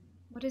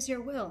 what is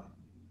your will?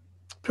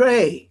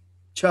 Pray,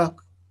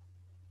 Chuck.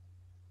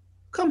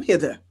 Come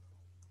hither.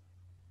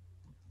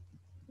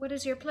 What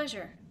is your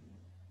pleasure?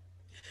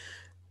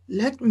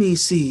 Let me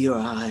see your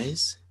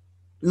eyes.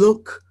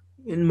 Look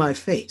in my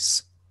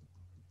face.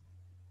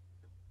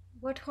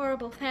 What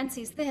horrible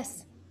fancy's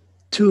this?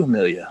 To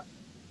Amelia.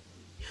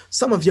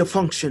 Some of your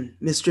function,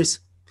 mistress.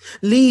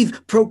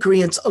 Leave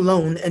procreance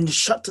alone and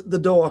shut the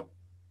door.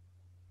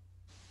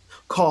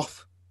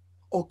 Cough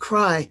or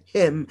cry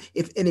him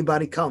if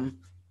anybody come.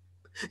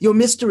 Your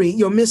mystery,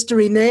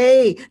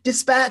 nay,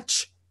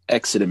 dispatch.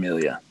 Exit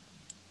Amelia.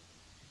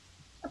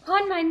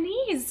 Upon my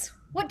knees,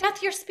 what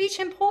doth your speech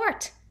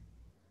import?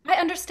 I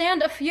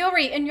understand a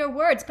fury in your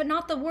words, but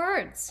not the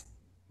words.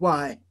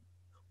 Why,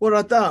 what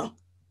art thou?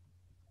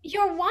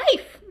 Your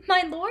wife,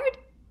 my lord.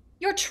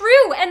 Your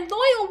true and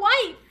loyal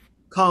wife.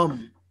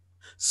 Come,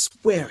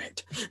 swear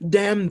it.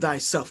 Damn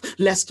thyself,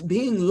 lest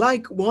being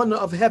like one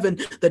of heaven,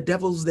 the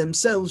devils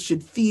themselves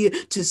should fear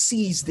to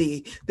seize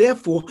thee.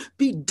 Therefore,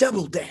 be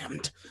double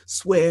damned.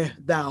 Swear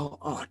thou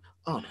art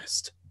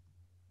honest.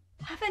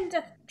 Heaven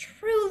doth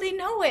truly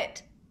know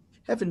it.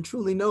 Heaven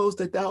truly knows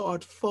that thou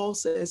art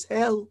false as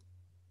hell.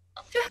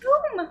 To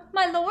whom,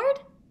 my lord?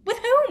 With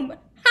whom?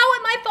 How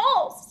am I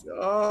false?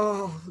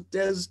 Oh,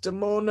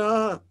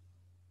 Desdemona.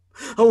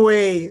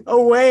 Away,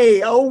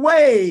 away,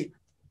 away!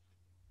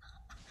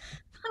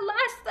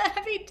 Alas, the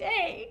heavy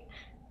day.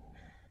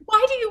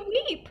 Why do you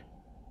weep?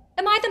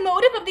 Am I the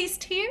motive of these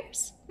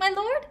tears, my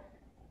lord?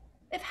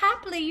 If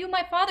haply you,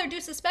 my father, do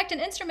suspect an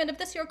instrument of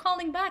this your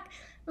calling back,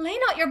 lay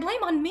not your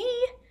blame on me.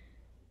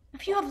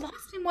 If you have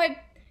lost him,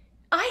 why,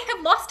 I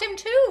have lost him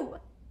too.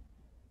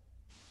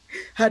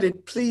 Had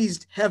it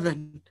pleased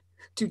heaven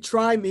to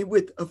try me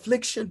with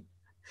affliction,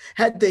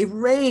 had they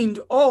rained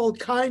all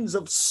kinds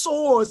of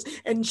sores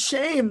and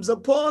shames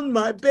upon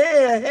my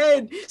bare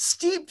head,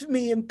 steeped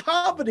me in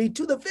poverty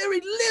to the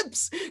very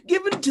lips,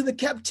 given to the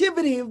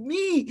captivity of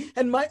me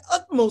and my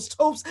utmost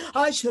hopes,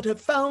 I should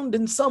have found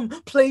in some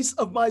place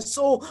of my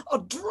soul a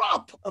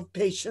drop of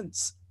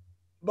patience.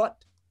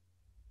 But,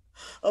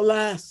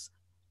 alas,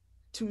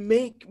 to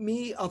make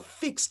me a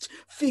fixed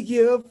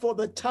figure for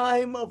the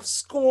time of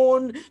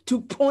scorn, to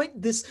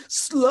point this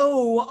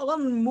slow,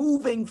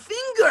 unmoving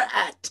finger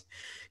at.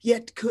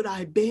 Yet could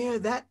I bear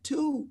that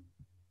too?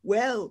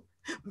 Well,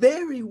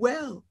 very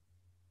well.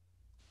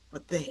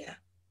 But there,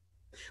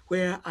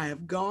 where I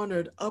have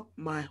garnered up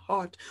my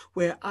heart,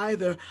 where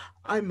either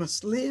I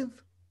must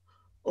live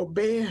or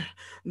bear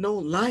no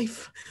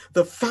life,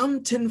 the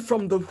fountain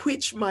from the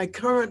which my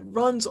current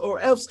runs or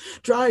else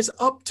dries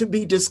up to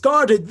be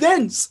discarded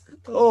thence,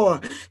 or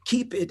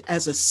keep it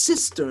as a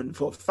cistern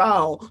for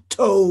foul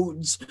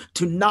toads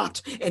to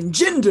knot and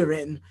gender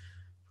in.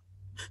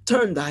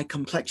 Turn thy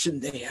complexion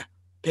there,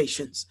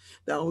 Patience,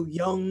 thou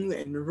young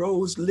and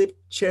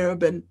rose-lipped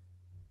cherubin.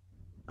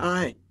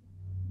 Aye,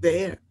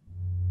 there,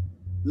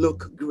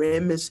 look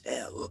grim as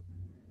hell.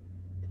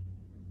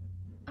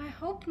 I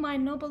hope my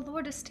noble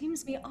lord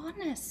esteems me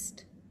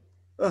honest.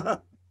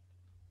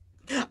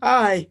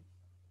 Aye,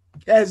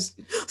 as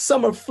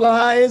summer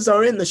flies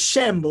are in the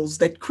shambles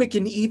that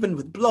quicken even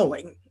with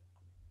blowing.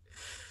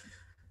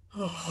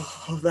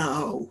 Oh,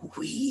 thou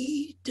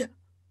weed,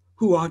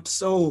 who art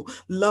so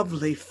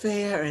lovely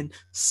fair and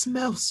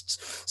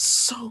smellst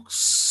so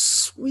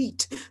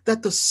sweet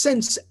that the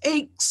sense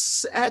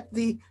aches at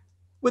thee,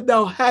 would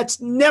thou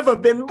hadst never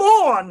been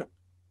born.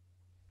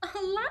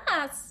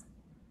 Alas,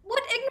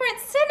 what ignorant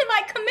sin have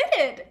I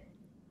committed?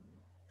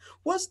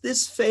 Was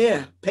this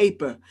fair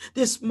paper,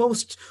 this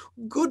most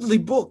goodly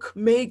book,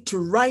 made to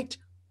write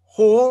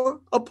whore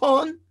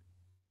upon?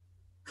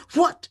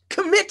 What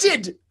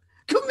committed?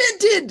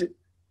 Committed!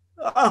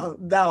 Ah,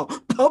 thou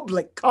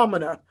public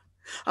commoner,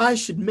 I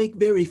should make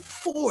very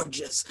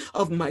forges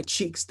of my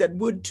cheeks that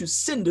would to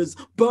cinders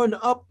burn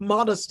up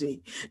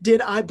modesty,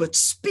 did I but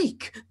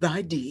speak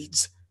thy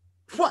deeds.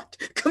 What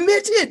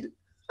committed?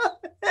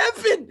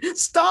 Heaven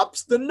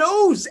stops the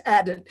nose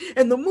at it,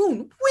 and the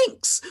moon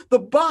winks the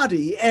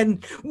body,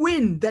 and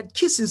wind that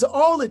kisses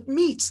all it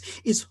meets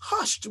is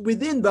hushed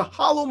within the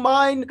hollow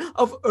mine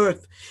of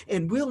earth,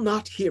 and will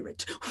not hear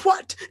it.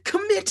 What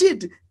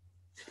committed?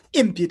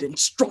 Impudent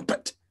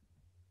strumpet!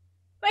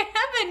 By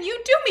heaven, you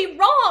do me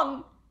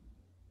wrong!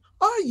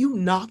 Are you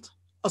not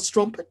a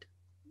strumpet?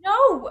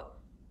 No,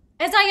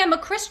 as I am a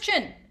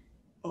Christian.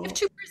 Oh. If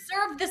to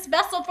preserve this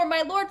vessel for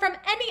my lord from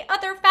any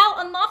other foul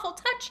unlawful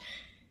touch,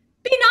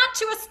 be not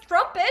to a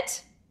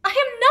strumpet. I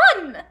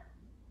am none.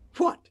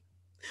 What?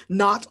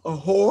 Not a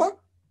whore?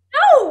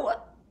 No,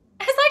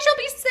 as I shall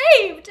be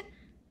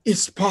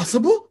Is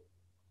possible?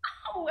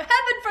 Oh,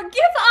 heaven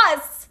forgive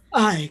us!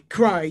 I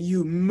cry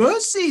you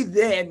mercy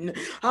then.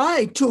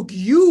 I took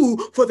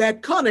you for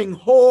that cunning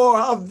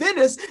whore of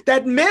Venice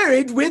that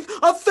married with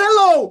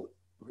Othello.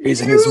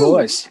 Raising his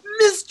voice.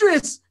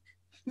 Mistress,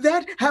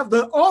 that have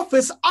the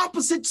office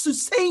opposite to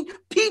St.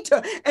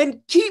 Peter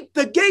and keep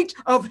the gate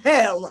of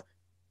hell.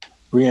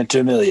 Re-enter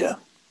Amelia.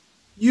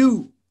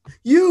 You.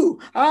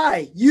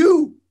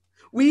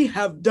 We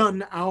have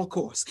done our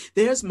course.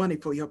 There's money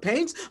for your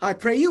pains. I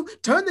pray you,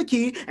 turn the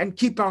key and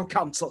keep our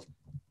counsel.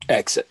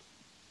 Exit.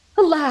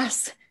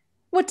 Alas,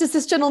 what does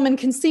this gentleman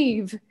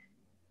conceive?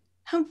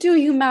 How do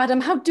you,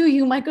 madam? How do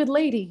you, my good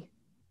lady?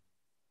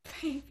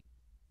 Baby,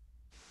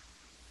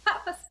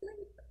 have a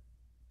sleep.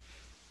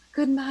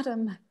 Good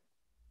madam,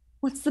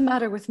 what's the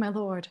matter with my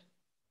lord?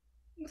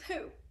 With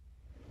who?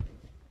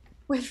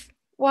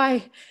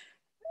 Why,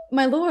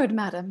 my lord,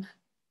 madam.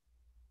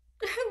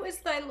 Who is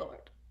thy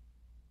lord?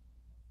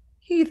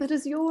 He that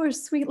is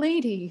yours, sweet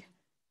lady.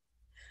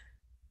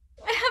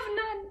 I have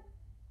none.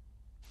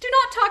 Do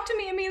not talk to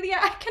me, Amelia.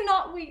 I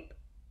cannot weep.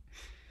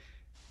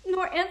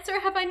 Nor answer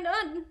have I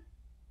none.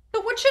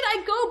 But what should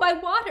I go by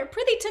water?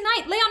 Prithee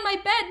tonight, lay on my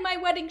bed my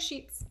wedding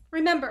sheets.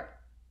 Remember,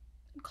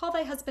 and call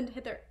thy husband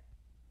hither.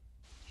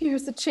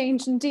 Here's a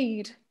change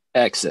indeed.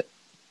 Exit.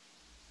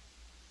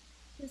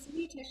 His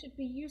meat I should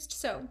be used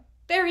so.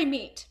 Very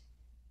meat.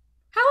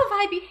 How have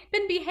I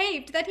been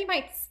behaved that he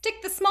might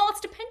stick the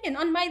smallest opinion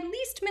on my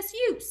least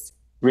misuse?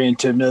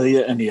 Re-enter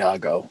Amelia and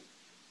Iago.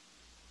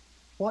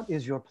 What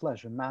is your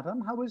pleasure,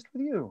 madam? How is it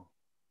with you?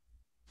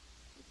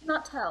 I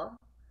cannot tell.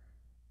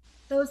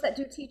 Those that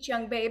do teach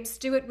young babes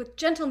do it with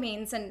gentle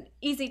means and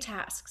easy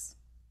tasks.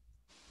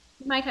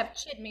 You might have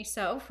chid me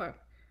so, for,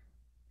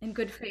 in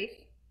good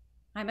faith,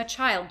 I'm a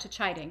child to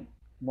chiding.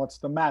 What's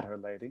the matter,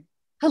 lady?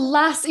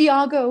 Alas,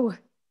 Iago,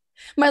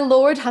 my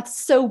lord hath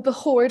so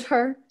abhorred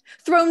her,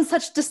 thrown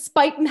such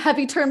despite and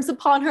heavy terms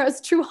upon her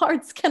as true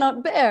hearts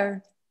cannot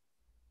bear.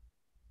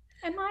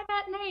 Am I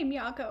that name,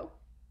 Iago?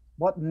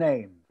 What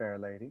name, fair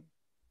lady?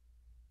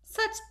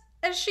 Such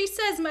as she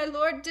says my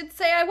lord did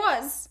say I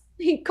was.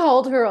 He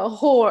called her a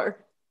whore.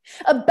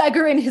 A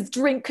beggar in his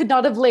drink could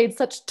not have laid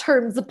such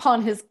terms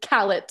upon his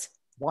callet.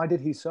 Why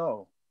did he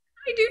so?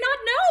 I do not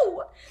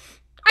know.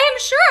 I am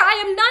sure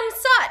I am none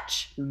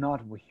such. Do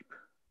not weep.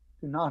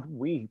 Do not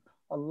weep.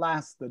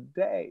 Alas, the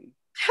day.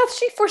 Hath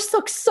she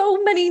forsook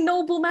so many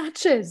noble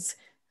matches?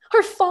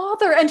 Her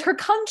father and her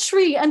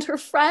country and her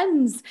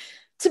friends,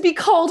 to be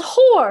called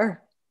whore.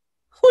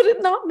 Would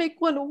it not make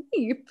one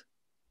weep?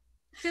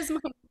 'Tis my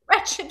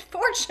wretched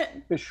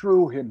fortune.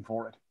 Beshrew him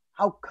for it.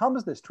 How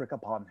comes this trick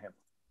upon him?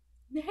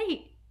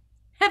 Nay,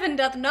 heaven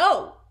doth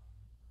know.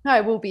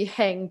 I will be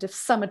hanged if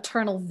some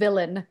eternal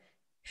villain,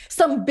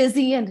 some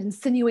busy and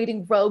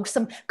insinuating rogue,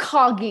 some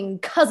cogging,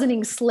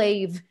 cousining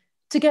slave,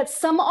 to get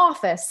some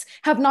office,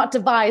 have not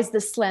devised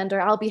this slander.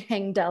 I'll be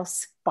hanged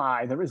else.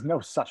 Fie, there is no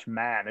such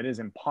man. It is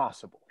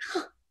impossible.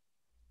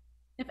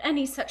 If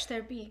any such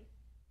there be,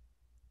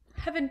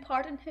 heaven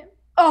pardon him.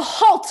 A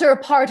halter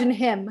pardon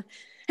him,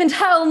 and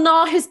hell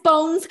gnaw his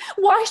bones.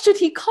 Why should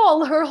he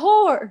call her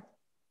whore?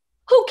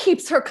 Who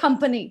keeps her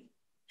company?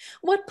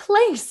 What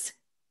place?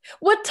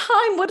 What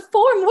time? What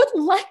form? What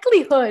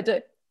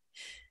likelihood?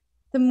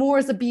 The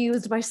Moor's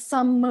abused by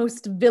some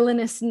most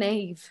villainous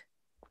knave,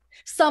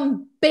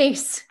 some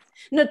base,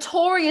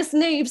 notorious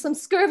knave, some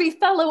scurvy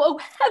fellow, oh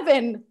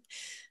heaven,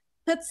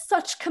 that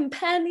such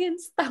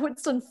companions thou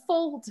wouldst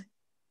unfold,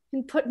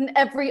 and put in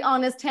every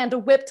honest hand a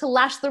whip to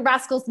lash the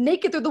rascals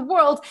naked through the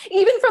world,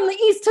 even from the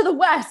east to the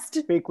west.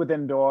 Speak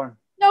within door.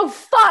 No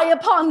fie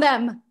upon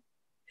them.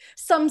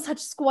 Some such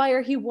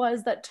squire he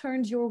was that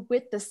turned your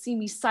wit the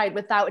seamy side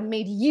without and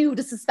made you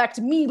to suspect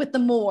me with the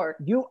Moor.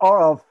 You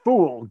are a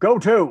fool. Go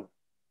to.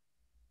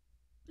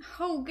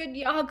 Oh, good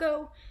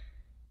Iago,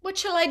 what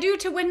shall I do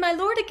to win my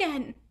lord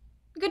again?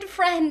 Good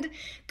friend,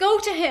 go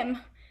to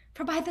him,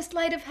 for by this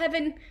light of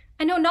heaven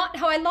I know not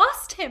how I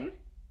lost him.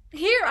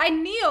 Here I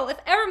kneel, if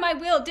ever my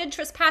will did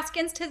trespass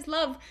against his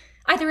love,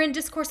 either in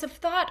discourse of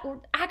thought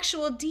or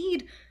actual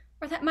deed,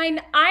 or that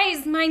mine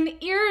eyes, mine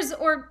ears,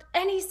 or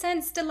any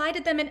sense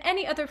delighted them in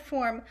any other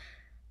form,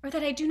 or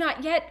that I do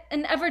not yet,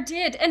 and ever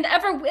did, and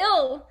ever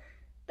will,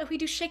 though he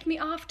do shake me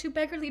off to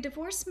beggarly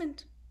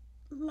divorcement.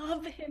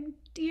 Love him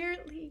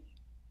dearly.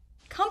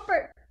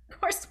 Comfort,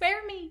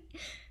 forswear me.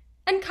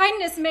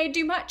 Unkindness may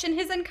do much, and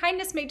his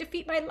unkindness may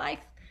defeat my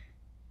life,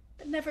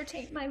 but never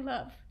taint my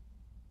love.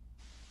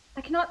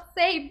 I cannot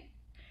say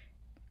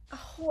a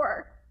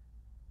whore.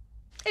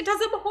 It does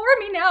abhor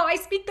me now, I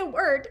speak the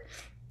word,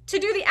 to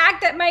do the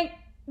act that might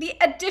the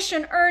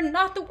addition earn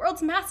not the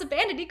world's mass of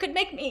vanity could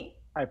make me.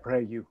 I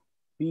pray you,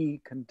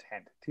 be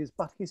content. 'Tis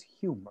but his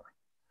humor.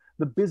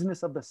 The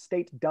business of the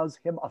state does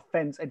him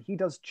offense, and he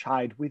does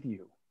chide with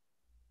you.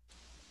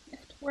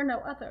 If 'twere no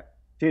other.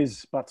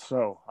 'Tis but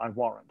so, I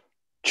warrant.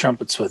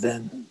 Trumpets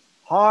within.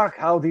 Hark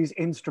how these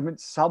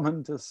instruments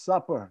summon to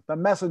supper. The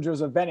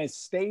messengers of Venice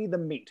stay the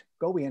meat.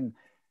 Go in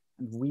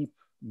and weep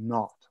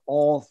not.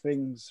 All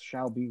things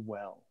shall be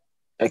well.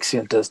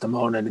 Exeunt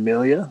Desdemona and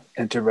Amelia.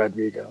 Enter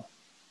Rodrigo.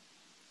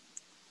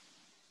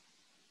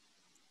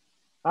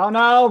 How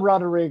now,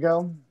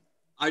 Roderigo?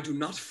 I do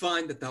not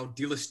find that thou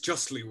dealest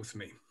justly with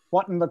me.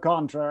 What in the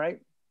contrary?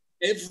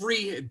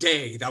 Every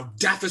day thou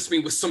daffest me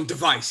with some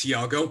device,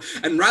 Iago,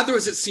 and rather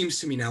as it seems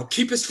to me now,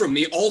 keepest from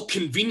me all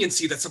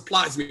conveniency that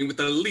supplies me with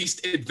the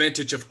least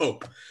advantage of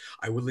hope.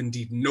 I will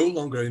indeed no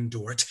longer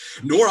endure it,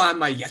 nor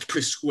am I yet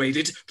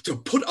persuaded to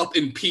put up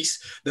in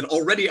peace that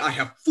already I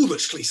have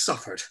foolishly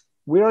suffered.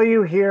 Will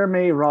you hear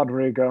me,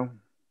 Roderigo?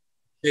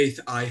 Faith,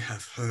 I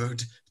have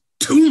heard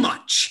too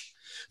much,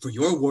 for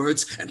your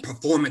words and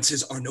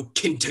performances are no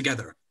kin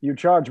together. You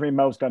charge me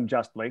most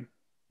unjustly.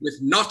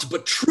 With naught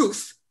but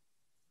truth,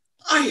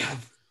 I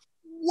have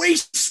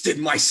wasted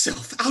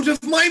myself out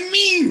of my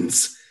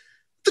means.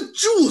 The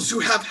jewels you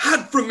have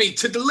had from me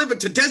to deliver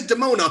to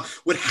Desdemona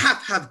would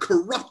have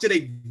corrupted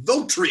a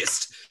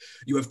votarist.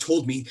 You have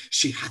told me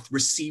she hath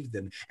received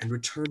them and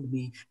returned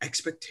me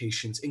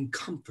expectations and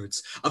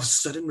comforts of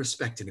sudden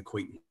respect and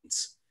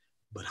acquaintance.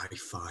 But I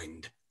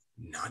find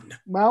none.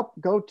 Well,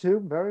 go to.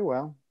 Very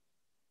well.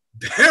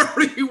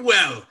 Very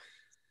well.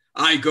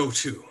 I go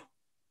to.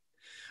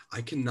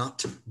 I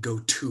cannot go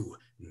to,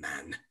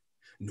 man.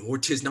 Nor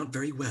 'tis not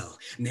very well.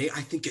 Nay,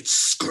 I think it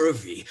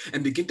scurvy,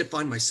 and begin to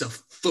find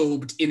myself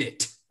phobed in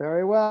it.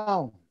 Very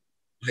well.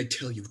 I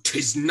tell you,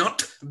 'tis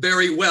not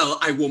very well.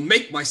 I will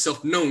make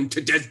myself known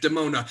to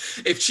Desdemona.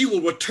 If she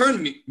will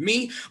return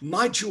me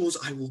my jewels,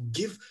 I will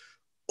give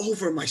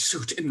over my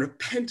suit and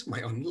repent my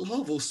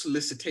unlawful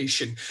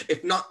solicitation.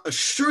 If not,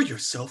 assure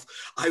yourself,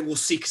 I will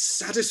seek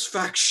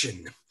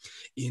satisfaction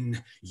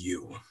in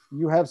you.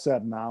 You have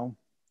said now.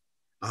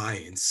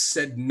 Aye, and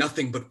said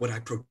nothing but what I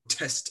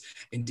protest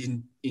and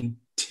in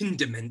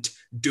intendiment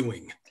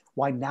doing.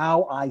 Why,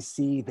 now I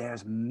see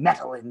there's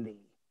metal in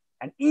thee,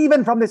 and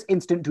even from this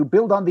instant to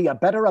build on thee a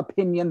better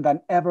opinion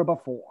than ever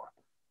before.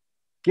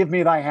 Give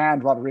me thy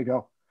hand,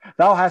 Roderigo.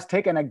 Thou hast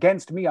taken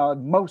against me a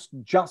most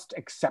just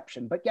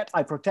exception, but yet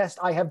I protest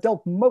I have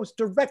dealt most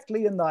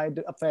directly in thy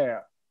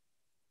affair.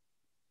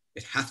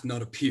 It hath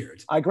not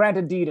appeared. I grant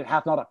indeed it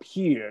hath not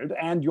appeared,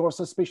 and your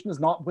suspicion is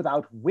not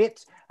without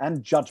wit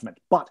and judgment.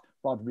 But,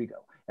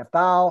 Roderigo, if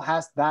thou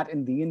hast that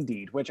in thee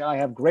indeed, which I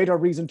have greater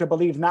reason to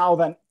believe now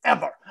than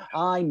ever,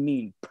 I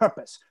mean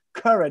purpose,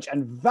 courage,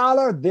 and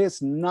valor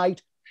this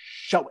night,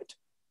 show it.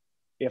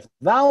 If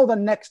thou the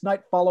next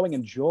night following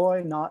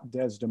enjoy not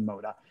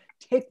Desdemona,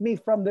 take me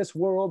from this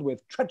world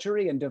with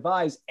treachery and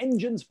devise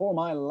engines for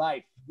my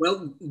life.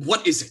 Well,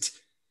 what is it?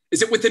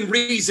 Is it within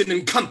reason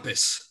and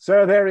compass?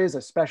 Sir, there is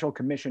a special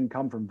commission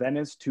come from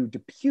Venice to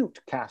depute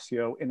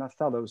Cassio in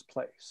Othello's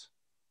place.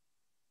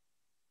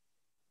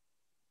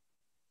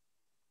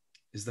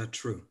 Is that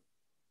true?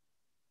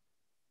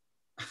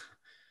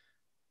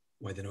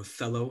 Why then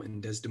Othello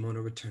and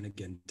Desdemona return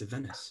again to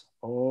Venice?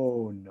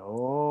 Oh,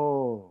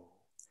 no.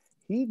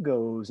 He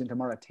goes into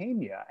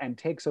Mauritania and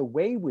takes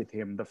away with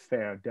him the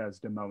fair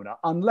Desdemona,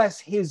 unless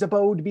his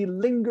abode be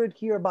lingered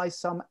here by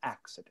some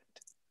accident,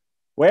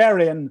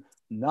 wherein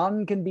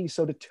none can be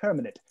so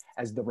determinate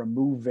as the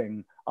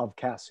removing of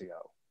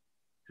Cassio.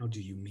 How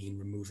do you mean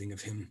removing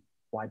of him?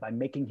 Why, by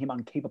making him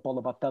incapable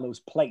of Othello's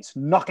place,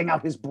 knocking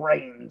out his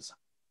brains.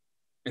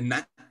 And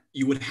that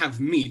you would have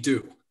me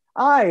do?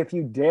 Aye, if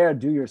you dare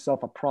do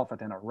yourself a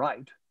profit and a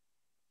right.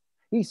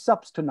 He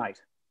sups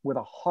tonight with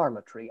a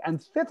harlotry,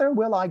 and thither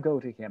will I go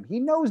to him. He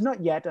knows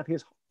not yet of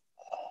his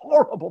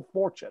horrible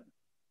fortune.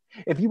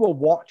 If you will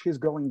watch his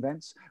going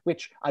thence,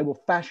 which I will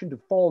fashion to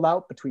fall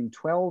out between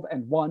 12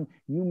 and 1,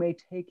 you may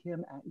take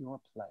him at your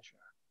pleasure.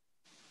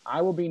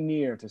 I will be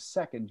near to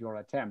second your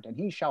attempt, and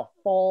he shall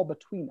fall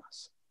between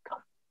us.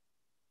 Come,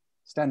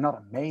 stand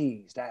not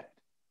amazed at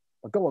it,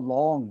 but go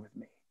along with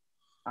me.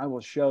 I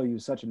will show you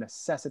such a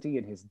necessity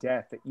in his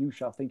death that you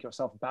shall think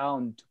yourself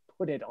bound to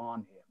put it on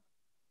him.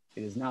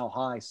 It is now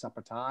high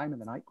supper time,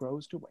 and the night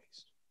grows to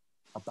waste.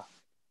 About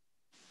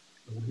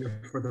it. I will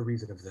hear further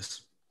reason of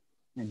this.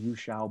 And you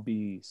shall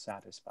be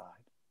satisfied.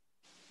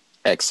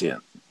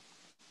 Exeunt.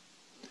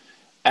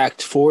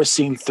 Act 4,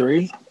 Scene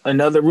 3.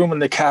 Another room in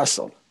the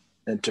castle.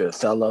 Enter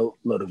Othello,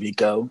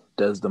 Lodovico,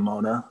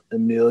 Desdemona,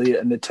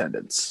 Emilia, and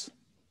attendants.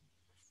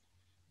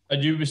 I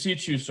do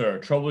beseech you, sir,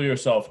 trouble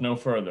yourself no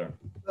further.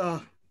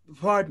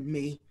 Pardon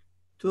me.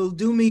 'Twill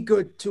do me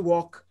good to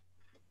walk.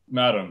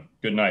 Madam,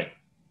 good night.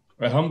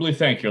 I humbly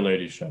thank your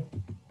ladyship.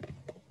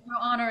 Your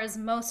honor is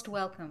most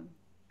welcome.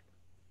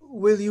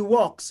 Will you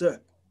walk,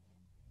 sir?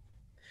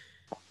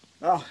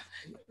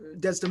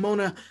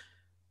 Desdemona.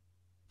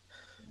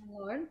 My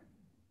lord?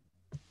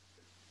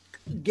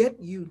 Get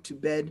you to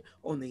bed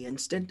on the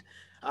instant.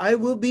 I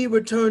will be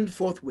returned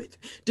forthwith.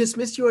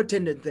 Dismiss your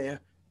attendant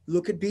there.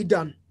 Look it be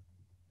done.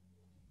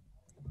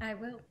 I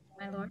will,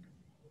 my lord.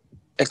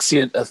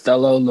 Exeunt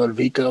Othello,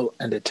 Lodovico,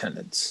 and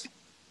attendants.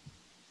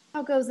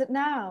 How goes it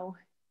now?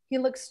 He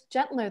looks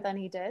gentler than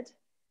he did.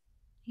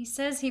 He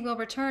says he will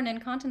return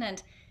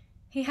incontinent.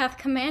 He hath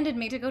commanded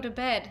me to go to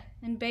bed,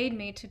 and bade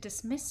me to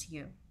dismiss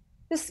you.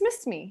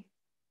 Dismiss me?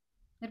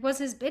 It was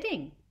his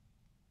bidding.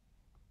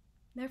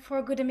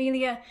 Therefore, good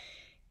Emilia,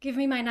 give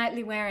me my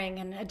nightly wearing,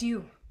 and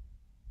adieu.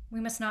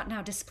 We must not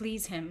now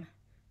displease him.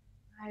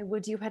 I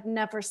would you had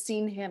never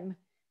seen him.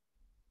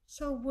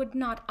 So would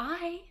not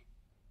I.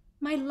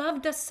 My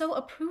love does so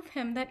approve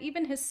him that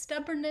even his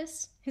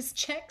stubbornness, his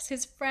checks,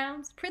 his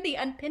frowns, prithee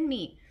unpin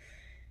me,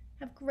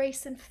 have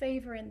grace and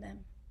favor in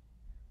them.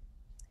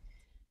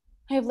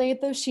 I have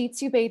laid those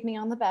sheets you bade me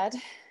on the bed.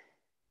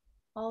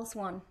 All's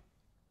one.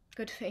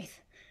 Good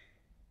faith.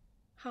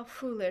 How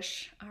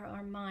foolish are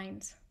our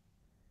minds.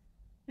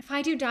 If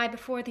I do die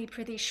before thee,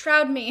 prithee,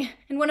 shroud me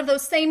in one of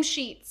those same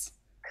sheets.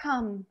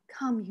 Come,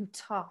 you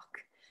talk.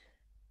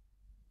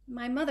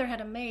 My mother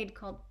had a maid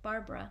called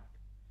Barbara.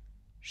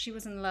 She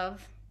was in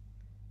love,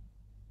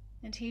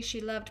 and he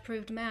she loved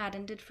proved mad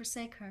and did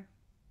forsake her.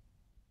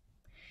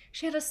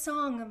 She had a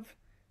song of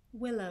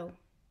willow,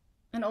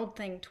 an old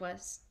thing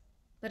 'twas,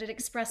 but it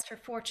expressed her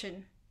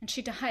fortune, and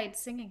she died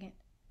singing it.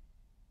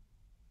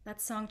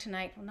 That song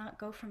tonight will not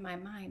go from my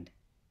mind.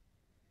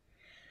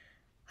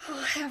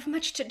 Oh, I have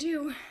much to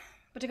do,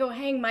 but to go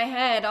hang my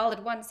head all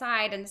at one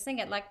side and sing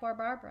it like poor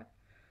Barbara.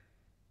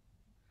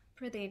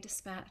 Prithee,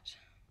 dispatch.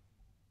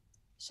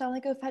 Shall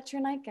I go fetch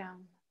your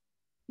nightgown?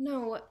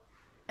 No,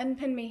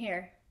 unpin me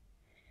here.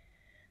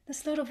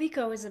 This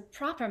Lodovico is a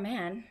proper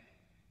man.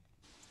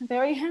 A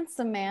very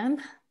handsome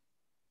man.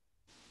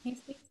 He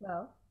speaks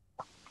well.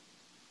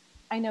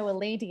 I know a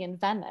lady in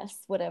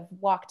Venice would have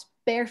walked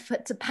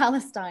barefoot to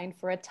Palestine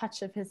for a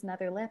touch of his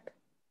nether lip.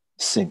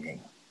 Singing.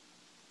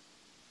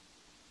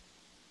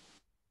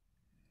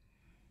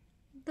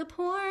 The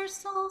poor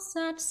soul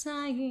sat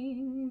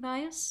sighing by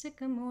a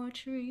sycamore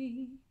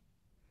tree,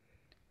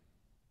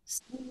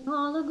 sitting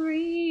all a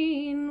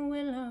green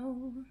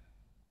willow,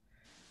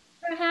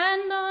 her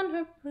hand on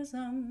her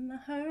bosom,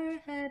 her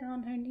head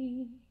on her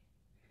knee.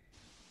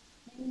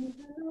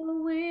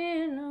 Willow,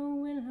 willow,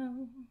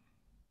 willow.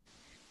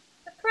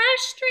 The fresh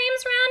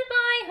streams ran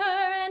by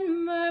her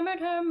and murmured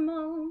her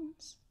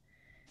moans.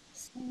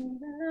 Sing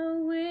willow,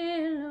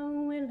 willow,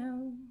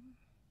 willow.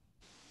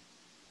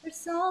 Her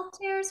salt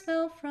tears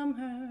fell from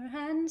her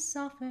and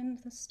softened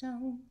the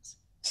stones.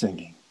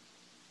 Singing.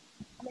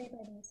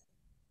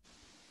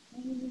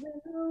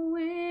 Willow,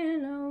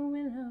 willow,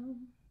 willow.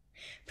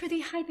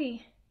 Prithee, hide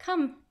thee.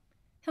 Come,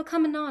 he'll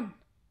come anon.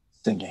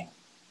 Singing.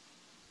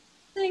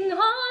 Sing, all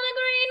a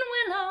green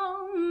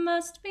willow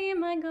must be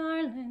my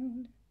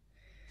garland.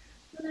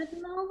 Let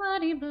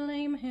nobody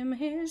blame him,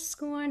 his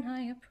scorn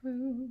I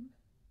approve.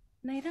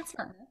 Nay, that's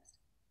not next.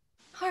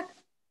 Hark!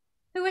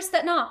 Who is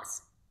that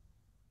knocks?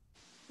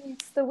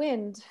 It's the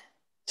wind.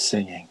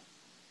 Singing.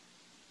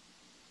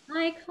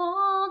 I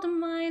called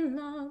my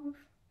love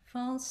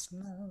false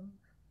love.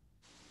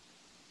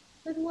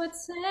 But what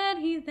said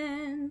he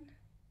then?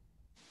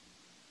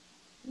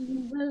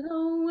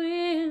 Willow,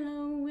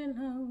 willow,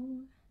 willow.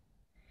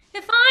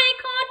 If I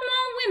court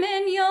more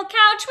women, you'll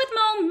couch with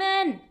more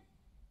men.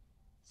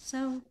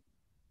 So,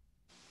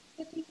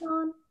 get thee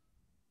gone.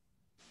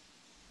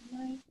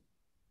 Night.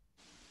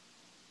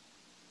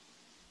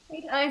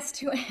 Eight eyes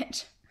to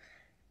it.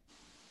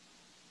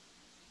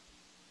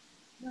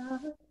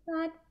 Love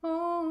that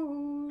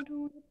old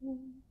widow.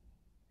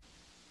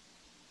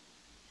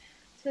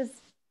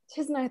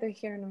 'Tis neither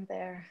here nor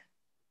there.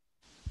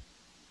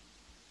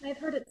 I've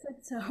heard it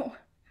said so.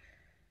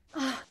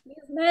 Ah, these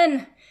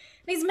men!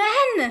 These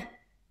men!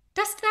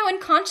 Dost thou in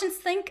conscience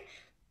think,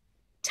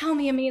 tell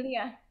me,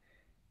 Amelia,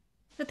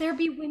 that there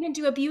be women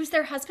do abuse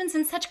their husbands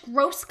in such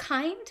gross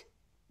kind?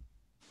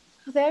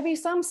 There be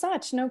some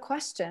such, no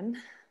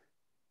question.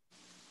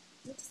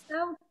 Wouldst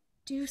thou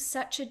do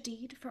such a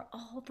deed for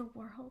all the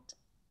world?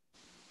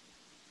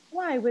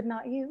 Why would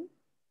not you?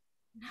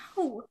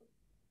 No,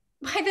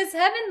 by this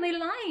heavenly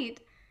light.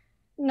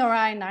 Nor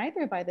I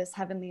neither by this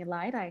heavenly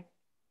light. I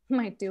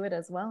might do it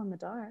as well in the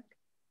dark.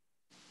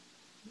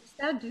 Wouldst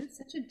thou do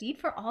such a deed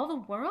for all the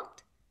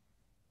world?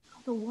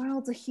 The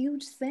world's a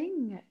huge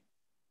thing.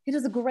 It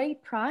is a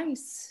great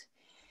price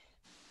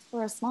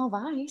for a small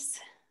vice.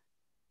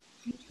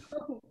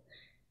 No,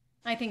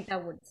 I think thou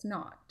wouldst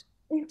not.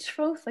 In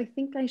troth, I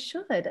think I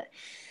should.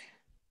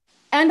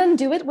 And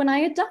undo it when I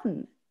had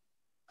done.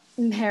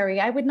 Mary,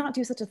 I would not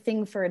do such a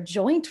thing for a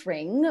joint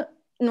ring,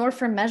 nor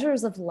for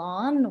measures of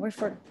lawn, nor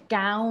for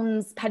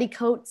gowns,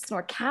 petticoats,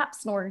 nor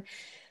caps, nor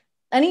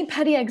any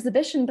petty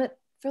exhibition, but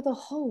for the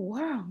whole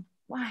world.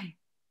 Why?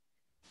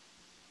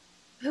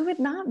 Who would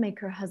not make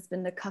her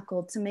husband a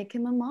cuckold to make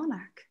him a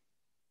monarch?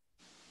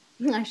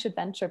 I should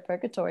venture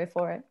purgatory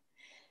for it.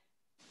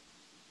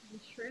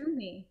 Beshrew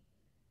me.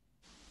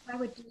 I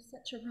would do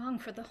such a wrong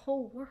for the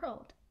whole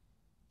world.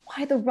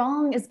 Why, the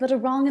wrong is but a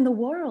wrong in the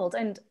world,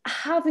 and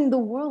having the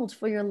world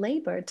for your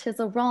labor, 'tis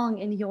a wrong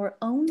in your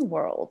own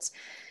world,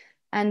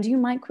 and you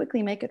might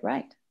quickly make it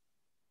right.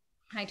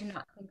 I do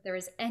not think there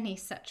is any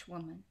such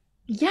woman.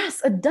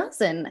 Yes, a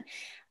dozen,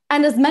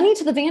 and as many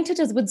to the vantage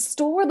as would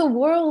store the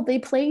world they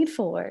played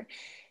for.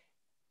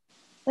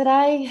 But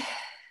I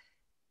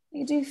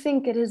do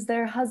think it is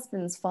their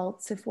husbands'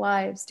 faults if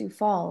wives do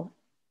fall.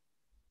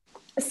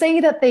 Say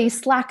that they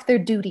slack their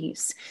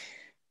duties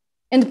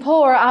and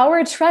pour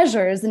our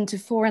treasures into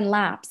foreign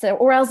laps,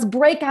 or else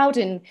break out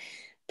in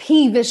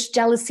peevish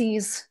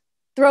jealousies,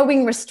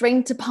 throwing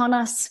restraint upon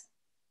us.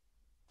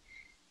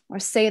 Or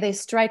say they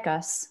strike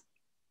us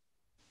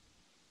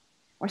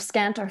or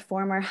scant our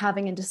former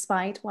having in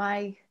despite,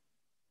 why,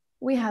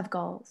 we have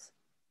galls.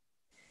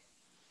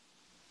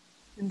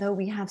 And though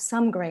we have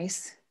some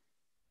grace,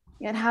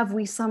 yet have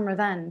we some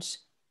revenge.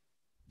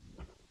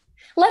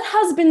 Let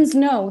husbands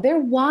know their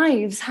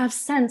wives have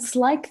sense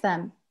like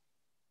them.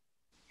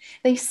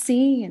 They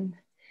see and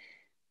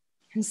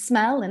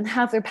smell and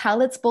have their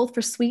palates both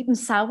for sweet and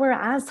sour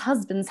as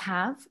husbands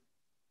have.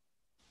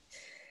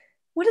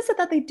 What is it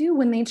that they do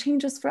when they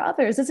change us for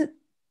others? Is it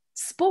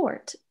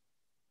sport?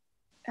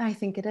 I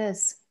think it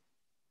is.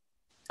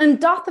 And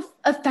doth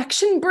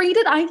affection breed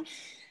it?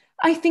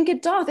 I think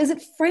it doth. Is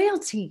it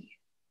frailty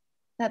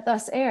that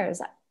thus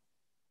errs?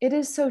 It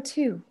is so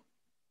too.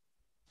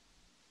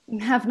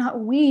 Have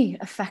not we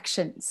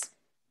affections,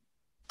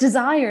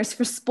 desires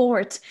for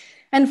sport,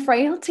 and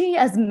frailty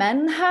as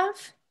men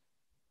have?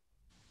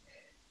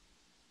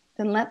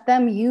 Then let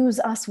them use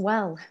us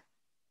well,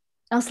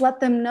 else let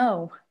them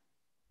know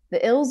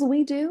the ills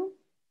we do,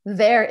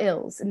 their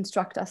ills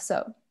instruct us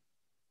so.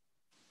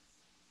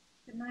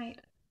 Good night.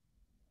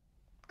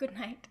 Good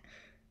night.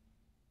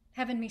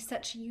 Heaven me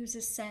such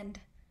uses send,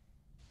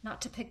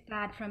 not to pick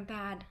bad from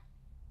bad,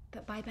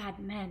 but by bad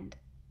mend.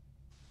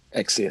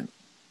 Excellent.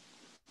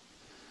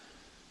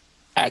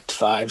 Act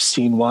 5,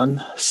 Scene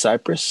 1,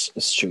 Cyprus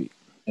Street.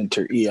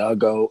 Enter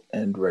Iago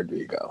and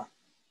Rodrigo.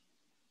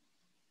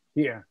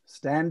 Here,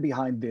 stand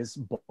behind this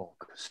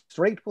bulk.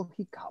 Straight will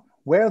he come.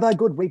 Wear thy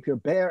good rapier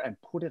bare and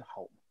put it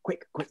home.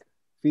 Quick, quick,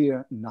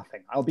 fear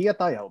nothing. I'll be at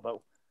thy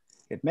elbow.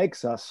 It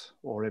makes us,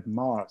 or it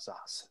mars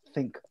us.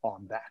 Think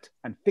on that,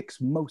 and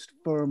fix most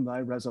firm thy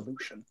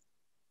resolution.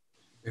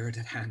 Bear it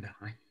at hand,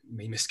 I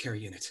may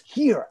miscarry in it.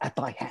 Here at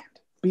thy hand.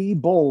 Be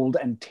bold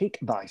and take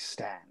thy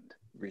stand.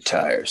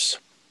 Retires.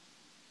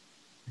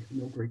 I have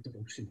no great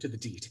devotion to the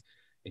deed,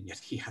 and yet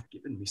he hath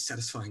given me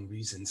satisfying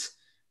reasons.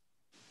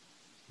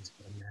 He is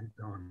but a man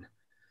gone.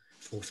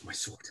 Forth my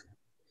sword.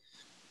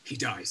 He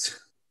dies.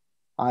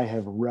 I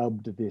have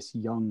rubbed this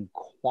young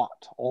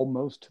quat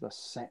almost to the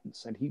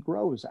sense, and he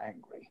grows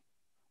angry.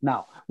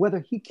 Now, whether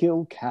he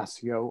kill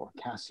Cassio, or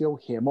Cassio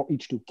him, or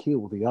each to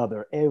kill the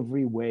other,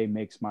 every way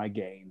makes my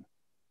gain.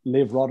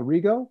 Live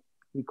Rodrigo?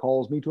 He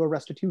calls me to a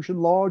restitution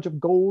large of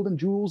gold and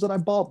jewels that I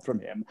bought from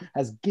him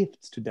as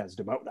gifts to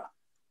Desdemona.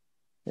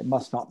 It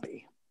must not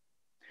be.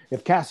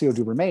 If Cassio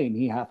do remain,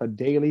 he hath a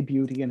daily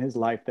beauty in his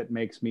life that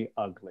makes me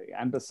ugly,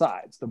 and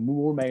besides, the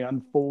Moor may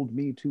unfold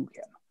me to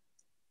him.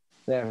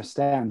 There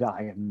stand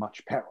I in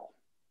much peril.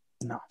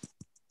 No,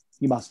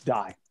 he must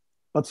die.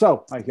 But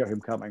so, I hear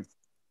him coming.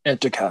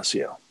 Enter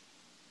Cassio.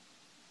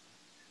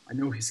 I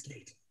know his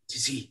gait.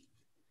 'Tis he.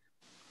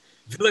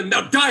 Villain,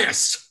 thou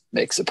diest!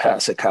 Makes a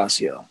pass at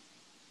Cassio.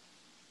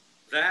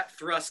 That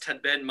thrust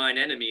had been mine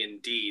enemy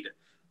indeed,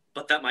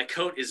 but that my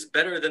coat is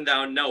better than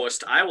thou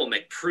knowest, I will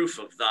make proof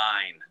of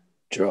thine.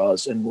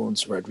 Draws and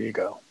wounds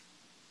Rodrigo.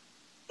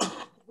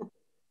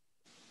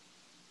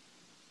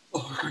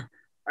 Oh,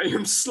 I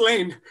am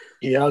slain.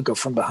 Iago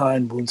from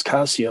behind wounds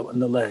Cassio in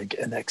the leg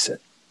and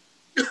exit.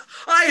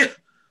 I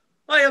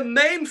am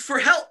maimed for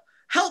help!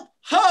 Help!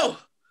 Ho!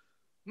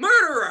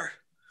 Murderer!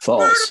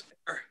 Falls.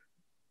 Murderer!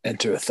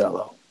 Enter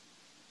Othello.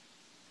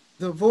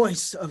 The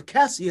voice of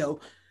Cassio.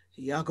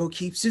 Iago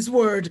keeps his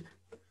word.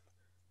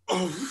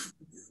 Oh,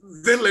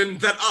 villain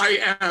that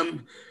I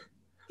am!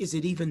 Is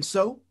it even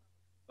so?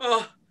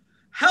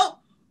 Help!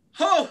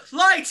 Ho!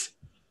 Light!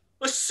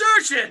 A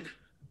surgeon!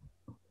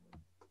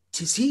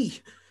 'Tis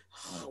he.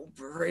 Oh,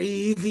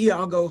 brave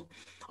Iago,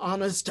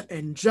 honest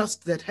and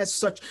just, that has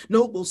such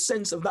noble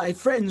sense of thy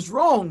friend's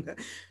wrong.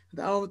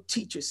 Thou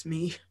teachest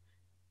me,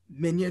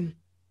 minion.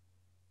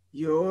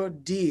 Your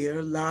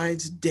dear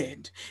lies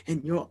dead,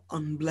 and your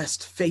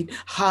unblessed fate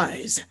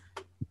hies.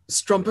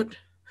 Strumpet,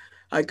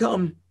 I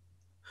come.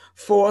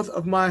 Forth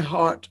of my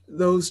heart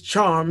those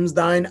charms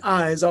thine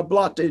eyes are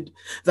blotted.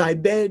 Thy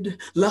bed,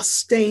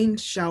 lust-stained,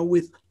 shall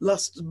with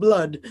lust's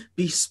blood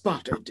be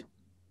spotted.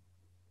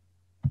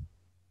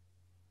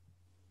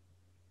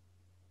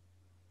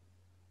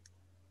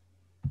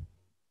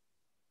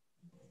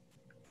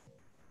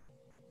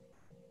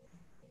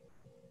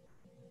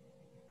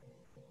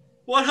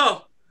 What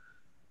ho?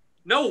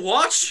 No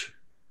watch?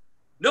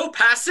 No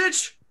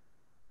passage?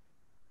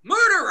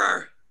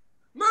 Murderer!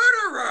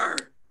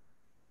 Murderer!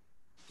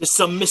 'Tis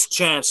some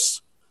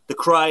mischance. The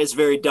cry is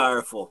very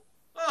direful.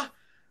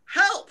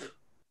 Help!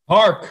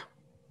 Hark!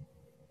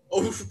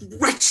 Oh,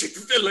 wretched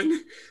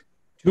villain!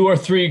 2 or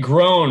 3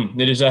 groan.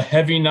 It is a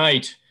heavy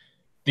night.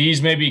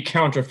 These may be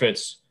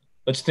counterfeits.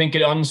 Let's think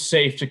it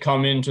unsafe to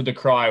come into the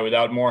cry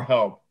without more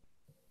help.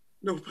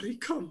 Nobody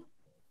come.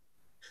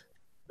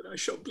 But I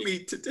shall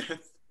bleed to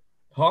death.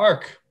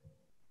 Hark!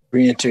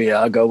 Re-enter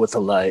Iago with a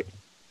light.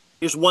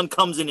 Here's one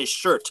comes in his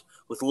shirt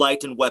with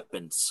light and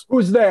weapons.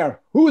 Who's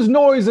there? Whose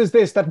noise is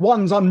this that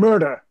one's on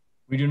murder?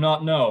 We do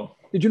not know.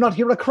 Did you not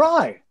hear a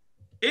cry?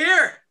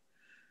 Here!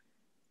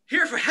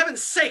 Here, for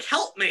heaven's sake,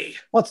 help me!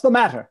 What's the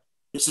matter?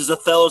 This is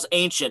Othello's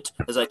ancient,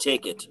 as I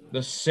take it.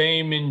 The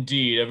same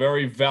indeed, a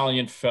very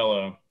valiant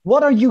fellow.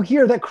 What are you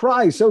here that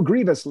cries so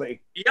grievously?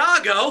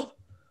 Iago!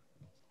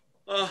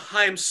 Oh,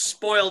 I am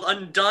spoiled,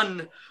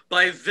 undone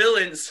by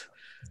villains.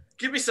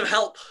 Give me some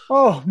help.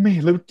 Oh,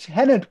 me,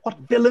 Lieutenant, what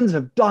villains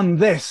have done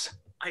this?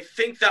 I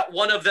think that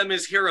one of them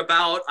is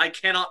hereabout. I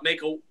cannot make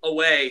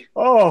away.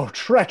 Oh,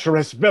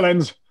 treacherous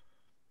villains.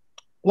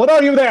 What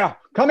are you there?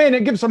 Come in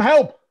and give some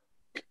help.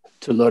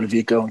 To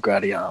Lodovico and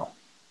Gratiano.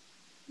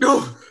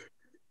 No!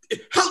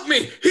 Help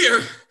me!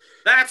 Here!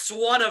 That's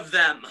one of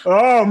them.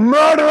 Oh,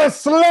 murderous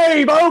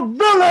slave! Oh,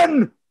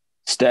 villain!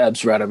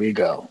 Stabs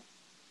Rodrigo.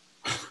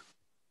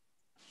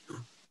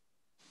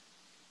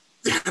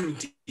 Damn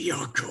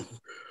Diego!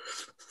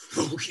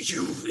 Oh,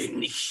 you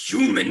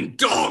inhuman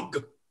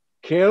dog!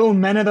 Kill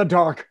men in the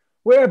dark.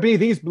 Where be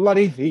these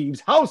bloody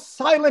thieves? How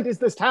silent is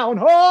this town?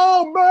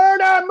 Oh,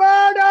 murder,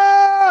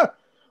 murder!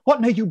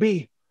 What may you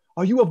be?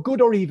 Are you of good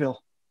or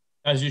evil?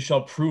 As you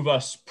shall prove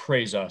us,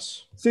 praise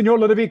us. Signor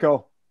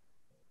Ludovico.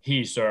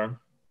 He, sir.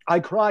 I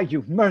cry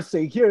you,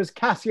 mercy. Here's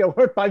Cassio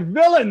hurt by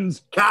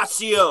villains.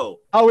 Cassio!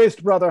 How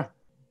is't, brother?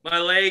 My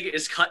leg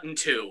is cut in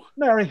two.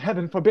 Mary,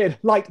 heaven forbid.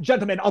 Light,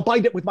 gentlemen, I'll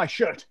bind it with my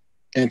shirt.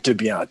 Enter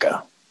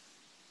Bianca.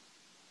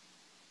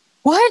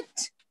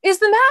 What is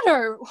the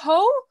matter,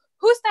 Ho?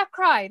 Who's that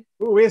cried?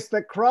 Who is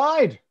that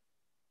cried?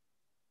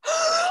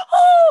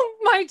 Oh,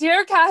 my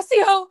dear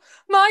Cassio,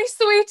 my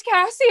sweet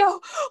Cassio.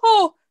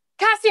 Oh,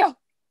 Cassio,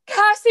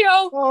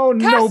 Cassio. Oh,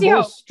 Cassio.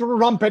 noble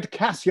strumpet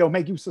Cassio,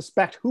 may you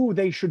suspect who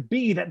they should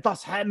be that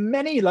thus had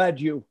many led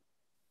you?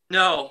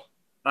 No.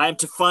 I am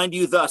to find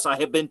you thus. I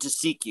have been to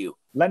seek you.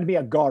 Lend me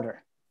a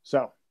garter.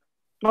 So.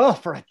 Oh,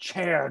 for a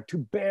chair to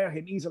bear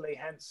him easily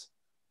hence.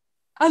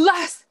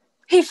 Alas,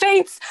 he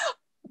faints.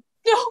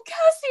 No,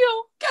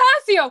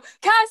 Cassio,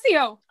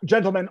 Cassio.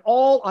 Gentlemen,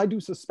 all I do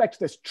suspect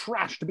this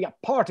trash to be a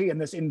party in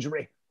this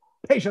injury.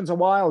 Patience a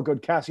while,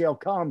 good Cassio.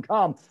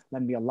 Come,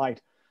 lend me a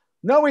light.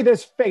 Know we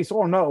this face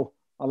or no?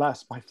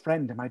 Alas, my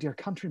friend and my dear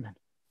countryman,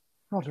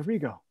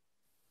 Rodrigo.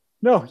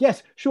 No,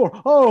 yes, sure.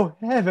 Oh,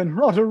 heaven,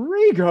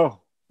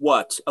 Rodrigo.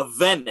 What, of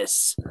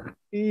Venice?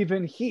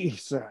 Even he,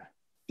 sir.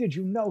 Did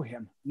you know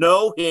him?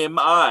 Know him,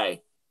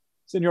 I.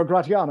 Signor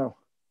Gratiano,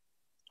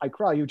 I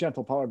cry you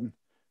gentle pardon.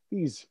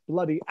 These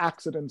bloody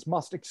accidents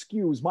must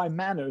excuse my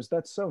manners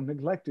that so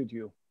neglected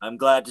you. I'm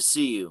glad to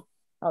see you.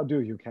 How do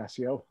you,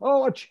 Cassio?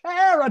 Oh, a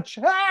chair, a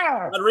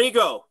chair!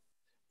 Rodrigo!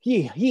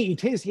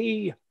 Tis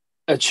he.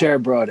 A chair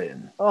brought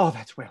in. Oh,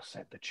 that's well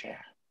said, the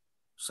chair.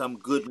 Some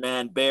good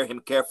man bear him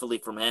carefully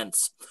from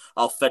hence.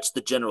 I'll fetch the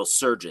general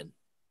surgeon.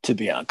 To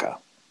Bianca.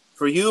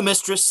 For you,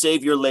 mistress,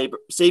 save you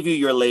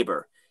your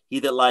labor. He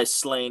that lies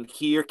slain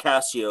here,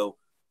 Cassio,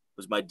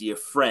 was my dear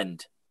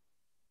friend.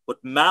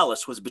 What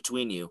malice was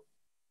between you?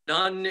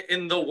 None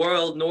in the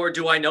world, nor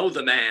do I know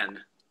the man.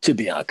 To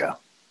Bianca.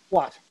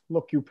 What?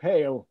 Look you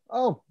pale?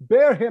 Oh,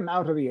 bear him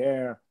out of the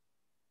air.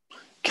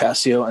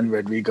 Cassio and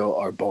Rodrigo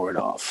are borne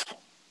off.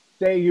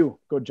 Stay you,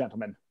 good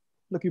gentlemen.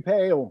 Look you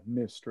pale,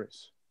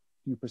 mistress.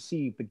 Do you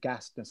perceive the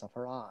ghastness of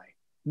her eye?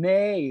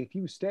 Nay, if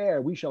you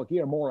stare, we shall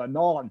hear more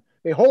anon.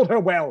 Behold her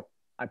well.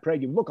 I pray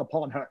you look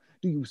upon her.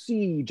 Do you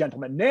see,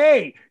 gentlemen?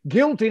 Nay,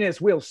 guiltiness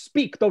will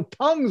speak, though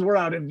tongues were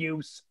out of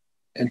use.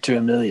 Enter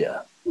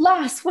Emilia.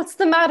 Lass, what's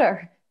the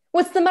matter?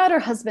 What's the matter,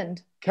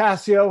 husband?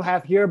 Cassio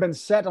hath here been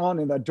set on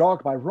in the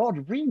dark by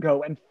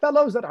Rodrigo and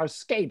fellows that are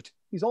scaped.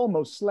 He's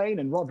almost slain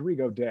and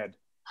Rodrigo dead.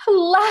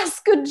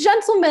 Alas, good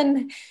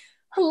gentleman!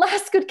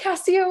 Alas, good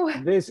Cassio!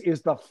 This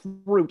is the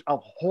fruit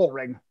of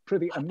whoring.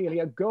 Prithee,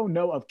 Emilia, go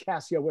know of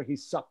Cassio where he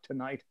supped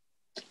tonight.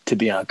 To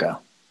Bianca.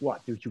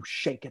 What, do you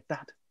shake at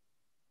that?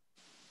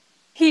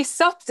 He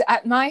supped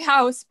at my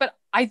house, but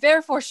I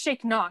therefore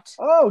shake not.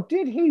 Oh,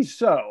 did he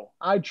so?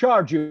 I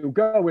charge you,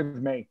 go with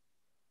me.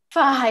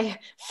 Fie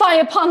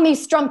upon thee,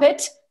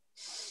 strumpet!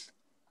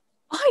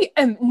 I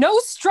am no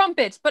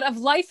strumpet, but of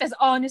life as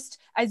honest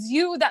as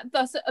you that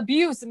thus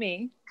abuse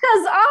me.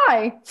 'Cause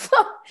I,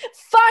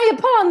 fie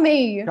upon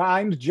thee!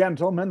 Kind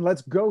gentlemen,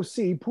 let's go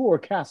see poor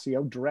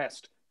Cassio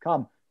dressed.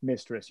 Come,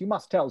 mistress, you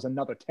must tell's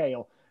another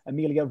tale.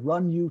 Emilia,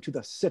 run you to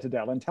the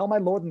citadel and tell my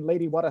lord and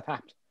lady what hath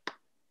happened.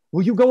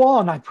 Will you go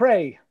on, I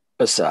pray?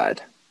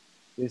 Aside.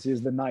 This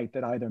is the night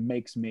that either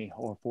makes me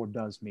or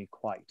fordoes me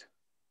quite.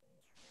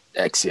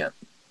 Exeunt.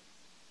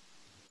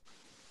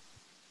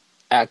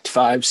 Act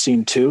 5,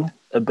 Scene 2.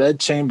 A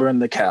bedchamber in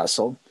the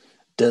castle.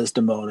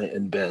 Desdemona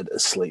in bed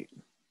asleep.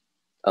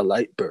 A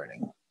light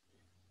burning.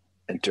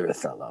 Enter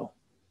Othello.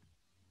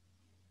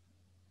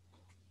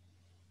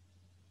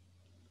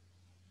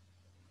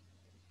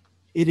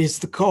 It is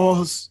the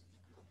cause.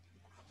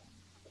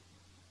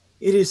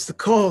 It is the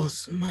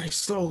cause, my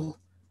soul.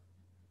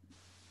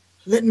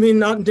 Let me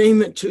not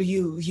name it to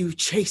you, you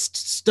chaste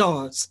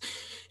stars.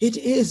 It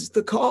is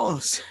the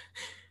cause.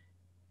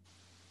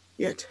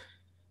 Yet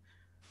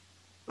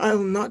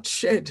I'll not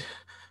shed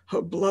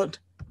her blood,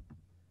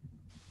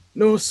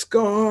 nor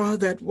scar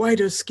that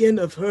whiter skin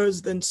of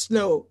hers than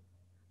snow,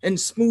 and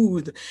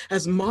smooth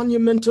as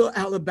monumental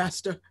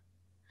alabaster.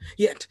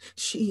 Yet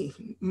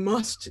she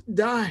must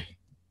die,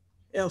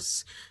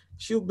 else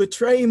she'll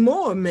betray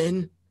more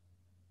men.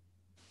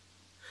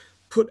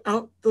 Put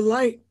out the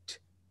light,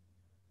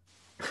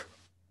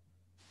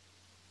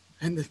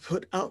 and they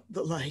put out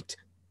the light.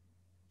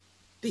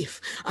 If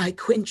I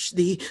quench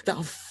thee,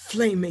 thou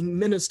flaming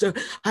minister,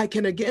 I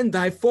can again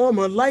thy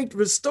former light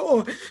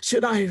restore.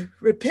 Should I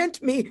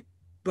repent me,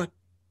 but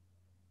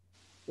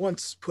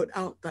once put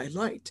out thy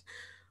light,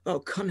 thou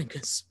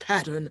cunningest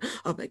pattern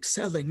of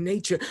excelling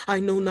nature, I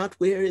know not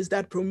where is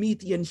that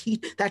Promethean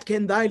heat that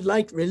can thy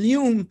light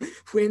relume.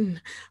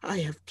 When I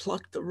have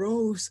plucked the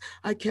rose,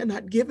 I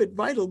cannot give it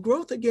vital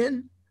growth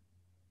again.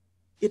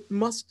 It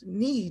must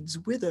needs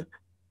wither.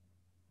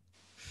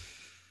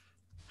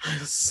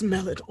 I'll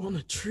smell it on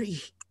a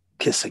tree.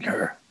 Kissing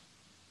her.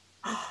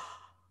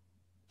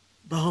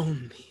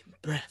 Balmy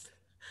breath,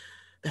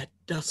 that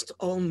dost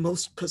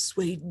almost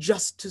persuade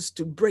justice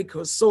to break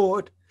her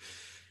sword.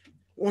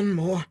 One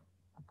more.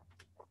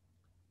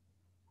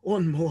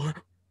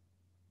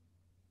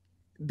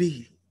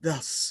 Be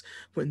thus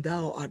when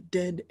thou art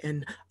dead,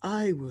 and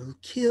I will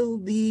kill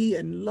thee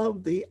and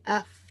love thee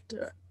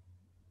after.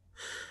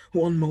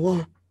 One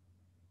more,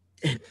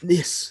 and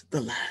this the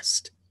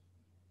last.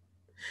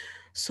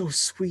 So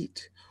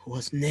sweet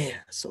was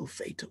ne'er so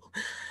fatal.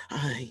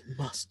 I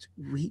must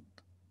weep,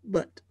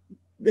 but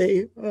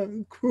they are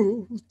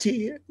cruel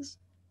tears.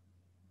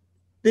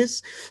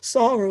 This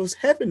sorrow's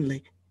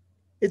heavenly.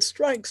 It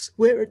strikes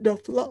where it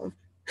doth love.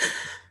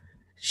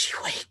 She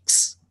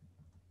wakes.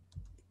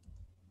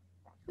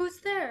 Who's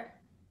there?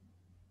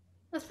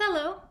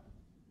 Othello?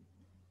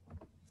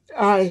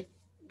 I,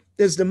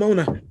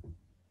 Desdemona.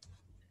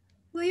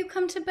 Will you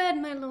come to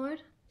bed, my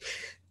lord?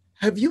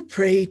 Have you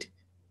prayed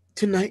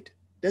tonight,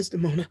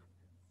 Desdemona?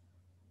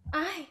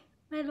 Aye,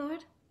 my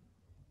lord.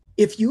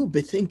 If you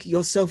bethink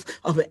yourself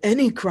of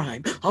any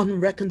crime,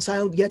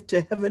 unreconciled yet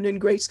to heaven and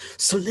grace,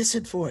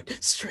 solicit for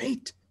it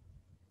straight.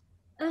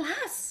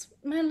 Alas,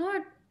 my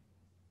lord,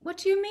 what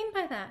do you mean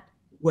by that?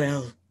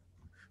 Well,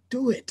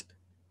 do it,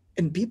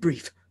 and be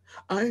brief.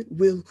 I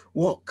will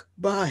walk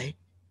by.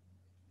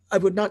 I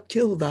would not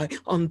kill thy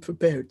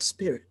unprepared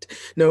spirit.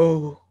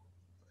 No,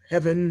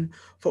 heaven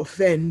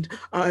forfend,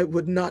 I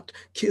would not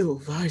kill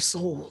thy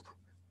soul.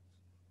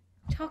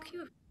 Talk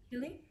you of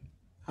killing?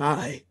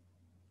 I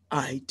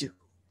do.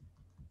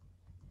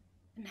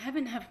 And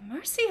heaven have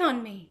mercy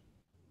on me.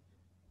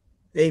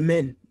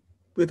 Amen,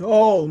 with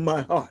all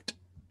my heart.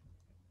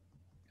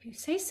 You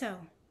say so.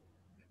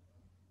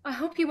 I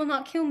hope you will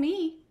not kill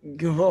me.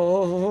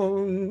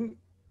 Gone.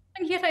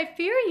 And yet I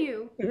fear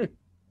you.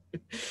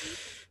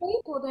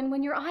 Able then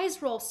when your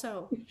eyes roll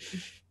so.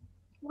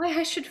 Why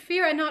I should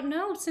fear I not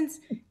know, since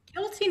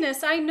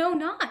guiltiness I know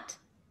not.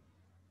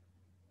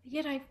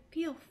 Yet I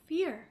feel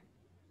fear.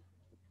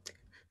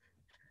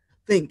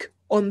 Think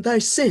on thy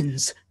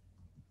sins.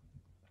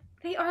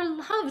 They are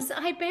loves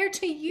I bear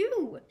to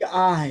you.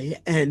 Aye,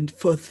 and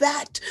for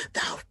that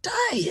thou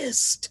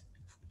diest.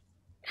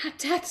 That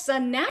death's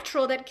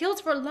unnatural that kills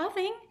for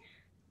loving.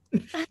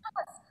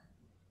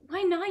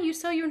 Why gnaw you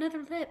so your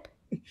nether lip?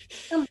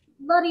 Some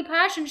bloody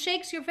passion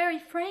shakes your very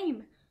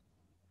frame.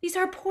 These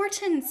are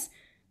portents,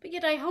 but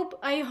yet I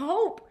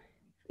hope,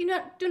 you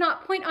do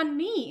not point on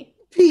me.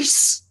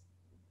 Peace,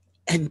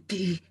 and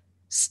be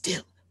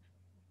still.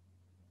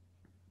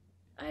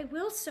 I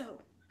will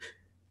so.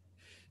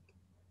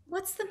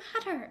 What's the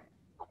matter?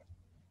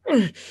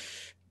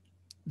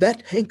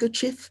 That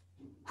handkerchief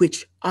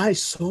which I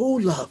so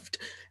loved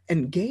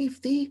and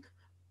gave thee,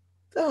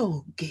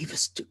 thou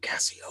gavest to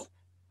Cassio.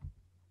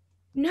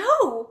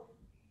 No!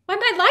 By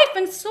my life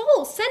and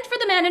soul, send for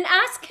the man and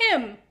ask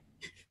him.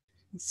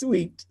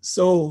 Sweet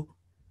soul,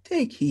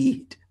 take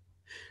heed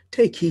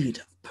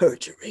of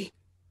perjury.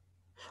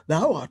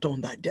 Thou art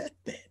on thy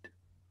deathbed.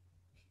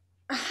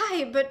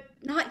 Aye, but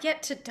not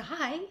yet to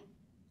die.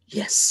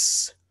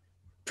 Yes,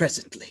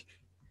 presently.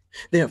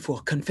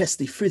 Therefore confess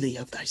thee freely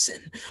of thy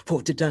sin,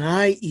 for to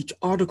deny each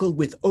article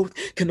with oath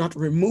cannot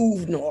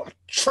remove nor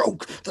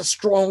choke the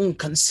strong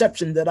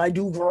conception that I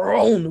do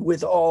groan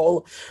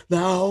withal.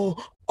 Thou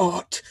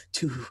art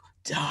to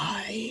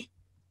die.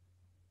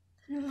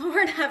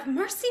 Lord, have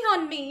mercy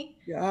on me.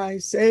 I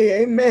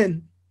say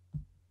amen.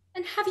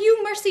 And have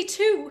you mercy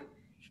too.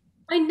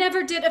 I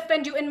never did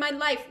offend you in my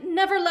life,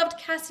 never loved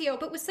Cassio,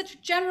 but with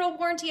such general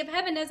warranty of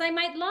heaven as I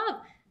might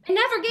love. I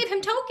never gave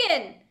him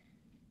token.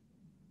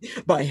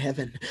 By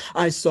heaven,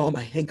 I saw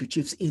my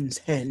handkerchief's in's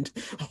hand.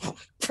 Oh,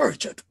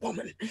 perjured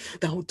woman,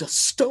 thou dost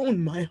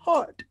stone my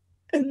heart,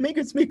 and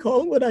makest me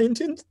call what I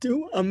intend to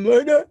do a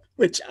murder,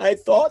 which I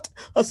thought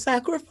a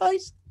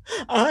sacrifice.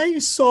 I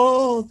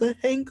saw the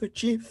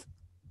handkerchief.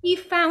 He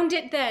found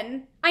it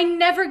then. I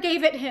never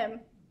gave it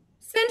him.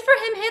 Send for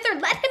him hither.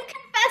 Let him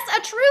confess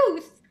a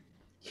truth.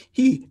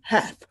 He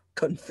hath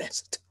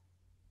confessed.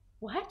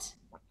 What,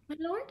 my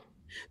lord?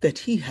 That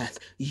he hath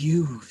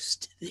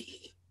used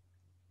thee.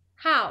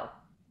 How?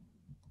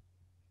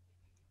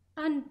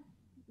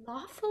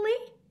 Unlawfully?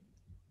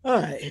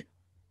 Aye.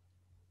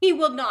 He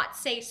will not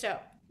say so.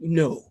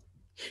 No,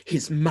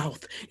 his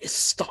mouth is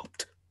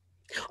stopped.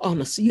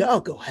 Honest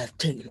Iago hath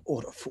ta'en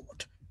order for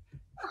it.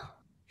 Oh,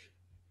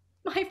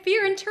 my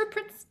fear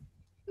interprets.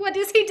 What,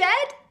 is he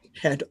dead?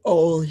 Had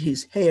all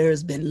his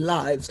hairs been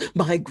lives,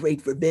 my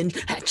great revenge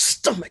had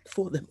stomach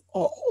for them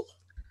all.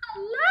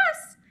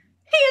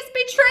 is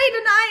betrayed,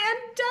 and I am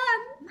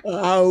done.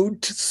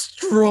 Out,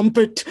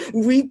 strumpet,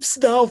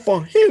 weepst thou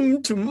for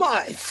him to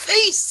my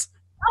face?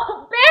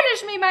 Oh,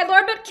 banish me, my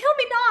lord, but kill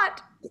me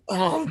not.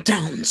 Ah,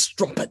 down,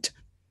 strumpet.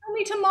 Kill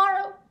me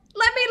tomorrow.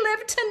 Let me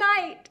live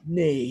tonight.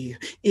 Nay,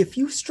 if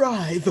you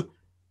strive, But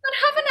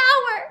half an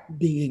hour.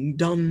 being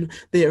done,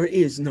 there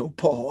is no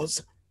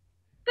pause.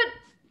 But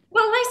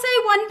will I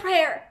say one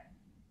prayer?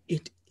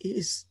 It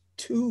is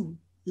too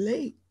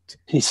late.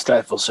 He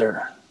stifles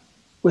her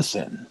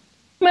within.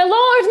 My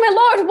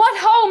lord, what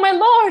ho, my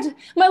lord,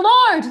 my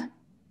lord!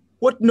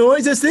 What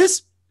noise is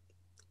this?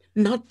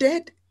 Not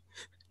dead,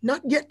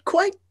 not yet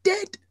quite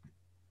dead.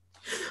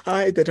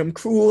 I that am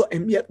cruel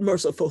am yet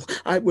merciful,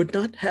 I would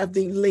not have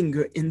thee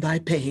linger in thy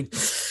pain.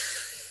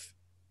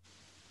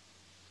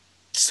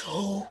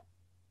 So.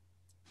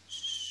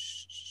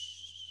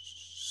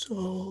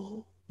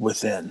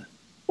 Within.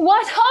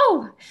 What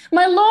ho,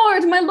 my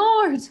lord, my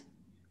lord!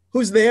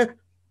 Who's there?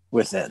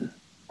 Within.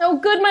 Oh,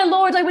 good my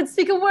lord, I would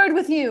speak a word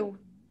with you.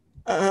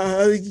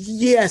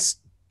 Yes,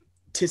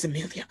 'tis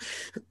Amelia.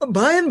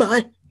 By and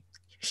by,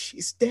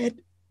 she's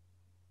dead.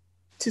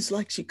 'Tis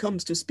like she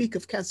comes to speak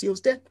of Cassio's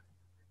death.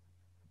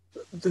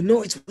 The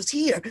noise was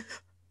here.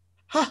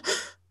 Ha!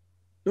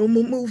 No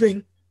more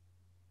moving.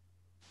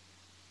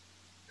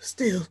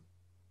 Still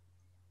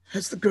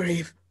as the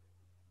grave.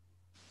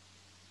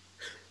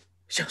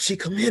 Shall she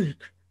come in?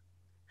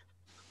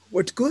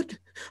 Word's good.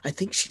 I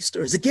think she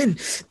stirs again.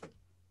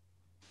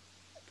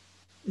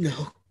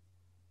 No.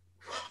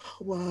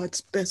 What's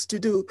best to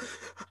do?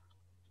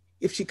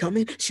 If she come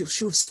in, she'll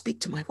sure speak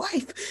to my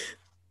wife.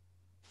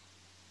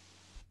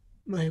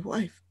 My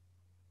wife.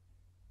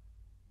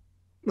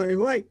 My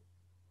wife.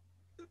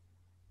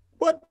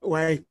 What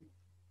wife?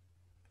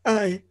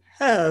 I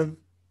have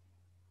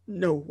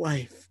no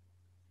wife.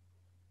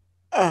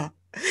 Ah,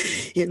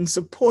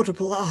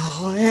 insupportable,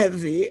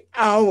 heavy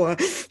hour.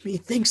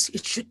 Methinks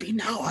it should be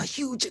now a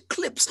huge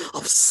eclipse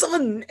of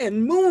sun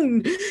and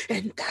moon,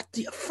 and that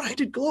the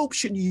affrighted globe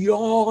should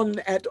yawn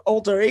at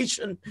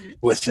alteration.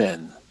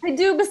 Within. I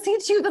do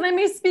beseech you that I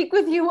may speak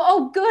with you.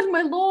 Oh, good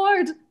my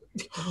lord.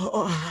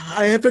 Oh,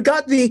 I had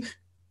forgot thee.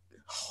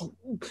 Oh,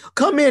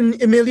 come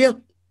in,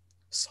 Emilia.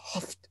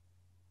 Soft,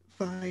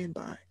 by and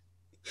by.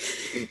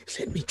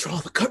 Let me draw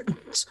the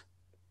curtains.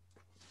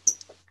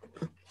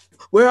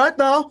 Where art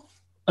thou?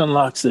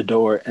 Unlocks the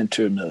door,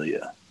 enter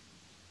Amelia.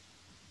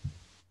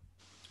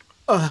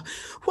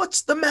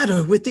 What's the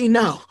matter with thee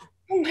now?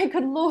 Oh, my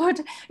good lord,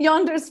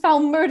 yonder's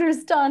foul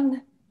murder's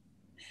done.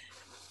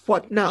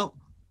 What now?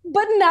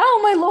 But now,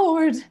 my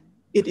lord.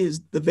 It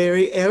is the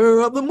very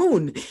error of the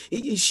moon.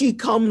 She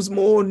comes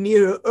more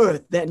near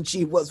earth than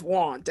she was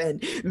wont,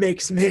 and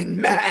makes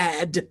men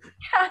mad.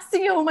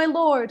 Cassio, my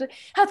lord,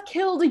 hath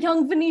killed a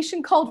young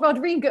Venetian called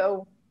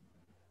Rodrigo.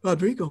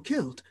 Rodrigo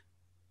killed?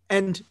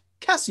 And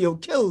Cassio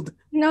killed?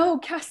 No,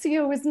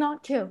 Cassio is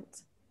not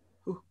killed.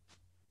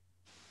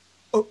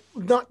 Oh,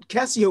 not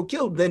Cassio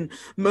killed, then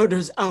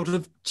murder's out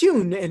of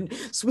tune, and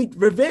sweet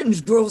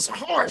revenge grows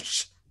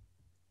harsh.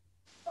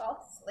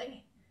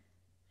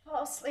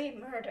 Falsely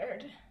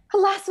murdered.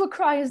 Alas, what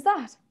cry is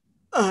that?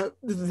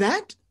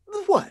 That?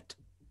 What?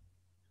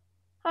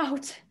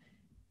 Out.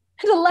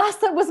 And alas,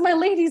 that was my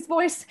lady's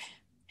voice.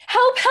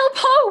 Help, help,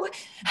 ho!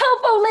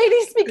 Help, oh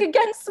lady, speak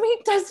again,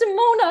 sweet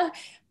Desdemona.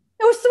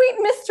 Oh,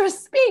 sweet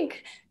mistress,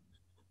 speak.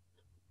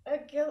 A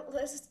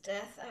guiltless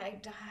death I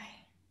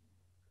die.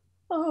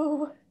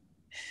 Oh,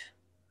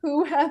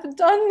 who hath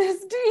done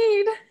this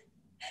deed?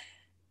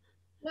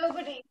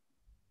 Nobody.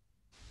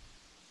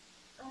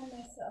 I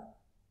myself.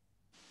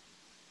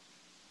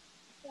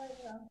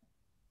 Farewell.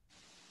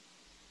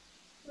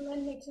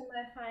 Lend me to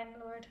my fine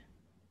lord.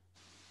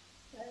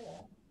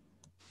 Farewell.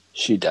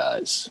 She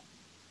dies.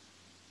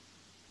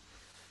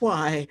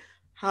 Why,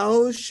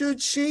 how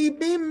should she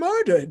be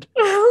murdered?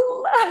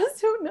 Alas,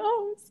 who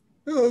knows?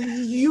 Oh,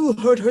 you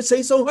heard her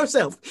say so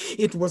herself.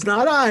 It was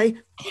not I.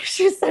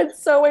 She said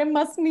so. I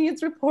must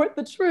needs report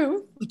the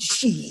truth.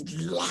 She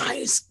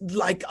lies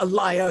like a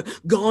liar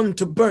gone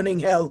to burning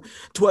hell.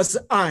 'Twas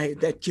I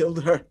that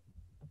killed her.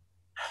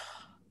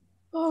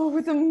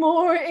 Oh, the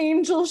more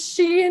angel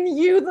she, and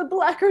you the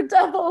blacker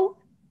devil.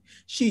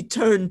 She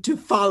turned to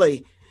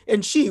folly,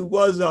 and she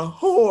was a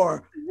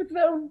whore.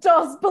 Thou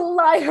dost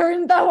belie her,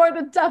 and thou art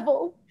a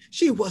devil.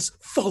 She was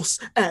false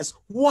as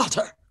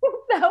water.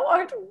 Thou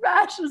art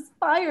rash as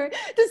fire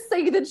to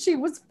say that she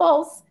was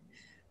false.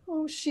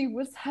 Oh, she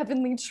was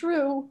heavenly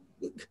true.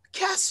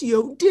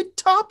 Cassio did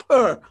top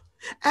her.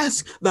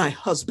 Ask thy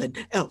husband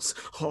else.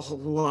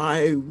 Oh,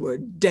 I were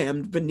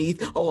damned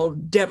beneath all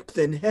depth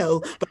in hell,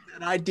 but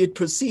that I did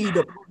proceed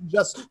upon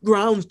just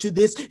grounds to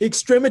this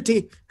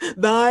extremity.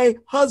 Thy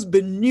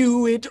husband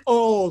knew it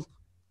all.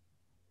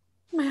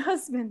 My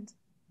husband.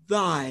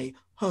 Thy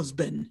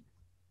husband.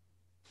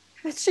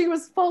 That she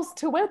was false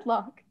to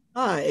wedlock.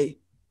 Aye,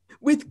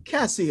 with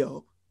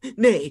Cassio.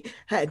 Nay,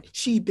 had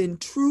she been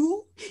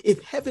true,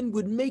 if heaven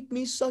would make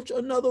me such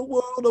another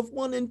world of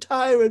one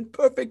entire and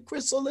perfect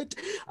chrysolite,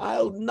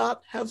 I'll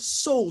not have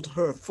sold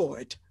her for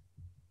it.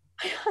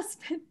 My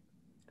husband.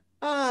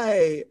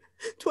 Aye,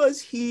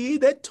 'Twas he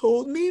that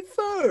told me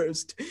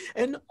first.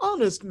 An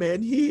honest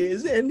man he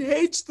is, and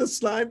hates the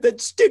slime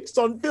that sticks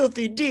on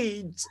filthy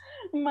deeds.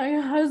 My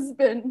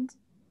husband.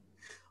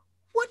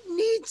 What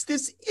needs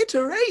this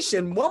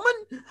iteration, woman?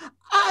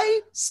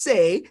 I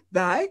say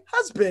thy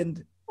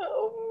husband.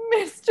 Oh,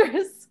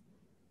 mistress.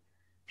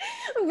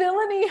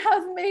 Villainy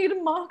hath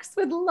made mocks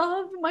with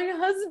love. My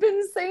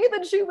husband say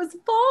that she was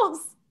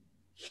false.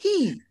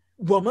 He,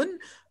 woman,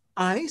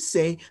 I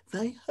say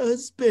thy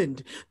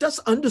husband. Dost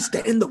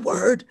understand the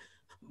word?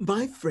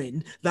 My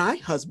friend, thy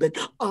husband,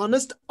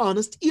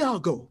 honest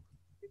Iago.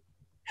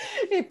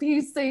 If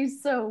you say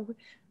so,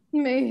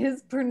 may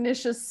his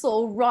pernicious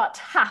soul rot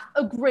half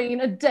a grain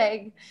a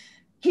day.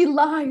 He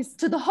lies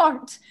to the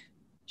heart.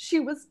 She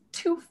was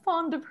too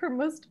fond of her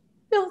most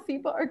filthy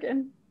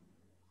bargain.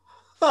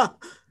 Ha!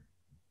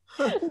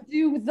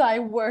 Do thy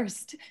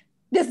worst.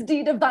 This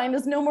deed of thine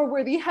is no more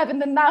worthy heaven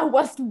than thou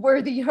wast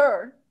worthy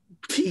her.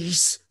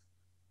 Peace.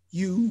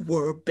 You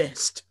were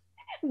best.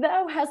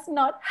 Thou hast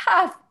not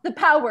half the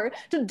power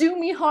to do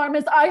me harm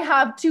as I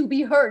have to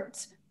be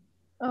hurt.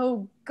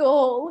 O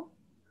gull,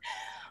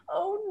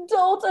 O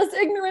dolt, as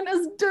ignorant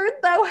as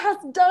dirt, thou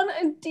hast done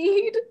a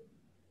deed.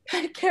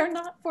 I care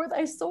not for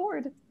thy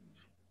sword.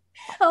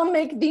 I'll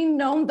make thee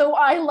known, though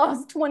I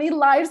lost 20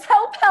 lives.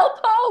 Help, help,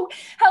 oh!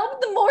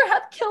 Help, the Moor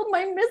hath killed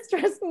my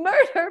mistress.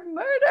 Murder,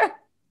 murder!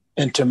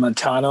 Enter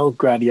Montano,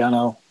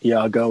 Gradiano,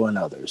 Iago, and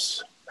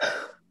others.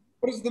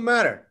 What is the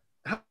matter?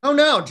 How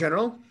now,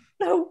 General?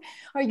 Oh,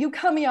 are you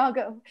come,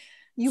 Iago?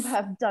 You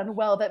have done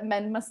well that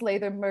men must lay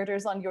their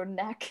murders on your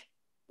neck.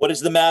 What is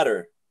the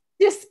matter?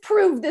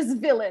 Disprove this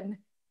villain,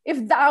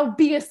 if thou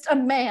beest a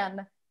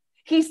man.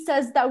 He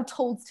says thou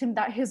toldst him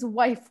that his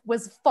wife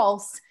was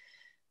false.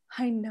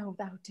 I know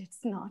thou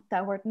didst not.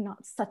 Thou art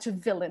not such a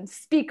villain.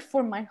 Speak,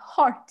 for my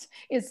heart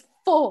is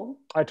full.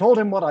 I told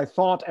him what I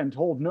thought and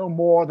told no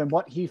more than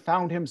what he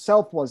found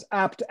himself was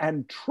apt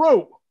and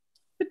true.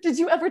 But did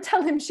you ever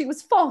tell him she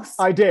was false?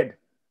 I did.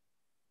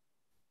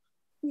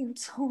 You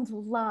told a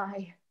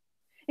lie.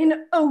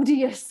 An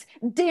odious,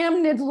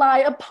 damned lie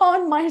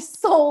upon my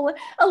soul.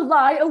 A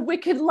lie, a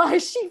wicked lie.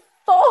 She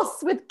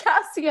false with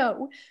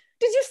Cassio.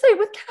 Did you say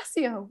with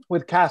Cassio?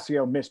 With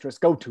Cassio, mistress,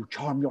 go to,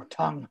 charm your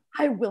tongue.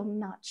 I will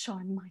not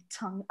charm my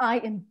tongue. I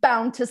am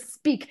bound to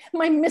speak.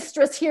 My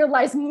mistress here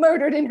lies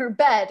murdered in her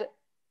bed.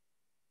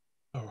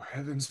 Oh,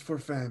 heavens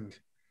forfend.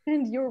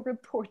 And your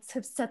reports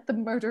have set the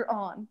murder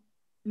on.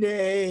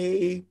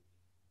 Nay,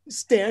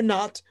 stare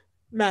not,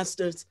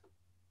 masters.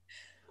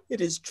 It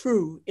is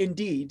true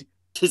indeed.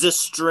 'Tis a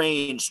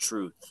strange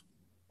truth.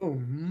 Oh,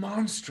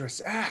 monstrous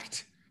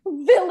act.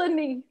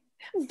 Villainy,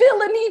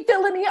 villainy,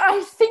 villainy.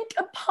 I think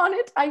upon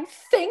it, I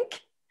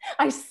think.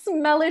 I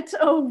smell it,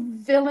 oh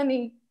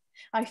villainy.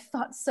 I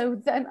thought so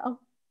then,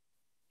 I'll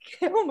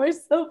kill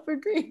myself for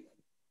grief.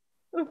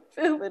 Oh,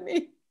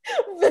 villainy,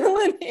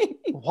 villainy.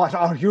 What,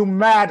 are you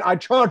mad? I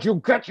charge you,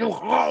 get you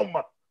home.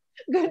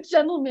 Good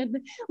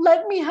gentlemen,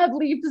 let me have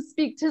leave to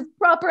speak. 'Tis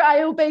proper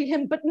I obey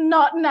him, but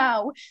not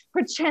now.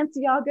 Perchance,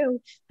 Iago,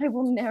 I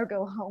will ne'er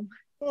go home.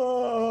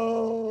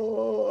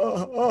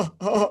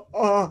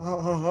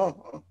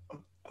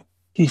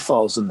 He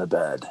falls in the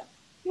bed.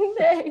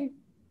 Nay,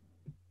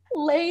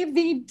 lay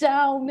thee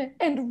down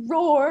and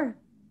roar.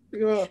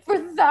 For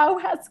thou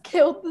hast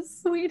killed the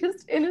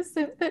sweetest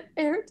innocent that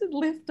e'er did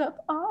lift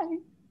up eye.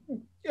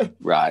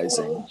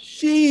 Rising.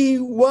 She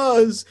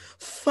was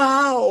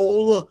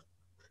foul.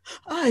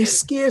 I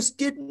scarce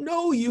did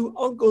know you,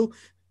 uncle.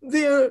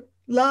 There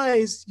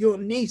lies your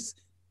niece,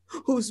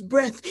 whose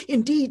breath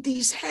indeed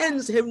these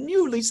hands have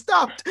newly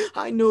stopped.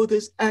 I know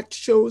this act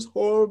shows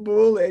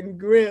horrible and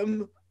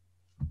grim.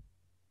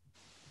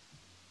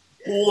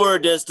 Poor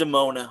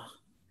Desdemona,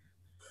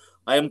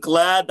 I am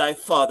glad thy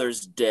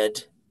father's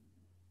dead.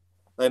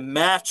 Thy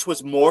match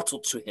was mortal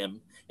to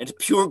him, and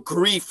pure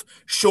grief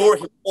shore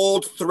his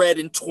old thread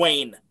in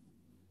twain.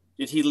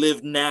 Did he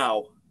live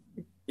now,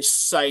 his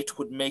sight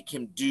would make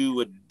him do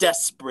a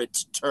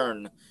desperate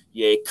turn,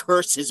 yea,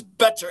 curse his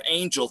better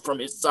angel from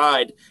his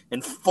side,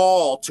 and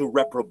fall to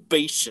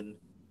reprobation.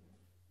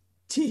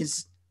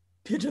 'Tis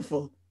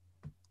pitiful,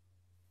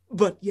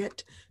 but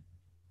yet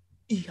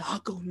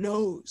Iago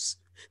knows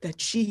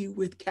that she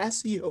with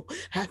Cassio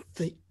hath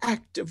the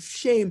act of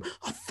shame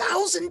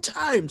 1,000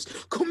 times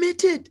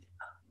committed.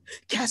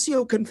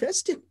 Cassio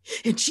confessed it,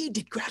 and she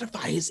did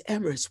gratify his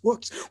amorous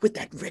works with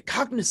that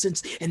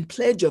recognizance and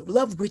pledge of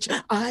love which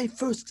I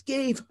first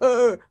gave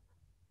her.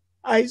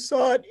 I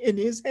saw it in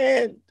his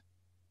hand.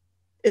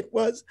 It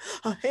was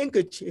a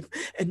handkerchief,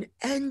 an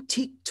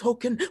antique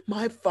token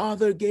my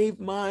father gave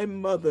my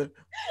mother.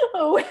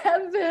 Oh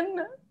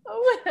heaven,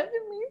 oh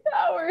heavenly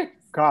powers.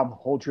 Come,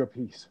 hold your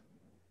peace.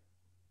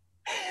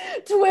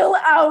 Twill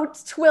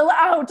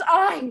out,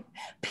 I,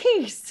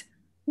 peace.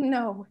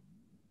 No,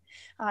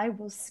 I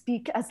will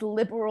speak as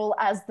liberal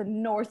as the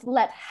North.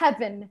 Let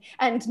heaven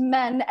and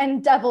men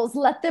and devils,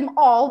 let them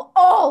all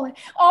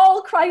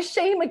cry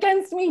shame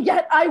against me,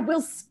 yet I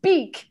will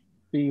speak.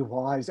 Be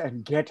wise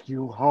and get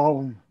you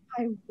home.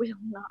 I will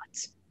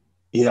not.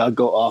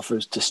 Iago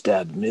offers to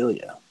stab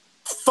Emilia.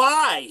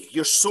 Fie,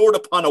 your sword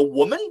upon a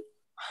woman?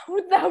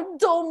 O thou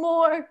dull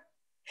Moor!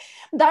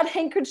 That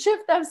handkerchief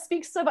thou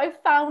speakst of I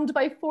found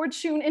by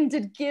fortune and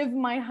did give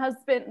my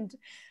husband.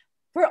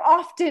 For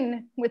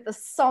often, with a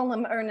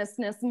solemn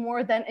earnestness,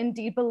 more than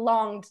indeed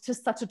belonged to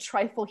such a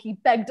trifle, he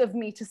begged of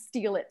me to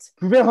steal it.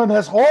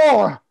 Villainous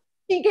whore!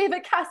 He gave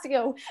it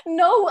Cassio.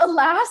 No,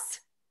 alas!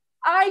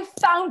 I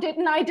found it,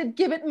 and I did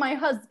give it my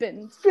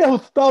husband.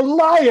 Filth, thou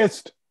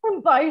liest!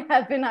 By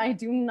heaven, I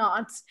do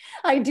not.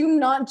 I do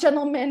not,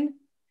 gentlemen.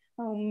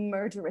 Oh,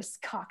 murderous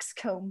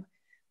coxcomb.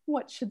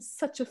 What should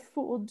such a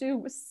fool do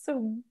with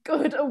so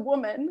good a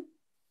woman?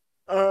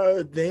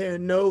 Are there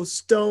no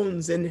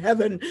stones in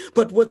heaven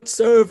but would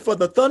serve for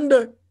the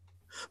thunder?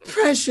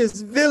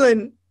 Precious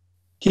villain!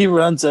 He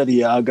runs at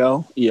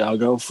Iago.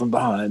 Iago from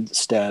behind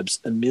stabs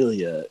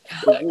Emilia.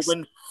 The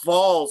woman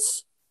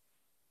falls.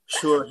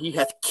 Sure, he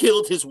hath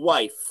killed his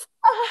wife.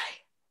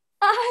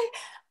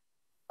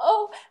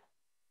 Oh,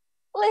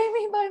 lay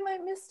me by my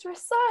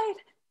mistress'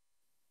 side.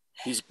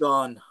 He's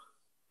gone,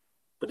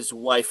 but his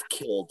wife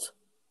killed.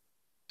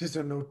 'Tis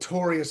a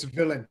notorious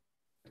villain.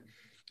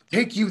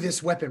 Take you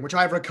this weapon, which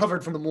I have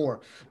recovered from the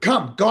Moor.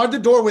 Come, guard the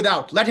door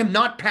without. Let him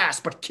not pass,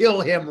 but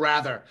kill him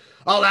rather.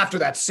 I'll after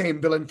that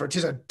same villain, for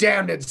 'tis a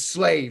damned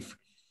slave.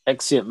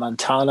 Exeunt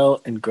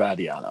Montano and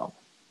Gratiano.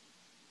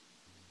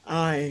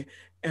 I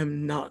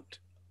am not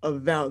a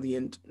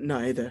valiant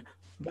neither,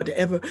 but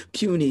ever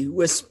puny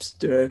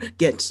Whisper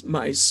gets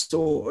my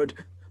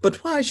sword.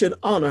 But why should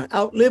honor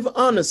outlive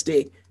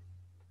honesty?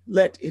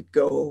 Let it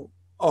go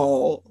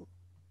all.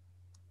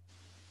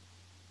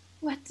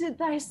 What did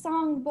thy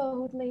song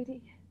bode,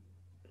 lady?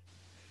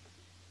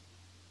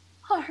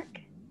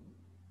 Hark,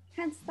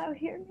 canst thou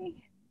hear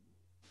me?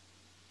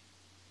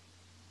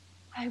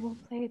 I will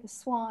play the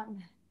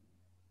swan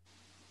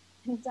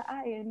and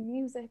die in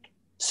music.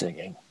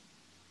 Singing.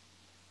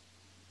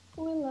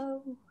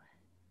 Willow,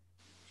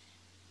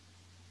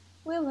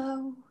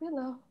 willow,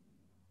 willow.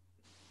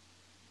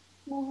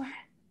 More.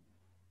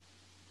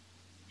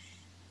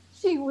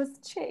 She was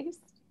chaste.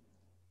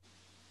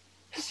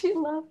 She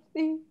loved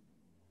thee,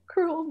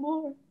 cruel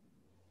Moor.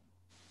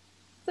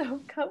 So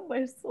come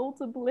my soul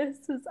to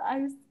bliss as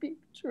I speak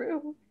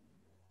true.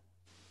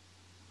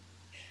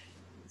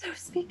 So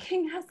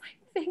speaking as I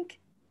think,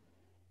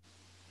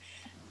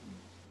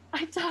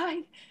 I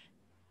die.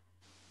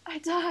 I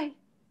die.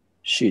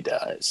 She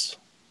dies.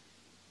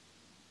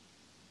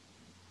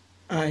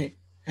 I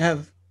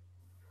have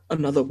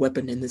another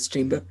weapon in this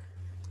chamber.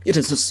 It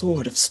is a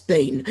sword of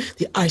Spain,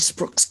 the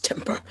Icebrook's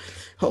temper.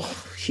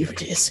 Oh, here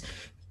it is.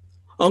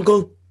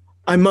 Uncle,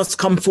 I must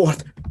come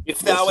forth. If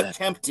thou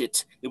attempt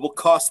it, it will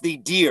cost thee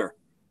dear.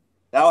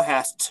 Thou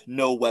hast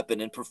no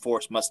weapon and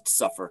perforce must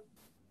suffer.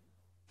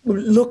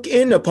 Look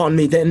in upon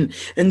me then,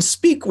 and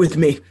speak with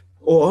me,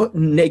 or,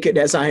 naked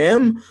as I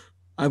am,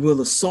 I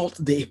will assault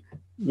thee.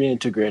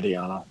 Re-enter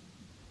Gratiano.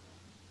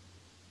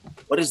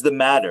 What is the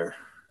matter?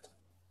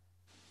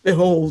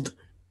 Behold,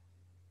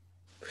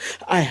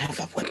 I have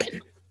a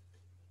weapon.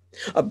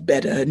 A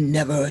better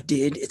never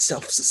did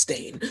itself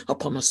sustain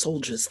upon a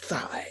soldier's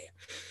thigh.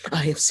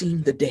 I have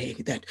seen the day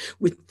that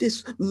with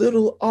this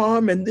little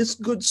arm and this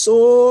good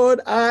sword,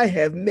 I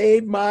have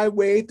made my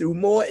way through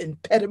more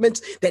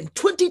impediments than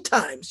 20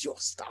 times your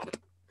stop.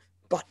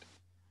 But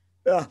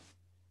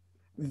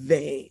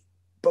they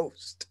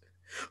boast.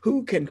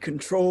 Who can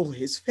control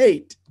his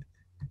fate?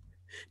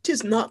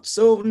 'Tis not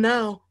so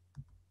now.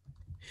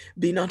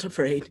 Be not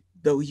afraid,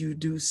 though you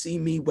do see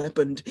me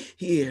weaponed.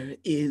 Here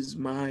is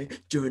my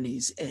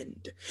journey's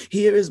end.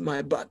 Here is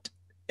my butt,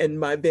 and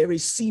my very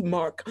sea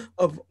mark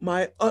of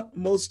my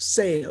utmost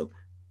sail.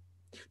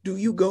 Do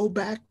you go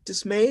back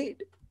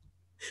dismayed?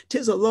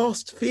 'Tis a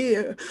lost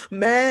fear,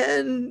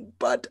 man,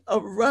 but a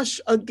rush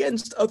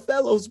against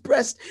Othello's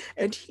breast,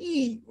 and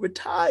he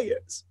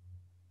retires.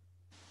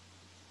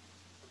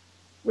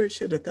 Where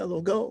should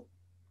Othello go?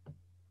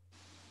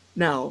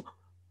 Now,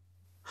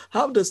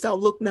 how dost thou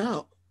look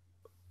now?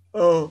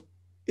 Oh,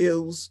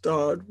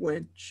 ill-starred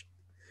wench,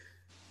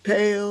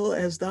 pale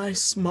as thy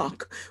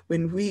smock,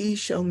 when we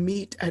shall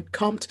meet at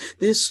Compt,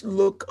 this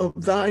look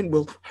of thine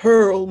will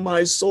hurl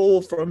my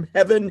soul from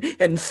heaven,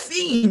 and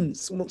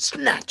fiends will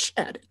snatch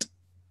at it.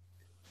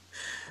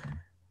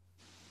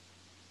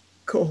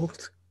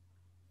 Cold,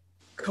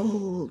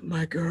 cold,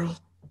 my girl,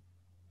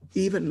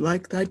 even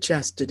like thy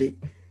chastity.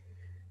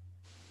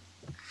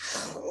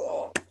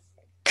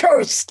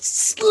 Cursed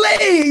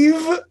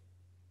slave!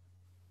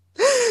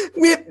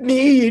 Whip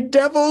me, ye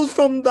devils,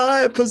 from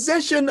thy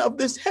possession of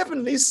this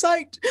heavenly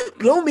sight.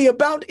 Blow me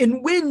about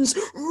in winds,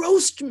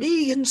 roast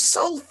me in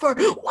sulfur,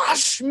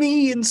 wash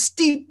me in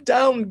steep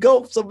down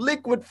gulfs of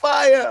liquid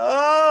fire.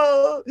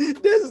 Oh,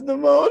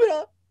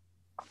 Desdemona,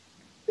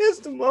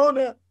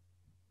 Desdemona,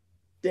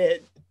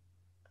 dead.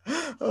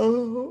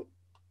 Oh,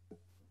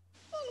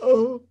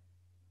 oh,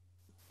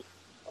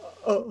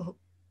 oh.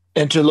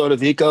 Enter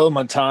Lodovico,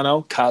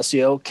 Montano,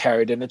 Cassio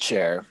carried in a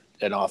chair,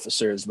 and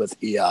officers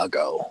with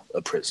Iago,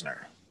 a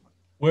prisoner.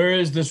 Where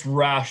is this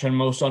rash and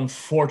most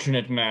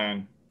unfortunate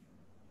man?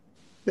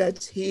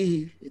 That's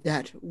he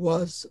that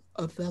was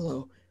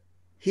Othello.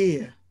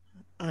 Here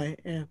I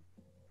am.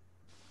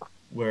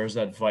 Where is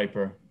that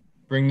viper?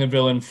 Bring the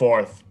villain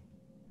forth.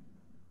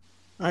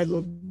 I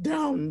look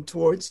down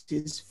towards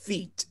his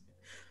feet,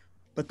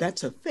 but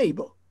that's a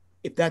fable.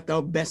 If that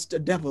thou best a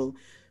devil,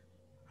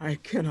 I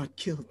cannot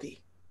kill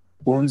thee.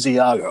 Wounds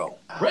Iago.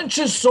 Wrench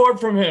his sword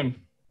from him.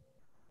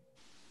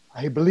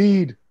 I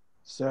bleed,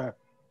 sir,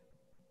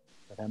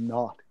 but am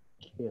not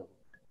killed.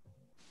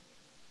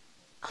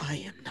 I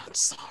am not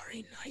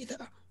sorry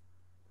neither.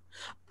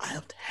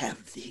 I'll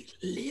have thee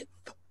live,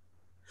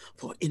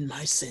 for in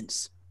my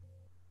sense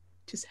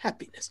 'tis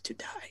happiness to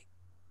die.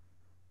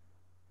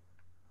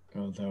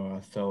 O thou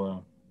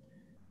Othello,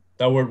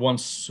 thou wert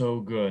once so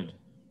good,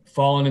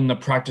 fallen in the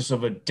practice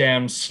of a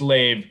damned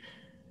slave.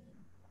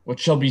 What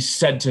shall be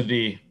said to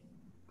thee?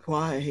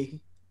 Why,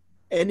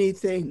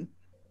 anything.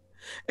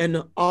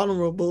 An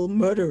honorable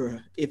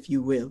murderer, if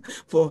you will,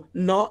 for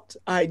naught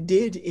I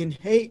did in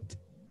hate,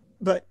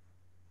 but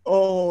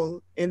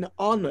all in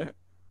honor.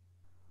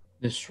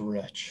 This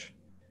wretch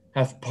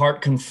hath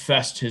part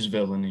confessed his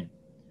villainy.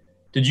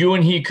 Did you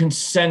and he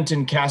consent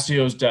in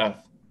Cassio's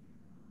death?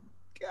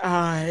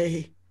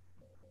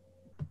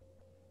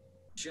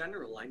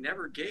 General, I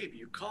never gave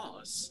you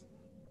cause.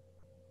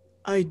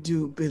 I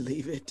do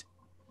believe it,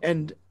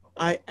 and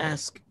I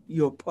ask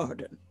your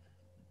pardon.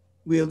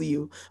 Will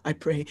you, I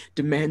pray,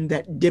 demand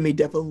that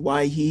demi-devil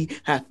why he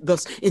hath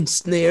thus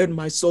ensnared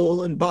my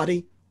soul and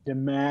body?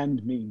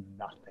 Demand me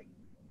nothing.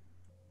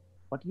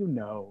 What you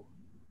know,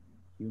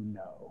 you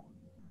know.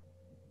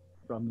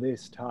 From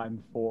this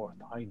time forth,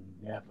 I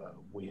never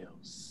will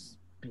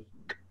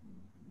speak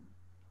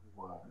a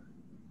word.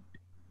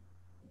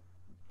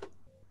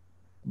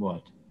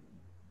 What?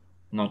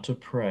 Not to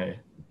pray?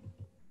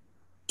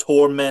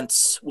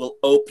 Torments will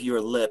ope your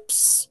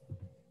lips.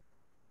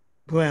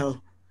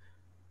 Well,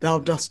 thou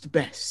dost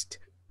best.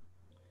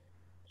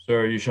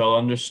 Sir, you shall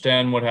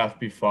understand what hath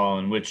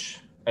befallen, which,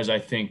 as I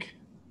think,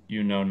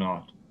 you know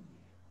not.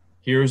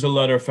 Here is a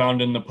letter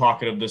found in the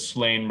pocket of the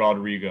slain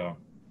Rodrigo,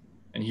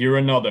 and here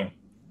another.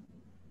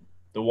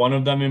 The one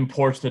of them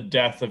imports the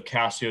death of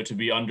Cassio to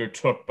be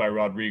undertook by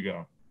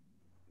Rodrigo.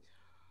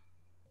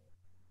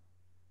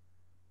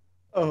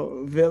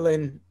 Oh,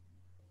 villain.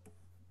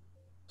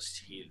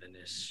 Most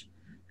heathenish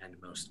and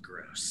most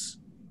gross.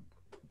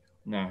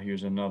 Now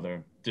here's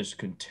another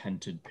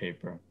discontented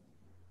paper,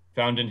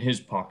 found in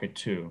his pocket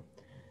too.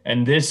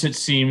 And this, it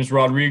seems,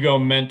 Rodrigo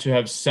meant to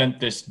have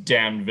sent this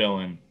damned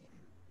villain.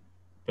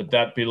 But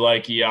that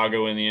belike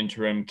Iago in the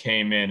interim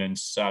came in and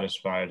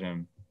satisfied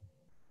him.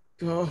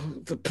 Oh,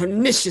 the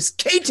pernicious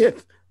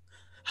caitiff!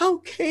 How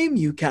came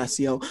you,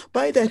 Cassio,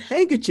 by that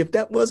handkerchief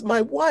that was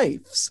my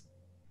wife's?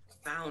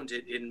 Found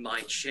it in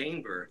my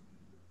chamber.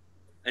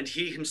 And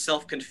he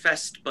himself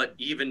confessed but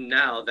even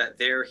now that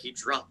there he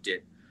dropped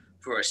it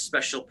for a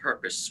special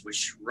purpose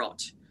which wrought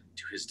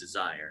to his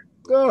desire.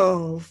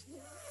 Oh,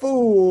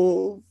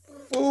 fool,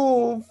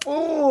 fool,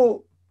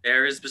 fool!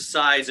 There is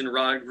besides in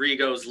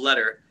Rodrigo's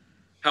letter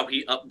how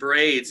he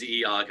upbraids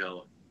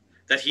Iago,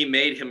 that he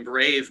made him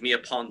brave me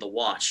upon the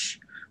watch,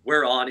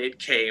 whereon it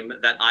came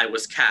that I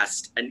was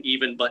cast, and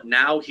even but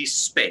now he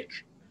spake.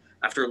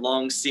 After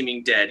long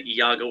seeming dead,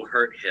 Iago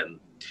hurt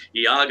him.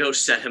 Iago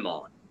set him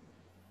on.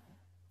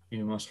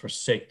 You must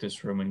forsake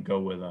this room and go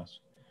with us.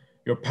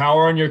 Your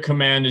power and your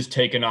command is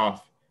taken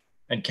off,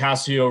 and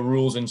Cassio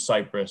rules in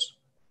Cyprus.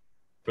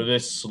 For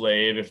this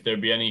slave, if there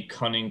be any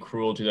cunning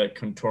cruelty that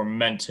can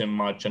torment him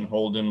much and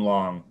hold him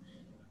long,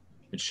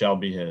 it shall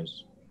be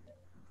his.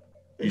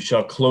 You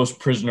shall close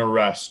prisoner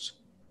rest,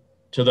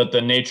 till that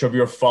the nature of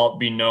your fault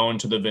be known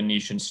to the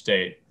Venetian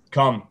state.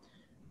 Come,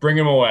 bring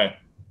him away.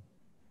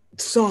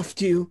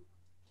 Soft you.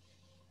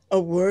 A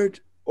word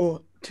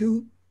or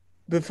two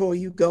before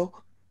you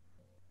go.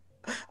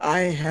 I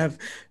have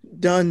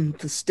done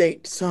the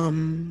state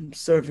some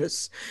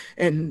service,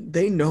 and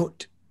they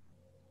note.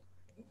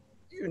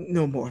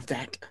 No more of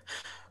that.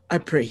 I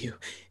pray you,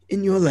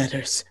 in your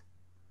letters,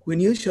 when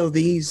you shall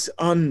these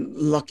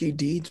unlucky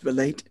deeds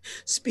relate,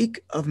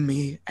 speak of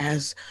me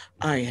as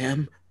I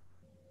am,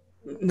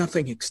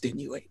 nothing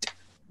extenuate,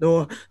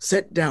 nor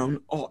set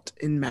down aught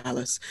in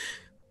malice.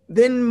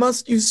 Then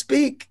must you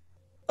speak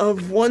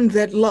of one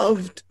that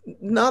loved,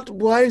 not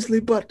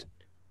wisely, but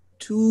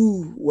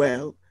too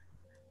well,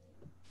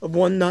 of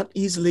one not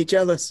easily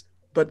jealous,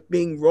 but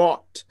being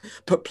wrought,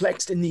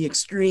 perplexed in the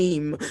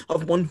extreme,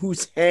 of one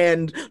whose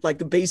hand, like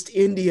the based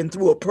Indian,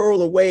 threw a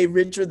pearl away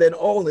richer than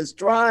all his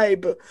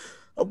tribe,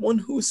 of one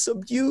whose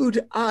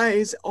subdued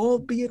eyes,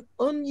 albeit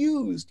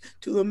unused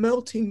to the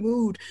melting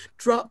mood,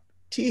 drop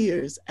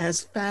tears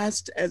as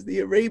fast as the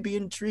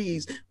Arabian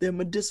trees their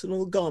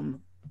medicinal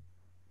gum.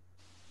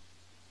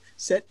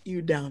 Set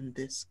you down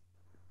this,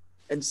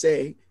 and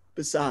say,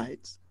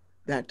 besides,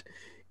 that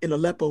in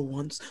Aleppo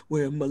once,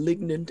 where a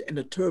malignant and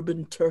a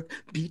turbaned Turk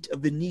beat a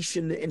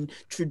Venetian and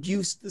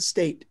traduced the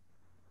state,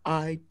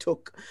 I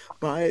took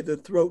by the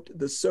throat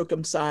the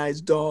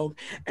circumcised dog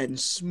and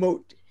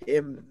smote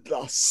him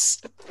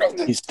thus.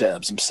 He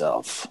stabs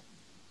himself.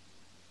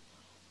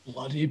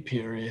 Bloody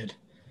period.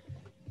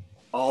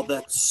 All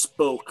that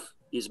spoke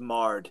is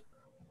marred.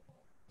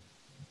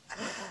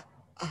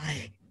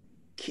 I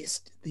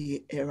kissed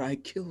thee ere I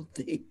killed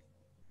thee.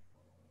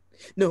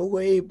 No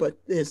way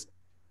but this,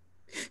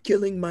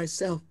 killing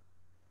myself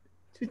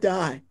to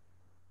die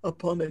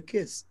upon a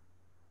kiss.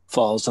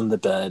 Falls on the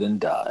bed and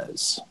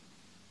dies.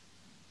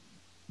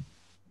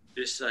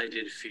 This I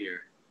did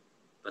fear,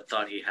 but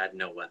thought he had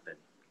no weapon,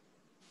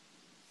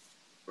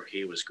 for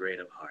he was great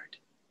of heart.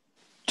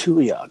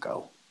 To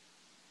Iago.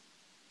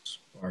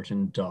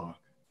 Spartan dog,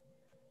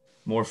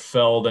 more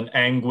fell than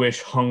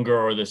anguish, hunger,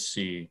 or the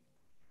sea.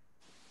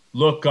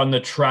 Look on the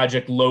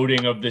tragic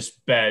loading of this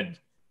bed.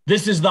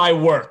 This is thy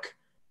work.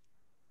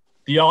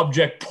 The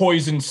object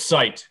poisons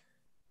sight.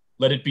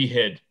 Let it be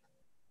hid.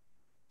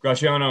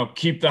 Graciano,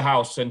 keep the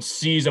house and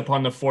seize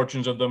upon the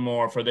fortunes of the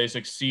Moor, for they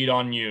succeed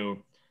on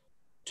you.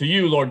 To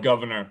you, Lord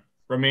Governor,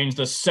 remains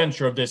the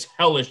censure of this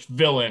hellish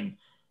villain.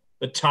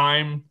 The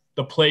time,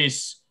 the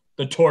place,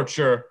 the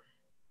torture.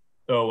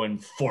 Oh,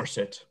 enforce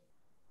it.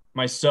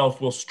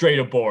 Myself will straight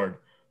aboard,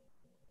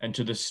 and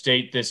to the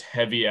state this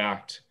heavy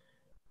act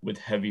with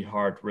heavy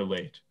heart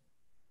relate.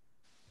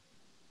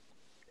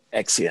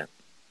 Excellent.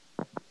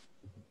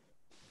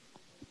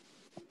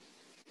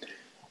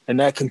 And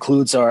that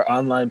concludes our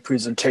online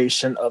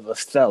presentation of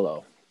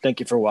Othello. Thank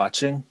you for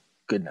watching.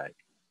 Good night.